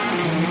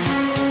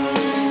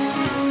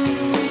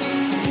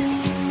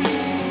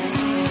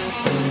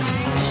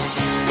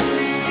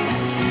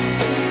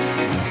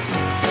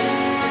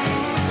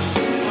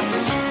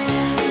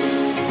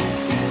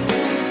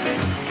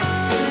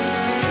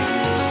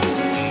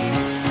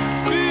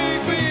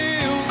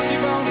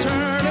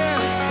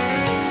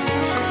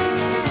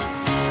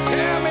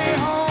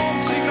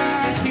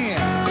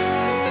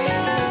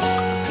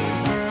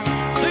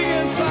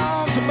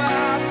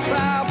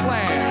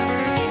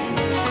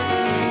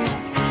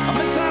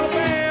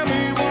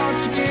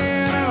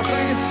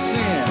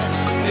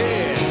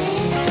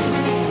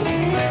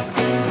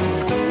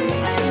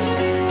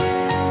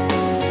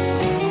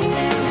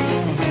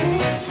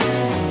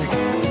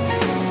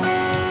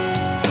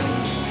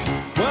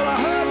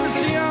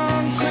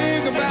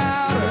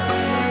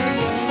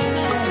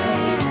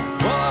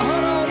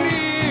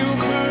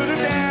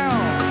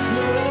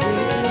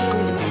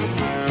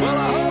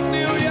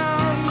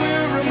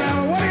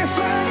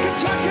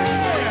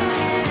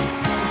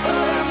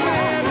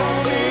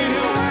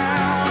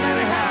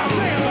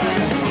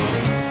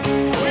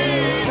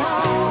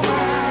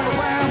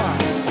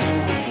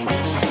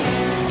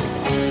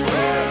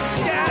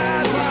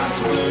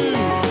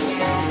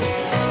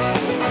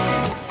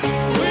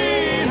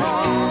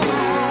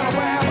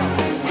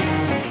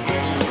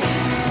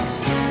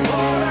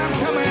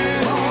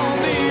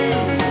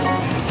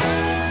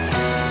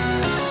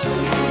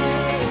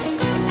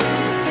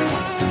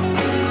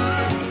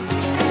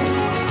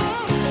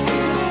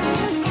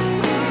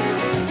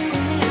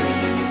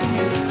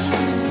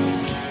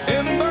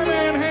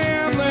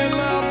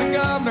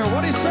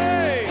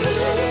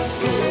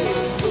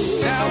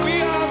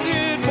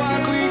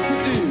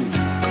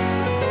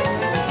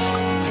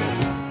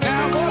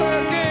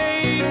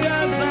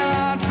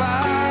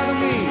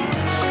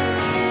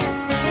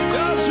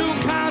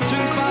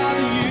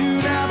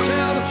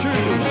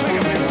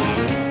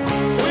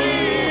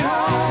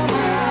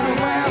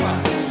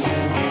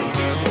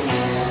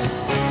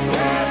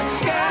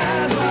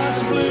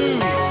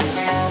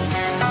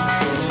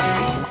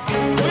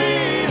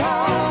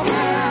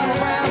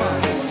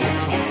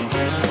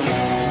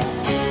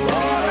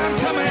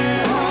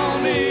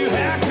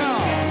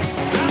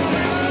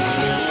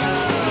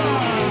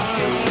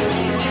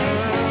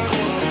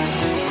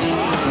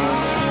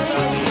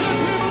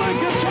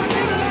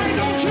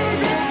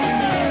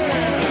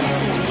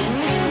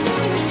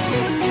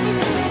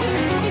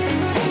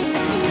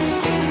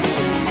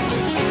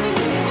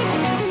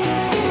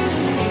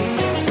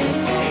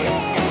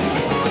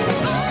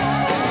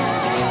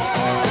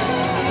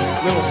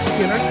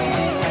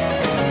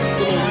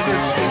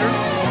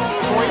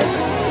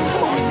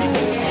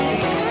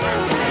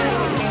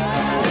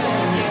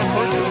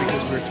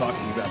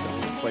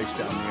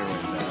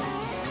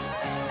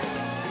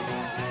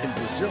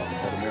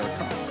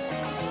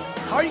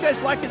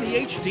 Liking the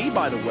HD,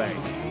 by the way.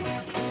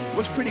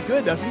 Looks pretty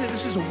good, doesn't it?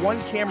 This is a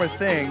one-camera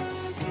thing.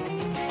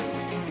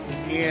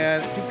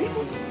 And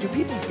do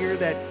people hear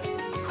that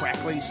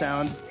crackling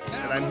sound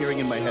that I'm hearing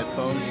in my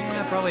headphones?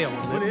 Yeah, probably a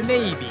little. What is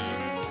Maybe.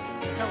 That?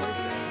 What the hell is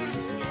that?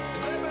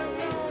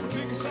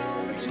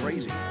 It's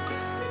crazy.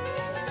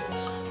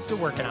 Still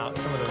working out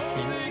some of those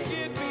kinks.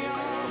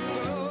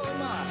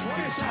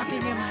 He's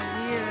talking in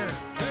my ear.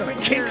 It's a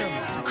kink.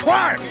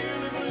 Crime!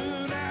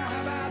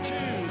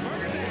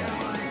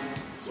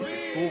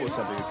 Fool with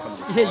something that comes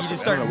across. Yeah, you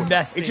just start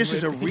messing. It just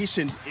is a with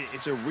recent.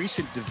 It's a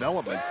recent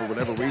development for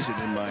whatever reason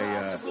in my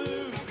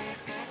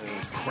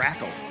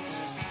crackle.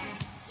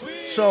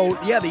 So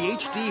yeah, the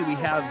HD, we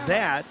have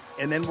that,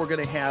 and then we're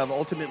going to have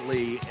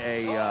ultimately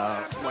a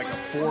like a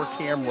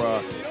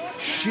 4-camera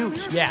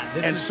shoot. Yeah,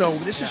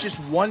 this is just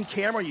one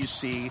camera you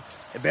see.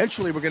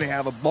 Eventually, we're going to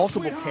have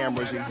multiple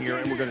cameras in here,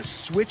 and we're going to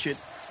switch it.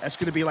 That's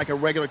going to be like a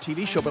regular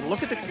TV show. But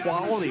look at the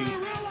quality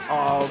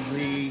of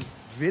the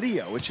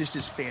video. It just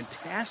is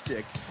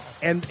fantastic.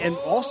 And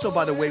also,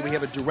 by the way, we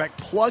have a direct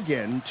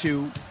plug-in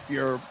to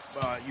your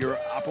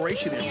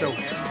operation there. So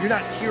you're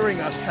not hearing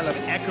us kind of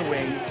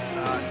echoing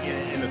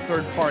in a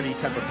third-party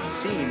type of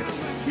scene.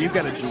 You've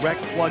got a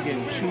direct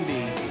plug-in to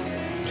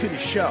the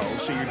show,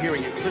 so you're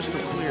hearing it crystal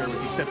clear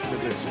with the exception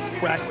of this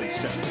crackly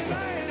sound.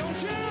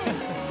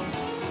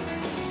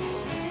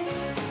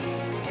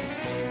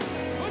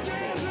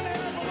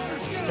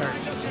 start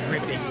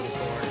gripping the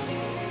board.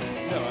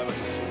 No, I was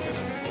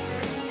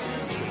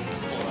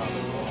pull it out of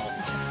the wall.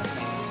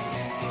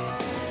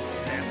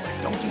 Dan's like,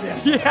 don't do that.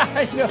 Yeah,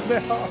 I know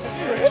that.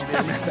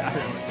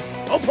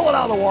 Don't pull it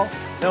out of the wall.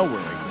 No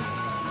worry.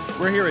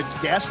 We're here at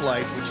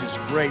Gaslight, which is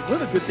great. One of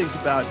the good things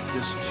about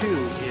this,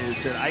 too,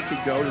 is that I could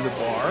go to the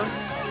bar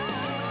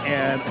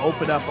and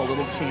open up a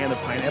little can of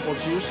pineapple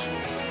juice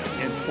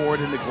and pour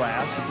it in the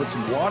glass and put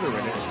some water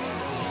in it.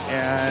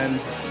 And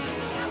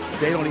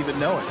they don't even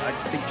know it. I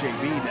think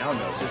JB now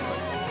knows it. But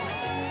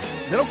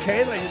is it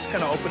okay that I just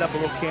kind of open up a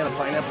little can of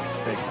pineapple?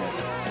 Thanks, man.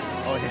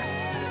 Oh, yeah.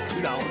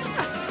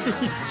 $2.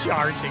 He's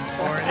charging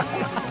for it.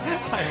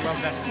 I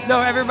love that.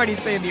 No, everybody's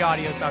saying the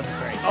audio sounds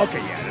great.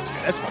 Okay, yeah, that's good.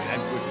 That's fine.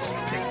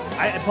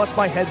 Plus,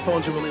 my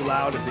headphones are really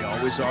loud, as they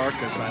always are,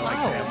 because I like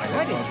to have my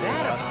what headphones is that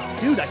really about? loud.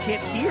 Dude, I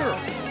can't hear.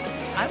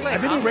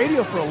 I've been in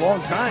radio for a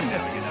long time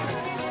now, you know.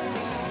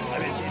 I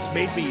mean, it's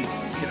made me,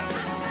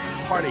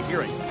 hard of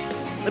hearing.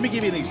 Let me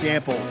give you an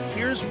example.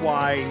 Here's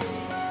why.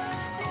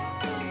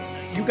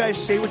 You guys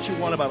say what you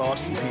want about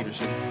Austin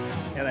Peterson,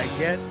 and I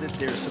get that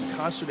there's some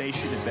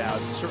consternation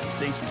about certain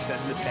things he said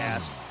in the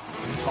past.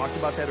 We talked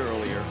about that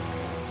earlier.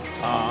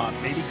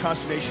 Maybe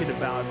consternation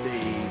about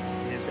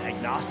his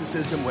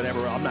agnosticism,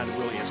 whatever. I'm not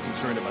really as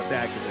concerned about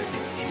that because I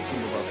think maybe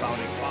some of our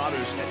founding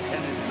fathers had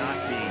tended to not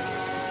be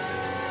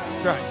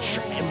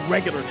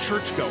regular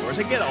churchgoers.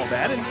 I get all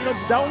that. And,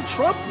 Donald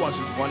Trump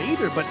wasn't one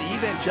either, but the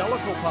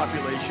evangelical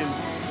population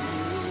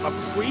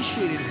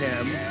appreciated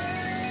him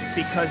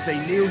because they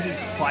knew he'd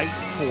fight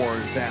for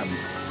them.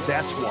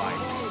 That's why.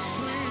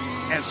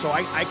 And so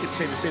I could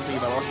say the same thing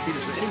about Austin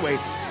Peterson. Anyway,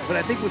 but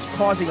I think what's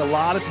causing a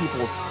lot of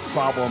people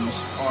problems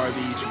are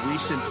these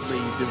recently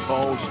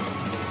divulged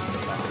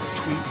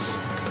tweets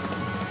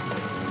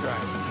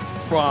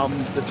from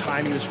the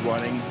time he was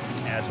running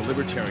as a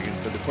libertarian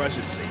for the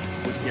presidency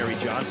with Gary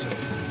Johnson,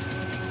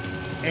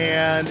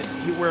 and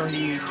where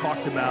he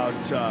talked about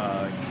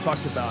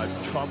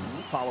Trump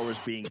followers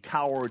being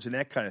cowards and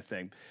that kind of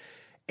thing.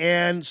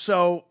 And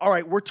so, all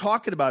right, we're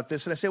talking about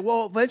this, and I say,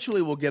 well,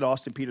 eventually we'll get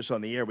Austin Peterson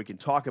on the air. We can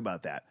talk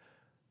about that.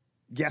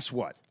 Guess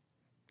what?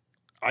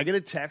 I get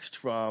a text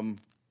from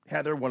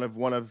Heather, one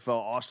of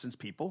Austin's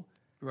people.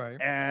 Right.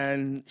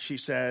 And she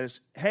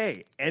says,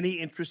 hey, any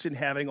interest in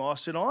having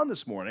Austin on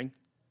this morning?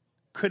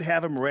 Could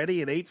have him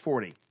ready at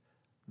 8:40.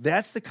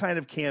 That's the kind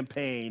of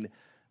campaign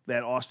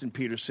that Austin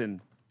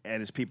Peterson and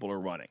his people are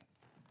running,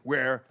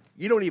 where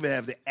you don't even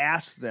have to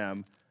ask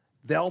them.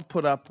 They'll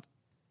put up,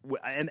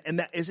 and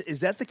that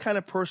is that the kind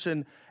of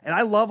person, and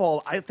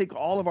I think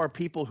all of our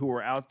people who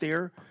are out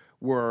there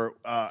were,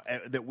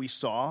 that we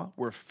saw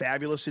were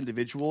fabulous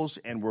individuals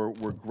and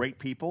were great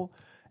people.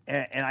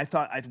 And I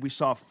thought we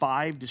saw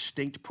 5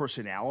 distinct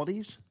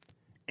personalities,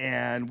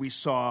 and we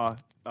saw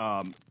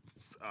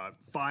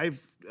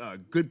 5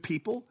 good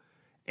people,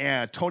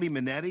 and Tony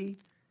Minetti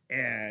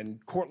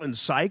and Cortland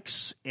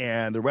Sykes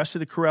and the rest of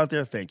the crew out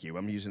there. Thank you.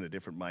 I'm using a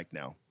different mic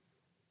now.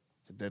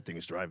 That thing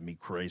is driving me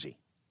crazy.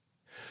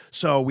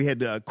 So we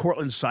had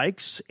Cortland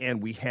Sykes,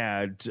 and we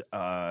had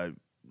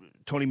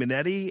Tony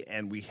Minetti,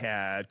 and we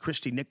had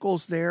Christy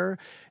Nichols there,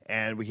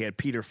 and we had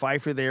Peter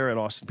Pfeiffer there, and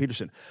Austin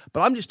Peterson.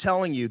 But I'm just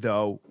telling you,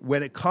 though,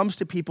 when it comes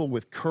to people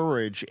with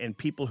courage and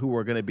people who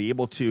are going to be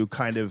able to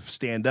kind of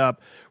stand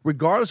up,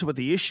 regardless of what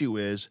the issue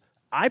is,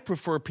 I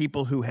prefer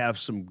people who have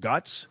some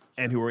guts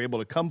and who are able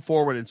to come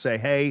forward and say,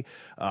 hey,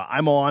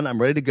 I'm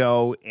ready to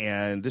go,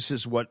 and this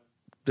is what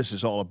this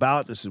is all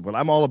about. This is what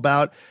I'm all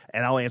about,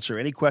 and I'll answer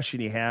any question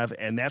you have,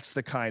 and that's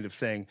the kind of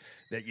thing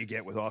that you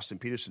get with Austin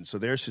Peterson. So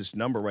there's his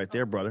number right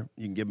there, brother.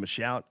 You can give him a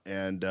shout,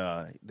 and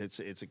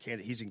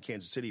he's in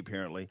Kansas City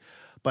apparently.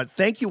 But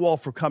thank you all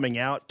for coming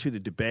out to the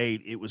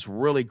debate. It was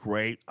really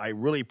great. I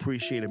really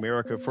appreciate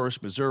America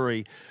First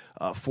Missouri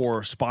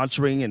for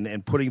sponsoring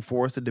and putting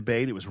forth the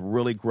debate. It was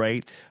really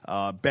great.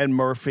 Ben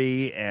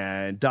Murphy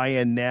and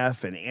Diane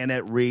Neff and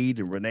Annette Reed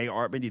and Renee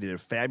Artman, you did a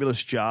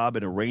fabulous job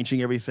in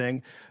arranging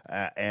everything.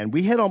 And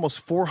we had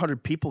almost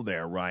 400 people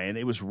there, Ryan.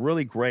 It was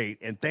really great.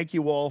 And thank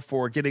you all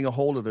for getting a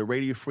hold of the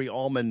Radio Free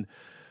Allman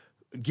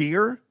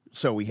gear.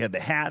 So we had the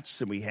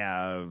hats, and we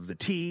have the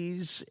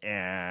tees,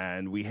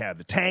 and we have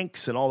the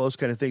tanks, and all those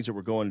kind of things that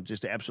were going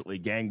just absolutely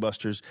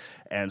gangbusters.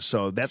 And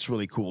so that's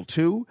really cool,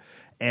 too.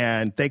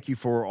 And thank you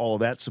for all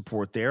of that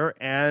support there.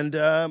 And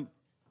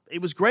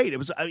it was great. It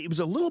was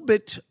a little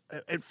bit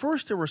 – at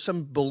first there was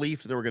some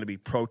belief that there were going to be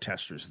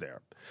protesters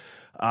there.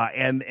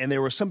 And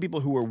there were some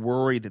people who were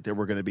worried that there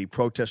were going to be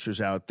protesters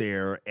out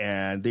there,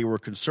 and they were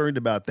concerned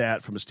about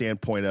that from a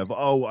standpoint of,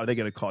 oh, are they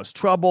going to cause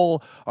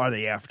trouble? Are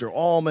they after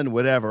Allman?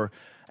 Whatever.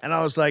 And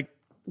I was like,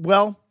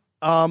 well,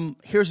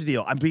 here's the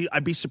deal.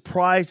 I'd be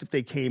surprised if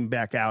they came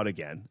back out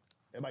again.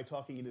 Am I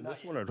talking into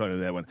this one or talking to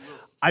that one?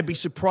 I'd be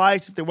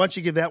surprised if they, once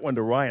you give that one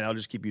to Ryan, I'll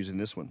just keep using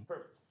this one.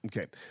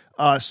 Okay.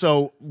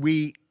 So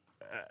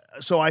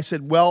I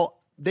said, well,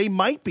 they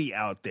might be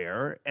out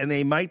there and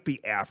they might be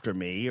after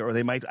me, or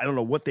they might, I don't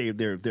know what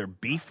their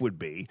beef would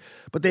be,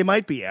 but they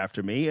might be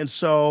after me. And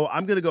so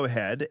I'm going to go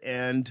ahead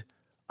and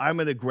I'm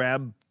going to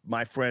grab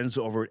my friends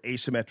over at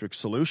Asymmetric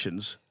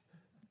Solutions,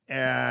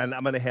 and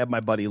I'm going to have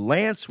my buddy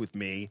Lance with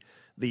me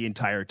the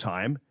entire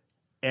time.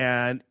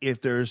 And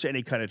if there's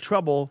any kind of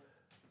trouble,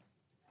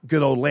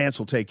 good old Lance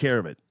will take care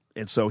of it.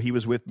 And so he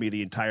was with me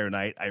the entire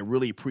night. I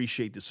really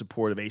appreciate the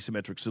support of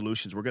Asymmetric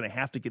Solutions. We're going to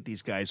have to get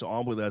these guys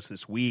on with us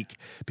this week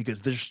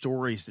because their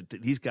stories,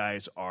 these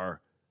guys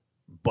are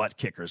butt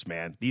kickers,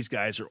 man. These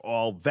guys are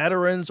all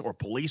veterans or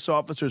police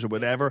officers or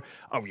whatever.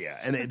 Oh, yeah.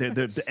 And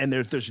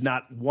there's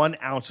not 1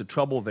 ounce of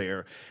trouble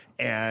there.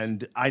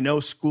 And I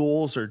know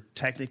schools are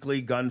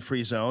technically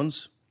gun-free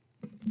zones,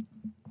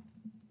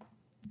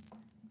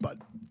 but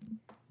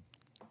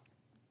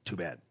too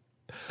bad.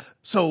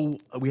 So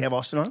we have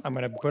Austin on? I'm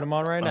going to put him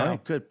on right now. All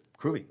right, good.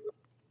 Groovy.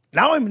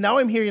 Now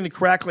I'm hearing the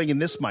crackling in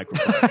this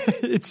microphone.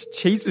 It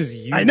chases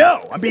you. I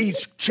know. I'm being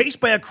chased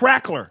by a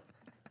crackler.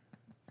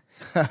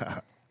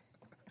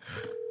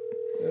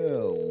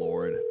 Oh,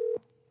 Lord.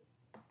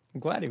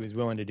 I'm glad he was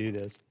willing to do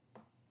this.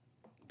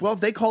 Well,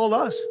 they called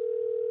us.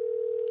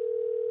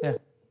 Yeah.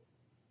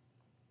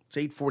 It's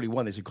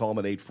 8:41. They should call him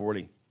at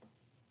 8:40.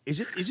 Is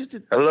it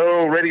the... Hello,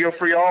 Radio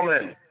Free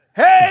Allman.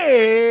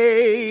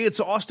 Hey, it's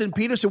Austin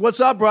Peterson. What's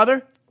up,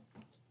 brother?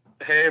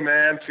 Hey,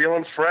 man,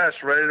 feeling fresh,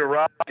 ready to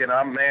rock. And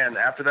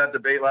after that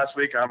debate last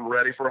week, I'm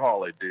ready for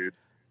Holly, dude.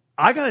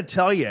 I got to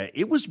tell you,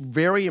 it was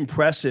very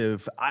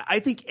impressive. I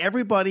think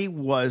everybody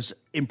was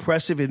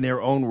impressive in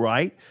their own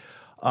right.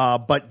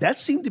 But that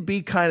seemed to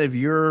be kind of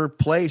your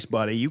place,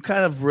 buddy. You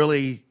kind of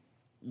really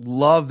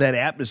love that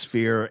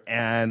atmosphere.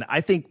 And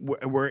I think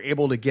we're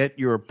able to get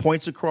your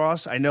points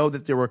across. I know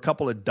that there were a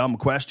couple of dumb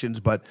questions,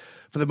 but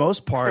for the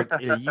most part,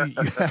 you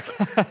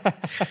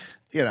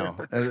know.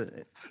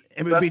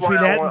 That's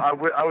why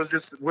I was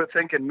just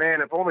thinking,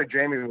 man, if only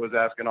Jamie was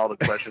asking all the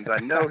questions, I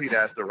know he'd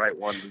ask the right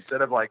ones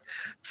instead of like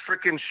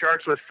freaking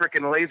sharks with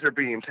freaking laser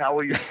beams. How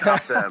will you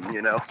stop them?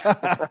 You know,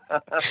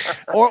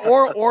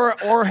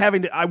 or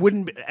having to. I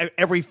wouldn't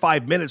every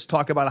 5 minutes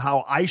talk about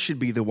how I should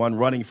be the one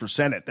running for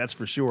Senate. That's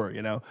for sure.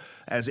 You know,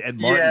 as Ed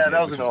Martin. Yeah, did,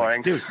 that was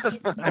annoying, like, dude.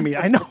 I mean,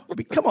 I know. I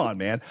mean, come on,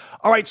 man.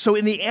 All right. So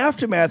in the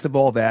aftermath of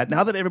all that,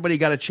 now that everybody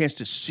got a chance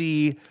to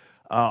see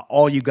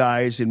all you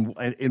guys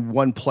in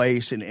one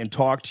place and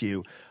talk to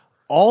you,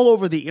 all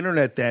over the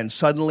internet, then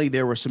suddenly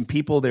there were some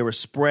people, they were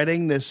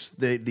spreading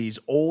these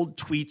old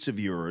tweets of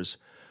yours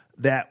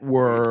that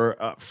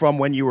were from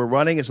when you were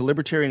running as a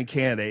Libertarian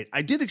candidate.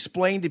 I did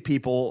explain to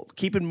people,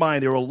 keep in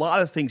mind, there were a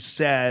lot of things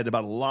said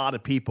about a lot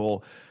of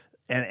people,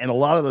 and a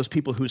lot of those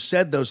people who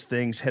said those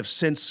things have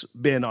since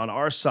been on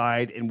our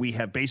side, and we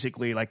have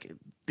basically, like,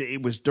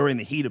 it was during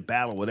the heat of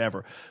battle,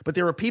 whatever. But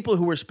there were people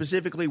who were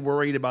specifically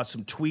worried about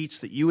some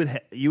tweets that you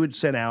had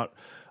sent out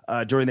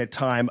during that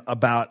time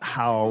about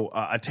how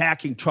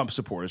attacking Trump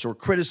supporters or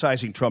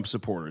criticizing Trump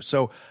supporters.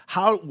 So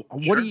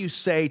what do you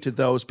say to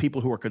those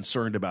people who are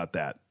concerned about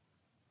that?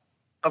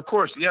 Of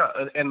course, yeah.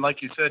 And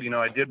like you said,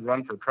 I did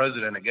run for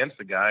president against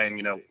the guy, and,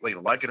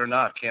 like it or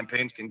not,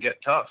 campaigns can get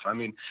tough. I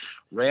mean,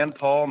 Rand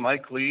Paul,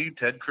 Mike Lee,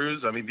 Ted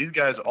Cruz, these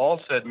guys all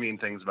said mean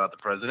things about the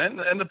president,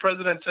 and the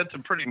president said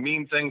some pretty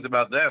mean things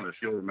about them, if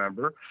you'll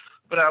remember.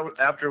 But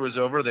after it was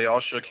over, they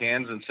all shook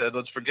hands and said,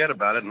 let's forget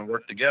about it and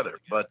work together.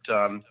 But,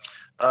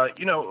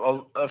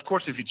 of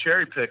course, if you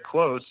cherry pick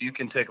quotes, you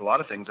can take a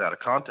lot of things out of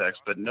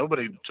context, but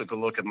nobody took a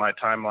look at my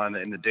timeline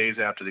in the days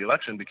after the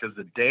election, because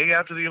the day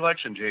after the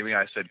election, Jamie,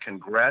 I said,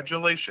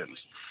 congratulations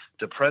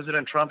to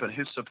President Trump and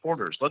his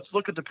supporters. Let's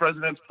look at the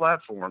president's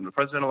platform, the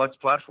president-elect's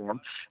platform,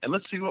 and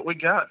let's see what we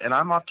got. And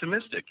I'm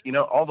optimistic.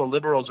 All the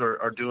liberals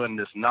are doing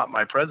this not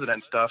my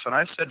president stuff, and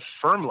I said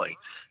firmly,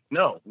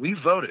 no, we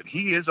voted.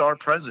 He is our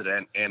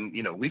president, and,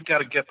 we've got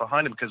to get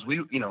behind him because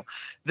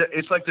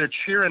it's like they're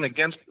cheering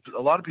against,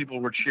 a lot of people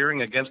were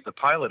cheering against the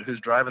pilot who's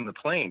driving the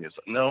plane. It's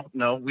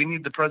no, we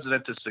need the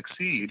president to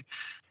succeed.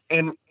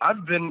 And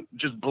I've been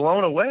just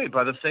blown away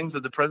by the things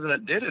that the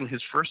president did in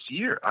his first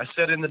year. I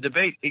said in the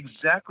debate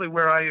exactly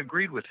where I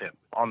agreed with him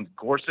on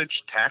Gorsuch,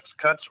 tax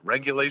cuts,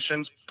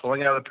 regulations,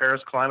 pulling out of the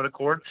Paris Climate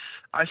Accord.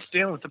 I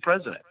stand with the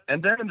president.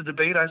 And then in the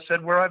debate, I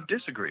said where I've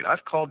disagreed.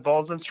 I've called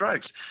balls and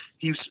strikes.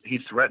 He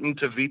threatened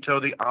to veto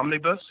the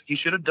omnibus. He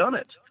should have done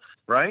it.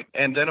 Right.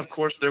 And then, of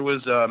course, there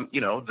was,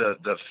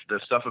 the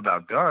stuff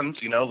about guns.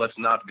 Let's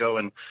not go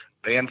and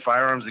ban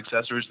firearms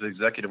accessories to the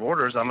executive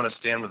orders. I'm going to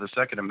stand with the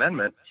Second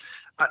Amendment.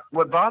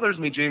 What bothers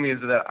me, Jamie, is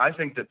that I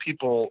think that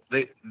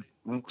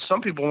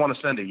some people want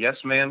to send a yes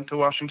man to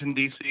Washington,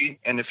 D.C.,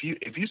 and if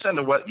you send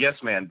a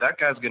yes man, that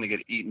guy's going to get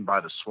eaten by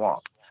the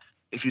swamp.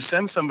 If you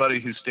send somebody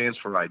who stands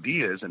for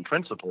ideas and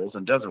principles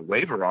and doesn't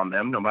waver on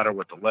them, no matter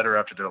what the letter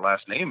after their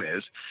last name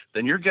is,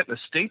 then you're getting a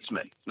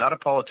statesman, not a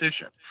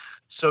politician.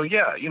 So,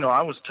 yeah,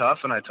 I was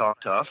tough and I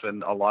talked tough,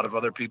 and a lot of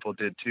other people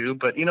did too.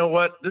 But you know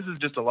what? This is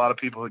just a lot of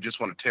people who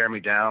just want to tear me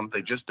down.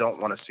 They just don't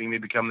want to see me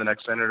become the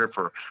next senator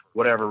for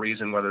whatever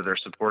reason, whether they're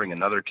supporting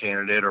another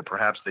candidate or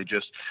perhaps they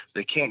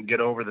can't get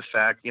over the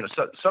fact,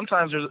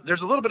 sometimes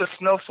there's a little bit of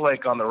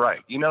snowflake on the right.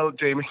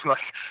 Jamie, like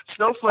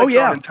snowflakes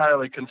aren't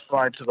entirely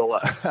confined to the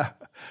left.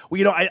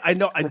 Well, I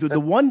know the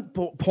one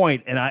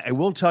point, and I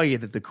will tell you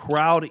that the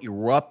crowd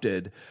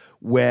erupted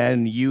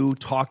when you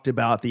talked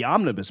about the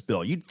omnibus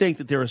bill. You'd think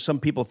that there are some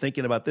people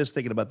thinking about this,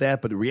 thinking about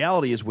that, but the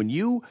reality is when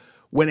you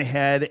went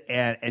ahead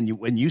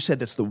when you said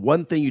that's the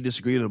one thing you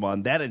disagreed with them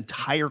on, that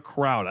entire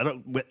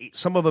crowd,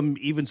 some of them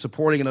even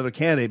supporting another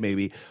candidate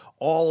maybe,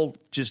 all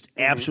just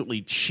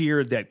absolutely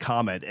cheered that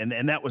comment.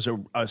 And that was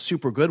a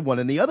super good one.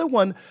 And the other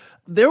one,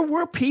 there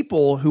were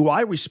people who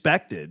I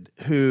respected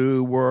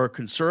who were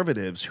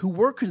conservatives who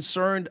were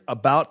concerned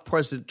about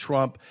President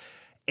Trump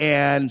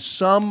and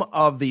some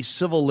of the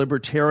civil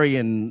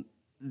libertarian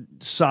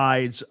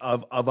sides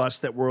of us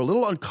that were a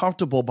little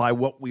uncomfortable by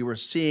what we were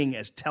seeing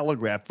as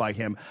telegraphed by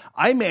him.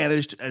 I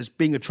managed, as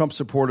being a Trump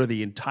supporter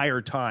the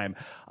entire time,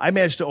 I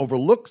managed to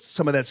overlook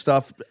some of that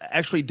stuff,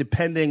 actually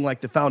depending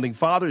like the founding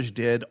fathers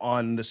did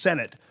on the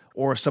Senate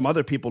or some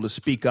other people to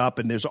speak up,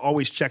 and there's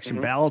always checks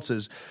and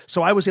balances.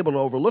 So I was able to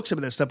overlook some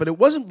of that stuff, but it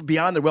wasn't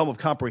beyond the realm of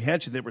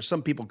comprehension. There were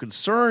some people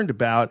concerned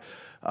about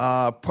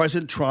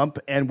President Trump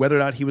and whether or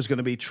not he was going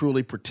to be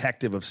truly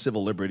protective of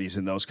civil liberties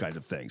and those kinds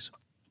of things.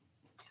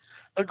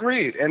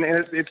 Agreed. And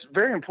it's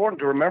very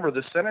important to remember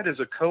the Senate is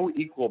a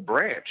co-equal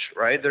branch,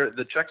 right?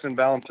 The checks and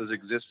balances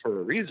exist for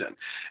a reason.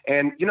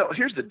 And,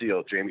 here's the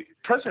deal, Jamie.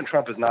 President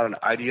Trump is not an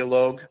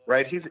ideologue,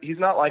 right? He's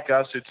not like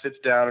us who sits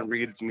down and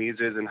reads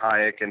Mises and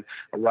Hayek and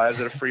arrives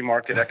at a free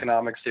market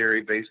economics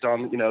theory based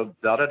on,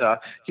 da-da-da.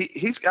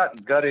 He's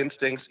got gut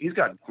instincts. He's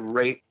got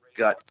great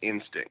gut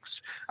instincts.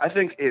 I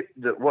think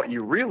what you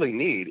really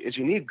need is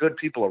you need good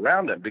people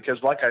around him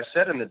because, like I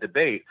said in the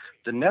debate,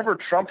 the never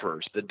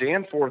Trumpers, the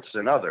Danforths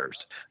and others,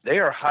 they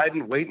are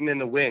waiting in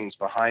the wings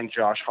behind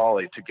Josh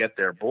Hawley to get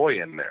their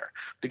boy in there.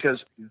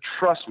 Because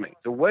trust me,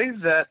 the way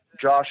that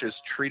Josh is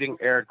treating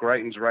Eric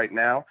Greitens right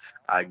now,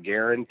 I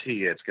guarantee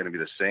you it's going to be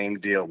the same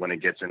deal when he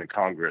gets into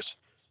Congress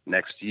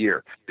next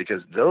year,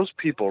 because those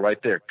people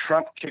right there,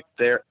 Trump kicked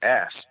their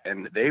ass,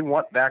 and they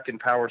want back in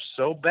power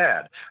so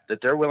bad that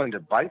they're willing to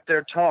bite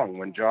their tongue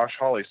when Josh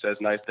Hawley says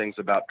nice things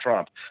about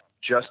Trump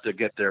just to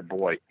get their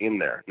boy in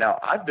there. Now,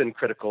 I've been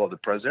critical of the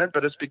president,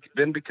 but it's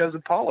been because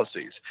of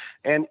policies.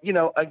 And,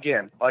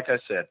 again, like I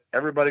said,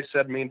 everybody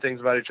said mean things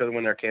about each other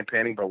when they're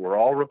campaigning, but we're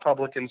all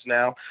Republicans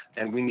now,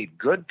 and we need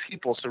good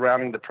people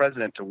surrounding the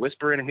president to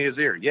whisper in his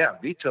ear, yeah,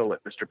 veto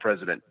it, Mr.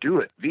 President. Do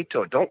it.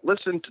 Veto it. Don't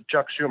listen to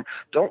Chuck Schumer.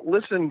 Don't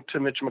listen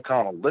to Mitch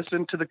McConnell.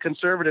 Listen to the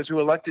conservatives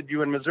who elected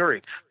you in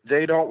Missouri.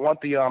 They don't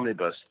want the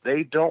omnibus.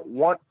 They don't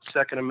want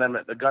Second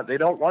Amendment. They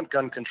don't want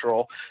gun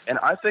control. And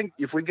I think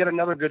if we get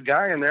another good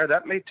guy in there,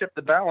 that may tip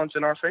the balance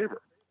in our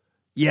favor.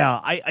 Yeah,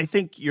 I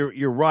think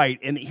you're right.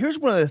 And here's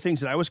one of the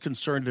things that I was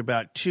concerned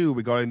about, too,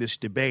 regarding this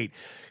debate.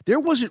 There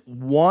wasn't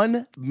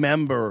one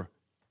member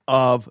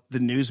of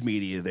the news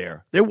media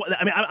there.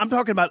 I'm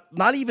talking about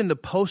not even the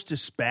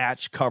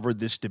Post-Dispatch covered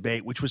this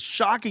debate, which was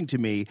shocking to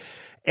me.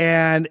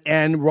 And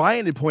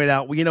Ryan had pointed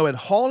out, had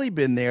Hawley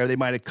been there, they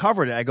might have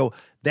covered it. I go,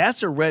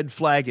 that's a red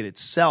flag in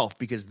itself,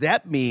 because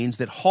that means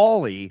that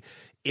Hawley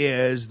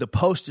is the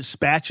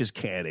Post-Dispatch's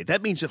candidate.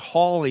 That means that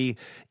Hawley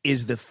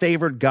is the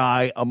favored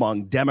guy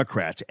among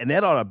Democrats, and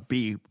that ought to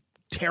be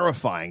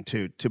terrifying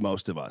to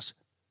most of us.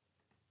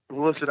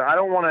 Listen, I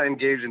don't want to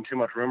engage in too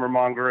much rumor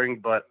mongering,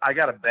 but I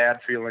got a bad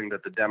feeling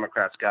that the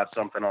Democrats got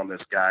something on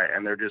this guy,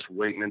 and they're just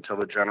waiting until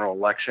the general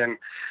election.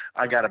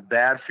 I got a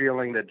bad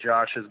feeling that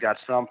Josh has got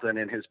something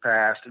in his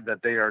past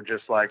that they are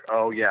just like,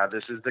 oh, yeah,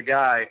 this is the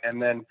guy.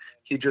 And then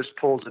he just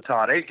pulls a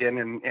Todd Aiken,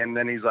 and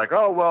then he's like,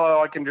 oh, well,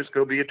 I can just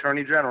go be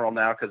attorney general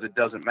now because it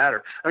doesn't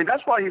matter. I mean,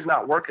 that's why he's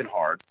not working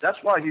hard. That's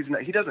why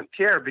he doesn't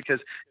care, because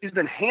he's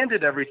been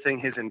handed everything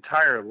his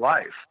entire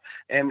life.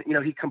 And,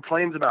 he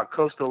complains about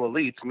coastal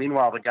elites.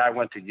 Meanwhile, the guy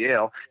went to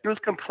Yale. He was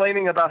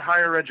complaining about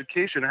higher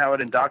education, how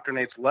it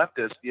indoctrinates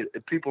leftists,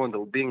 people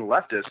into being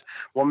leftists.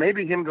 Well,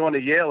 maybe him going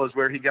to Yale is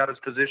where he got his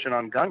position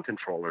on gun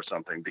control or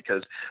something,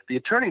 because the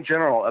attorney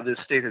general of this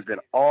state has been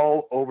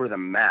all over the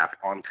map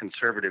on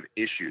conservative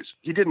issues.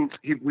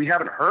 We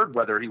haven't heard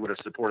whether he would have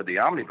supported the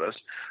omnibus.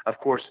 Of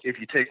course, if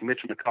you take Mitch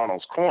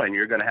McConnell's coin,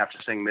 you're going to have to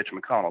sing Mitch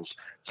McConnell's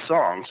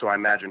song. So I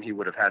imagine he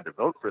would have had to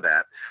vote for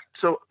that.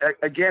 So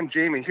again,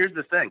 Jamie, here's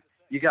the thing.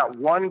 You got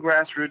one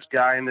grassroots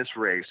guy in this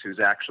race who's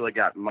actually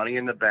got money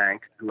in the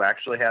bank, who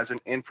actually has an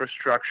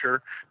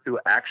infrastructure, who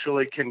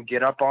actually can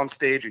get up on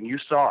stage. And you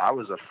saw I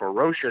was a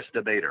ferocious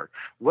debater.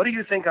 What do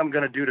you think I'm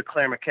going to do to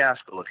Claire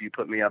McCaskill if you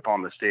put me up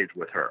on the stage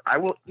with her? I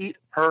will eat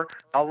her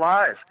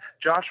alive.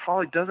 Josh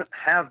Hawley doesn't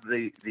have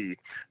the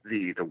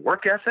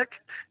work ethic.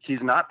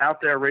 He's not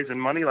out there raising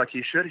money like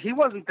he should. He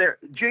wasn't there.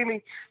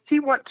 Jamie,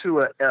 he went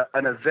to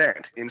an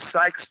event in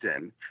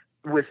Sikeston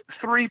with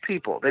 3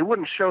 people. They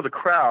wouldn't show the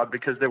crowd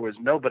because there was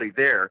nobody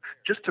there,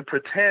 just to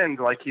pretend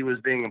like he was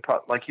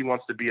like he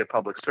wants to be a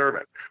public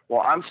servant.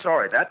 Well, I'm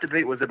sorry. That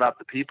debate was about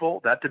the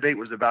people. That debate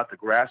was about the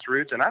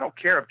grassroots. And I don't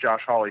care if Josh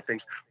Hawley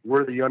thinks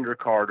we're the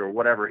undercard or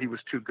whatever. He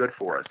was too good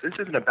for us. This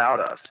isn't about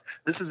us.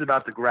 This is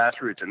about the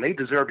grassroots, and they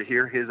deserve to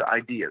hear his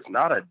ideas.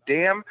 Not a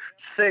damn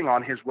thing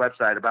on his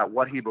website about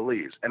what he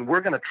believes. And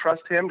we're going to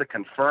trust him to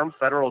confirm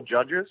federal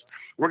judges.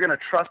 We're going to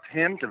trust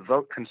him to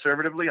vote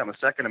conservatively on the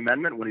Second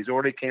Amendment when he's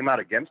already came out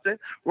against it?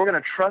 We're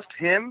going to trust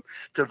him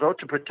to vote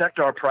to protect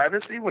our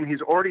privacy when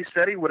he's already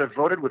said he would have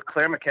voted with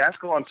Claire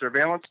McCaskill on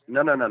surveillance?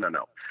 No.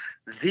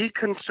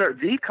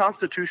 The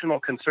constitutional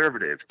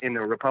conservative in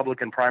the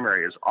Republican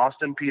primary is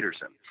Austin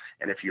Peterson.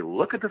 And if you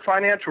look at the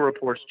financial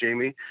reports,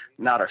 Jamie,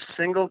 not a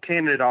single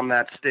candidate on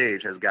that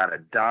stage has got a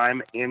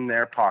dime in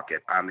their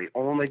pocket. I'm the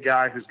only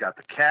guy who's got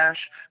the cash,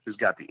 who's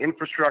got the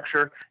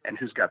infrastructure, and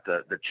who's got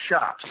the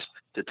chops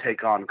to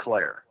take on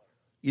Claire.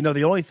 You know,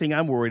 the only thing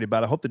I'm worried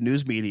about, I hope the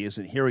news media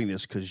isn't hearing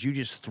this, because you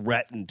just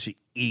threatened to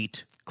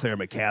eat Claire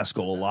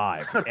McCaskill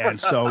alive. And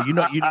so,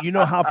 you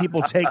know how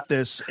people take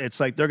this. It's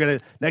like they're going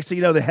to, next thing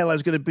you know, the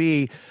headline's going to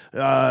be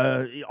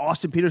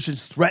Austin Peterson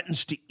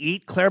threatens to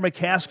eat Claire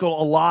McCaskill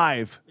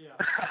alive. Yeah.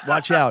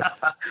 Watch out.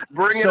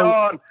 Bring it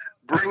on,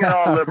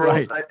 liberals.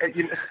 Right. I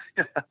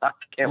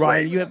can't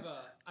Ryan, wait.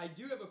 I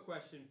do have a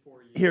question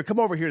for you. Here, come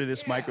over here to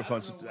this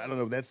microphone. I don't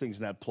know, that thing's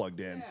not plugged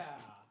in. Yeah.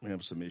 We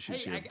have some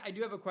issues here. I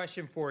do have a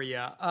question for you.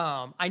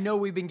 I know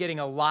we've been getting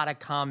a lot of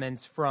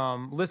comments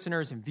from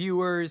listeners and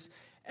viewers,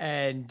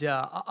 and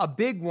a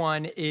big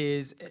one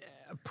is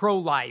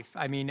pro-life.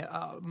 I mean,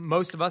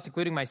 most of us,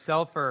 including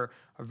myself, are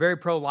very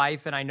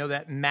pro-life, and I know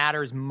that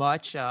matters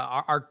much,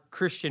 our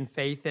Christian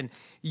faith, and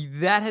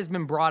that has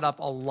been brought up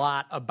a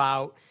lot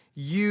about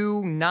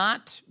you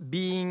not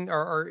being,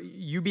 or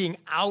you being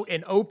out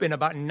and open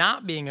about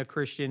not being a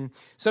Christian.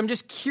 So I'm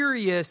just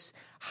curious,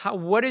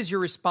 what is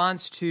your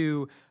response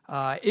to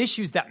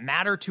issues that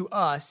matter to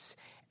us,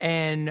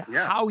 and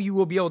how you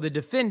will be able to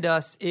defend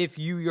us if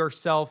you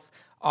yourself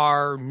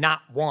are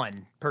not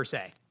one, per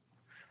se?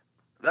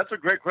 That's a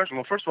great question.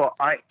 Well, first of all,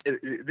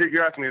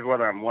 you're asking me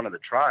whether I'm one of the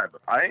tribe.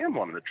 I am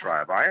one of the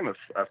tribe. I am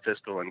a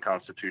fiscal and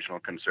constitutional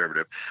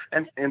conservative.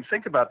 And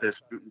think about this.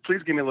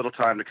 Please give me a little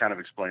time to kind of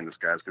explain this,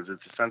 guys, because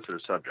it's a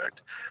sensitive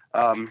subject.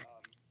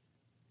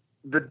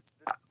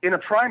 In a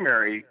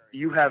primary,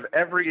 you have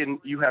every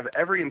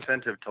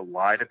incentive to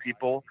lie to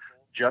people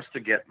just to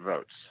get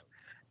votes.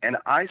 And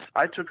I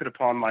took it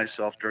upon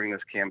myself during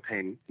this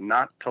campaign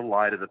not to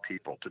lie to the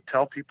people, to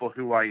tell people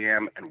who I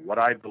am and what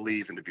I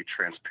believe, and to be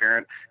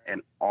transparent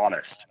and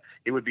honest.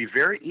 It would be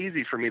very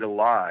easy for me to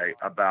lie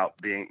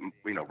about being,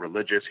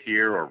 religious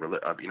here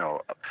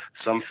or,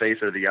 some faith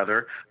or the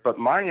other. But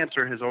my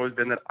answer has always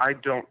been that I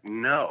don't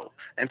know.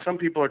 And some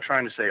people are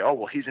trying to say, oh,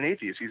 well, he's an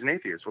atheist.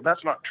 Well,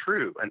 that's not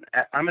true. And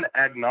I'm an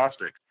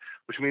agnostic,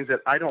 which means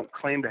that I don't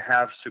claim to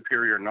have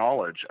superior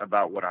knowledge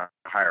about what our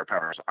higher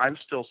powers. I'm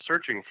still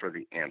searching for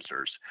the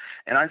answers.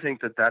 And I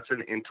think that that's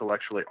an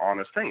intellectually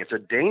honest thing. It's a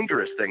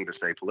dangerous thing to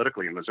say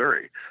politically in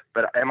Missouri.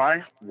 But am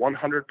I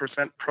 100%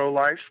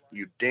 pro-life?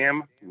 You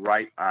damn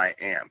right I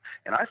am.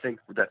 And I think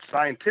that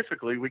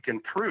scientifically we can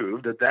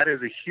prove that that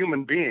is a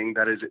human being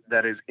that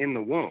is in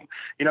the womb.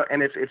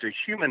 And if it's a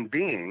human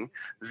being,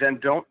 then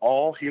don't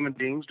all human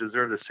beings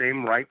deserve the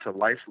same right to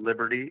life,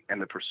 liberty,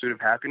 and the pursuit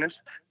of happiness?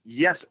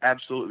 Yes,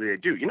 absolutely they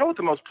do. You know what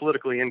the most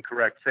politically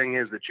incorrect thing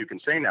is that you can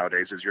say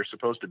nowadays is you're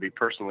supposed to be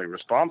personally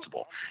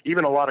responsible.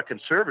 Even a lot of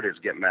conservatives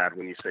get mad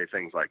when you say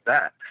things like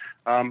that.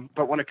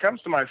 But when it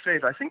comes to my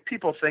faith, I think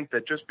people think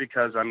that just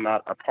because I'm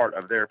not a part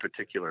of their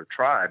particular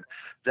tribe,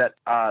 that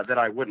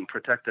I wouldn't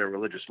protect their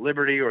religious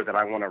liberty, or that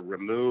I want to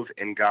remove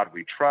 "In God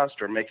We Trust"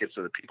 or make it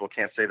so that people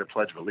can't say the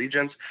Pledge of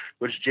Allegiance,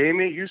 which,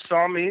 Jamie, you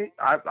saw me.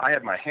 I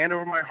had my hand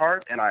over my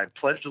heart, and I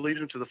pledged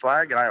allegiance to the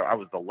flag, and I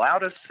was the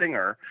loudest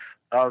singer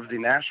of the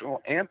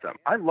national anthem.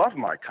 I love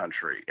my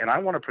country, and I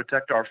want to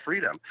protect our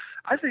freedom.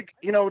 I think,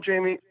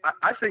 Jamie,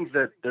 I think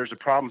that there's a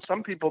problem.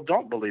 Some people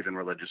don't believe in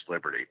religious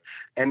liberty,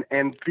 and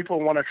people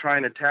want to try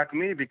and attack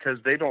me because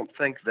they don't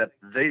think that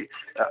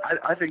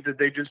I think that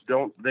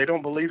they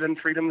don't believe in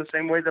freedom the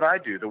same way that I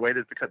do, the way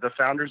that the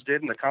founders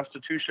did and the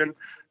Constitution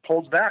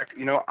holds back.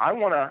 I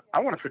want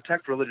to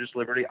protect religious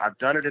liberty. I've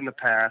done it in the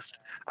past.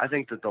 I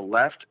think that the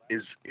left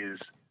is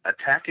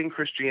attacking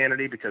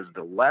Christianity because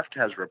the left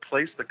has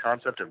replaced the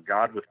concept of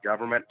God with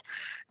government.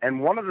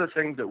 And one of the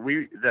things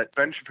that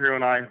Ben Shapiro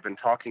and I have been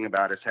talking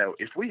about is how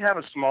if we have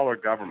a smaller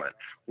government,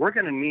 we're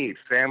going to need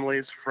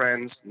families,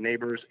 friends,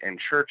 neighbors, and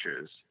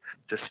churches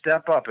to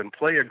step up and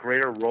play a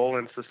greater role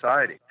in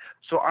society.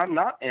 So I'm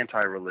not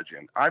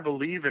anti-religion. I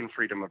believe in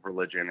freedom of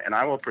religion, and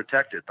I will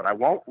protect it, but I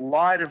won't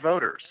lie to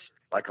voters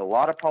like a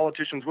lot of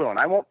politicians will. And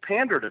I won't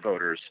pander to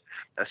voters,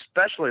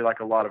 especially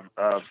like a lot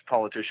of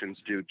politicians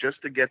do,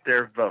 just to get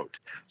their vote.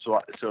 So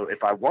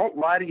if I won't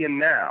lie to you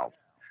now,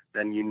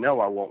 then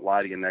I won't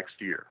lie to you next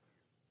year.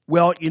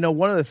 Well,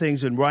 one of the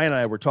things, and Ryan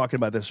and I were talking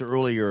about this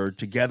earlier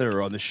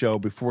together on the show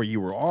before you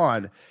were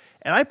on,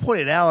 and I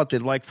pointed out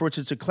that, like, for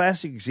instance, a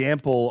classic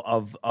example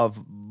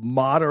of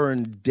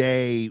modern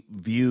day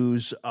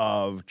views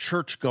of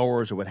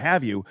churchgoers or what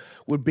have you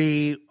would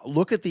be,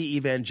 look at the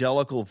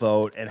evangelical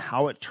vote and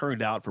how it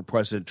turned out for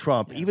President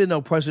Trump. Even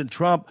though President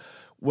Trump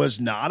was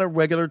not a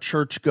regular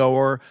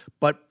churchgoer,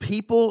 but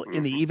people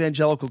in the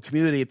evangelical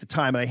community at the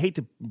time, and I hate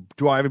to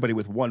draw everybody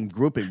with one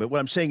grouping, but what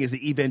I'm saying is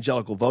the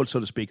evangelical vote,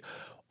 so to speak,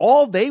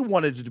 all they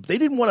wanted to do, they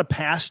didn't want a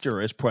pastor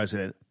as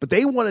president, but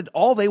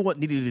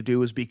needed to do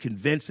was be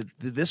convinced that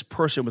this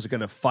person was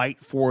going to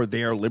fight for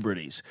their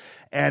liberties.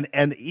 And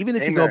even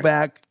if you go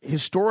back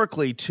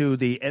historically to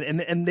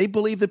and they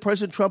believe that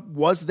President Trump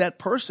was that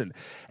person.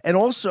 And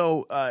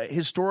also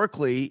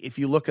historically, if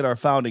you look at our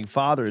founding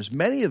fathers,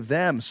 many of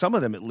them, some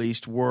of them at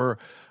least, were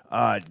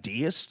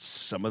deists.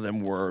 Some of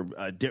them were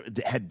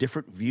had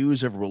different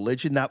views of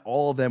religion. Not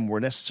all of them were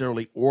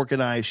necessarily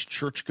organized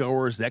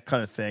churchgoers, that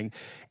kind of thing.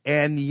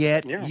 And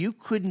yet you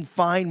couldn't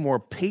find more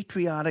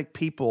patriotic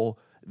people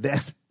than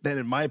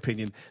in my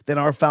opinion, than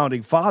our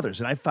founding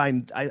fathers. And I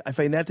find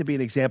that to be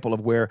an example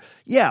of where,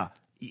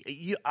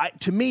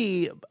 to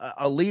me,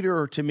 a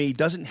leader to me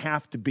doesn't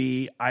have to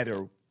be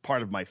either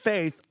part of my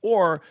faith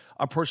or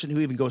a person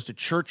who even goes to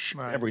church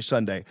every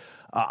Sunday.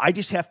 I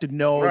just have to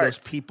know those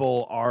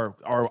people are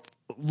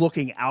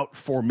looking out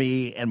for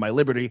me and my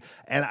liberty.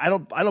 And I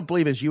don't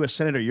believe as U.S.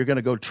 Senator you're going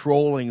to go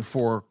trolling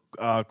for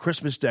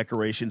Christmas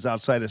decorations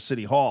outside of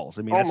city halls.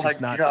 I mean, that's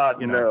just not.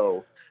 God,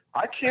 no.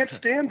 I can't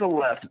stand the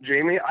left,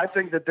 Jamie. I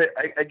think that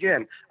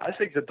I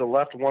think that the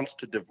left wants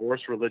to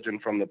divorce religion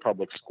from the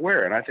public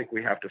square, and I think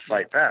we have to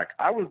fight back.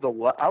 I was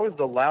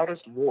the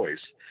loudest voice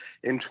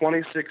in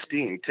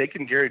 2016,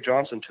 taking Gary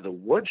Johnson to the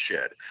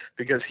woodshed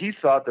because he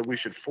thought that we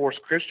should force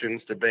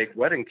Christians to bake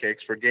wedding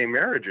cakes for gay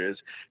marriages.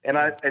 And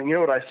you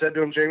know what I said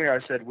to him, Jamie? I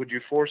said, "Would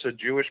you force a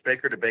Jewish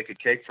baker to bake a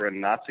cake for a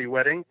Nazi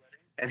wedding?"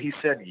 And he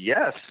said,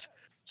 "Yes."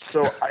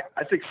 So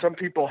I think some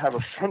people have a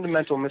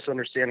fundamental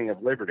misunderstanding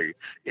of liberty.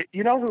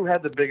 You know who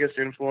had the biggest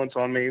influence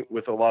on me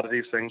with a lot of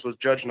these things was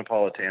Judge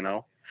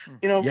Napolitano.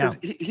 You know,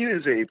 he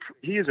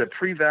is a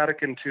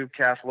pre-Vatican II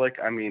Catholic,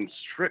 I mean,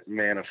 strict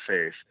man of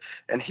faith.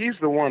 And he's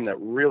the one that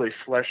really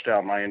fleshed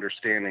out my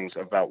understandings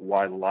about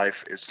why life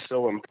is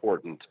so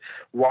important,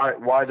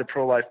 why the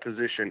pro-life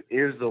position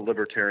is the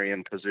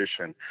libertarian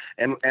position,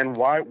 and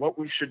what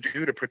we should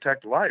do to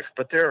protect life.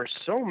 But there are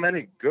so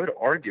many good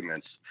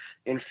arguments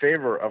in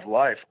favor of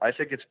life. I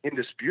think it's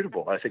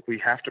indisputable. I think we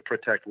have to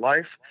protect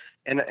life,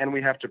 and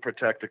we have to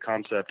protect the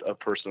concept of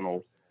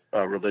personal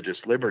religious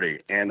liberty.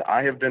 And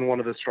I have been one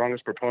of the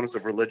strongest proponents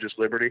of religious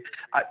liberty.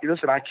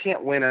 Listen, I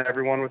can't win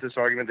everyone with this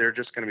argument. There are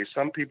just going to be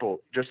some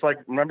people, just like,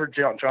 remember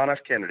John F.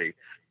 Kennedy.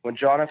 When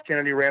John F.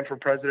 Kennedy ran for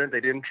president,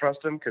 they didn't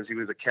trust him because he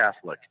was a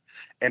Catholic.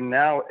 And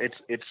now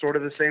it's sort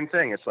of the same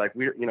thing. It's like,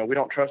 we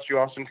don't trust you,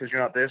 Austin, because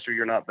you're not this or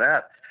you're not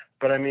that.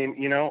 But I mean,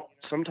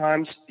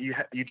 sometimes you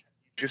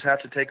just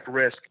have to take a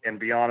risk and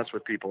be honest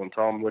with people and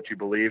tell them what you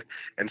believe.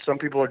 And some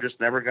people are just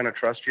never going to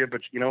trust you.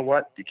 But you know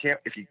what? You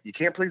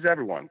can't please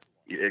everyone.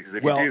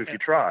 If you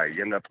try,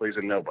 you end up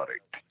pleasing nobody.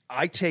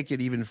 I take it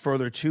even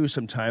further too.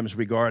 Sometimes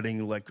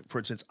regarding, like, for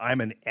instance,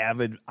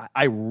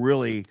 I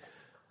really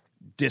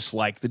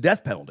dislike the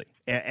death penalty,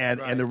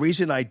 and the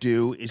reason I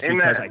do is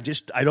because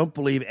I don't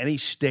believe any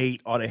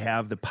state ought to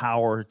have the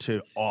power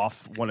to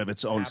off one of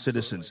its own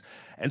citizens.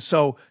 And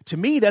so, to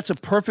me, that's a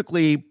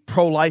perfectly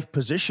pro-life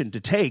position to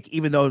take,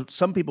 even though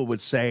some people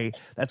would say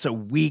that's a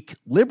weak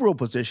liberal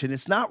position.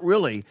 It's not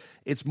really.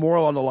 It's more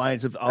along the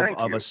lines of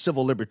a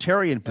civil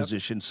libertarian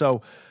position.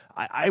 So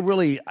I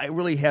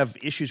really have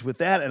issues with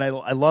that, and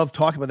I love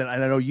talking about that,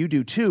 and I know you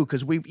do too,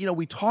 because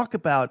we talk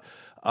about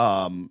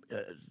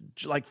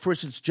like, for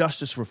instance,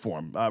 justice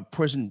reform,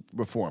 prison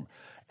reform.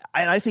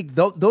 And I think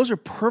those are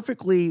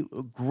perfectly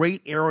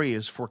great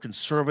areas for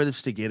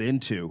conservatives to get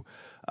into,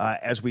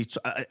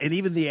 and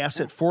even the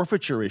asset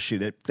forfeiture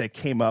issue that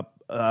came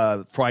up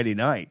Friday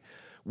night,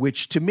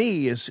 which to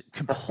me is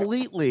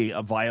completely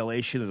a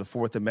violation of the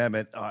Fourth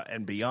Amendment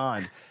and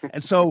beyond.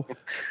 And so,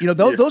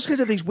 those kinds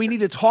of things we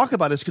need to talk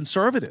about as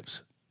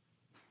conservatives.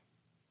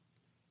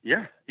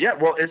 Yeah.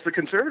 Well, it's the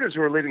conservatives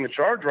who are leading the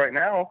charge right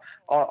now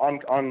on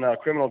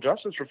criminal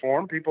justice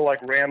reform. People like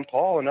Rand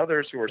Paul and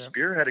others who are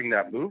spearheading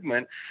that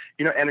movement.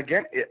 And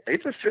again,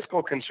 it's a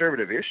fiscal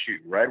conservative issue,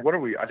 right?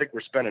 I think we're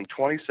spending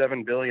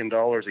 $27 billion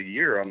a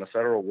year on the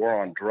federal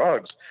war on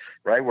drugs,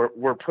 right?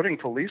 We're putting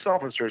police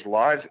officers'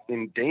 lives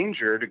in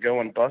danger to go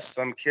and bust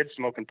some kid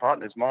smoking pot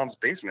in his mom's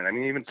basement. I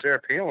mean, even Sarah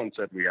Palin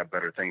said we have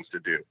better things to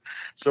do.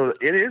 So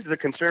it is the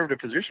conservative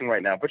position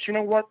right now. But you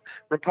know what?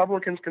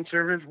 Republicans,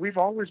 conservatives, we've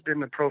always been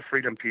the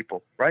pro-freedom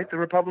people, right? The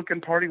Republican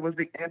Party was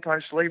the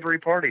anti-slavery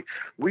party.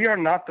 We are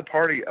not the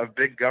party of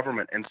big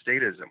government and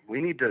statism.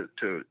 We need to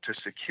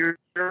secure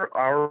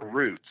our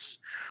roots.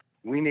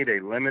 We need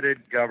a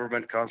limited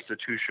government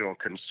constitutional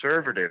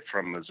conservative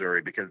from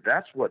Missouri, because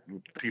that's what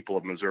people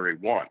of Missouri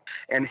want.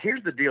 And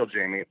here's the deal,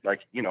 Jamie.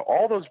 Like,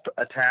 all those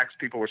attacks,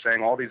 people were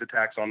saying all these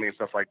attacks on me and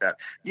stuff like that.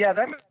 Yeah,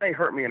 that may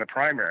hurt me in a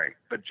primary.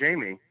 But,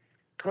 Jamie,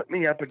 put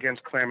me up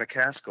against Claire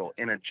McCaskill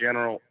in a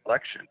general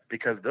election,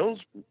 because those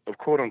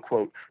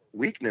quote-unquote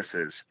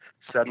weaknesses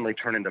suddenly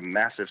turn into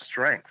massive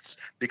strengths.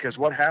 Because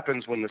what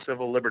happens when the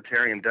civil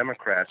libertarian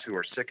Democrats, who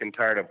are sick and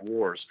tired of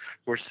wars,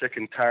 who are sick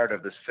and tired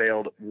of this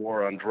failed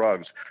war on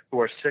drugs, who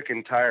are sick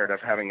and tired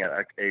of having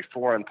a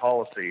foreign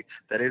policy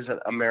that isn't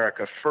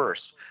America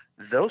first,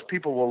 those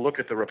people will look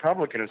at the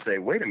Republican and say,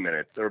 wait a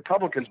minute, the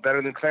Republican's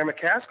better than Claire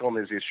McCaskill on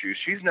these issues.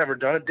 She's never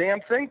done a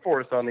damn thing for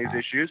us on these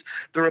issues.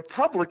 The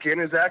Republican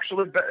is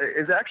actually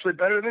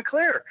better than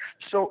Claire.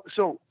 So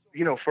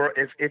for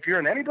if you're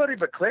an anybody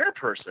but Claire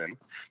person,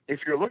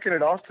 if you're looking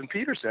at Austin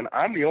Peterson,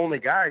 I'm the only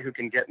guy who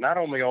can get not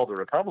only all the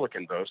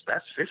Republican votes,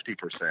 that's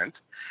 50%,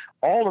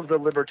 all of the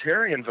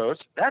Libertarian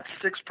votes, that's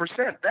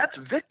 6%. That's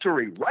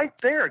victory right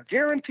there,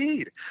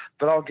 guaranteed.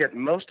 But I'll get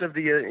most of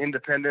the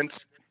independents,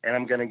 and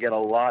I'm going to get a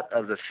lot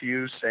of the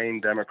few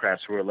sane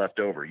Democrats who are left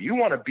over. You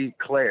want to beat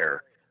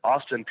Claire,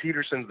 Austin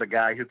Peterson's the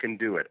guy who can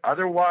do it.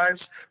 Otherwise,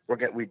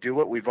 we do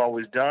what we've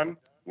always done.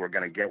 We're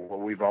going to get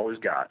what we've always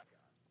got.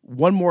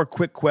 One more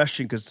quick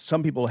question, because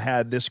some people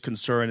had this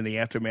concern in the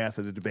aftermath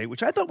of the debate,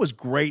 which I thought was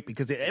great,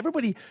 because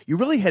you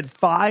really had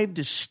 5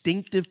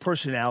 distinctive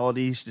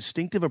personalities,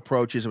 distinctive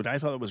approaches, which I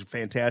thought was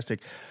fantastic.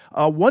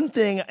 One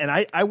thing, and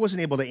I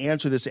wasn't able to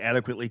answer this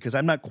adequately because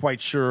I'm not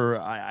quite sure.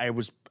 I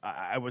was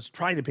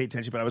trying to pay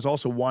attention, but I was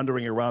also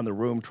wandering around the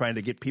room trying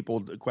to get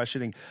people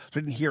questioning, so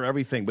I didn't hear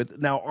everything. But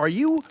now, are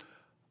you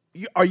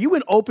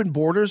an open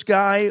borders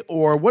guy,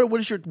 or what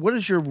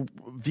is your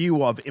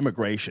view of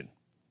immigration?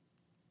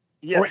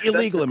 Yes, or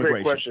illegal that's a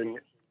great immigration?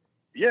 Question.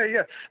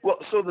 Yeah. Well,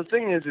 so the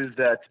thing is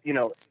that,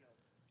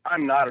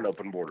 I'm not an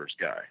open borders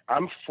guy.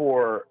 I'm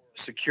for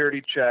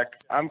security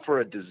check. I'm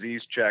for a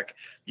disease check.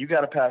 You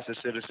got to pass a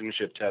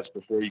citizenship test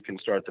before you can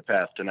start the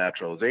path to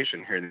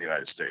naturalization here in the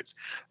United States.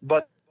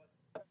 But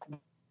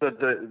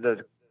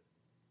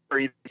are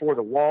you for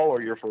the wall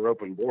or you're for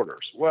open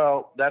borders?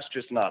 Well, that's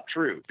just not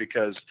true,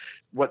 because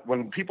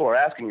when people are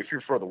asking if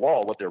you're for the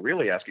wall, what they're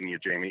really asking you,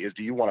 Jamie, is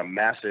do you want a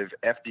massive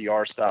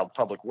FDR-style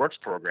public works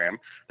program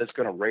that's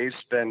going to raise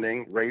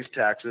spending, raise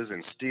taxes,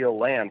 and steal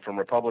land from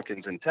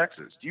Republicans in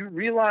Texas? Do you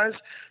realize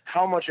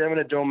how much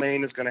eminent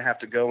domain is going to have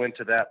to go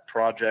into that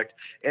project?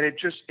 And it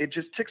just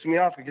ticks me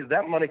off, because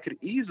that money could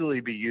easily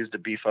be used to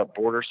beef up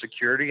border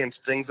security and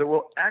things that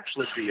will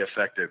actually be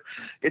effective.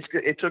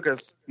 It took us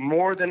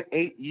more than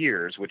 8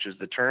 years, which is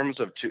the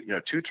terms of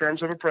two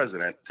terms of a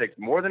president, take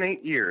more than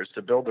 8 years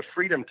to build the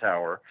Freedom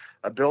Tower,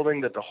 a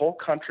building that the whole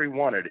country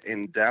wanted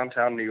in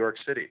downtown New York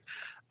City.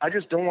 I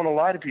just don't want to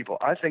lie to people.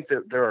 I think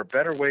that there are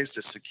better ways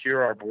to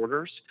secure our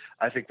borders.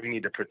 I think we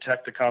need to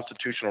protect the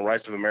constitutional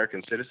rights of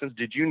American citizens.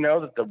 Did you know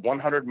that the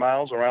 100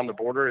 miles around the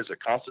border is a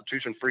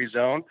constitution-free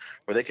zone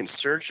where they can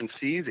search and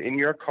seize in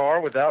your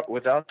car without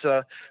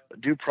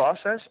due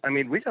process? I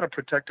mean, we got to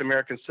protect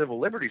American civil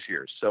liberties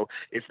here. So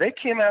if they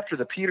came after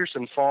the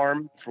Peterson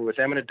farm with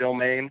eminent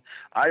domain,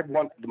 I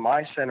want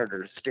my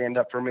senator to stand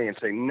up for me and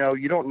say, no,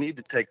 you don't need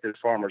to take this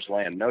farmer's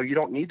land. No, you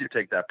don't need to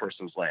take that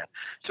person's land.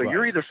 So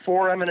You're either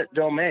for eminent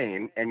domain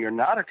and you're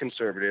not a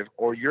conservative,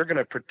 or you're going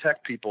to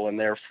protect people and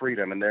their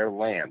freedom and their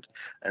land.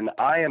 And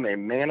I am a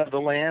man of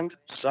the land,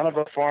 son of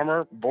a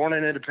farmer, born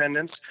in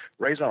Independence,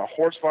 raised on a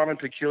horse farm in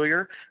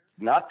Peculiar,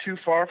 not too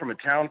far from a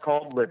town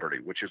called Liberty,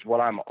 which is what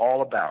I'm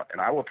all about.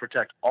 And I will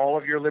protect all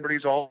of your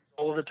liberties all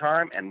of the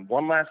time. And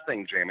one last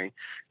thing, Jamie,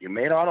 you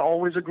may not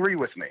always agree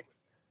with me,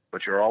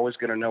 but you're always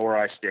going to know where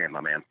I stand,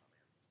 my man.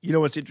 You know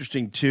what's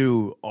interesting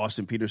too,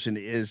 Austin Peterson,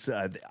 is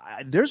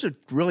there's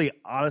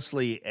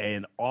honestly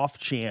an off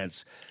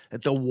chance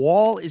that the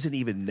wall isn't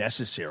even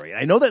necessary.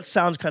 I know that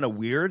sounds kind of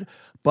weird,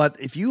 but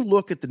if you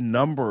look at the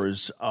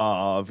numbers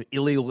of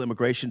illegal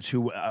immigrants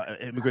who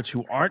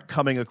aren't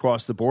coming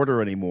across the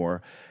border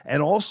anymore,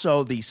 and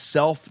also the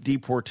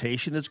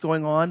self-deportation that's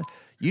going on,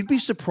 you'd be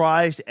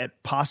surprised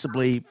at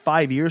possibly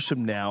 5 years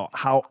from now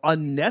how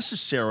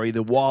unnecessary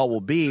the wall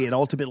will be, and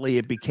ultimately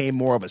it became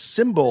more of a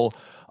symbol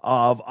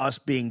of us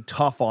being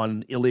tough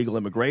on illegal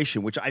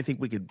immigration, which I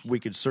think we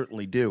could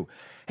certainly do.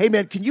 Hey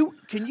man, can you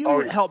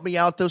help me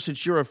out though,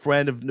 since you're a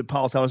friend of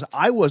Napolitano's?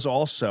 I was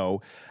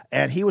also,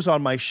 and he was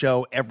on my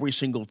show every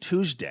single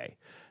Tuesday.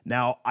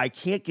 Now, I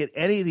can't get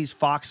any of these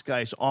Fox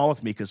guys on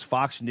with me because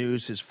Fox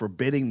News is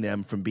forbidding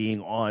them from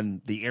being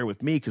on the air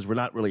with me because we're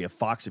not really a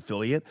Fox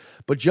affiliate.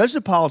 But Judge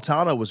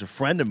Napolitano was a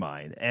friend of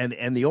mine,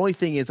 and the only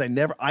thing is I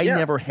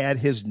never had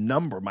his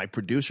number. My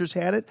producers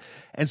had it,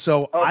 and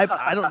so I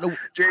don't know.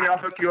 Jamie, I'll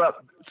hook you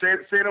up.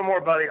 Say no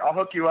more, buddy. I'll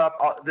hook you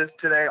up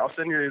today. I'll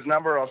send you his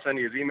number. I'll send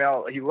you his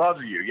email. He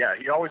loves you. Yeah,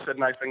 he always said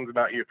nice things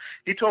about you.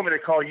 He told me to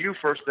call you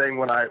first thing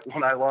when I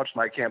launched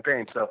my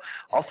campaign. So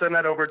I'll send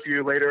that over to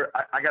you later.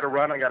 I got to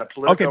run. I got a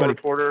political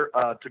reporter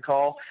to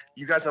call.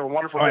 You guys have a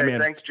wonderful day. Man.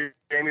 Thanks,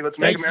 Jamie. Let's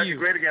make America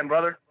great again,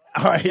 brother.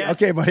 All right. Yes.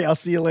 Okay, buddy. I'll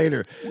see you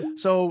later.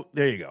 So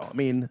there you go. I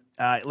mean,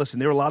 listen,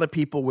 there were a lot of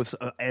people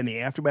in the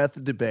aftermath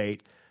of the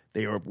debate.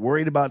 They were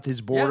worried about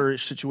his border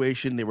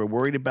situation. They were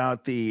worried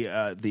about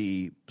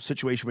the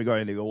situation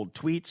regarding the old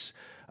tweets.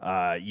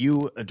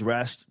 You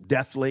addressed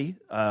deftly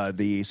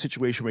the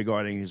situation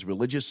regarding his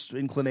religious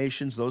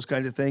inclinations, those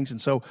kinds of things. And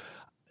so,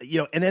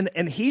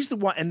 and he's the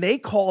one, and they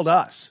called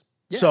us.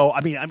 Yeah. So,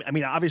 I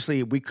mean,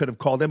 obviously we could have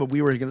called them, but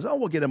we were going to say,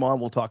 we'll get him on.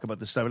 We'll talk about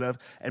this stuff.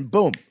 And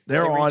boom,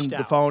 they're on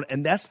the phone.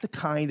 And that's the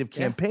kind of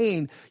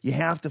campaign you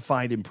have to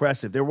find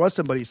impressive. There was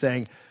somebody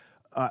saying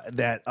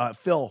that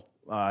Phil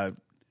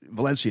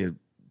Valencia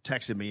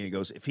texted me and he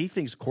goes, if he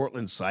thinks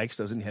Cortland Sykes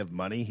doesn't have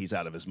money, he's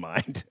out of his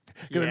mind.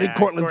 Because I Yeah, think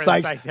Cortland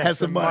Sykes has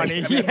some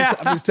money. I mean,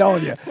 I'm just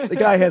telling you, the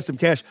guy has some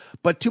cash.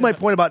 But to my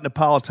point about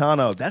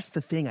Napolitano, that's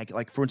the thing.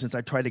 Like, for instance,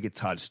 I tried to get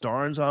Todd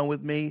Starnes on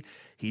with me.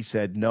 He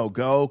said no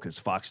go because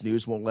Fox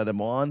News won't let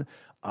him on.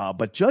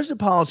 But Judge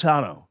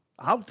Napolitano,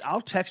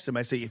 I'll text him.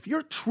 I say, if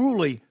you're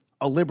truly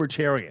a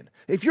libertarian,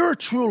 if you're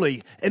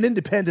truly an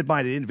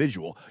independent-minded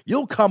individual,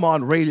 you'll come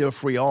on Radio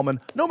Free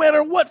Allman no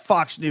matter what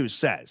Fox News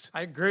says.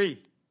 I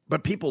agree.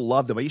 But people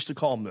loved him. I used to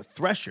call him the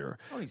Thresher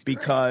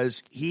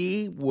because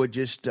he would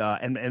just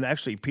and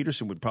actually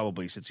Peterson would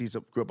probably, since he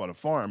grew up on a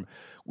farm,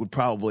 would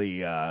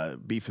probably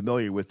be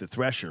familiar with the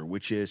Thresher,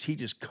 which is he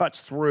just cuts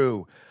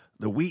through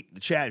the wheat,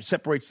 the chaff,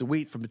 separates the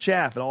wheat from the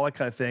chaff and all that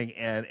kind of thing.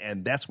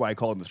 And that's why I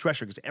call him the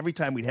Thresher, because every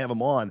time we'd have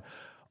him on,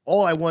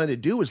 all I wanted to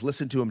do was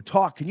listen to him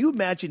talk. Can you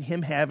imagine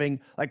him having,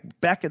 like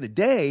back in the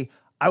day,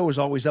 I was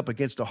always up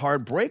against a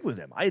hard break with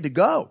him. I had to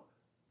go.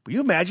 But you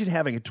imagine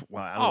having I don't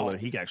know whether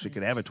he actually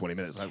could have a 20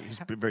 minutes.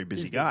 He's a very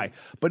busy guy.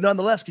 But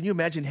nonetheless, can you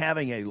imagine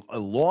having a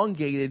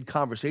elongated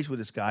conversation with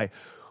this guy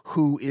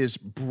who is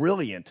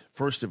brilliant,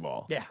 first of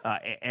all? Yeah.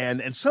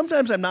 And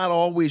sometimes I'm not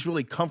always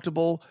really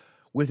comfortable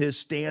with his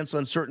stance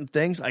on certain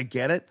things. I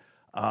get it.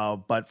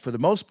 But for the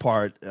most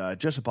part,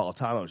 Judge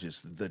Napolitano is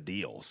just the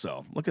deal.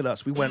 So look at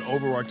us. We went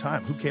over our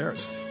time. Who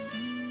cares?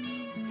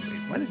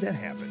 Why did that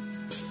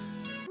happen?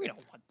 We don't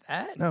want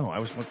that. No, I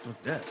was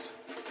with this.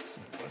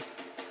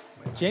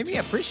 Jamie, I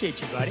appreciate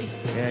you, buddy.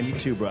 And you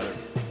too, brother.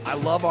 I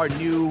love our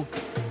new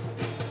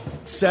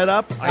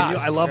setup.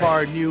 I love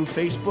our new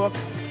Facebook.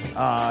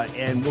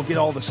 And we'll get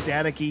all the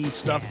staticky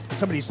stuff.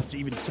 Somebody's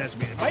even texted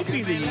me. It might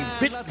be the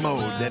bit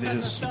mode that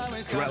is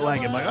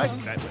lagging. I'm like,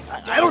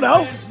 I don't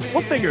know.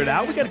 We'll figure it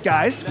out. We got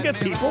guys. We got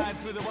people.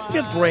 We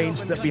got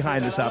brains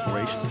behind this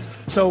operation.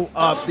 So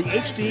the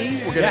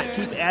HD, we're going to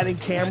keep adding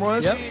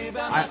cameras. Yep.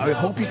 I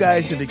hope you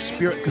guys have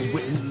experienced,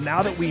 because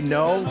now that we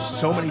know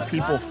so many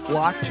people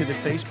flock to the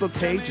Facebook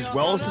page as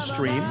well as the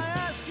stream,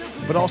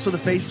 but also the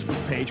Facebook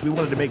page, we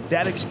wanted to make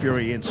that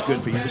experience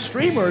good for you. The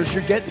streamers,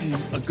 you're getting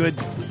a good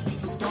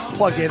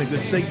plug in, a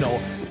good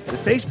signal. The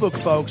Facebook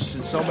folks,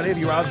 and so many of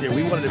you out there,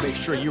 we wanted to make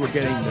sure you were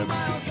getting the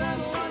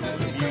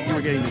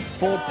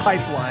full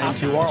pipeline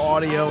to our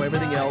audio,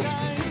 everything else.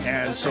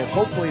 And so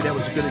hopefully that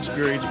was a good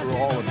experience for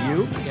all of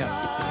you.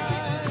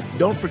 Yeah.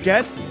 Don't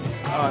forget,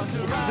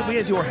 we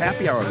had to do our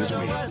happy hour this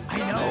week. I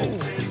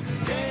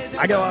know.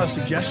 I got a lot of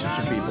suggestions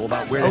from people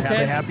about where to have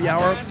the happy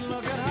hour.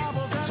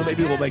 So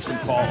maybe we'll make some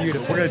calls.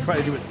 Beautiful. We're going to try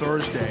to do it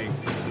Thursday,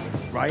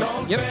 right?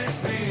 Yep.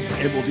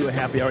 And we'll do a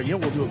happy hour. You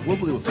know, we'll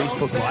do a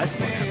Facebook Live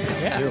for a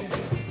happy hour, too.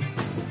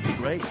 It'll be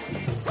great.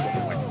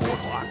 Like 4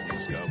 o'clock.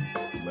 Let's go.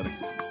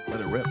 Let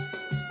it rip.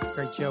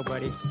 Great show,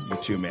 buddy. You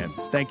too, man.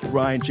 Thank you,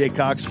 Ryan J.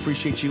 Cox.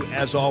 Appreciate you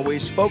as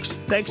always. Folks,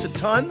 thanks a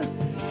ton.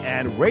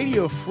 And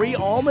Radio Free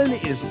Allman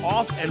is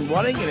off and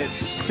running in its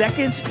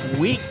second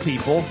week,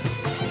 people.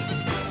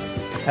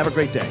 Have a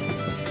great day.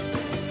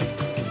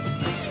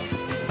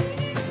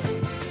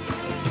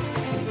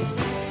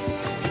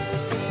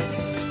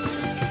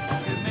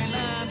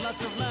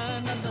 Lots of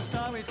land and the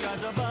starry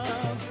skies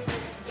above.